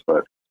guess.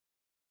 But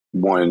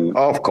one,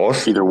 of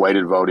course, either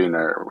weighted voting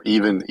or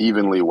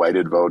evenly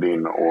weighted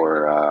voting,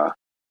 or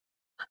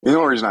the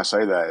only reason I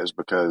say that is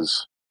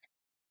because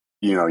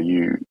the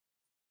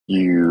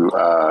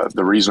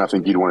reason I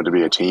think you'd want it to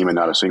be a team and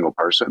not a single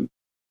person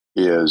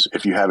is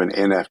if you have an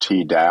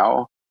NFT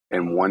DAO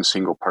and one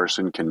single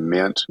person can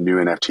mint new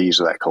NFTs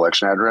to that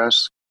collection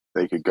address,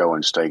 they could go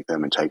and stake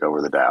them and take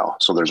over the DAO.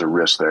 So there's a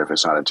risk there if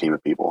it's not a team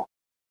of people.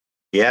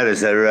 Yeah,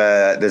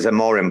 there's a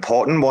more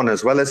important one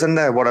as well, isn't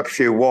there? What if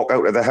you walk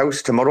out of the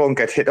house tomorrow and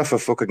get hit off a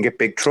fucking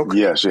big truck?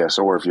 Yes.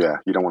 Or if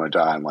you don't want to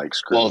die and like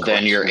screw. Well,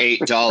 then your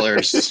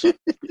 $8,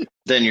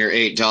 then your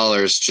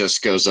 $8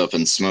 just goes up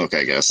in smoke,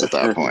 I guess, at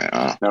that point.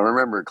 Now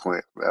remember,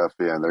 Clint,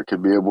 Finn, there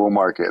could be a bull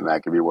market and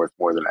that could be worth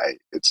more than 8.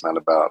 It's not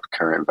about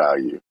current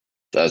value.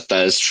 That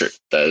is true.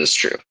 That is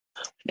true.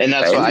 And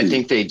that's why I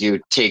think they do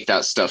take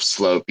that stuff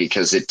slow,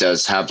 because it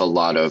does have a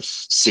lot of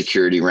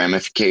security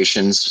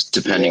ramifications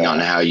depending on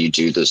how you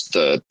do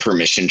the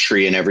permission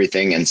tree and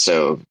everything. And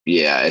so,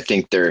 I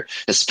think they're,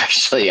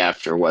 especially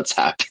after what's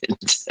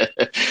happened,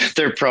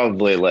 they're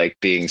probably like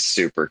being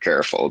super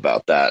careful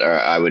about that. Or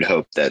I would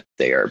hope that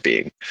they are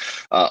being.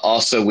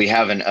 Also, we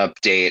have an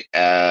update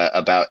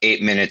about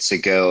 8 minutes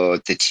ago.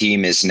 The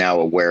team is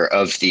now aware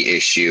of the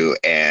issue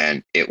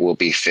and it will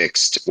be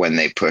fixed when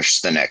they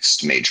push the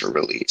next major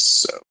release.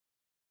 So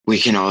we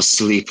can all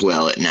sleep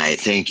well at night.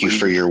 Thank you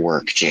for your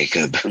work,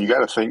 Jacob. You got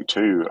to think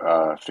too,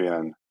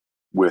 Finn,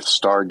 with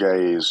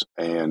Stargaze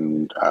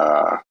and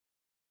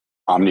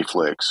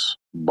Omniflix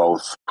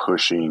both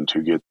pushing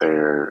to get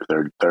their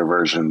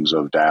versions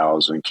of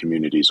DAOs and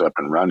communities up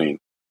and running,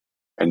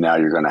 and now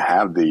you're going to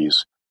have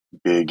these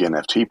big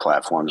NFT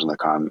platforms in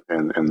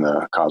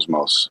the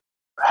cosmos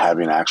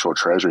having actual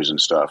treasuries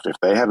and stuff. If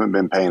they haven't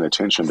been paying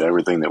attention to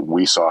everything that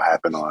we saw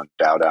happen on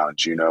DAO and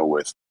Juno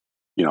with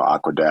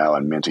AquaDAO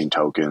and minting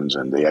tokens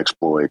and the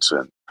exploits,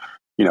 and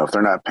if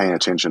they're not paying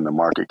attention to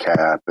market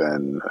cap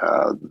and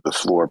the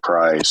floor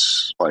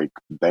price, like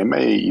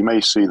you may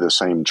see the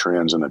same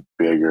trends in a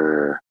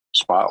bigger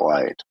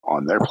spotlight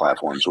on their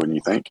platforms. Wouldn't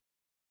you think?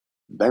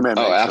 They may make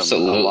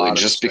absolutely.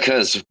 Just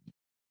because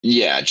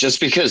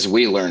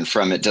we learned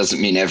from it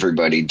doesn't mean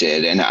everybody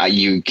did, and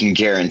you can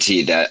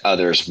guarantee that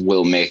others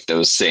will make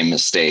those same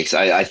mistakes.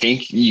 I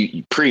think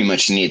you pretty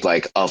much need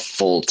like a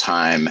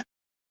full-time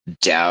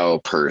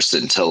DAO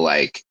person to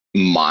like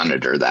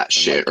monitor that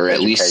shit, or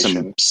at least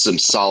education. some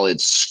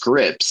solid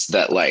scripts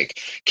that like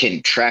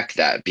can track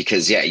that.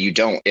 Because you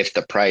don't, if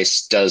the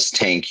price does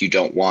tank, you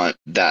don't want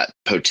that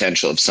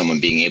potential of someone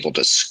being able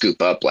to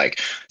scoop up like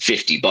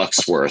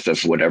 $50 worth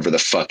of whatever the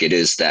fuck it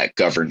is that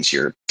governs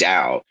your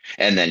DAO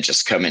and then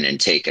just come in and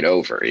take it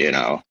over, you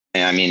know.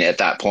 And I mean, at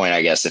that point,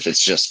 I guess if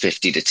it's just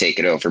 50 to take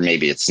it over,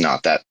 maybe it's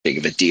not that big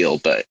of a deal,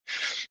 but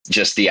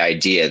just the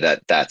idea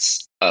that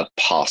that's a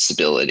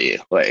possibility,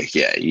 like,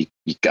 you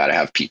got to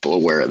have people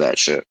aware of that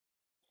shit.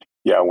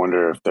 Yeah, I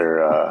wonder if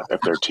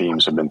their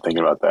teams have been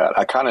thinking about that.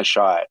 I kind of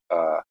shot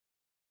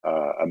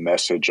a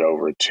message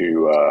over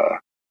to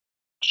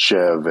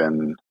Chev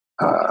and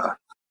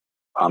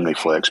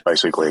Omniflix,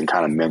 basically, and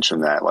kind of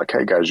mentioned that, like,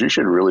 hey guys, you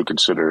should really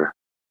consider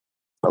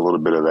a little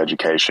bit of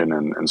education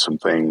and some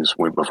things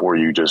before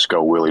you just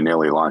go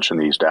willy-nilly launching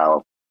these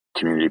DAO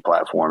community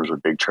platforms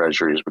with big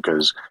treasuries,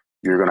 because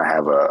you're going to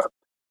have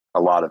a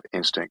lot of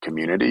instant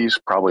communities,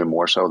 probably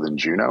more so than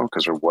Juno,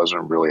 because there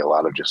wasn't really a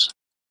lot of just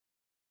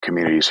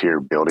communities here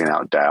building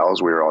out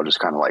DAOs. We were all just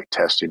kind of like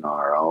testing on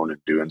our own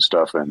and doing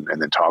stuff and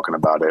then talking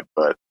about it.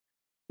 But,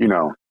 you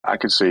know, I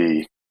could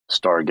see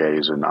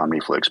Stargaze and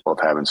Omniflix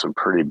both having some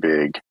pretty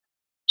big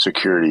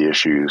security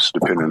issues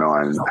depending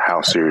on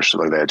how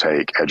seriously they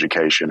take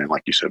education and,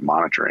 like you said,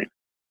 monitoring.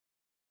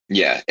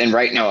 Yeah, and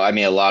right now, I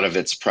mean, a lot of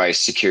it's price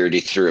security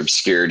through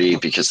obscurity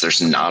because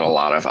there's not a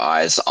lot of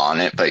eyes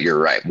on it. But you're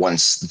right.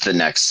 Once the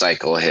next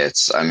cycle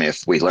hits, I mean,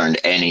 if we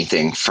learned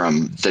anything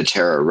from the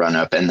Terra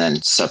run-up and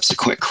then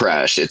subsequent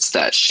crash, it's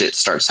that shit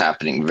starts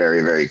happening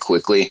very, very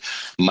quickly.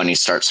 Money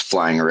starts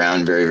flying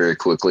around very, very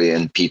quickly,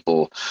 and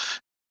people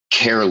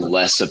care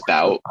less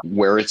about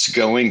where it's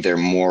going. They're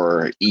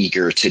more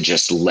eager to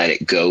just let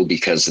it go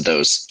because of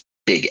those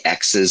big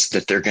X's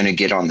that they're going to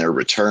get on their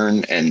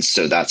return. And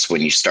so that's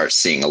when you start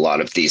seeing a lot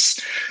of these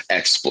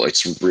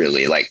exploits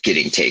really like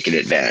getting taken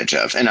advantage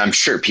of. And I'm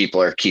sure people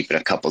are keeping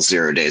a couple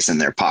 0 days in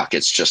their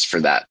pockets just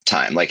for that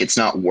time. Like, it's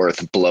not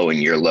worth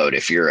blowing your load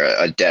if you're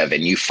a dev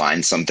and you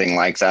find something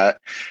like that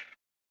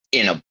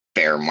in a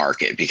bear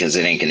market, because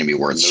it ain't going to be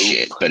worth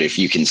shit. But if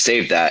you can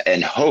save that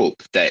and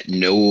hope that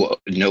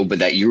but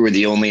that you were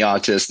the only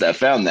autist that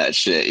found that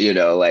shit, you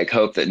know, like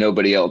hope that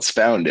nobody else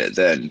found it,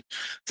 then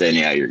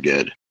yeah, you're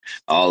good.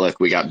 Oh, look,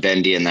 we got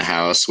Bendy in the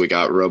house. We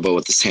got Robo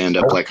with his hand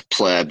up like a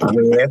pleb.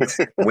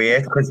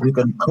 Wait, because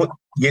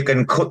you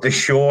can cut the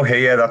show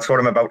here. That's what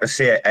I'm about to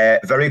say.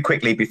 Very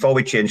quickly, before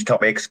we change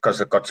topics,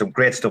 because I've got some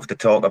great stuff to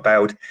talk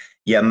about.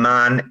 Your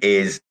man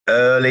is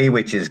early,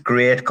 which is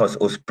great, because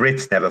us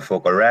Brits never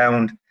fuck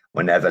around.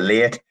 We're never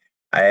late.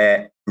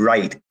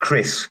 Right,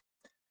 Chris,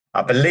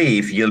 I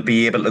believe you'll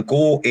be able to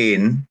go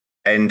in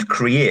and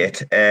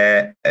create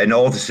an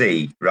OZ,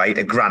 right?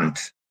 A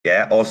grant,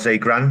 yeah? OZ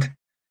grant.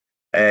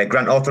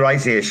 Grant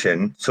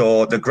authorization.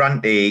 So the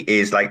grantee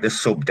is like the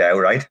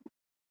sub-DAO, right?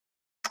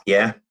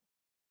 Yeah.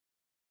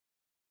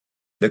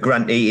 The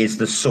grantee is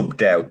the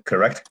sub-DAO,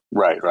 correct?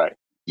 Right.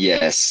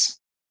 Yes.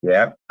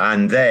 Yeah.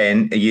 And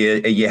then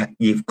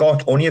you've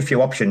got only a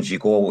few options. You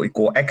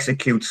go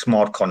execute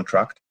smart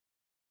contract.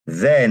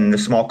 Then the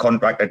smart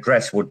contract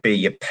address would be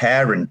your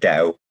parent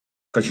DAO,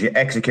 because you're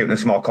executing a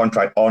smart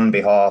contract on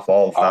behalf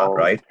of that,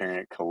 right?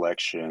 Parent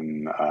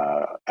collection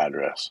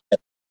address.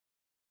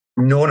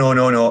 No. Oh,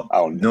 no.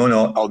 Oh,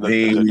 the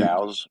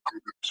DAO's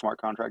smart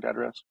contract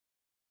address?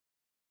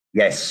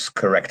 Yes,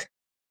 correct.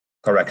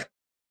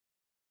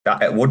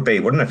 That it would be,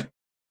 wouldn't it?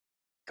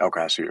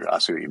 Okay, I see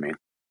what you mean.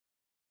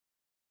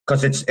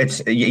 Because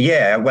it's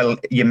well,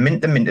 you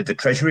mint them into the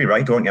treasury,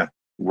 right, don't you?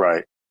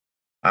 Right.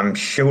 I'm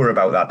sure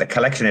about that. The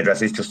collection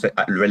address is just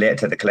related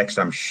to the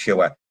collection, I'm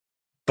sure.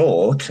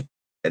 But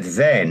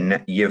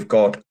then you've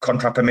got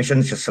contract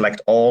permissions, just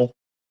select all.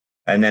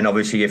 And then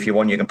obviously if you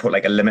want, you can put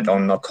like a limit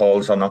on the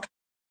calls or not.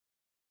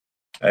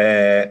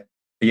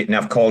 You can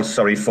have calls,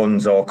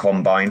 funds or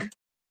combined.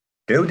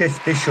 Dude, this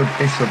should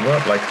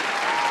work. Like,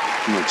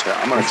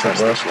 I'm gonna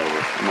test this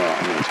later.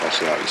 I'm gonna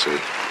test it out and see.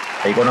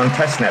 Are you going on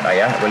testnet, are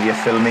you? Will you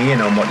fill me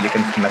in on what you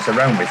can mess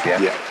around with,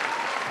 yeah? Yeah.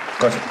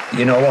 Because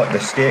you know what, the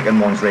staking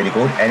one's really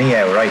good.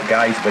 Anyhow, right,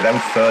 guys,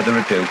 without further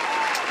ado,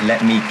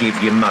 let me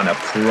give you man a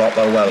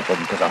proper welcome,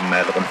 because I'm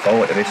looking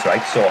forward to this,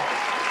 right? So,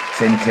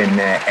 thinking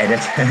edit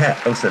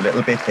us a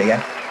little bit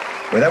here.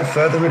 Without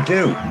further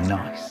ado.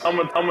 Nice. I'm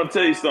gonna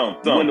tell you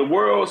something. When the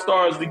world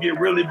starts to get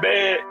really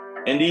bad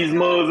and these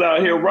mugs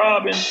out here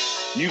robbing,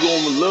 you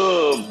gonna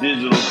love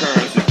digital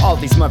currency. All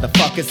these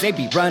motherfuckers, they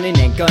be running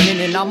and gunning,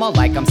 and I'm all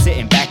like, I'm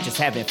sitting back just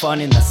having fun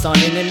in the sun,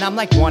 and then I'm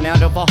like 1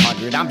 out of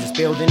 100. I'm just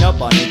building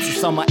abundance. The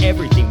sum of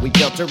everything we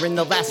built are in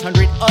the last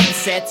 100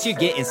 upsets. You're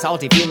getting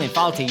salty, feeling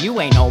faulty. You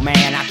ain't no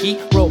man. I keep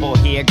Robo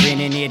here,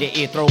 grinning ear to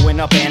ear, throwing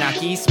up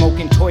anarchy,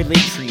 smoking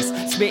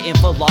toiletries, spitting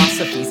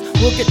philosophies.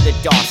 Look at the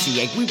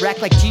dossier, we rack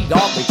like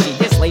geology.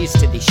 There's layers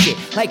to this shit,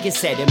 like it's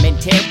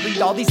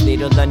sedimentary. All these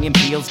little onion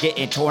peels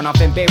getting torn off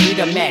and buried.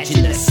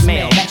 Imagine the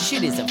smell. That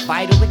shit is a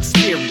vital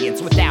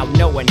experience. Without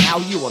knowing how,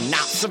 you will not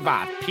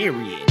survive,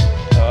 period.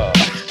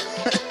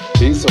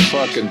 He's a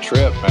fucking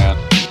trip, man.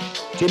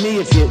 Jimmy,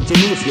 if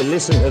you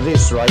listen to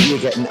this, right, you're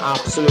getting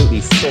absolutely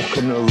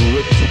fucking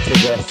ripped to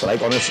death,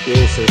 like on a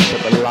spaces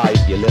fucking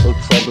live, you little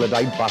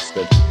troglodyte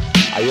bastard.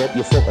 I hope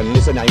you fucking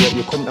listen, I hope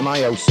you come to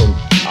my house, son.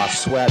 I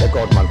swear to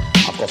God, man,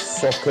 I've got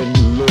fucking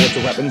loads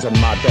of weapons and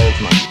mad dogs,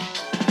 man.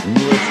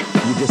 Mate,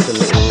 you just a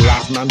little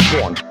rat, man.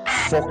 Go on,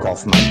 fuck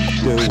off, man.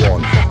 Do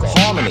one.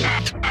 Harmony.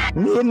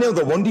 Name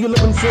another one. Do you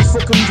looking for a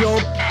fucking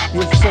job?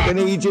 You fucking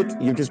idiot.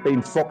 You've just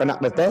been fucking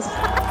at the death.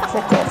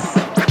 Fuck off.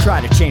 Try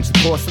to change the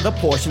course of the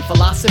portion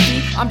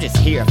philosophy. I'm just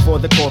here for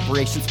the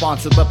corporation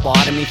sponsored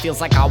lobotomy.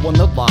 Feels like I won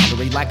the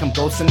lottery, like I'm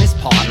ghosting this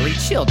pottery.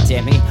 Chill,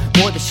 Demi,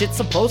 boy, the shit's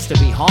supposed to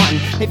be haunting.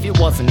 If it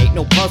wasn't, ain't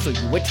no puzzle,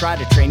 you would try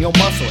to train your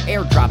muscle.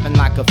 Airdropping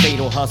like a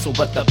fatal hustle,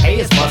 but the pay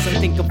is bustin'.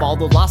 Think of all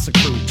the loss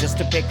accrued just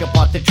to pick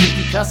apart the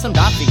tricky custom.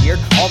 I figured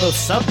all those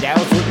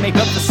sub-downs would make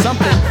up for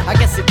something. I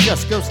guess it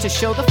just goes to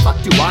show the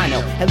fuck do I know.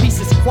 At least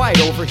it's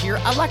quiet over here,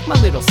 I like my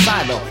little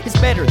silo. It's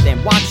better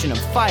than watching them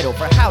fight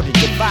over how to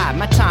divide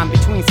my time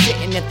between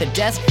sitting at the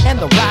desk and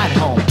the ride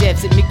home.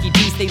 Devs at Mickey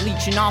D's, they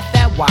leeching off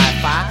that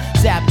Wi-Fi.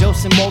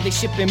 Zapdos and Moldy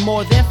shipping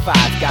more than 5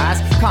 guys.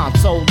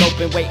 Console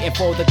open, waiting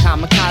for the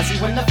kamikaze.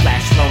 When the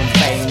flash phones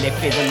bang, they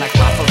feeling like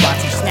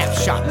paparazzi.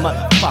 Snapshot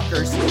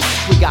motherfuckers.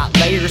 We got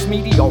layers,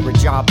 meteor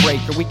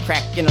jawbreaker. We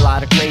cracking a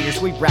lot of craters.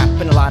 We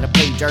rapping a lot of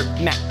pay dirt,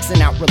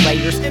 maxing out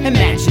relators.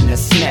 Imagine the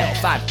smell,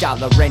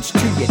 $5 wrench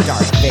to your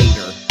Darth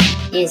Vader.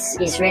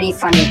 It's really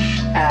funny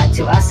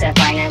to us at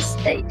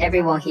Binance that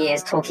everyone here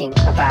is talking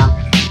about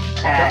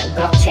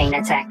blockchain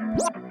attack.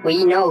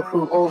 We know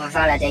who all the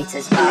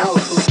validators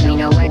are. We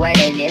know where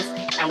they live,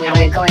 and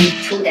we're going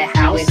to their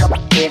house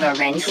with a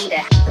wrench,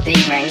 a big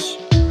wrench,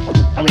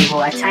 and we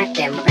will attack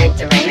them with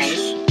the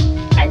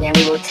wrench, and then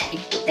we will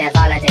take their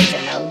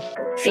validator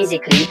node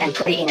physically and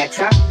put it in a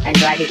truck and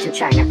drive it to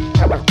China.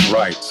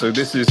 Right. So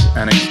this is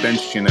an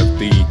extension of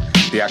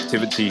the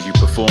activities you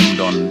performed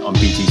on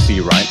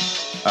BTC, right?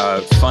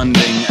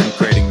 Funding and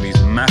creating these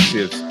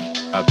massive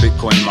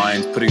Bitcoin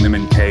mines, putting them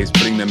in caves,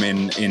 putting them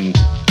in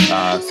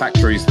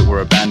factories that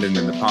were abandoned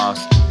in the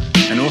past,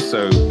 and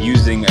also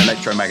using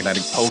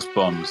electromagnetic pulse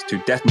bombs to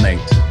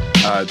detonate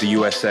the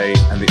USA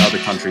and the other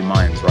country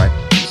mines, right?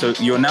 So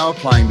you're now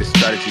applying this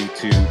strategy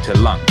to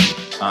Lung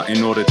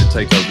in order to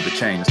take over the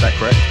chain, is that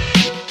correct?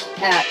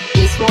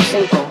 It's more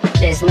simple.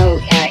 There's no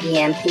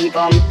EMP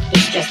bomb.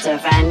 It's just a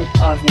van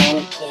of men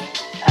in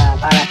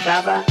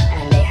balaclava,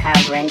 and they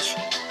have wrench,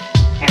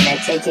 and they're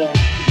taking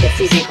the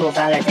physical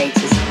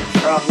validators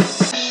from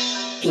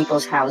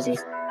people's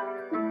houses.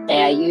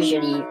 They are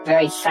usually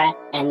very fat,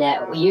 and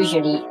they're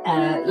usually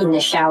in the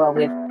shower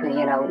with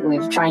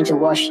trying to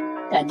wash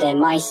their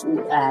mice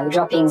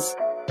droppings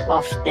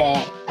off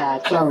their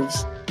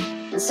clothes.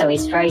 So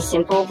it's very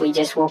simple. We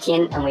just walk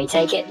in and we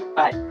take it.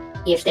 But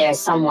if there's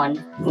someone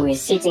who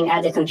is sitting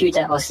at the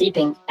computer or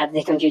sleeping at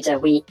the computer,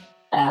 we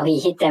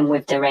hit them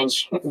with the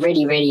wrench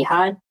really, really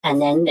hard, and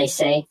then they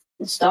say,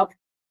 "Stop,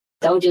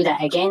 don't do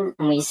that again."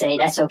 And we say,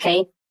 "That's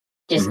okay.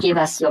 Just give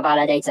us your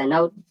validator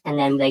node," and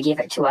then they give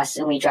it to us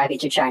and we drive it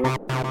to China.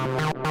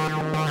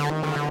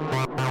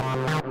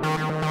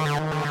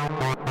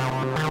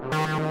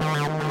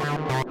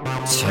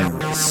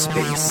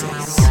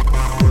 TerraSpaces.